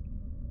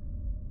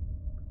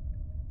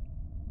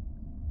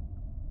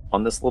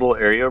 On this little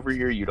area over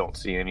here, you don't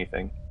see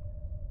anything.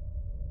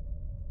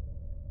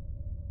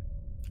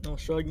 I'll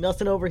shrug.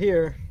 Nothing over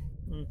here.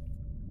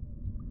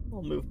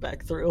 I'll move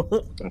back through.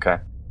 Okay.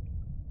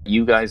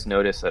 You guys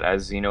notice that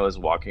as Zeno is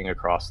walking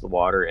across the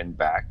water and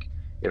back,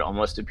 it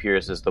almost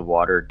appears as the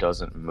water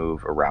doesn't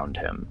move around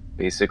him.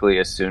 Basically,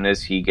 as soon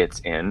as he gets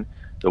in,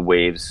 the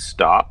waves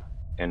stop,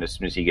 and as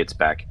soon as he gets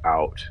back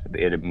out,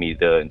 the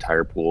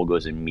entire pool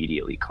goes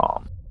immediately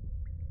calm.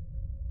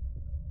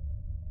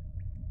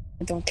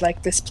 I don't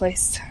like this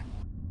place.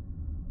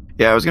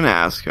 Yeah, I was gonna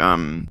ask,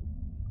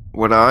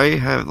 would I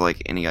have,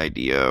 any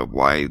idea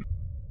why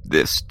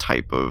this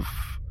type of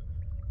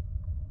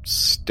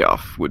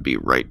stuff would be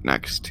right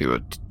next to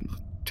a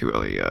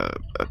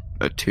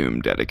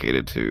tomb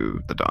dedicated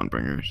to the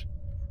Dawnbringers?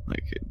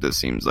 This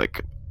seems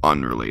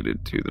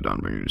unrelated to the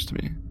Dawnbringers to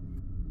me.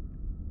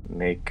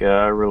 Make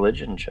a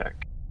religion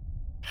check.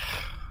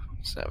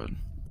 7.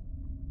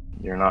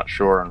 You're not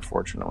sure,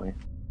 unfortunately.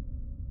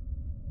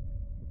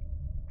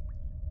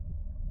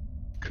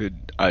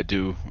 Could I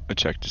do a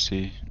check to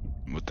see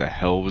what the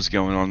hell was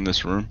going on in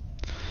this room?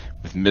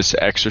 With Miss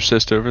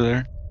Exorcist over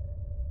there?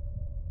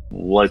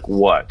 Like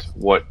what?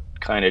 What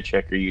kind of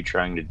check are you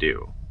trying to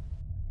do?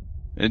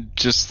 It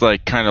just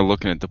kind of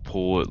looking at the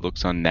pool, it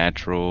looks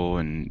unnatural,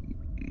 and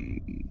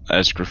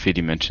as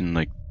Graffiti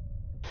mentioned,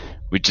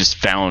 we just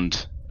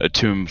found a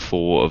tomb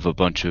full of a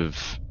bunch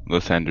of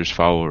Lathander's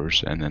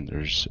followers, and then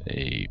there's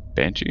a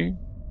banshee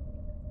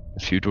a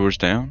few doors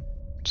down.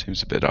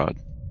 Seems a bit odd.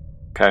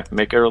 Okay,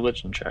 make a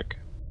religion check.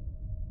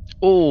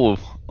 Oh,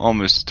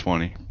 almost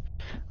 20.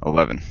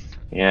 11.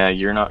 Yeah,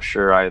 you're not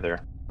sure either,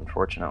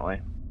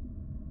 unfortunately.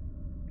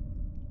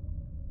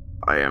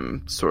 I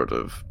am sort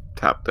of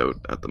tapped out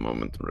at the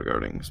moment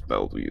regarding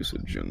spell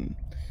usage, and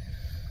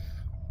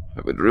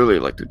I would really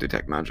like to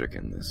detect magic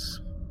in this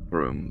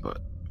room, but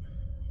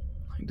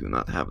I do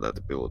not have that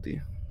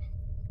ability.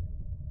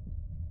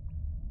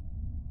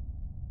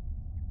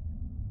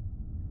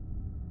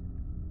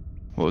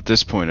 Well, at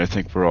this point, I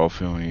think we're all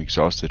feeling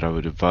exhausted. I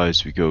would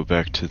advise we go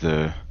back to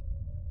the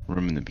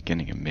room in the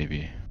beginning and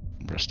maybe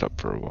rest up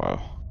for a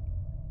while.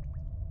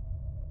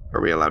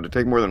 Are we allowed to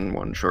take more than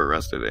one short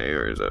rest a day,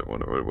 or is that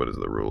what is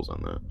the rules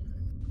on that?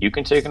 You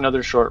can take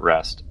another short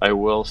rest. I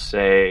will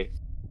say,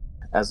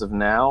 as of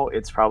now,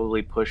 it's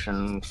probably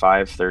pushing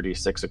 5:30,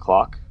 6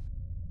 o'clock.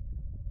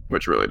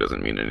 Which really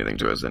doesn't mean anything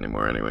to us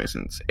anymore anyway,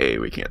 since A,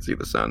 we can't see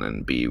the sun,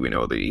 and B, we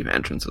know the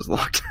entrance is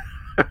locked.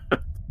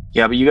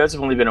 Yeah, but you guys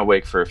have only been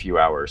awake for a few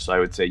hours, so I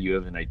would say you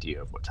have an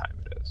idea of what time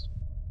it is.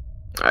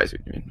 I see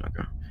what you mean,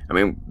 okay. I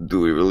mean, do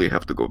we really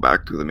have to go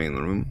back to the main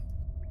room?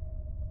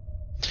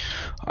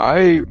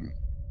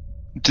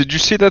 Did you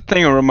see that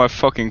thing around my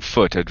fucking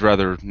foot? I'd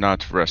rather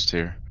not rest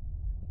here.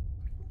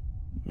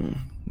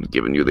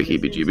 Giving you the It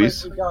seems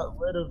heebie-jeebies? like we got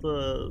rid of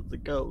the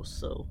ghost,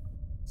 so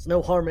it's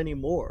no harm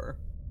anymore.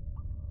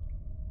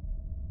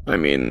 I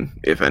mean,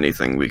 if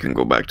anything, we can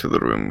go back to the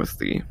room with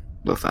the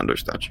Lathander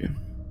statue.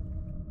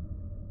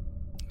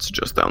 It's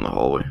just down the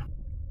hallway.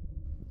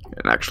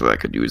 And actually, I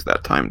could use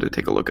that time to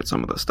take a look at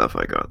some of the stuff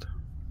I got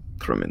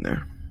from in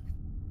there.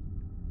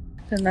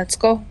 Then let's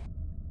go. I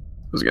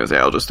was gonna say,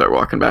 I'll just start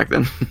walking back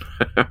then.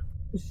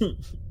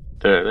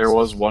 There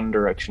was one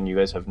direction you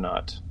guys have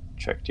not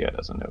checked yet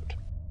as a note.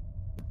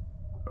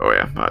 Oh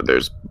yeah,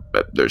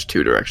 there's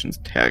two directions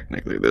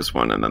technically. This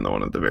one and then the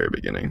one at the very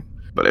beginning.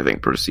 But I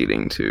think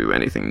proceeding to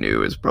anything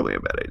new is probably a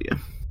bad idea.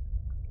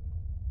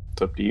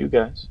 It's up to you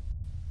guys.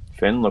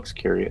 Finn looks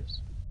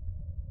curious.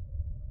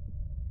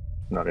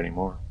 Not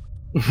anymore.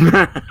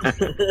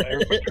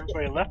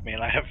 Everybody left me,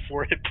 and I have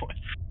 4 hit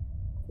points.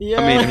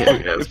 Yeah. I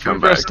mean, let's if come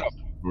we back. rest up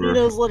for He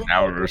knows an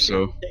hour or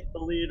so. Take the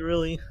lead,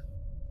 really.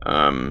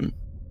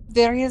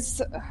 There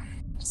is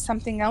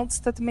something else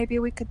that maybe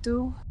we could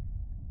do.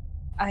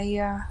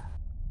 I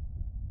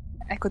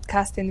could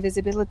cast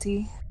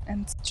invisibility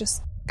and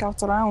just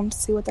scout around,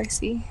 see what I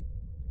see.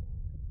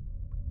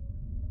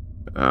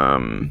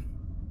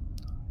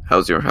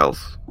 How's your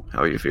health? How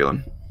are you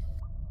feeling?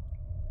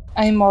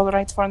 I'm all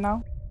right for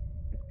now.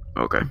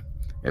 Okay.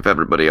 If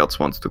everybody else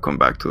wants to come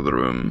back to the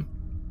room,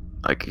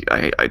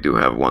 I do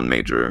have one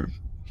major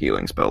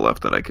healing spell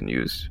left that I can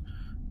use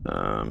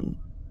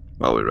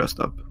while we rest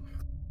up.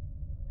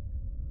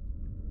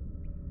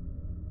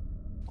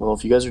 Well,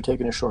 if you guys are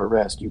taking a short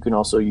rest, you can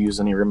also use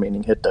any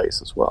remaining hit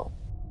dice as well.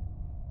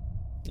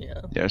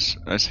 Yeah. Yes,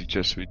 I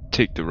suggest we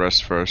take the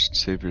rest first,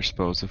 save your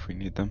spells if we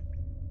need them.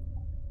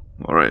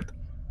 Alright.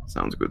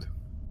 Sounds good.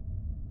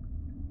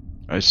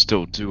 I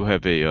still do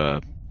have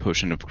a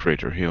potion of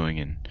greater healing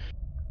and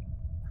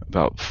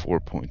about 4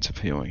 points of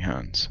healing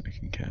hands I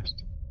can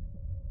cast.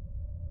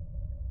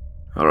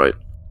 Alright.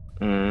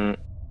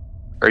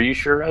 Are you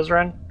sure,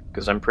 Ezran?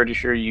 Because I'm pretty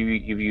sure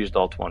you've used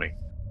all 20.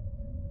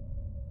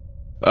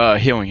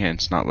 Healing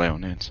hands, not lay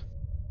on hands.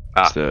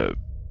 It's the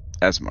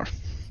Asmar.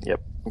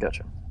 Yep,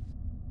 gotcha.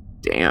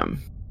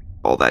 Damn.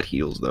 All that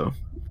heals, though.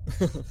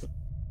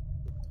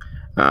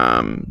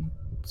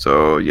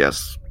 So,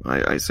 yes,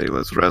 I say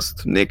let's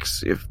rest.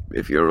 Nix, if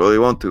you really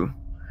want to,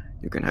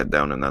 you can head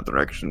down in that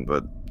direction,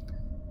 but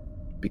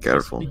be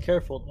careful. Just be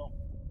careful,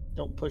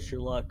 don't push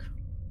your luck.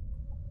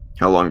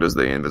 How long does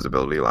the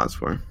invisibility last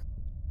for?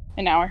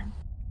 An hour.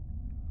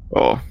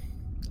 Oh,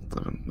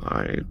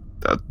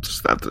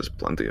 that is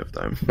plenty of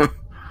time.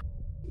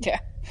 Yeah.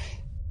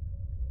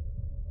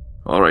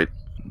 Alright,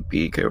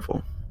 be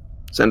careful.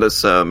 Send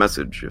us a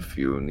message if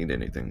you need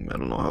anything. I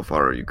don't know how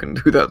far you can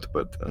do that,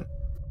 but...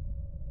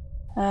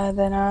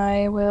 Then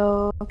I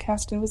will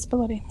cast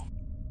invisibility.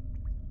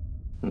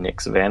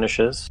 Nyx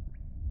vanishes.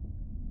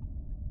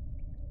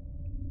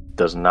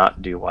 Does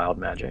not do wild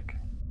magic.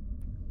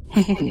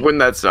 Wouldn't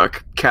that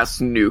suck?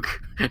 Casts nuke.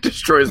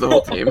 Destroys the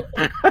whole team.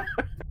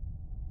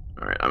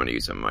 Alright, I'm gonna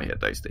use some of my hit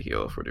dice to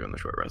heal if we're doing the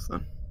short rest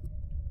then.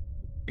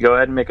 Go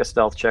ahead and make a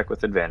stealth check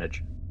with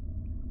advantage.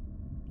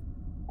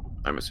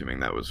 I'm assuming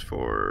that was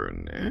for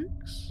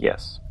Nyx?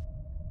 Yes.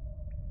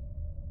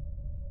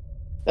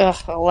 Ugh,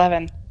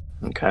 11.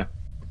 Okay.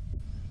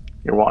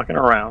 You're walking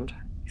around.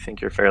 You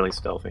think you're fairly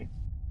stealthy.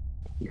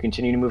 You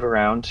continue to move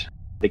around.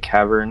 The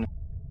cavern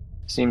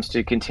seems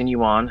to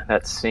continue on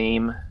that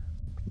same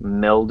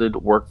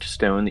melded, worked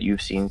stone that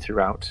you've seen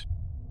throughout.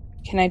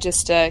 Can I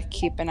just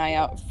keep an eye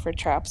out for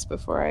traps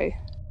before I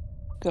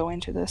go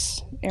into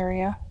this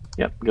area?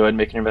 Yep, go ahead and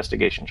make an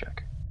investigation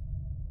check.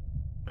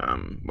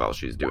 While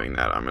she's doing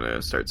that, I'm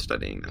gonna start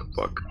studying that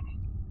book.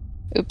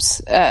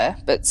 Oops,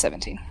 but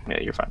 17. Yeah,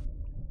 you're fine.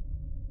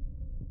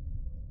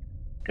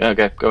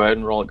 Okay, go ahead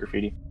and roll a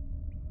graffiti.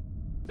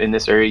 In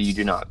this area, you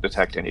do not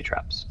detect any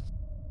traps.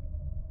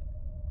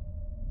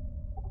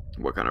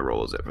 What kind of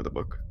roll is it for the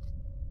book?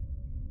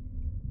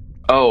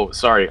 Oh,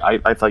 sorry.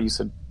 I thought you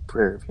said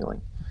prayer of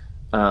healing.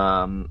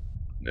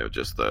 No,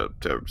 just to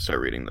start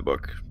reading the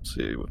book,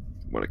 see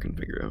what I can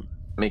figure out.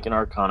 Make an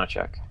Arcana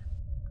check.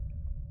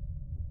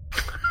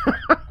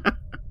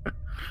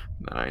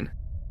 9.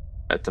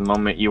 At the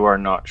moment, you are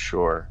not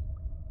sure.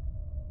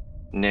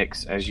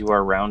 Nyx, as you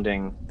are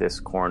rounding this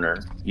corner,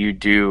 you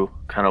do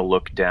kind of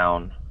look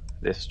down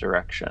this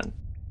direction,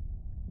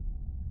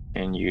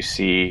 and you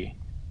see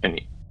an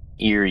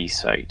eerie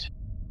sight.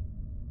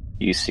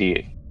 You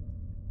see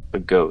a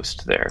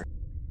ghost there,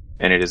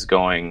 and it is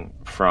going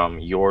from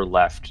your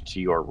left to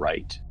your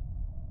right.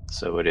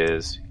 So it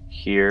is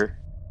here,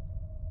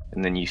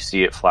 and then you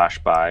see it flash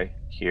by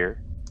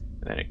here,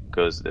 and then it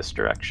goes this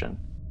direction,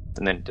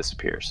 and then it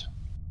disappears.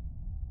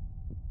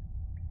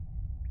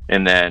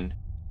 And then,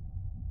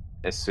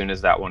 as soon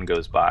as that one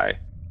goes by,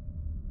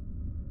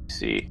 you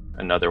see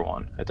another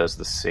one. It does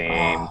the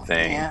same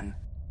thing. Man.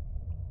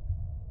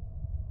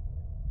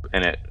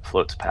 And it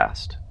floats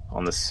past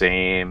on the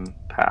same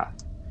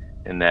path.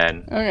 And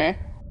then Okay.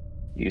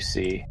 you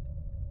see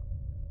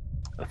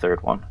a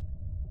third one.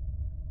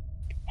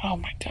 Oh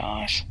my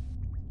gosh.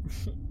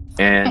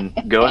 And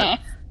go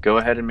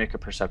ahead and make a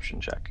perception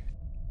check.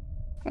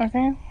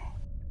 Okay.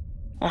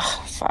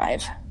 Ugh,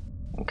 5.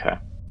 Okay.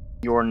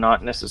 You're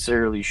not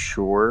necessarily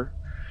sure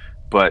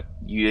but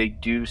they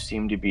do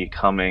seem to be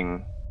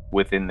coming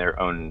within their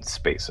own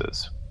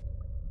spaces.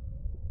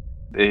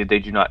 They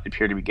do not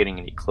appear to be getting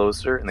any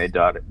closer, and they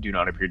do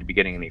not appear to be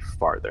getting any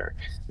farther.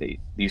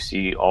 You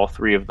see all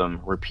three of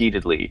them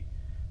repeatedly.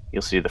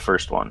 You'll see the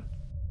first one,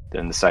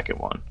 then the second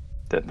one,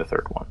 then the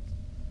third one,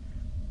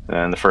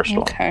 then the first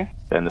one,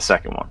 then the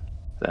second one,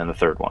 then the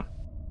third one.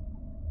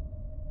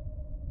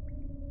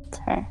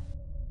 Okay.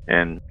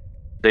 And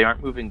they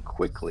aren't moving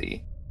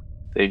quickly.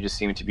 They just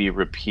seem to be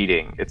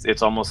repeating.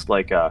 It's almost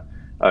like a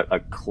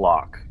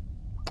clock,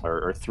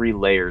 or three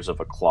layers of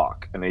a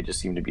clock, and they just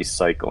seem to be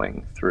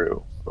cycling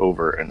through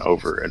over and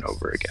over and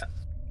over again.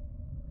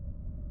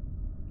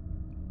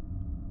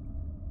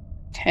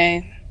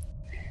 Okay.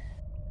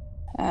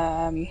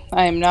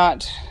 I'm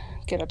not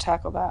gonna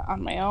tackle that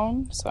on my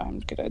own, so I'm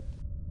gonna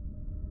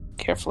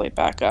carefully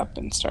back up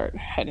and start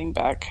heading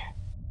back.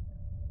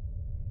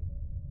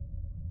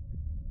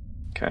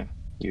 Okay.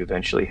 You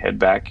eventually head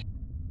back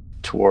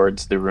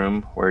towards the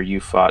room where you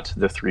fought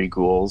the three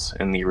ghouls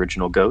and the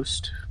original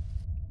ghost.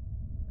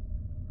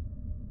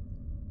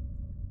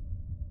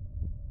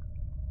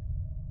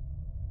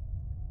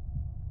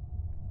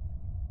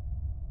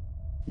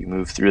 You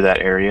move through that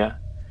area.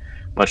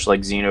 Much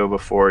like Xeno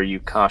before, you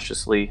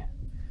cautiously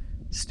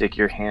stick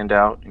your hand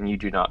out, and you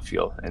do not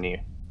feel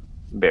any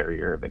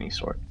barrier of any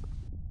sort.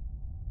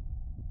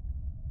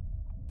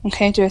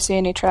 Okay, do I see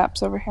any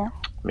traps over here?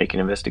 Make an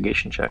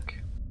investigation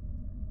check.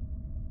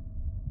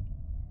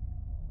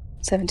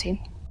 17.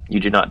 You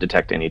do not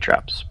detect any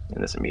traps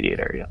in this immediate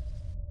area.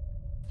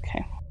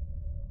 Okay.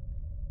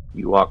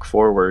 You walk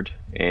forward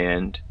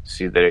and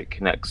see that it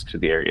connects to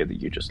the area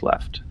that you just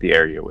left, the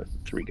area with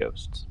three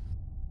ghosts.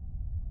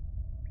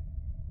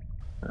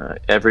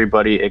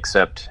 Everybody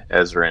except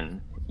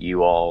Ezrin,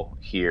 you all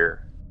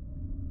hear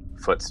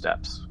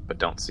footsteps, but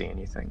don't see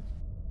anything.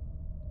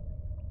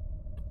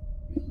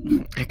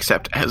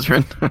 Except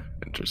Ezrin.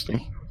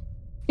 Interesting.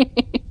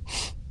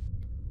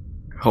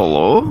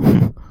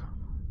 Hello?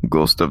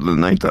 Ghost of the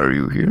night, are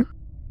you here?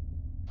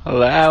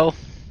 Hello.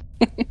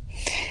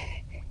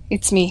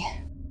 It's me.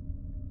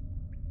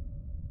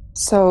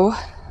 So,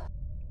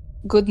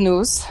 good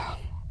news.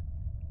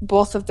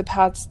 Both of the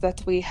paths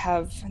that we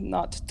have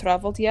not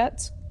traveled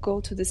yet go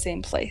to the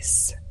same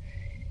place.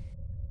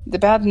 The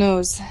bad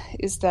news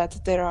is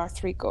that there are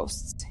three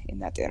ghosts in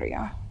that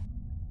area.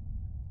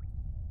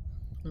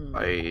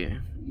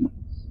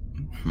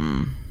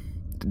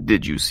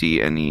 Did you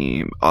see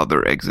any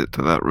other exit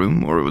to that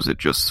room, or was it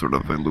just sort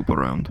of a loop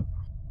around?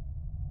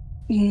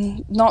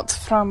 Not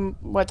from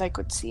what I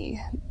could see.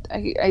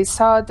 I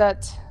saw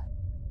that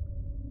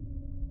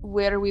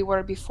where we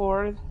were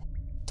before,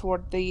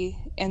 toward the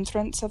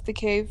entrance of the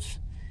cave,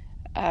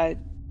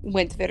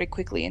 went very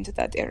quickly into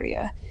that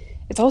area.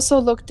 It also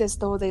looked as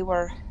though they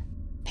were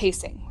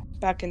pacing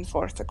back and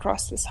forth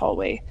across this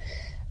hallway.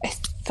 I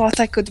thought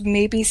I could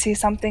maybe see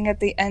something at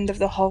the end of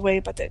the hallway,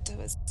 but it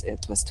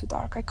was too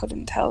dark. I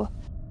couldn't tell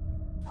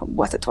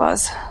what it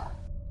was.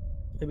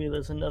 Maybe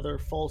there's another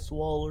false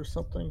wall or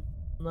something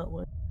in that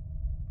way.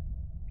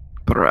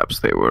 Perhaps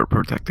they were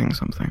protecting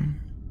something.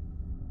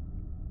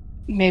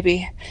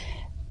 Maybe.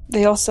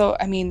 They also,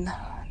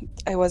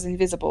 I was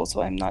invisible,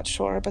 so I'm not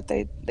sure, but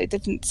they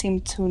didn't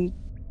seem to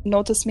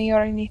notice me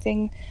or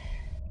anything.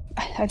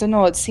 I don't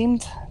know, it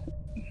seemed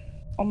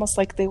almost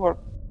like they were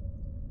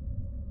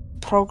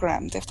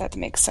programmed, if that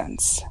makes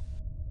sense,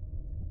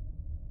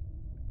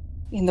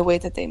 in the way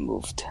that they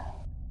moved.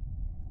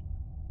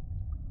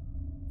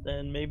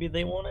 Then maybe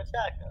they won't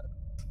attack us.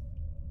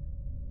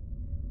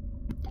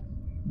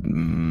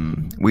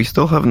 We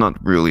still have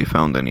not really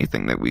found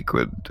anything that we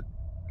could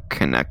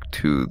connect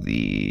to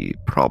the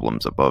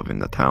problems above in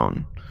the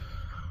town.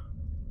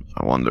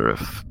 I wonder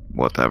if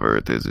whatever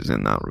it is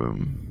in that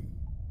room.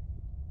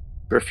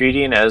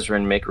 Graffiti and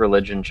Ezrin make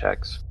religion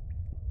checks.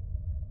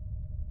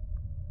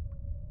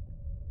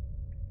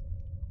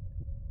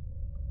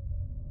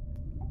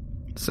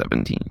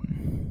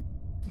 $17.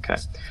 Okay.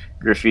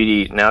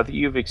 Graffiti, now that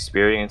you've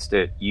experienced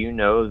it, you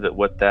know that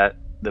what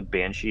the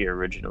Banshee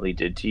originally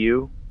did to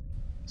you,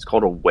 it's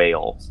called a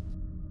wail.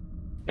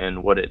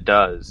 And what it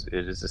does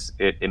is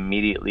it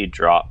immediately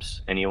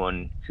drops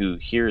anyone who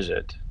hears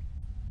it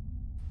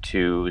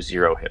to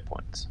 0 hit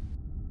points.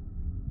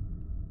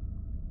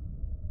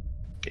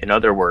 In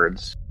other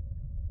words,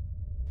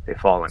 they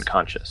fall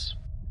unconscious.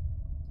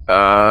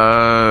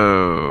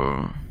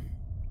 Oh.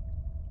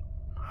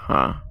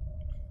 Huh.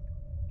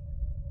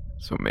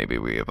 So maybe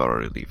we have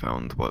already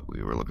found what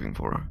we were looking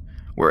for.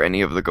 Were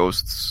any of the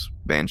ghosts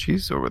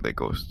banshees, or were they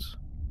ghosts?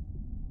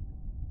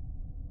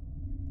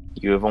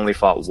 You have only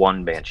fought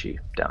one Banshee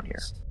down here.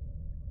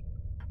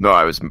 No,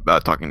 I was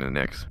talking to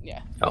Nyx.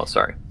 Yeah. Oh,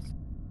 sorry.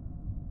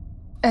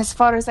 As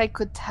far as I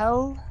could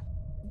tell,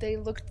 they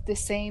looked the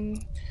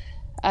same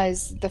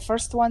as the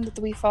first one that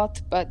we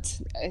fought,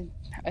 but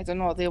I don't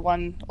know, the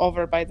one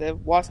over by the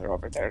water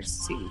over there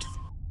seemed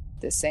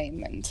the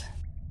same, and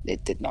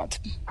it did not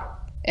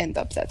end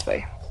up that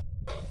way.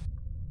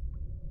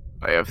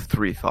 I have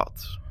 3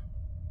 thoughts,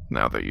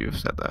 now that you've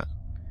said that.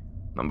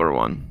 Number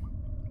 1,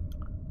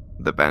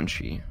 the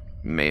Banshee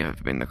may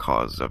have been the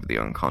cause of the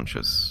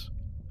unconscious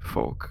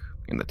folk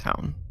in the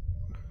town.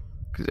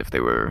 Because if they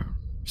were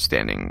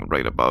standing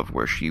right above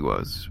where she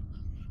was,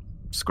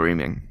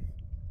 screaming,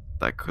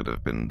 that could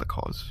have been the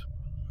cause.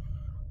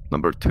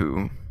 Number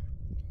 2,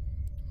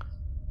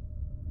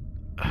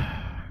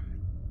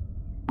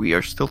 we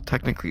are still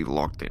technically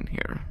locked in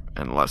here,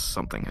 unless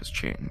something has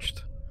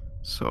changed.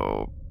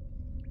 So,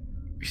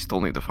 we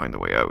still need to find a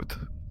way out.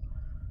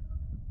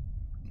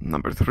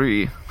 Number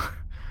 3,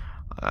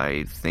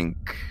 I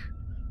think,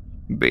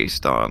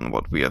 based on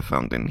what we have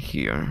found in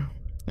here,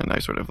 and I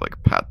sort of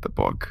pat the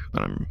book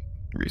that I'm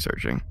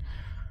researching,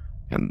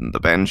 and the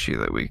Banshee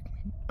that we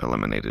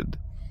eliminated,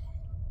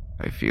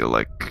 I feel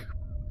like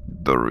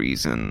the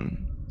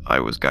reason I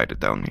was guided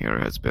down here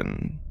has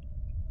been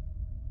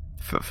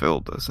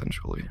fulfilled,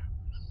 essentially.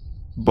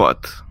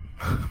 But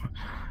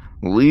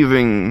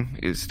leaving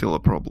is still a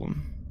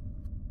problem.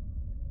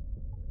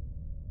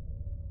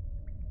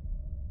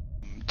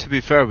 To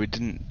be fair, we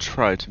didn't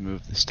try to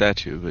move the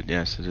statue, but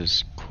yes, it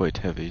is quite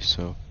heavy,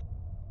 so...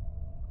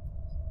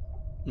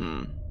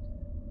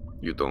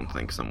 You don't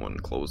think someone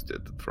closed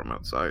it from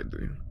outside, do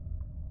you?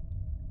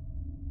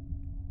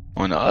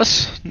 On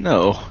us?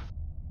 No.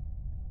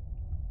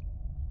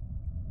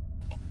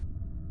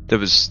 That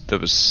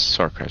was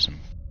sarcasm.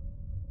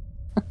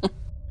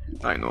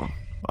 I know.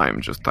 I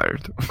am just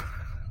tired.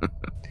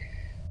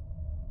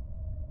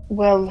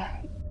 Well,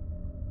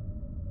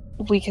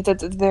 we could at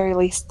the very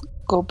least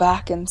go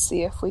back and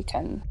see if we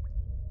can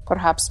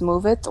perhaps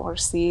move it, or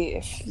see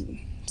if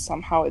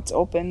somehow it's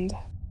opened.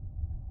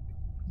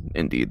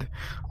 Indeed.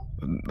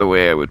 The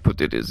way I would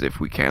put it is,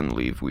 if we can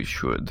leave, we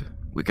should.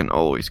 We can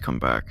always come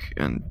back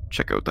and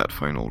check out that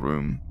final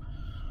room.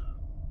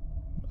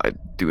 I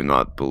do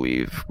not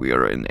believe we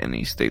are in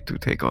any state to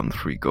take on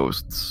 3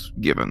 ghosts,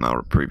 given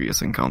our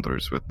previous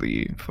encounters with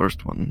the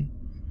first one.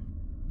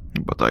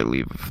 But I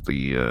leave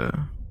the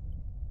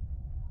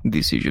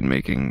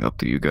decision-making up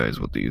to you guys.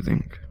 What do you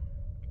think?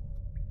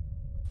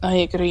 I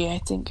agree. I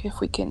think if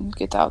we can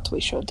get out, we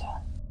should.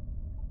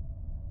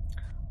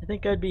 I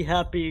think I'd be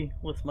happy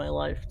with my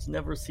life to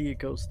never see a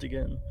ghost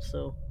again,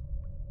 so...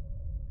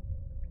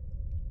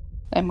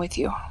 I'm with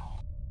you.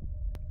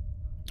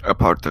 A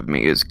part of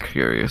me is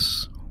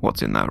curious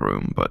what's in that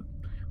room, but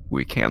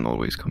we can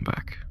always come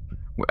back.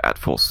 We're at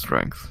full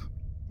strength,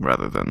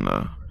 rather than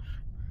a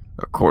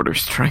quarter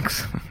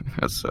strength,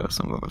 as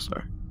some of us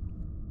are.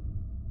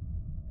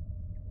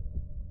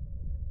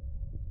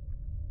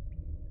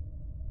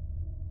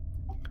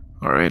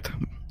 Alright,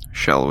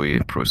 shall we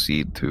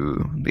proceed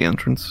to the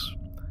entrance?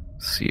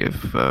 See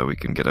if we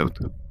can get out.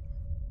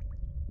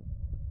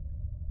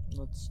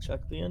 Let's check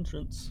the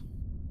entrance.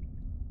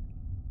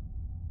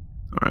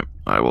 Alright,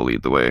 I will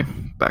lead the way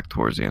back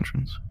towards the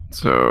entrance.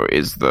 So,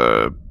 is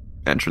the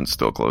entrance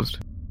still closed?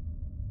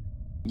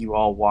 You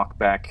all walk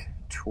back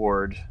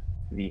toward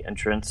the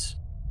entrance,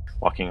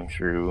 walking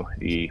through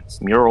the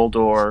mural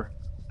door,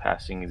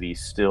 passing the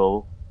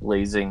still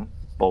blazing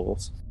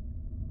bowls.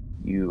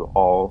 You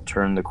all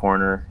turn the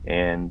corner,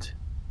 and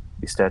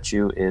the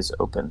statue is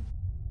open.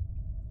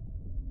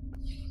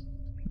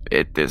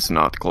 It is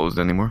not closed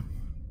anymore?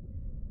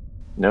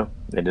 No,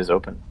 it is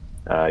open.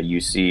 You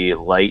see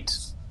light.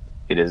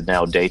 It is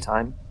now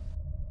daytime.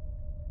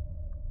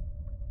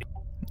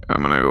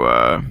 I'm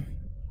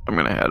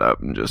gonna head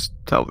up and just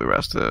tell the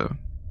rest to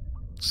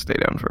stay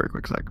down for a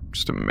quick sec,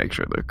 just to make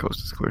sure the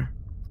coast is clear.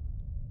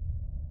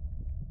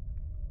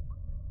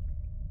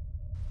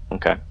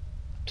 Okay.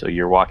 So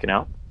you're walking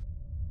out?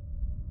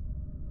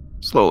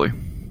 Slowly.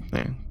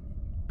 Yeah.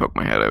 Poke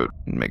my head out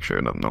and make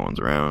sure no one's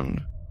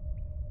around.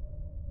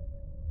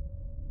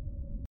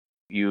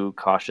 You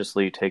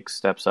cautiously take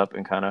steps up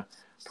and kind of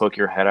poke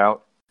your head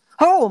out.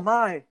 Oh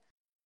my!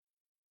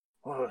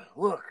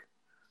 Look,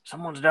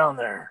 someone's down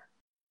there.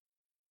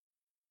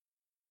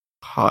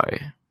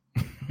 Hi.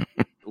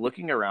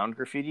 Looking around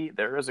Graffiti,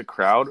 there is a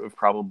crowd of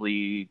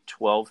probably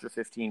 12 to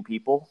 15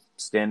 people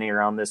standing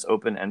around this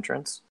open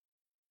entrance.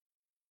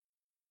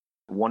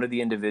 One of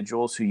the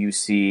individuals who you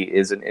see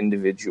is an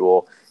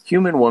individual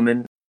human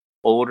woman,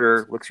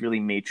 older, looks really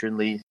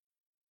matronly,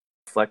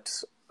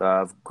 flecks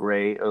of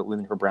gray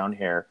in her brown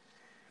hair.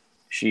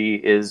 She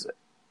is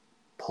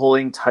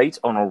pulling tight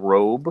on a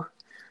robe.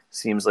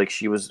 Seems like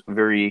she was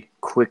very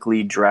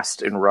quickly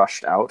dressed and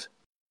rushed out.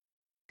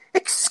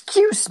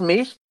 Excuse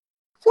me,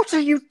 what are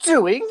you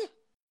doing?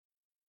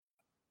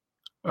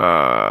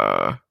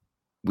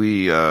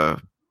 We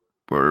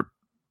were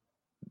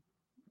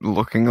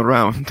looking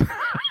around.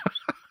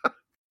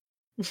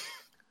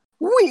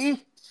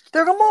 We?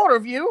 There are more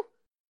of you?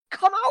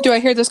 Come out! Do I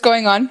hear this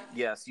going on?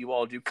 Yes, you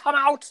all do. Come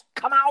out!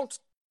 Come out!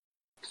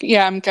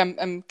 Yeah, I'm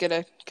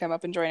gonna come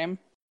up and join him.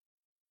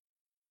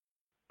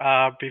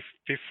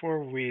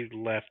 Before we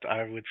left,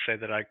 I would say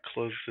that I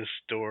closed this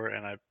door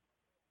and I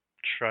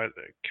tried.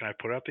 Can I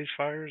put out these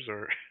fires,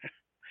 or?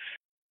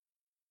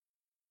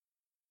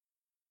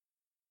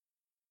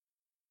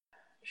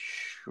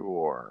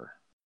 Sure.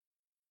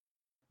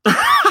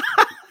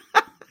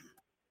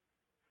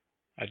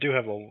 I do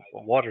have a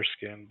water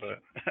skin, but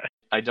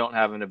I don't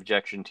have an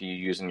objection to you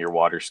using your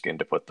water skin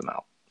to put them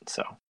out.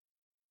 So.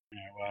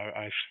 Yeah, well,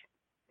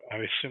 I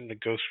assume the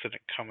ghosts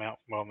didn't come out.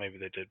 Well, maybe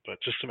they did,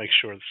 but just to make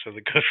sure, so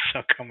the ghosts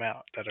don't come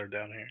out that are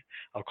down here,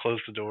 I'll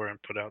close the door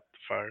and put out the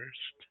fires.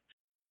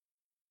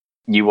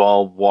 You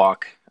all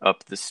walk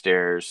up the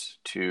stairs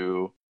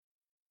to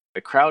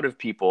a crowd of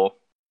people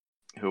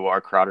who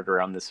are crowded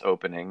around this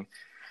opening.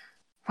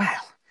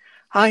 Well,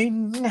 I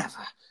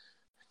never.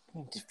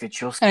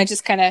 Individuals. And I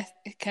just kind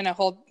of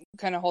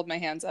hold my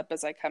hands up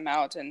as I come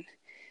out, and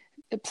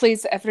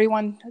please,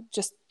 everyone,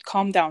 just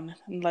calm down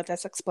and let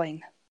us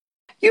explain.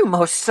 You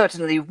most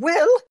certainly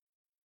will.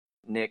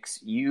 Nix,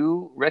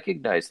 you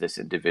recognize this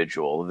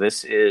individual.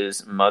 This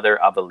is Mother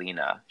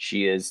Avelina.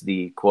 She is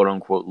the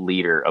quote-unquote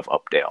leader of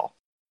Updale.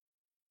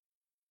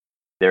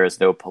 There is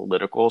no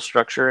political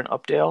structure in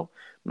Updale.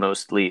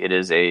 Mostly it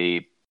is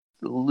a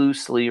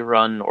loosely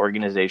run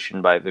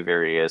organization by the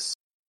various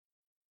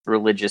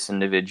religious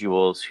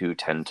individuals who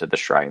tend to the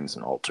shrines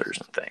and altars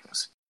and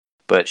things.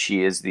 But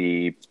she is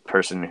the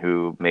person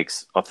who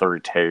makes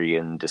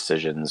authoritarian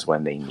decisions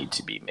when they need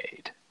to be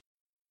made.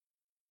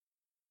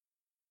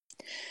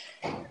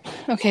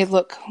 Okay,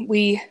 look,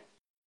 we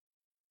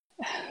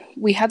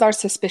had our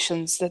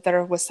suspicions that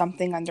there was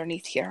something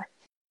underneath here.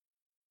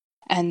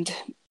 And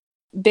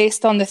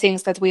based on the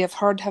things that we have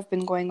heard have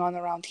been going on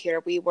around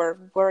here, we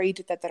were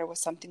worried that there was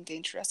something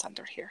dangerous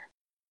under here.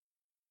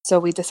 So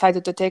we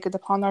decided to take it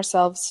upon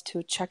ourselves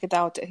to check it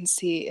out and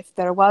see if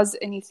there was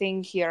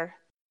anything here,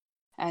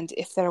 and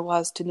if there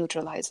was, to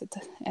neutralize it.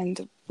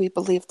 And we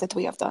believe that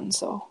we have done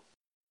so.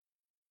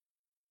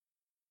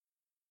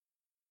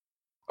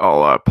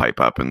 I'll pipe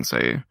up and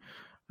say,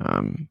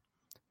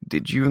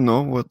 did you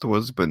know what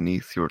was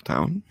beneath your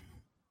town?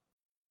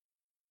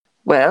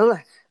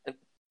 Well,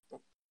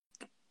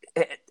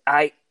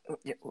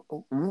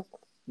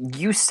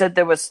 you said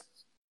there was...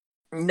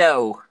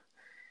 No,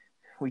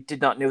 we did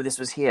not know this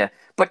was here,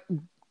 but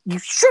you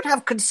should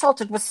have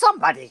consulted with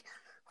somebody.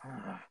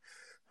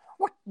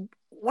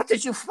 What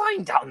did you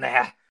find down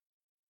there?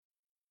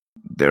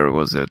 There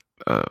was a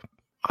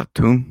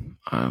tomb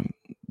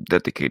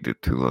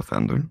dedicated to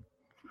Lathander.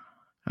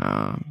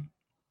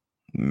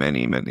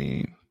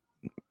 Many,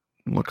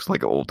 looks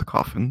like old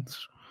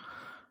coffins.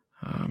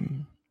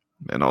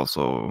 And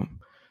also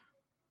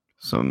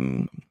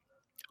some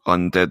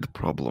undead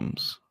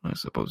problems, I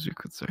suppose you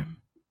could say.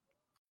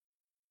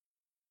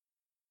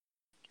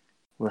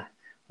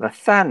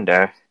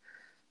 Lathander?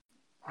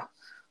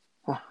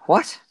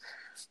 What?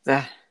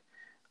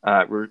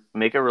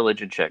 Make a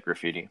religion check,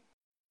 Graffiti.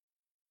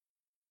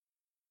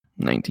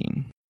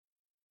 19.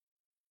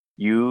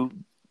 You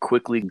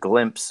quickly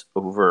glimpse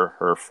over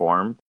her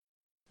form.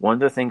 One of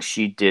the things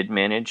she did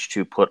manage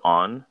to put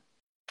on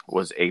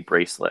was a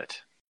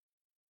bracelet.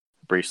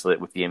 A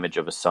bracelet with the image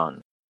of a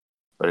sun.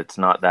 But it's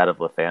not that of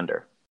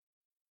Lathander.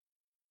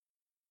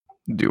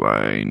 Do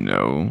I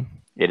know?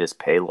 It is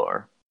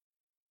Paylor.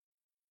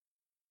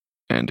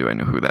 And do I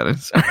know who that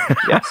is?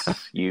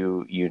 Yes,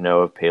 you know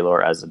of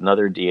Paylor as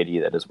another deity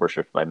that is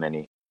worshipped by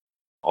many,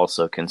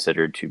 also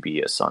considered to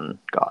be a sun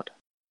god.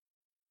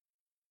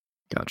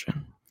 Gotcha.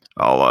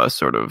 I'll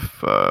sort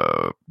of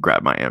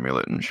grab my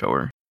amulet and show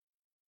her.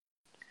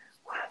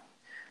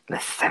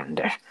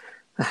 Lathander,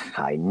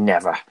 I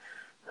never...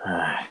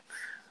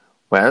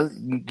 Well,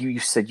 you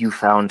said you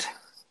found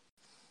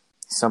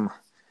some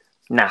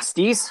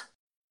nasties.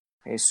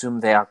 I assume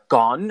they are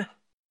gone.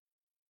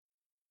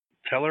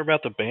 Tell her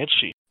about the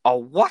Banshee. Oh,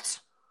 what?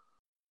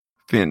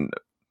 Finn,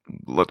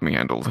 let me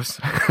handle this.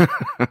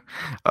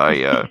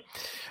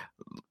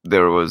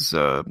 There was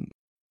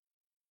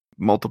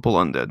multiple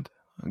undead,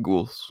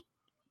 ghouls,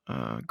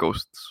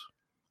 ghosts.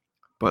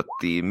 But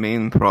the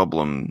main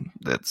problem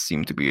that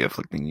seemed to be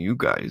afflicting you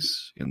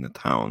guys in the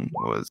town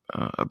was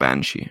a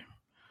banshee.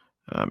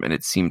 And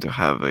it seemed to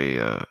have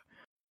a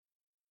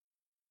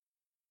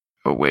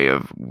way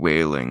of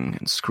wailing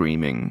and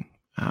screaming,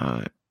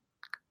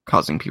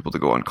 causing people to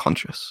go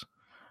unconscious.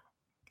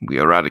 We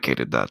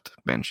eradicated that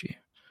banshee.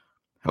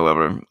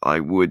 However,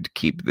 I would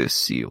keep this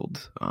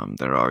sealed.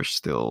 There are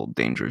still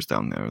dangers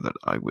down there that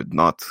I would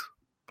not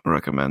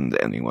recommend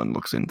anyone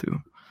looks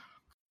into.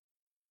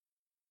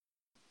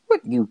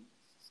 What, you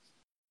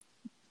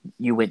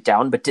went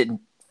down but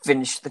didn't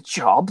finish the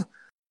job?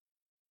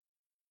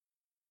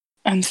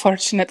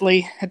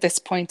 Unfortunately, at this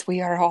point,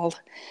 we are all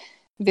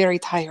very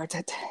tired.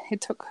 It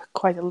took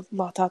quite a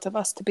lot out of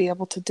us to be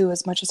able to do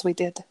as much as we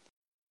did.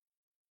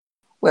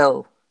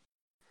 Well,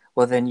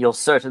 then you'll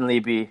certainly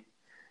be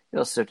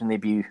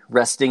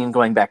resting and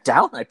going back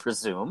down, I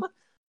presume.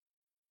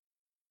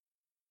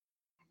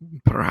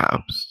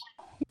 Perhaps.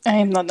 I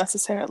am not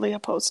necessarily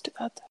opposed to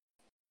that.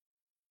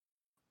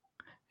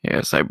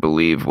 Yes, I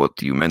believe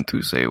what you meant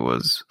to say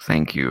was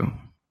thank you.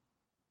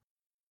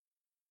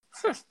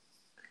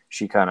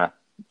 She kind of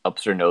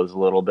ups her nose a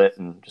little bit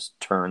and just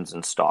turns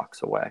and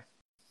stalks away.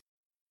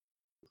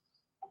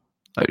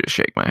 I just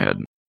shake my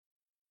head.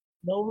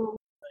 No rules,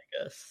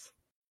 I guess.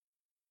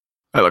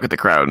 I look at the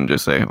crowd and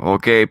just say,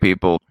 okay,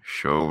 people,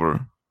 show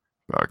over.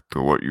 Back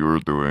to what you were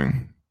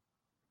doing.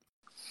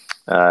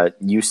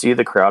 You see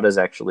the crowd is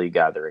actually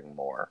gathering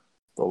more.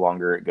 The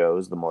longer it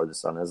goes, the more the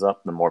sun is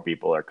up, the more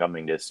people are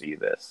coming to see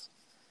this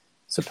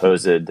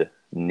supposed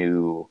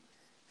new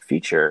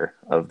feature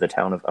of the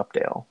town of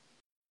Updale.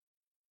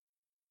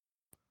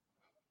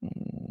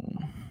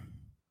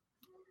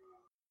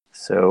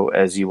 So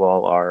as you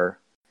all are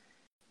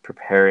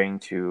preparing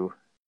to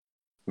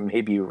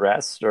maybe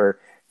rest or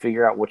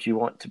figure out what you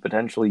want to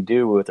potentially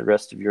do with the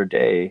rest of your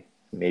day,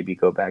 maybe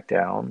go back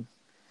down,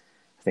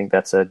 I think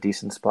that's a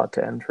decent spot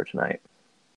to end for tonight.